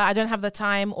 I don't have the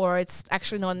time, or it's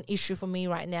actually not an issue for me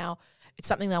right now. It's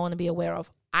something that I want to be aware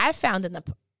of. I found in the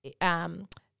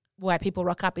why people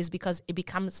rock up is because there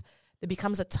becomes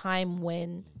a time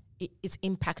when it's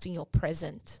impacting your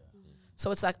present. So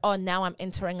it's like, oh, now I'm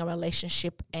entering a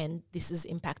relationship and this is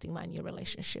impacting my new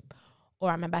relationship.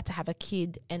 Or I'm about to have a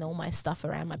kid and all my stuff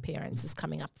around my parents is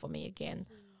coming up for me again.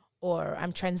 Or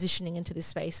I'm transitioning into this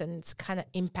space and it's kind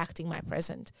of impacting my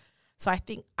present. So I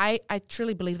think I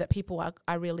truly believe that people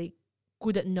are really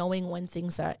good at knowing when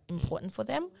things are important for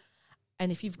them.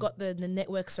 And if you've got the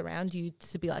networks around you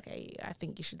to be like, hey, I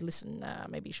think you should listen,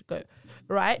 maybe you should go,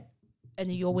 right?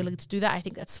 And you're willing to do that, I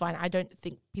think that's fine. I don't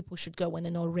think people should go when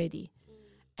they're not ready.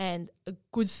 And a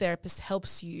good therapist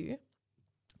helps you.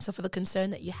 So for the concern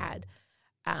that you had,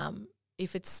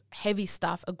 if it's heavy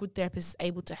stuff, a good therapist is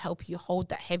able to help you hold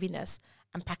that heaviness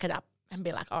and pack it up and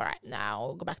be like, all right, now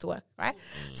I'll go back to work, right?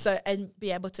 So, and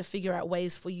be able to figure out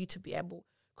ways for you to be able,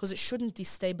 because it shouldn't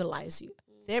destabilize you.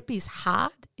 Therapy is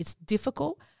hard, it's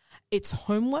difficult, it's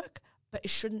homework, but it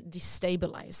shouldn't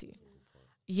destabilize you.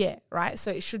 Yeah, right?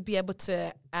 So it should be able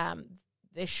to,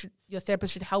 your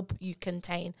therapist should help you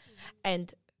contain,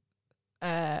 and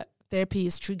therapy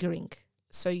is triggering.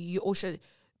 So you also,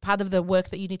 part of the work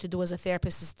that you need to do as a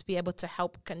therapist is to be able to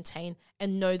help contain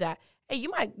and know that, hey, you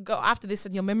might go after this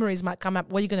and your memories might come up.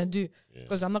 What are you going to do?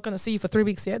 Because I'm not going to see you for 3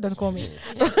 weeks yet. Don't call me.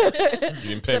 You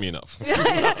didn't pay me enough.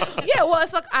 Yeah, well,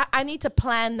 it's like I need to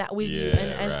plan that with you.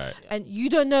 And you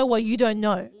don't know what you don't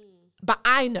know. But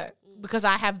I know because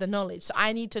I have the knowledge. So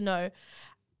I need to know.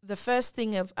 The first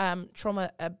thing of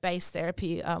trauma-based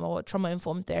therapy or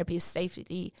trauma-informed therapy is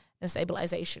safety and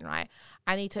stabilization, right?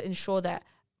 I need to ensure that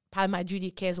part of my duty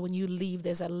of care is when you leave,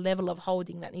 there's a level of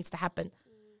holding that needs to happen.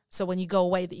 So when you go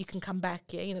away, that you can come back,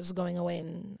 just going away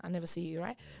and I never see you,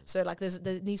 right? So like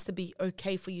there needs to be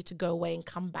okay for you to go away and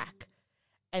come back.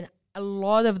 And a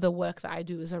lot of the work that I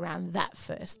do is around that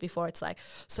first before it's like,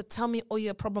 so tell me all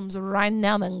your problems right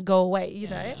now, then go away,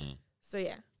 So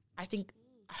yeah, I think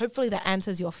hopefully that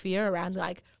answers your fear around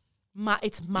like,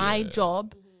 it's my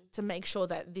job to make sure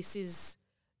that this is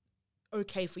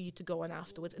okay for you to go on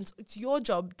afterwards. And it's your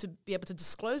job to be able to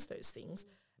disclose those things.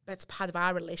 That's part of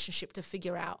our relationship to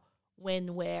figure out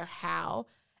when, where, how,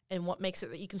 and what makes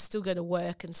it that you can still go to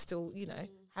work and still,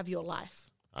 have your life.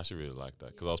 I actually really like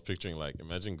that because I was picturing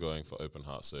imagine going for open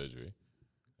heart surgery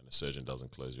and the surgeon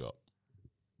doesn't close you up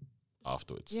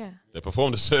afterwards. Yeah. They perform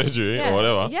the surgery or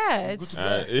whatever. Yeah.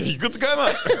 You're good to go,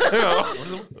 man.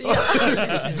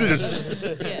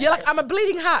 You're like, I'm a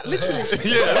bleeding heart, literally.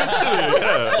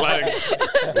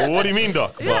 What do you mean,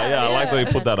 doc? But I like that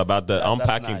you put that about the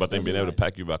unpacking, but then being able to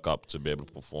pack you back up to be able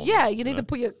to perform. Yeah, you need to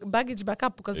put your baggage back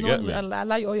up because no one's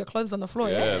allow you all your clothes on the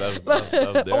floor. Yeah, that's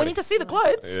but we need to see the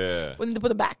clothes. Yeah. We need to put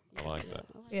it back. I like that.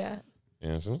 Yeah.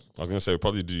 Yeah, so I was gonna say we'll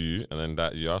probably do you, and then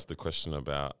that you asked the question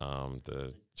about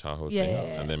the childhood thing,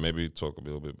 and then maybe talk a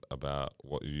little bit about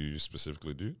what you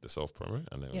specifically do, the self-promo,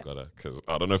 and then we've got because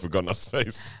I don't know if we've got enough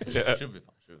space. Should be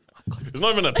fine. It's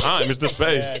not even a time; it's the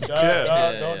space.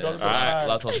 Don't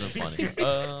Laptop's been funny.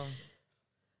 The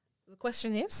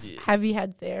question is, have you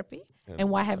had therapy,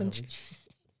 and why haven't you?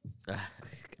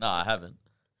 No, I haven't.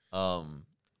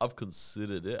 I've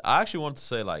considered it. I actually want to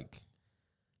say like,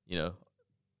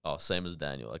 same as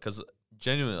Daniel, like, because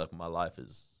genuinely, like, my life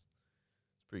is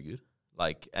pretty good.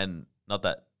 Like, and not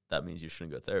that means you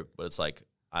shouldn't go to therapy, but it's like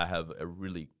I have a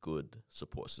really good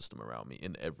support system around me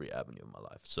in every avenue of my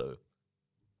life. So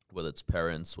whether it's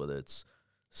parents, whether it's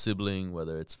sibling,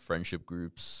 whether it's friendship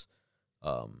groups,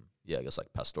 I guess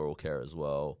like pastoral care as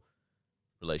well,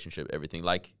 relationship, everything.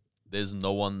 Like, there's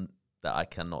no one that I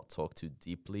cannot talk to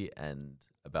deeply and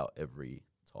about every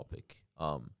topic.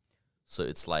 So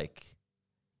it's like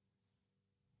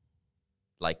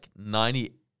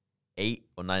 98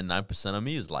 or 99% of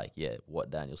me is like, yeah,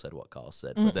 what Daniel said, what Carl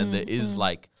said. But then there is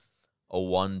like a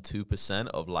 1-2%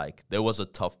 of like, there was a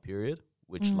tough period,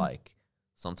 which like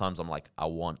sometimes I'm like, I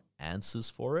want answers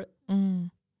for it.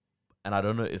 And I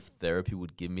don't know if therapy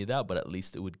would give me that, but at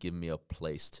least it would give me a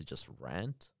place to just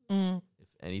rant, if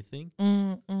anything.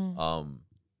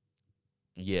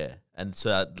 Yeah. And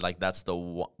so that's the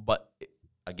one, but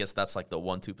I guess that's like the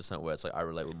 1-2% where it's like, I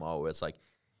relate with Mara, where it's like,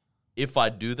 if I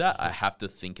do that, I have to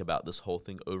think about this whole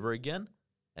thing over again,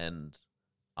 and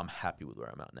I'm happy with where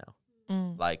I'm at now.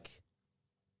 Like,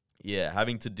 yeah,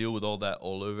 having to deal with all that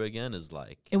all over again is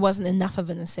like... It wasn't enough of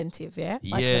an incentive, yeah?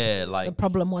 The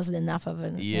problem wasn't enough of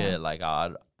an... Yeah, like,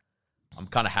 I'm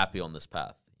kind of happy on this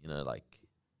path, like,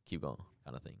 keep going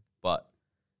kind of thing. But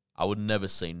I would never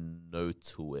say no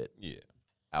to it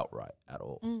outright at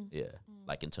all.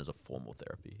 Like, in terms of formal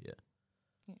therapy,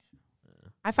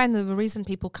 I find that the reason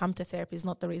people come to therapy is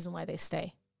not the reason why they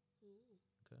stay.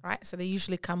 Okay. Right? So they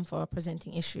usually come for a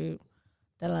presenting issue.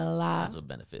 Lots of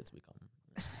benefits become.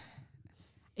 Are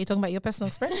you talking about your personal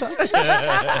experience?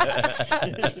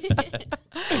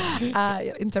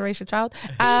 Interracial child.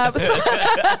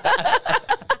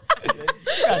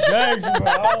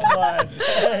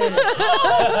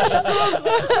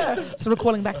 So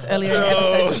recalling back to earlier in the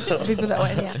episode, people that were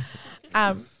in here.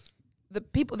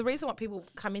 The reason why people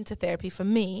come into therapy, for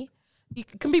me,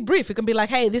 it can be brief. It can be like,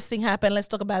 hey, this thing happened, let's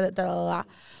talk about it,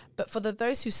 But for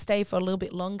those who stay for a little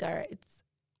bit longer, it's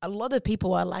a lot of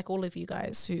people are like all of you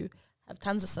guys who have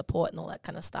tons of support and all that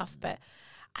kind of stuff. But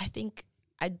I think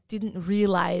I didn't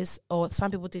realize, or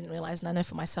some people didn't realize, and I know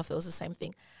for myself it was the same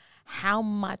thing, how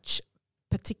much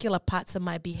particular parts of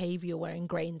my behavior were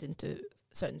ingrained into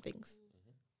certain things,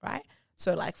 right?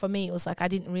 So like for me, it was like I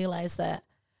didn't realize that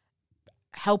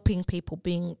helping people,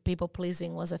 being people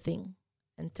pleasing was a thing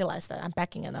until I started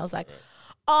unpacking it. And I was like,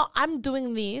 oh, I'm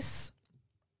doing this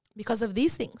because of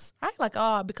these things, right? Like,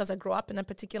 oh, because I grew up in a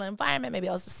particular environment. Maybe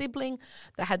I was a sibling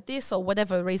that had this or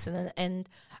whatever reason. And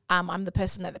I'm the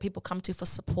person that the people come to for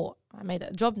support. I made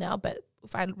it a job now. But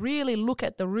if I really look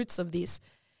at the roots of this,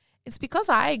 it's because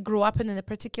I grew up in a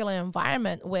particular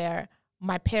environment where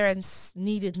my parents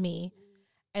needed me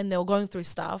and they were going through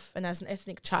stuff. And as an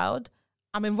ethnic child,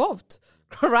 I'm involved,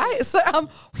 right? So I'm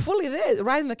fully there,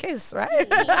 writing the case, right?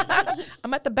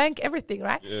 I'm at the bank, everything,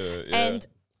 right? Yeah. And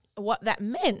what that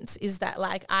meant is that,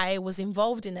 like, I was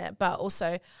involved in it, but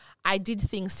also I did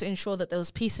things to ensure that there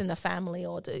was peace in the family,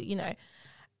 or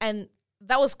and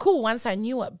that was cool once I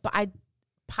knew it. But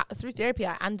through therapy,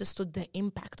 I understood the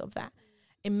impact of that.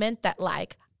 It meant that,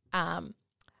 like,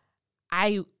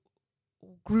 I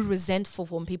grew resentful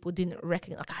when people didn't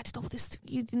recognize, like, I did all this,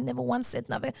 you never once said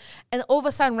nothing. And all of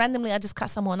a sudden, randomly, I just cut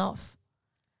someone off.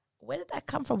 Where did that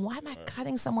come from? Why am I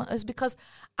cutting someone? It's because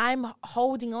I'm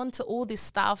holding on to all this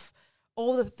stuff,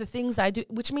 all the things I do,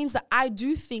 which means that I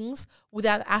do things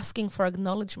without asking for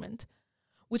acknowledgement,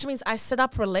 which means I set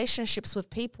up relationships with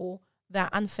people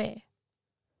that are unfair.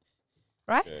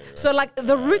 Right? Yeah, right? So like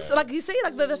the roots, like you see,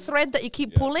 like the thread that you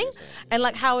keep pulling, and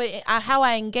like how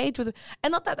I engage with,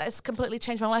 and not that that's completely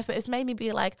changed my life, but it's made me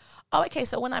be like, oh, okay,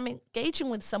 so when I'm engaging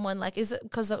with someone, like, is it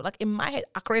because of, like, in my head,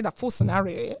 I create a full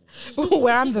scenario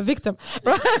where I'm the victim,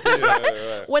 right?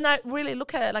 Right? When I really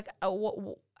look at it, like,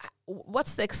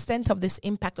 what's the extent of this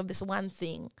impact of this one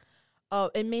thing?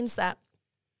 It means that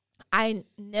I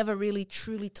never really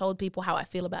truly told people how I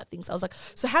feel about things. I was like,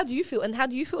 so how do you feel? And how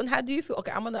do you feel? And how do you feel?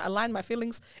 Okay, I'm going to align my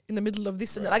feelings in the middle of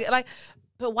this. And like,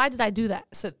 but why did I do that?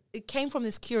 So it came from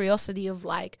this curiosity of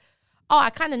like, oh, I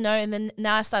kind of know. And then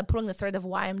now I started pulling the thread of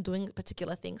why I'm doing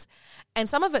particular things. And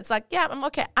some of it's like, yeah, I'm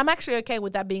okay. I'm actually okay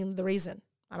with that being the reason.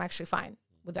 I'm actually fine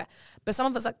with that. But some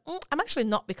of it's like, I'm actually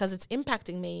not, because it's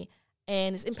impacting me.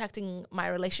 And it's impacting my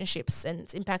relationships, and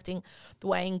it's impacting the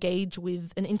way I engage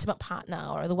with an intimate partner,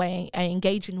 or the way I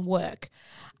engage in work.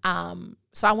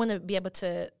 So I want to be able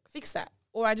to fix that,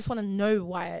 or I just want to know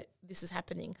why this is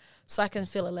happening, so I can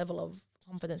feel a level of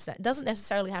confidence that it doesn't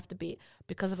necessarily have to be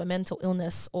because of a mental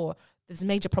illness or there's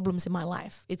major problems in my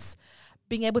life. It's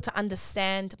being able to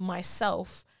understand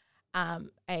myself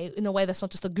in a way that's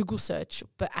not just a Google search,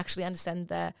 but actually understand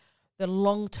the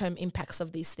long-term impacts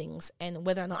of these things and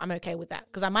whether or not I'm okay with that.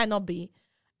 Because I might not be,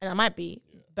 and I might be,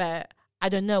 but I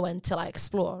don't know until I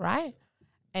explore, right?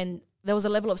 And there was a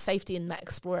level of safety in that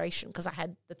exploration because I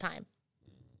had the time.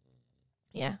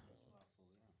 Yeah.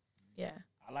 Yeah.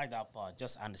 I like that part,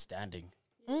 just understanding.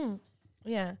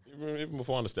 Yeah. Even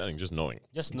before understanding, just knowing.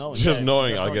 Just knowing. Just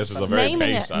knowing, I guess, is a very Naming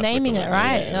base it, aspect naming of it,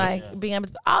 right? Yeah. Like being able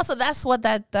to, so that's what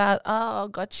that,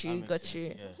 got you.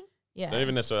 Yeah. Don't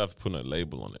even necessarily have to put a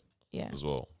label on it Yeah. as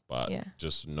well. But Yeah.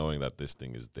 just knowing that this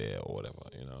thing is there or whatever,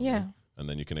 you know. Yeah. And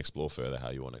then you can explore further how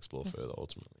you want to explore further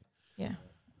ultimately. Yeah.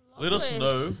 Let us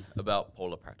know about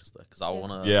Pola practice though, because I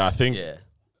want to. Yeah, I think, Yeah.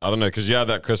 I don't know, because you had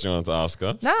that question you wanted to ask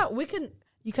us. No,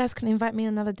 you guys can invite me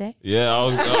another day. Yeah, I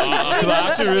was because I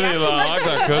actually really like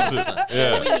that question.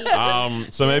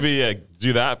 Yeah. So maybe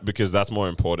do that because that's more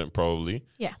important probably.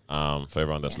 Yeah. For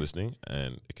everyone that's listening,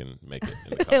 and it can make it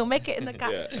in the He'll cup. make it in the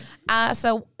cup. Yeah.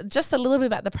 So just a little bit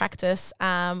about the practice.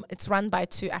 It's run by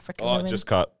 2 African Oh, women. just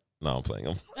cut. No, I'm playing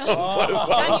them.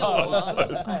 Daniel.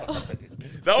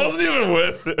 That wasn't even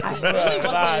worth it.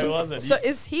 Nah, it wasn't. So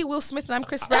is he Will Smith and I'm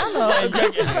Chris Brown? Or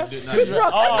Chris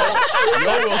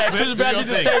Brown, you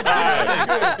just said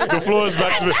The floor is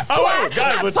back to me. Oh, wait,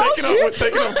 guys, we're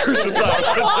taking up crucial time.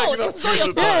 Oh, this is not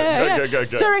your fault. Go.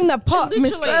 Stirring the pot,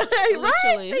 Mister.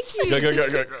 Literally.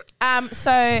 Go.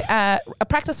 So a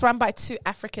practice run by 2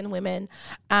 African women.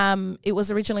 It was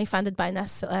originally founded by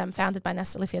Nasa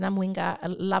Lifia Namwinga, a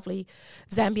lovely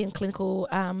Zambian clinical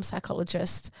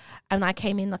psychologist, and I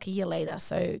came in like a year later,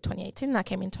 so 2018, and I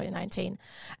came in 2019,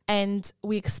 and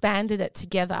we expanded it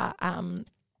together.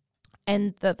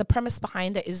 And the premise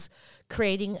behind it is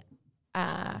creating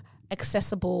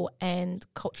accessible and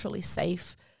culturally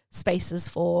safe spaces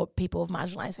for people of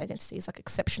marginalized identities, like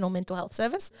exceptional mental health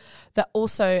service that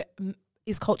also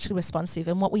is culturally responsive.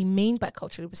 And what we mean by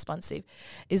culturally responsive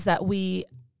is that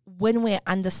when we're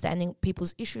understanding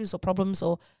people's issues or problems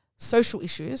or social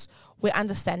issues, we're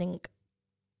understanding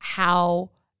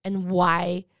how and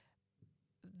why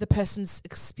the person's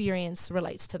experience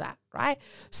relates to that, right?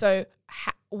 So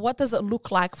what does it look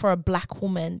like for a Black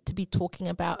woman to be talking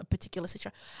about a particular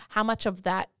situation? How much of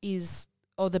that is,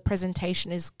 or the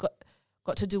presentation is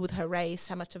got to do with her race?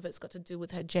 How much of it's got to do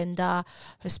with her gender,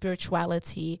 her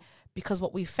spirituality? Because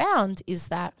what we found is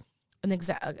that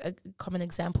a common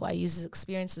example I use is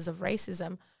experiences of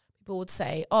racism. People would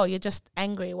say, "Oh, you're just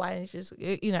angry. Why don't you just,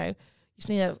 you just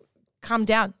need to calm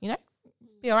down,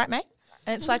 be all right, mate?"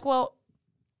 And it's like, well,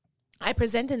 I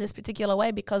present in this particular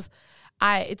way because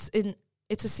it's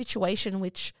a situation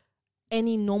which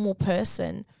any normal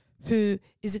person who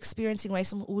is experiencing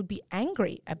racism would be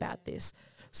angry about this.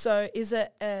 So is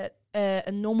it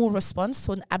a normal response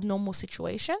to an abnormal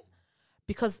situation?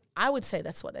 Because I would say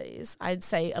that's what it is. I'd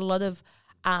say a lot of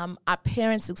our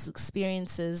parents'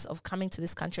 experiences of coming to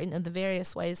this country in the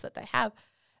various ways that they have,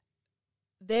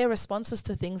 their responses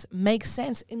to things make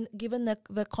sense given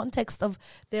the context of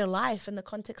their life and the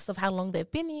context of how long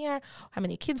they've been here, how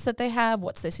many kids that they have,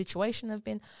 what's their situation have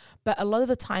been. But a lot of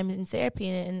the time in therapy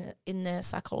and in the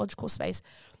psychological space,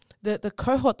 the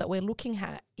cohort that we're looking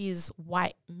at is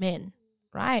white men,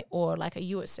 right? Or like a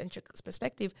US-centric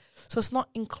perspective. So it's not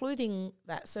including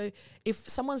that. So if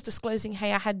someone's disclosing,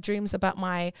 hey, I had dreams about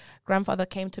my grandfather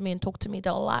came to me and talked to me,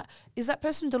 is that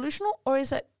person delusional, or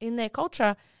is it in their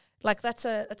culture? Like that's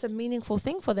a meaningful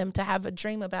thing for them to have a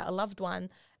dream about a loved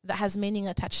one that has meaning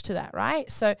attached to that,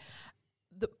 right? So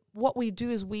what we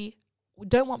do is we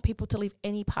don't want people to leave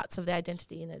any parts of their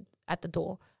identity at the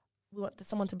door. We want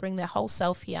someone to bring their whole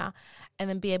self here and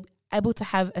then be able to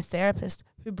have a therapist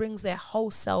who brings their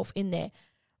whole self in there,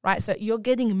 right? So you're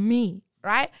getting me,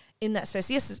 right, in that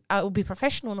space. Yes, I will be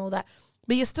professional and all that,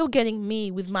 but you're still getting me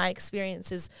with my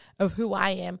experiences of who I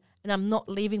am, and I'm not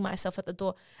leaving myself at the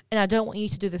door. And I don't want you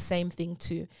to do the same thing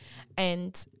too.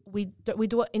 And we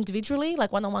do it individually,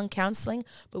 like one-on-one counseling,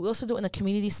 but we also do it in a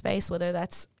community space, whether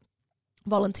that's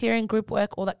volunteering, group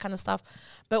work, all that kind of stuff.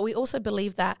 But we also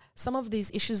believe that some of these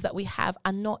issues that we have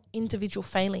are not individual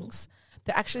failings.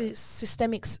 They're actually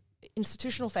systemic,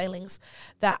 institutional failings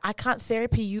that I can't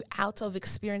therapy you out of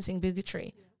experiencing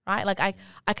bigotry, right? Like I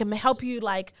can help you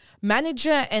like manage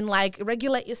it and like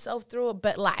regulate yourself through it,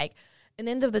 but like at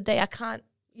the end of the day, I can't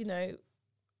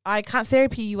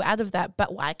therapy you out of that.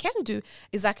 But what I can do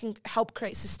is I can help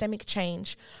create systemic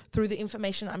change through the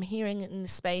information I'm hearing in the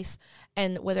space,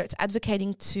 and whether it's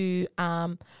advocating to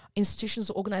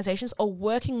institutions or organizations or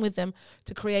working with them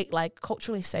to create like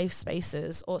culturally safe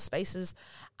spaces or spaces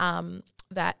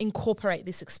that incorporate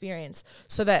this experience,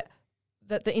 so that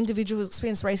the individuals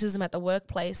experience racism at the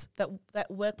workplace,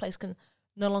 that workplace can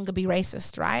no longer be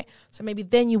racist, right? So maybe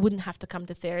then you wouldn't have to come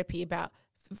to therapy about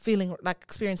feeling like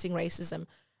experiencing racism.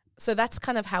 So that's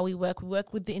kind of how we work. We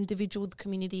work with the individual, the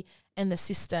community, and the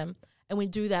system. And we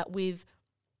do that with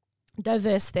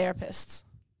diverse therapists.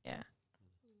 Yeah.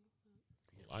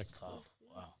 Like, Tough.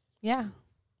 Wow. Yeah.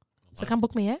 So come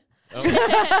book me, yeah? yeah,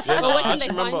 Well, where I can they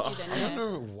actually find remember, you then? I Yeah.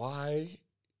 don't know why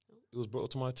it was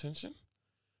brought to my attention,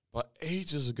 but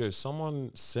ages ago,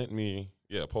 someone sent me,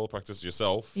 Pola practice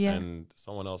yourself and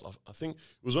someone else. I think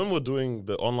it was when we were doing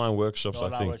the online workshops, It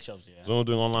was when we were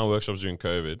doing online workshops during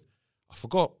COVID. I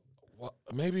forgot.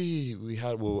 Maybe we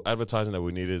were advertising that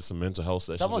we needed some mental health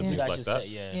sessions Someone and did things like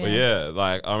actually that. say, But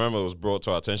like I remember it was brought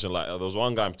to our attention. Like there was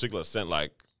one guy in particular sent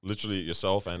like literally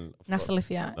yourself and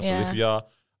Nasalifia. Nasalifia.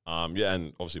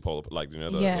 And obviously Pola, like the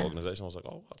organization. I was like,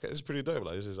 oh, okay, this is pretty dope.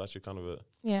 Like this is actually kind of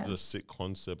a sick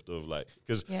concept of like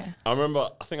because I remember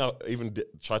I think I even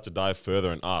tried to dive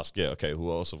further and ask,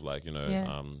 who else of like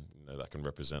that can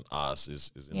represent us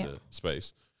is in the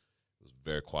space. It was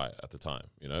very quiet at the time.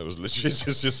 It was literally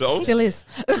just yourself. Still is.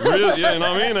 Really, you know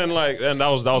what I mean? And that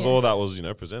was all that was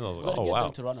presented. I was like, oh wow.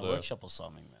 To run a workshop or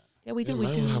something, man. Yeah, we do.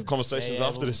 We'll have conversations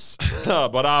after this.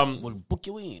 But We'll book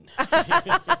you in.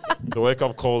 the wake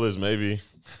up call is maybe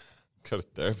go to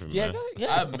therapy, man. I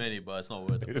have many, but it's not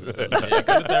worth it. Go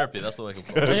to therapy. That's the way I can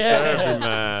put it. Therapy,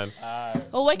 man.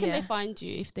 Well, where can they find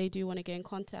you if they do want to get in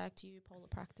contact? You, Pola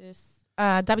Practice.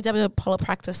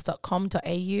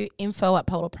 www.polapractice.com.au,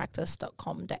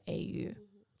 info@polapractice.com.au.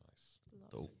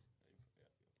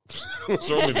 What's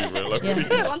wrong with you, man? Like, Yeah.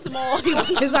 He wants more. He wants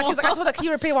He's like, more. I just want to, can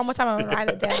you repeat one more time? I'm going to write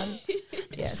it down.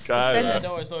 Yes. guy, Send man. it.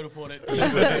 No, it's not important.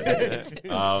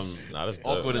 that's dope.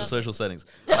 Awkward in social settings.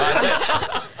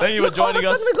 Thank you for All of a joining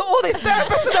us. sudden, we've got all these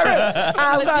therapists in the room.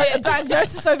 I've got a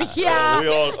diagnosis over here. We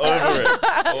all over it.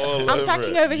 All I'm over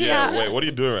packing it. over Yeah, here. wait, what are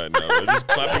you doing right now? We're just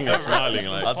clapping and smiling.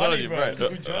 Like, I told you, bro.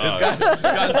 Good job. This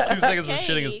guy's 2 seconds from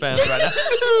shitting his pants right now.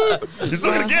 he's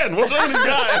doing it again. What's wrong with this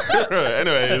guy?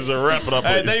 Anyway, it's a wrap it up.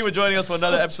 Hey, please. thank you for joining us for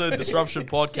another episode of Disruption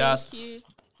Podcast. Thank you.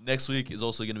 Next week is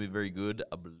also going to be very good.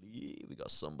 I believe we got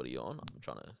somebody on. I'm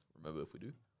trying to remember if we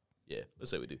do. Yeah, let's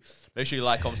say we do. Make sure you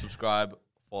like, comment, subscribe,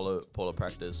 follow Pola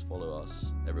Practice, follow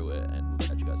us everywhere, and we'll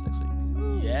catch you guys next week. Peace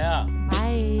out. Yeah.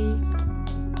 Bye.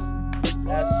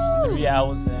 That's 3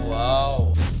 hours.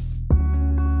 Wow.